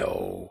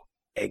no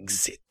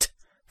exit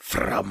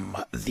from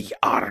the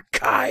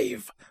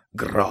archive,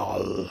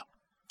 Grawl.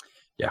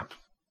 Yeah.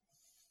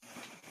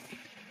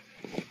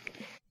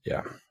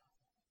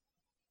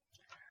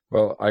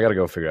 Well, I gotta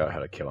go figure out how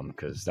to kill him,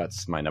 because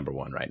that's my number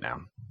one right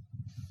now.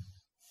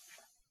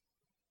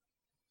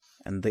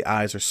 And the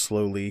eyes are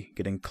slowly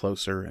getting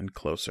closer and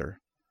closer.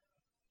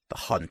 The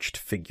hunched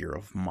figure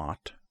of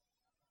Mott,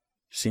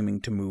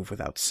 seeming to move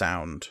without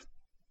sound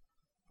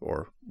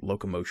or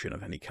locomotion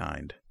of any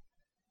kind.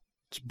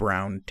 Its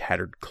brown,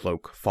 tattered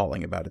cloak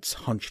falling about its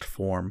hunched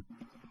form.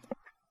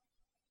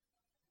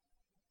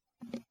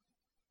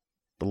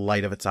 The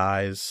light of its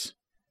eyes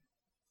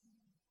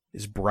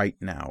is bright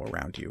now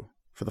around you.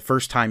 For the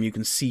first time, you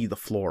can see the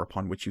floor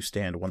upon which you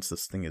stand once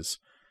this thing is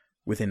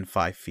within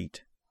 5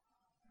 feet.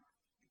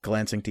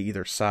 Glancing to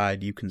either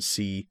side, you can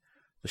see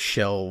the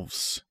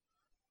shelves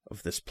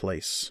of this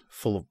place,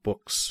 full of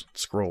books,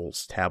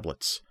 scrolls,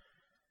 tablets.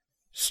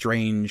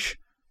 Strange,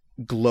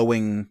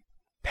 glowing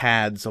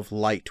pads of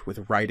light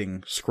with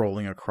writing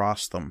scrolling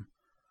across them.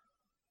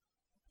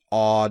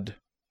 Odd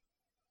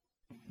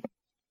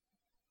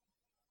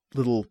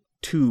little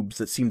tubes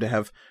that seem to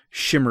have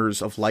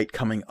shimmers of light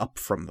coming up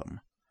from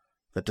them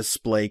that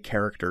display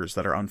characters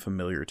that are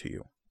unfamiliar to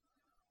you.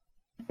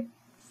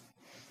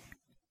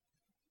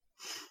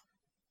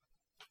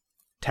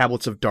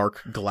 Tablets of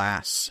dark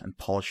glass and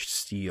polished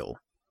steel,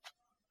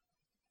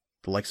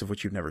 the likes of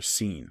which you've never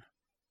seen.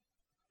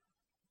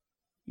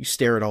 You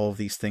stare at all of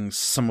these things,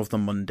 some of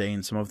them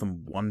mundane, some of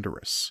them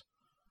wondrous.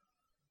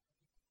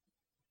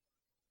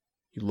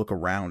 You look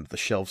around, the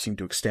shelves seem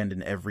to extend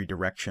in every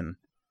direction.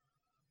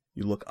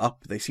 You look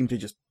up, they seem to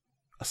just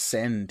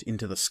ascend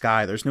into the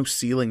sky. There's no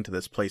ceiling to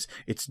this place,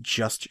 it's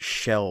just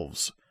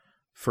shelves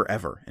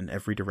forever in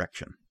every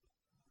direction.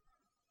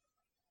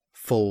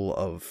 Full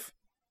of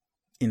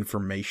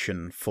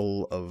information,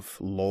 full of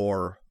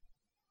lore.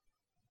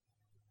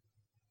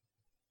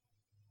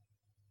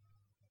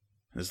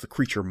 As the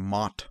creature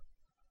Mott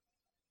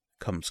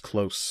comes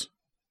close,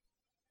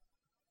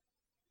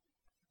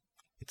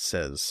 it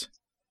says,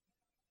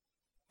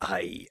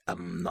 I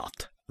am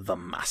not the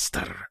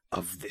master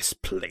of this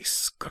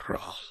place,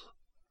 Grawl.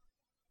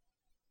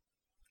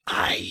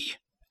 I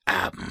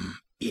am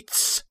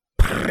its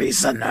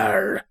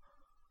prisoner.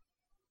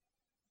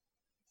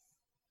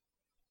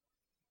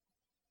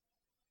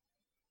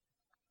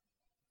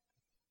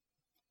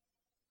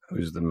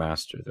 Who's the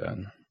master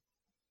then?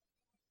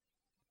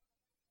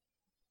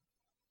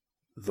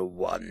 The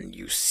one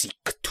you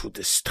seek to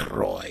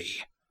destroy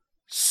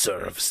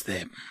serves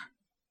them.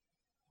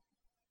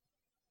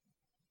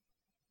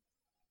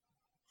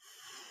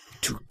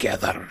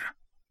 Together,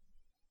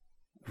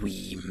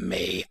 we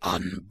may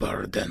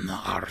unburden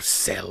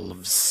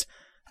ourselves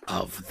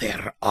of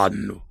their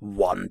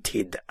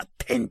unwanted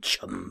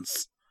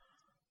attentions.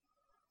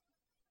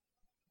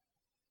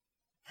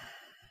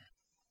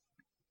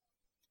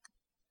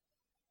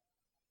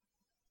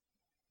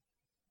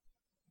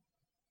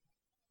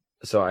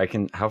 So I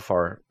can, how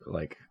far,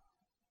 like,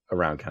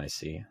 around can I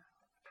see?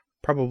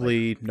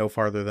 Probably no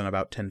farther than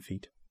about 10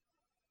 feet.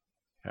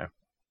 Okay.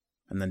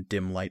 And then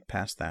dim light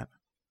past that.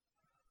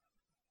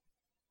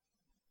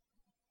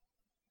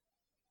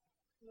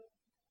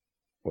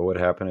 What would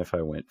happen if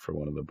I went for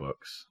one of the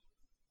books?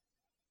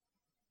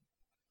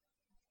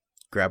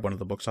 Grab one of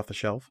the books off the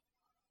shelf?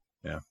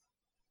 Yeah.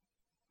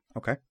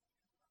 Okay.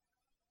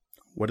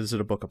 What is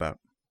it a book about?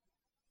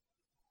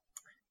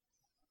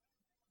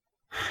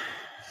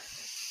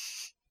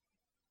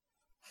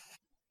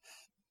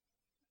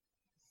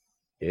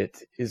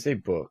 It is a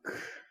book.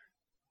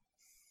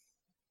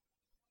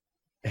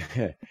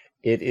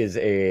 It is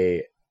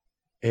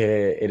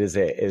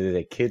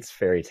a kid's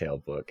fairy tale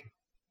book.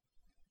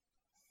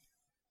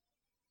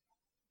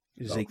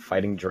 It is About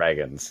fighting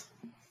dragons.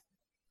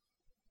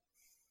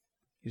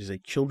 It is a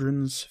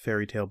children's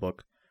fairy tale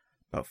book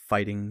about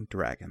fighting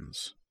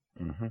dragons.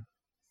 Mm-hmm.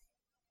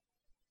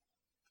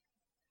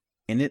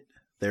 In it,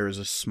 there is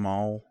a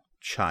small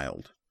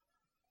child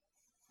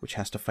which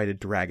has to fight a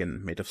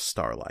dragon made of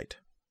starlight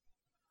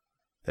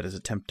that is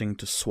attempting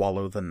to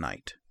swallow the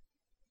night.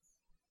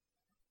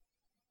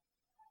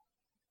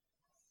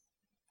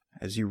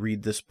 As you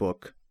read this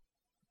book,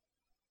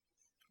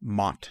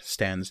 Mott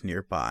stands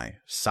nearby,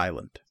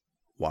 silent,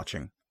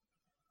 watching.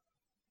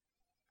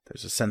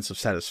 There's a sense of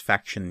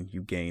satisfaction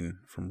you gain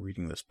from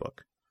reading this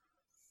book.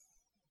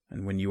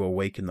 And when you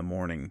awake in the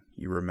morning,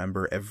 you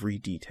remember every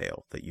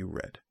detail that you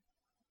read.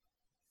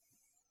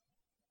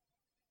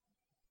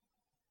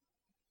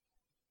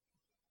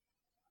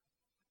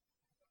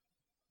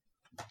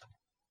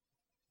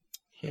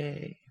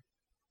 Yay.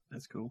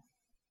 That's cool.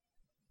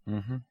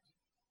 Mm-hmm.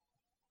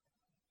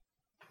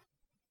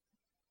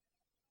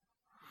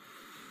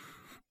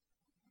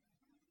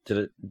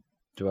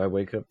 Do I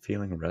wake up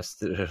feeling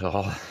rested at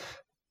all?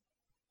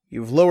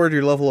 You've lowered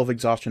your level of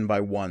exhaustion by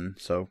 1,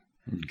 so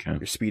Okay.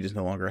 your speed is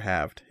no longer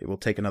halved. It will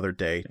take another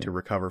day to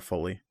recover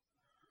fully.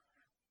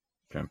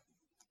 Okay.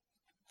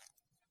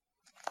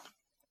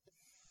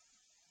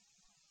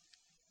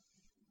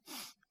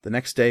 The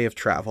next day of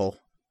travel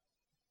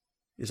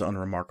is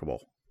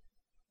unremarkable.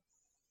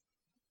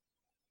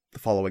 The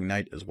following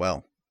night as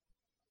well.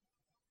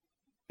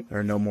 There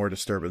are no more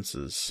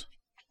disturbances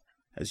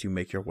as you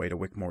make your way to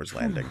Wickmore's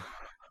Landing.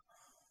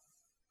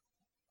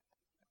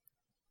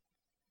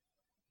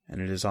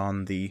 And it is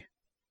on the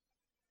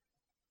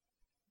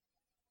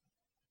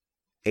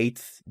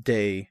 8th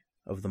day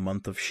of the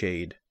month of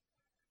Shade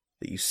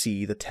that you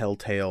see the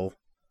telltale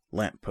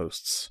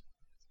lampposts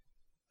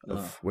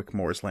of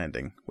Wickmore's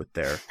Landing with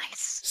their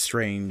Nice.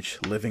 strange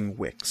living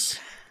wicks.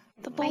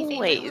 The My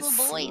favorite little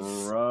boys.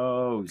 boys.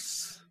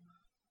 Gross.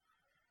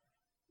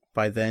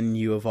 By then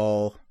you have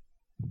all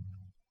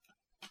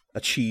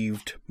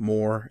achieved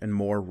more and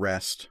more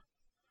rest,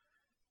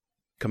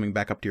 coming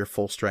back up to your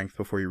full strength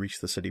before you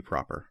reach the city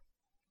proper.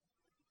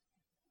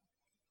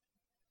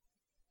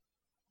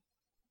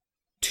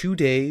 2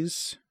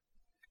 days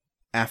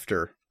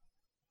after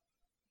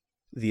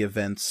the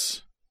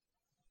events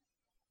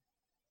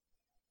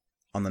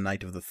on the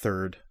night of the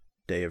 3rd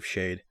day of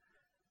Shade,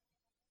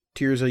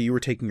 Tirza, you were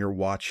taking your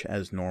watch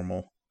as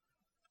normal,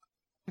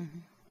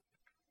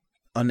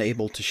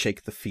 unable to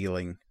shake the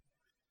feeling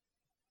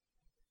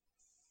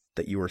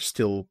that you are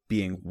still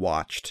being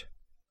watched.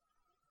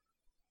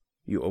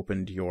 You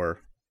opened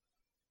your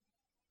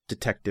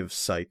detective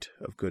sight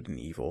of good and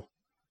evil.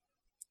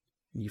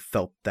 You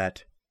felt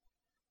that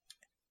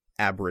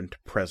aberrant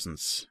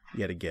presence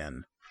yet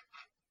again.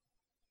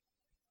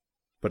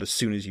 But as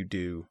soon as you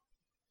do,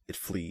 it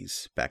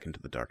flees back into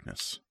the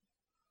darkness.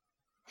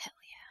 Hell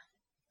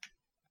yeah.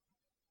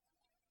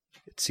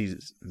 It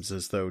seems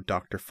as though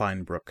Dr.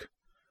 Feinbrook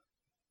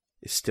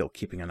is still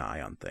keeping an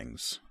eye on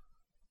things.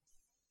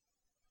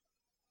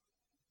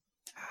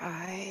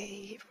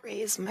 I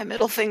raise my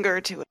middle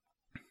finger to it.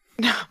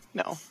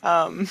 No.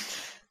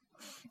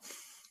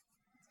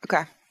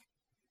 Okay.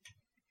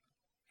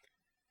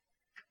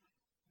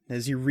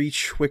 As you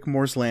reach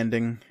Wickmore's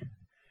Landing,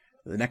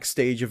 the next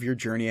stage of your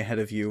journey ahead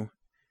of you,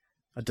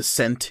 a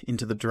descent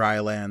into the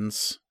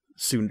Drylands,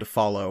 soon to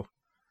follow.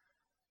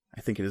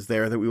 I think it is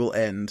there that we will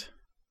end,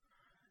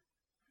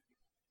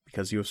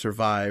 because you have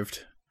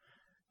survived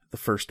the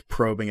first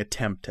probing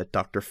attempt at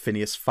Dr.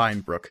 Phineas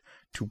Feinbrook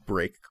to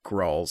break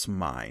Graal's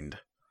mind.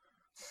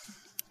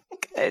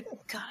 Good.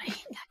 God, I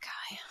hate that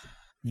guy.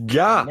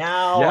 Yeah.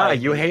 Now Yeah, I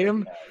you hate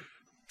him?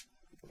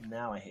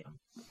 Now I hate him.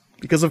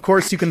 Because, of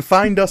course, you can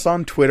find us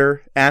on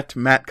Twitter at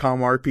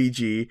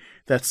MatcomRPG.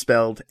 That's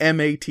spelled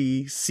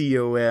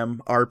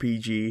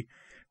MatComRPG.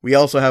 We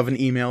also have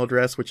an email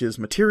address, which is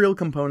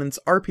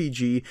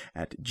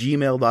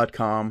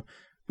materialcomponentsrpg@gmail.com.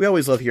 We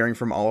always love hearing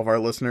from all of our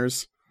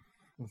listeners.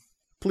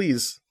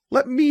 Please,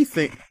 let me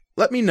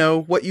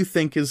know what you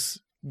think is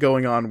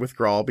going on with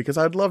Grawl, because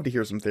I'd love to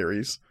hear some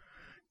theories.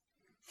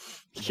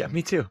 Yeah,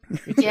 me too.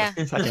 Yeah.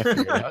 I can't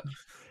figure it out.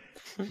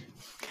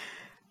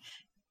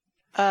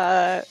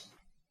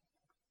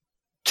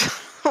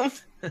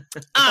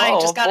 I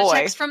just got boy. a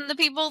text from the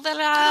people that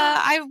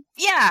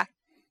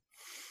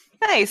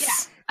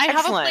Nice. I have a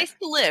Excellent. place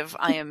to live.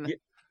 I am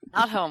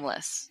not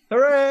homeless.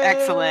 Hooray!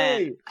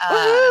 Excellent.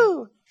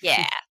 Uh,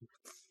 yeah.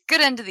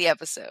 Good end to the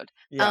episode.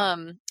 Yeah.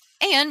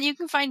 And you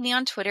can find me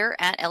on Twitter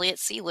at Elliot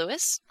C.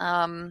 Lewis.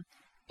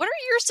 What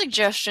are your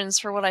suggestions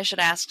for what I should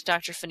ask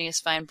Dr.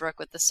 Phineas Feinbrook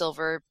with the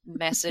silver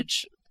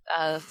message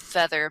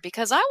feather?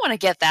 Because I want to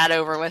get that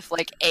over with,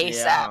 like, ASAP.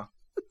 Yeah.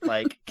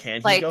 Like, can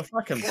he Like, go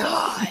fuck himself?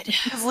 God.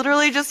 I was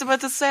literally just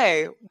about to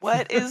say,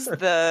 what is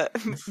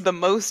the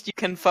most you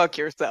can fuck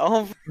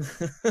yourself?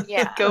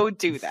 Yeah. Go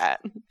do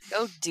that.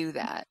 Go do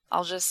that.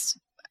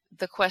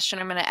 The question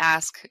I'm going to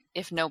ask,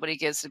 if nobody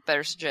gives a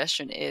better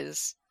suggestion,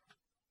 is,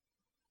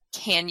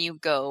 can you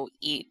go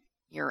eat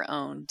your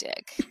own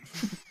dick?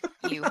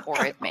 You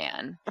horrid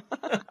man.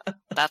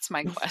 That's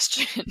my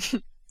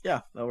question.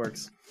 Yeah, that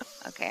works.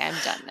 Okay, I'm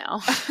done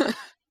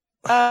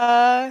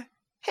now.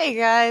 Hey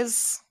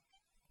guys.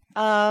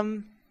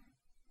 Come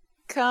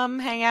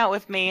hang out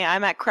with me.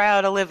 I'm at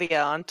Crowd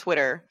Olivia on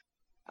Twitter.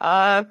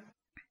 Tell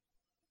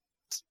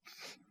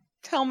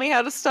me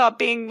how to stop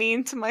being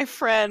mean to my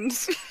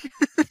friends.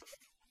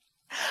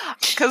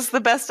 Because the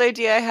best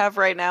idea I have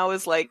right now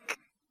is, like,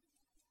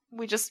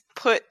 we just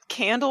put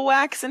candle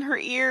wax in her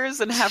ears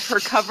and have her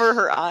cover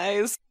her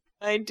eyes.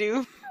 I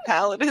do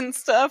paladin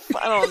stuff.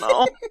 I don't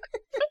know.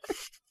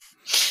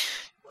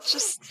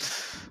 Just,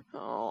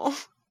 oh.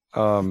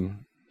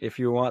 If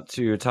you want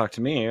to talk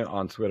to me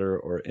on Twitter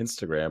or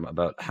Instagram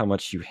about how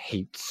much you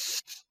hate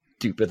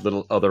stupid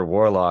little other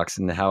warlocks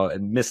and how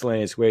in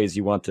miscellaneous ways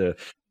you want to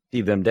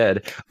see them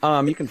dead,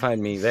 you can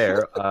find me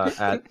there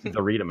at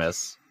the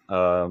Readamus.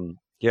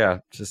 Yeah,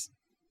 just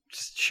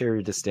share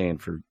your disdain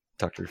for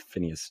Dr.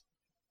 Phineas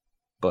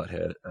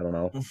Butthead. I don't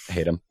know. I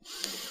hate him.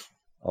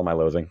 All my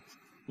loathing.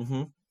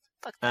 Mm-hmm.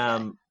 Fuck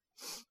that.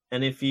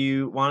 And if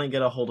you want to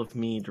get a hold of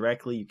me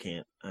directly, you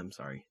can't. I'm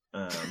sorry.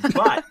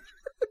 But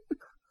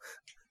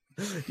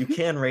you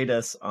can rate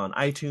us on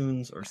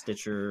iTunes or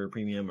Stitcher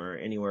Premium or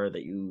anywhere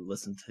that you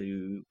listen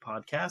to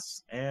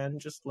podcasts,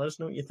 and just let us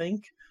know what you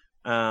think.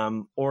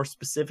 Or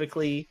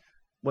specifically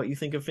what you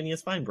think of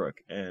Phineas Feinbrook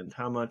and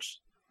how much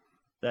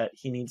that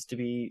he needs to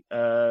be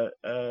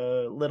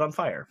lit on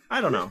fire. I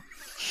don't know.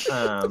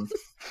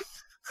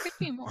 Could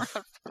be more on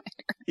fire.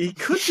 He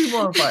could be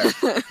more on fire.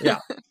 Yeah.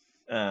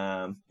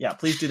 Yeah,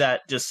 please do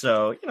that, just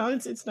so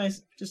it's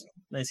nice, just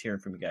nice hearing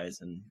from you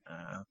guys, and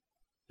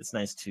it's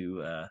nice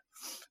to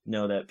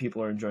know that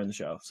people are enjoying the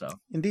show. So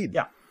Indeed.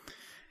 Yeah.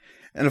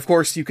 And of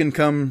course, you can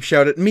come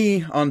shout at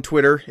me on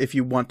Twitter if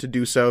you want to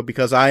do so,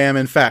 because I am,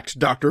 in fact,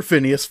 Dr.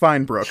 Phineas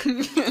Feinbrook.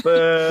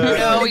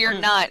 No, you're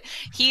not.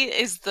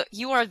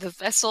 You are the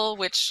vessel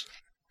which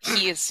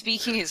he is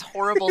speaking his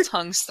horrible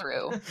tongues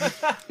through.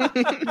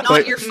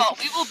 Not your fault.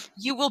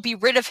 You will be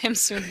rid of him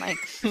soon, Mike.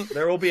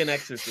 There will be an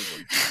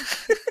exorcism.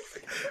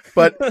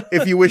 But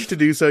if you wish to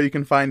do so, you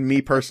can find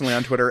me personally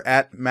on Twitter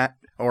at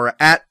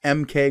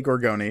MK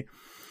Gorgoni.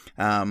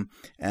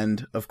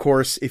 And of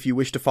course, if you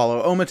wish to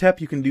follow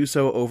Omatep, you can do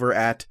so over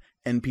at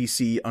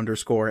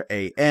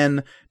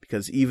NPC_AN,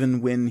 because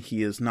even when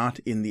he is not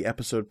in the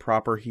episode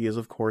proper, he is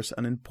of course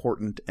an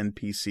important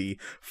NPC,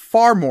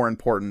 far more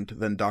important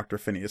than Dr.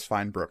 Phineas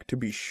Feinbrook, to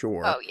be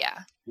sure. Oh yeah.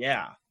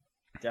 Yeah,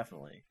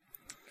 definitely.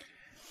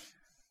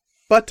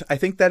 But I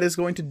think that is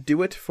going to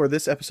do it for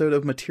this episode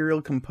of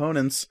Material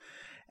Components.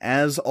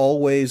 As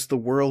always, the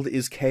world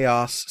is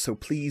chaos, so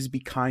please be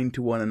kind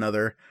to one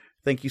another.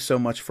 Thank you so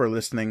much for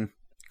listening.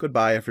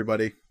 Goodbye,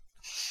 everybody.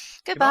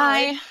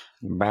 Goodbye.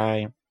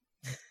 Bye.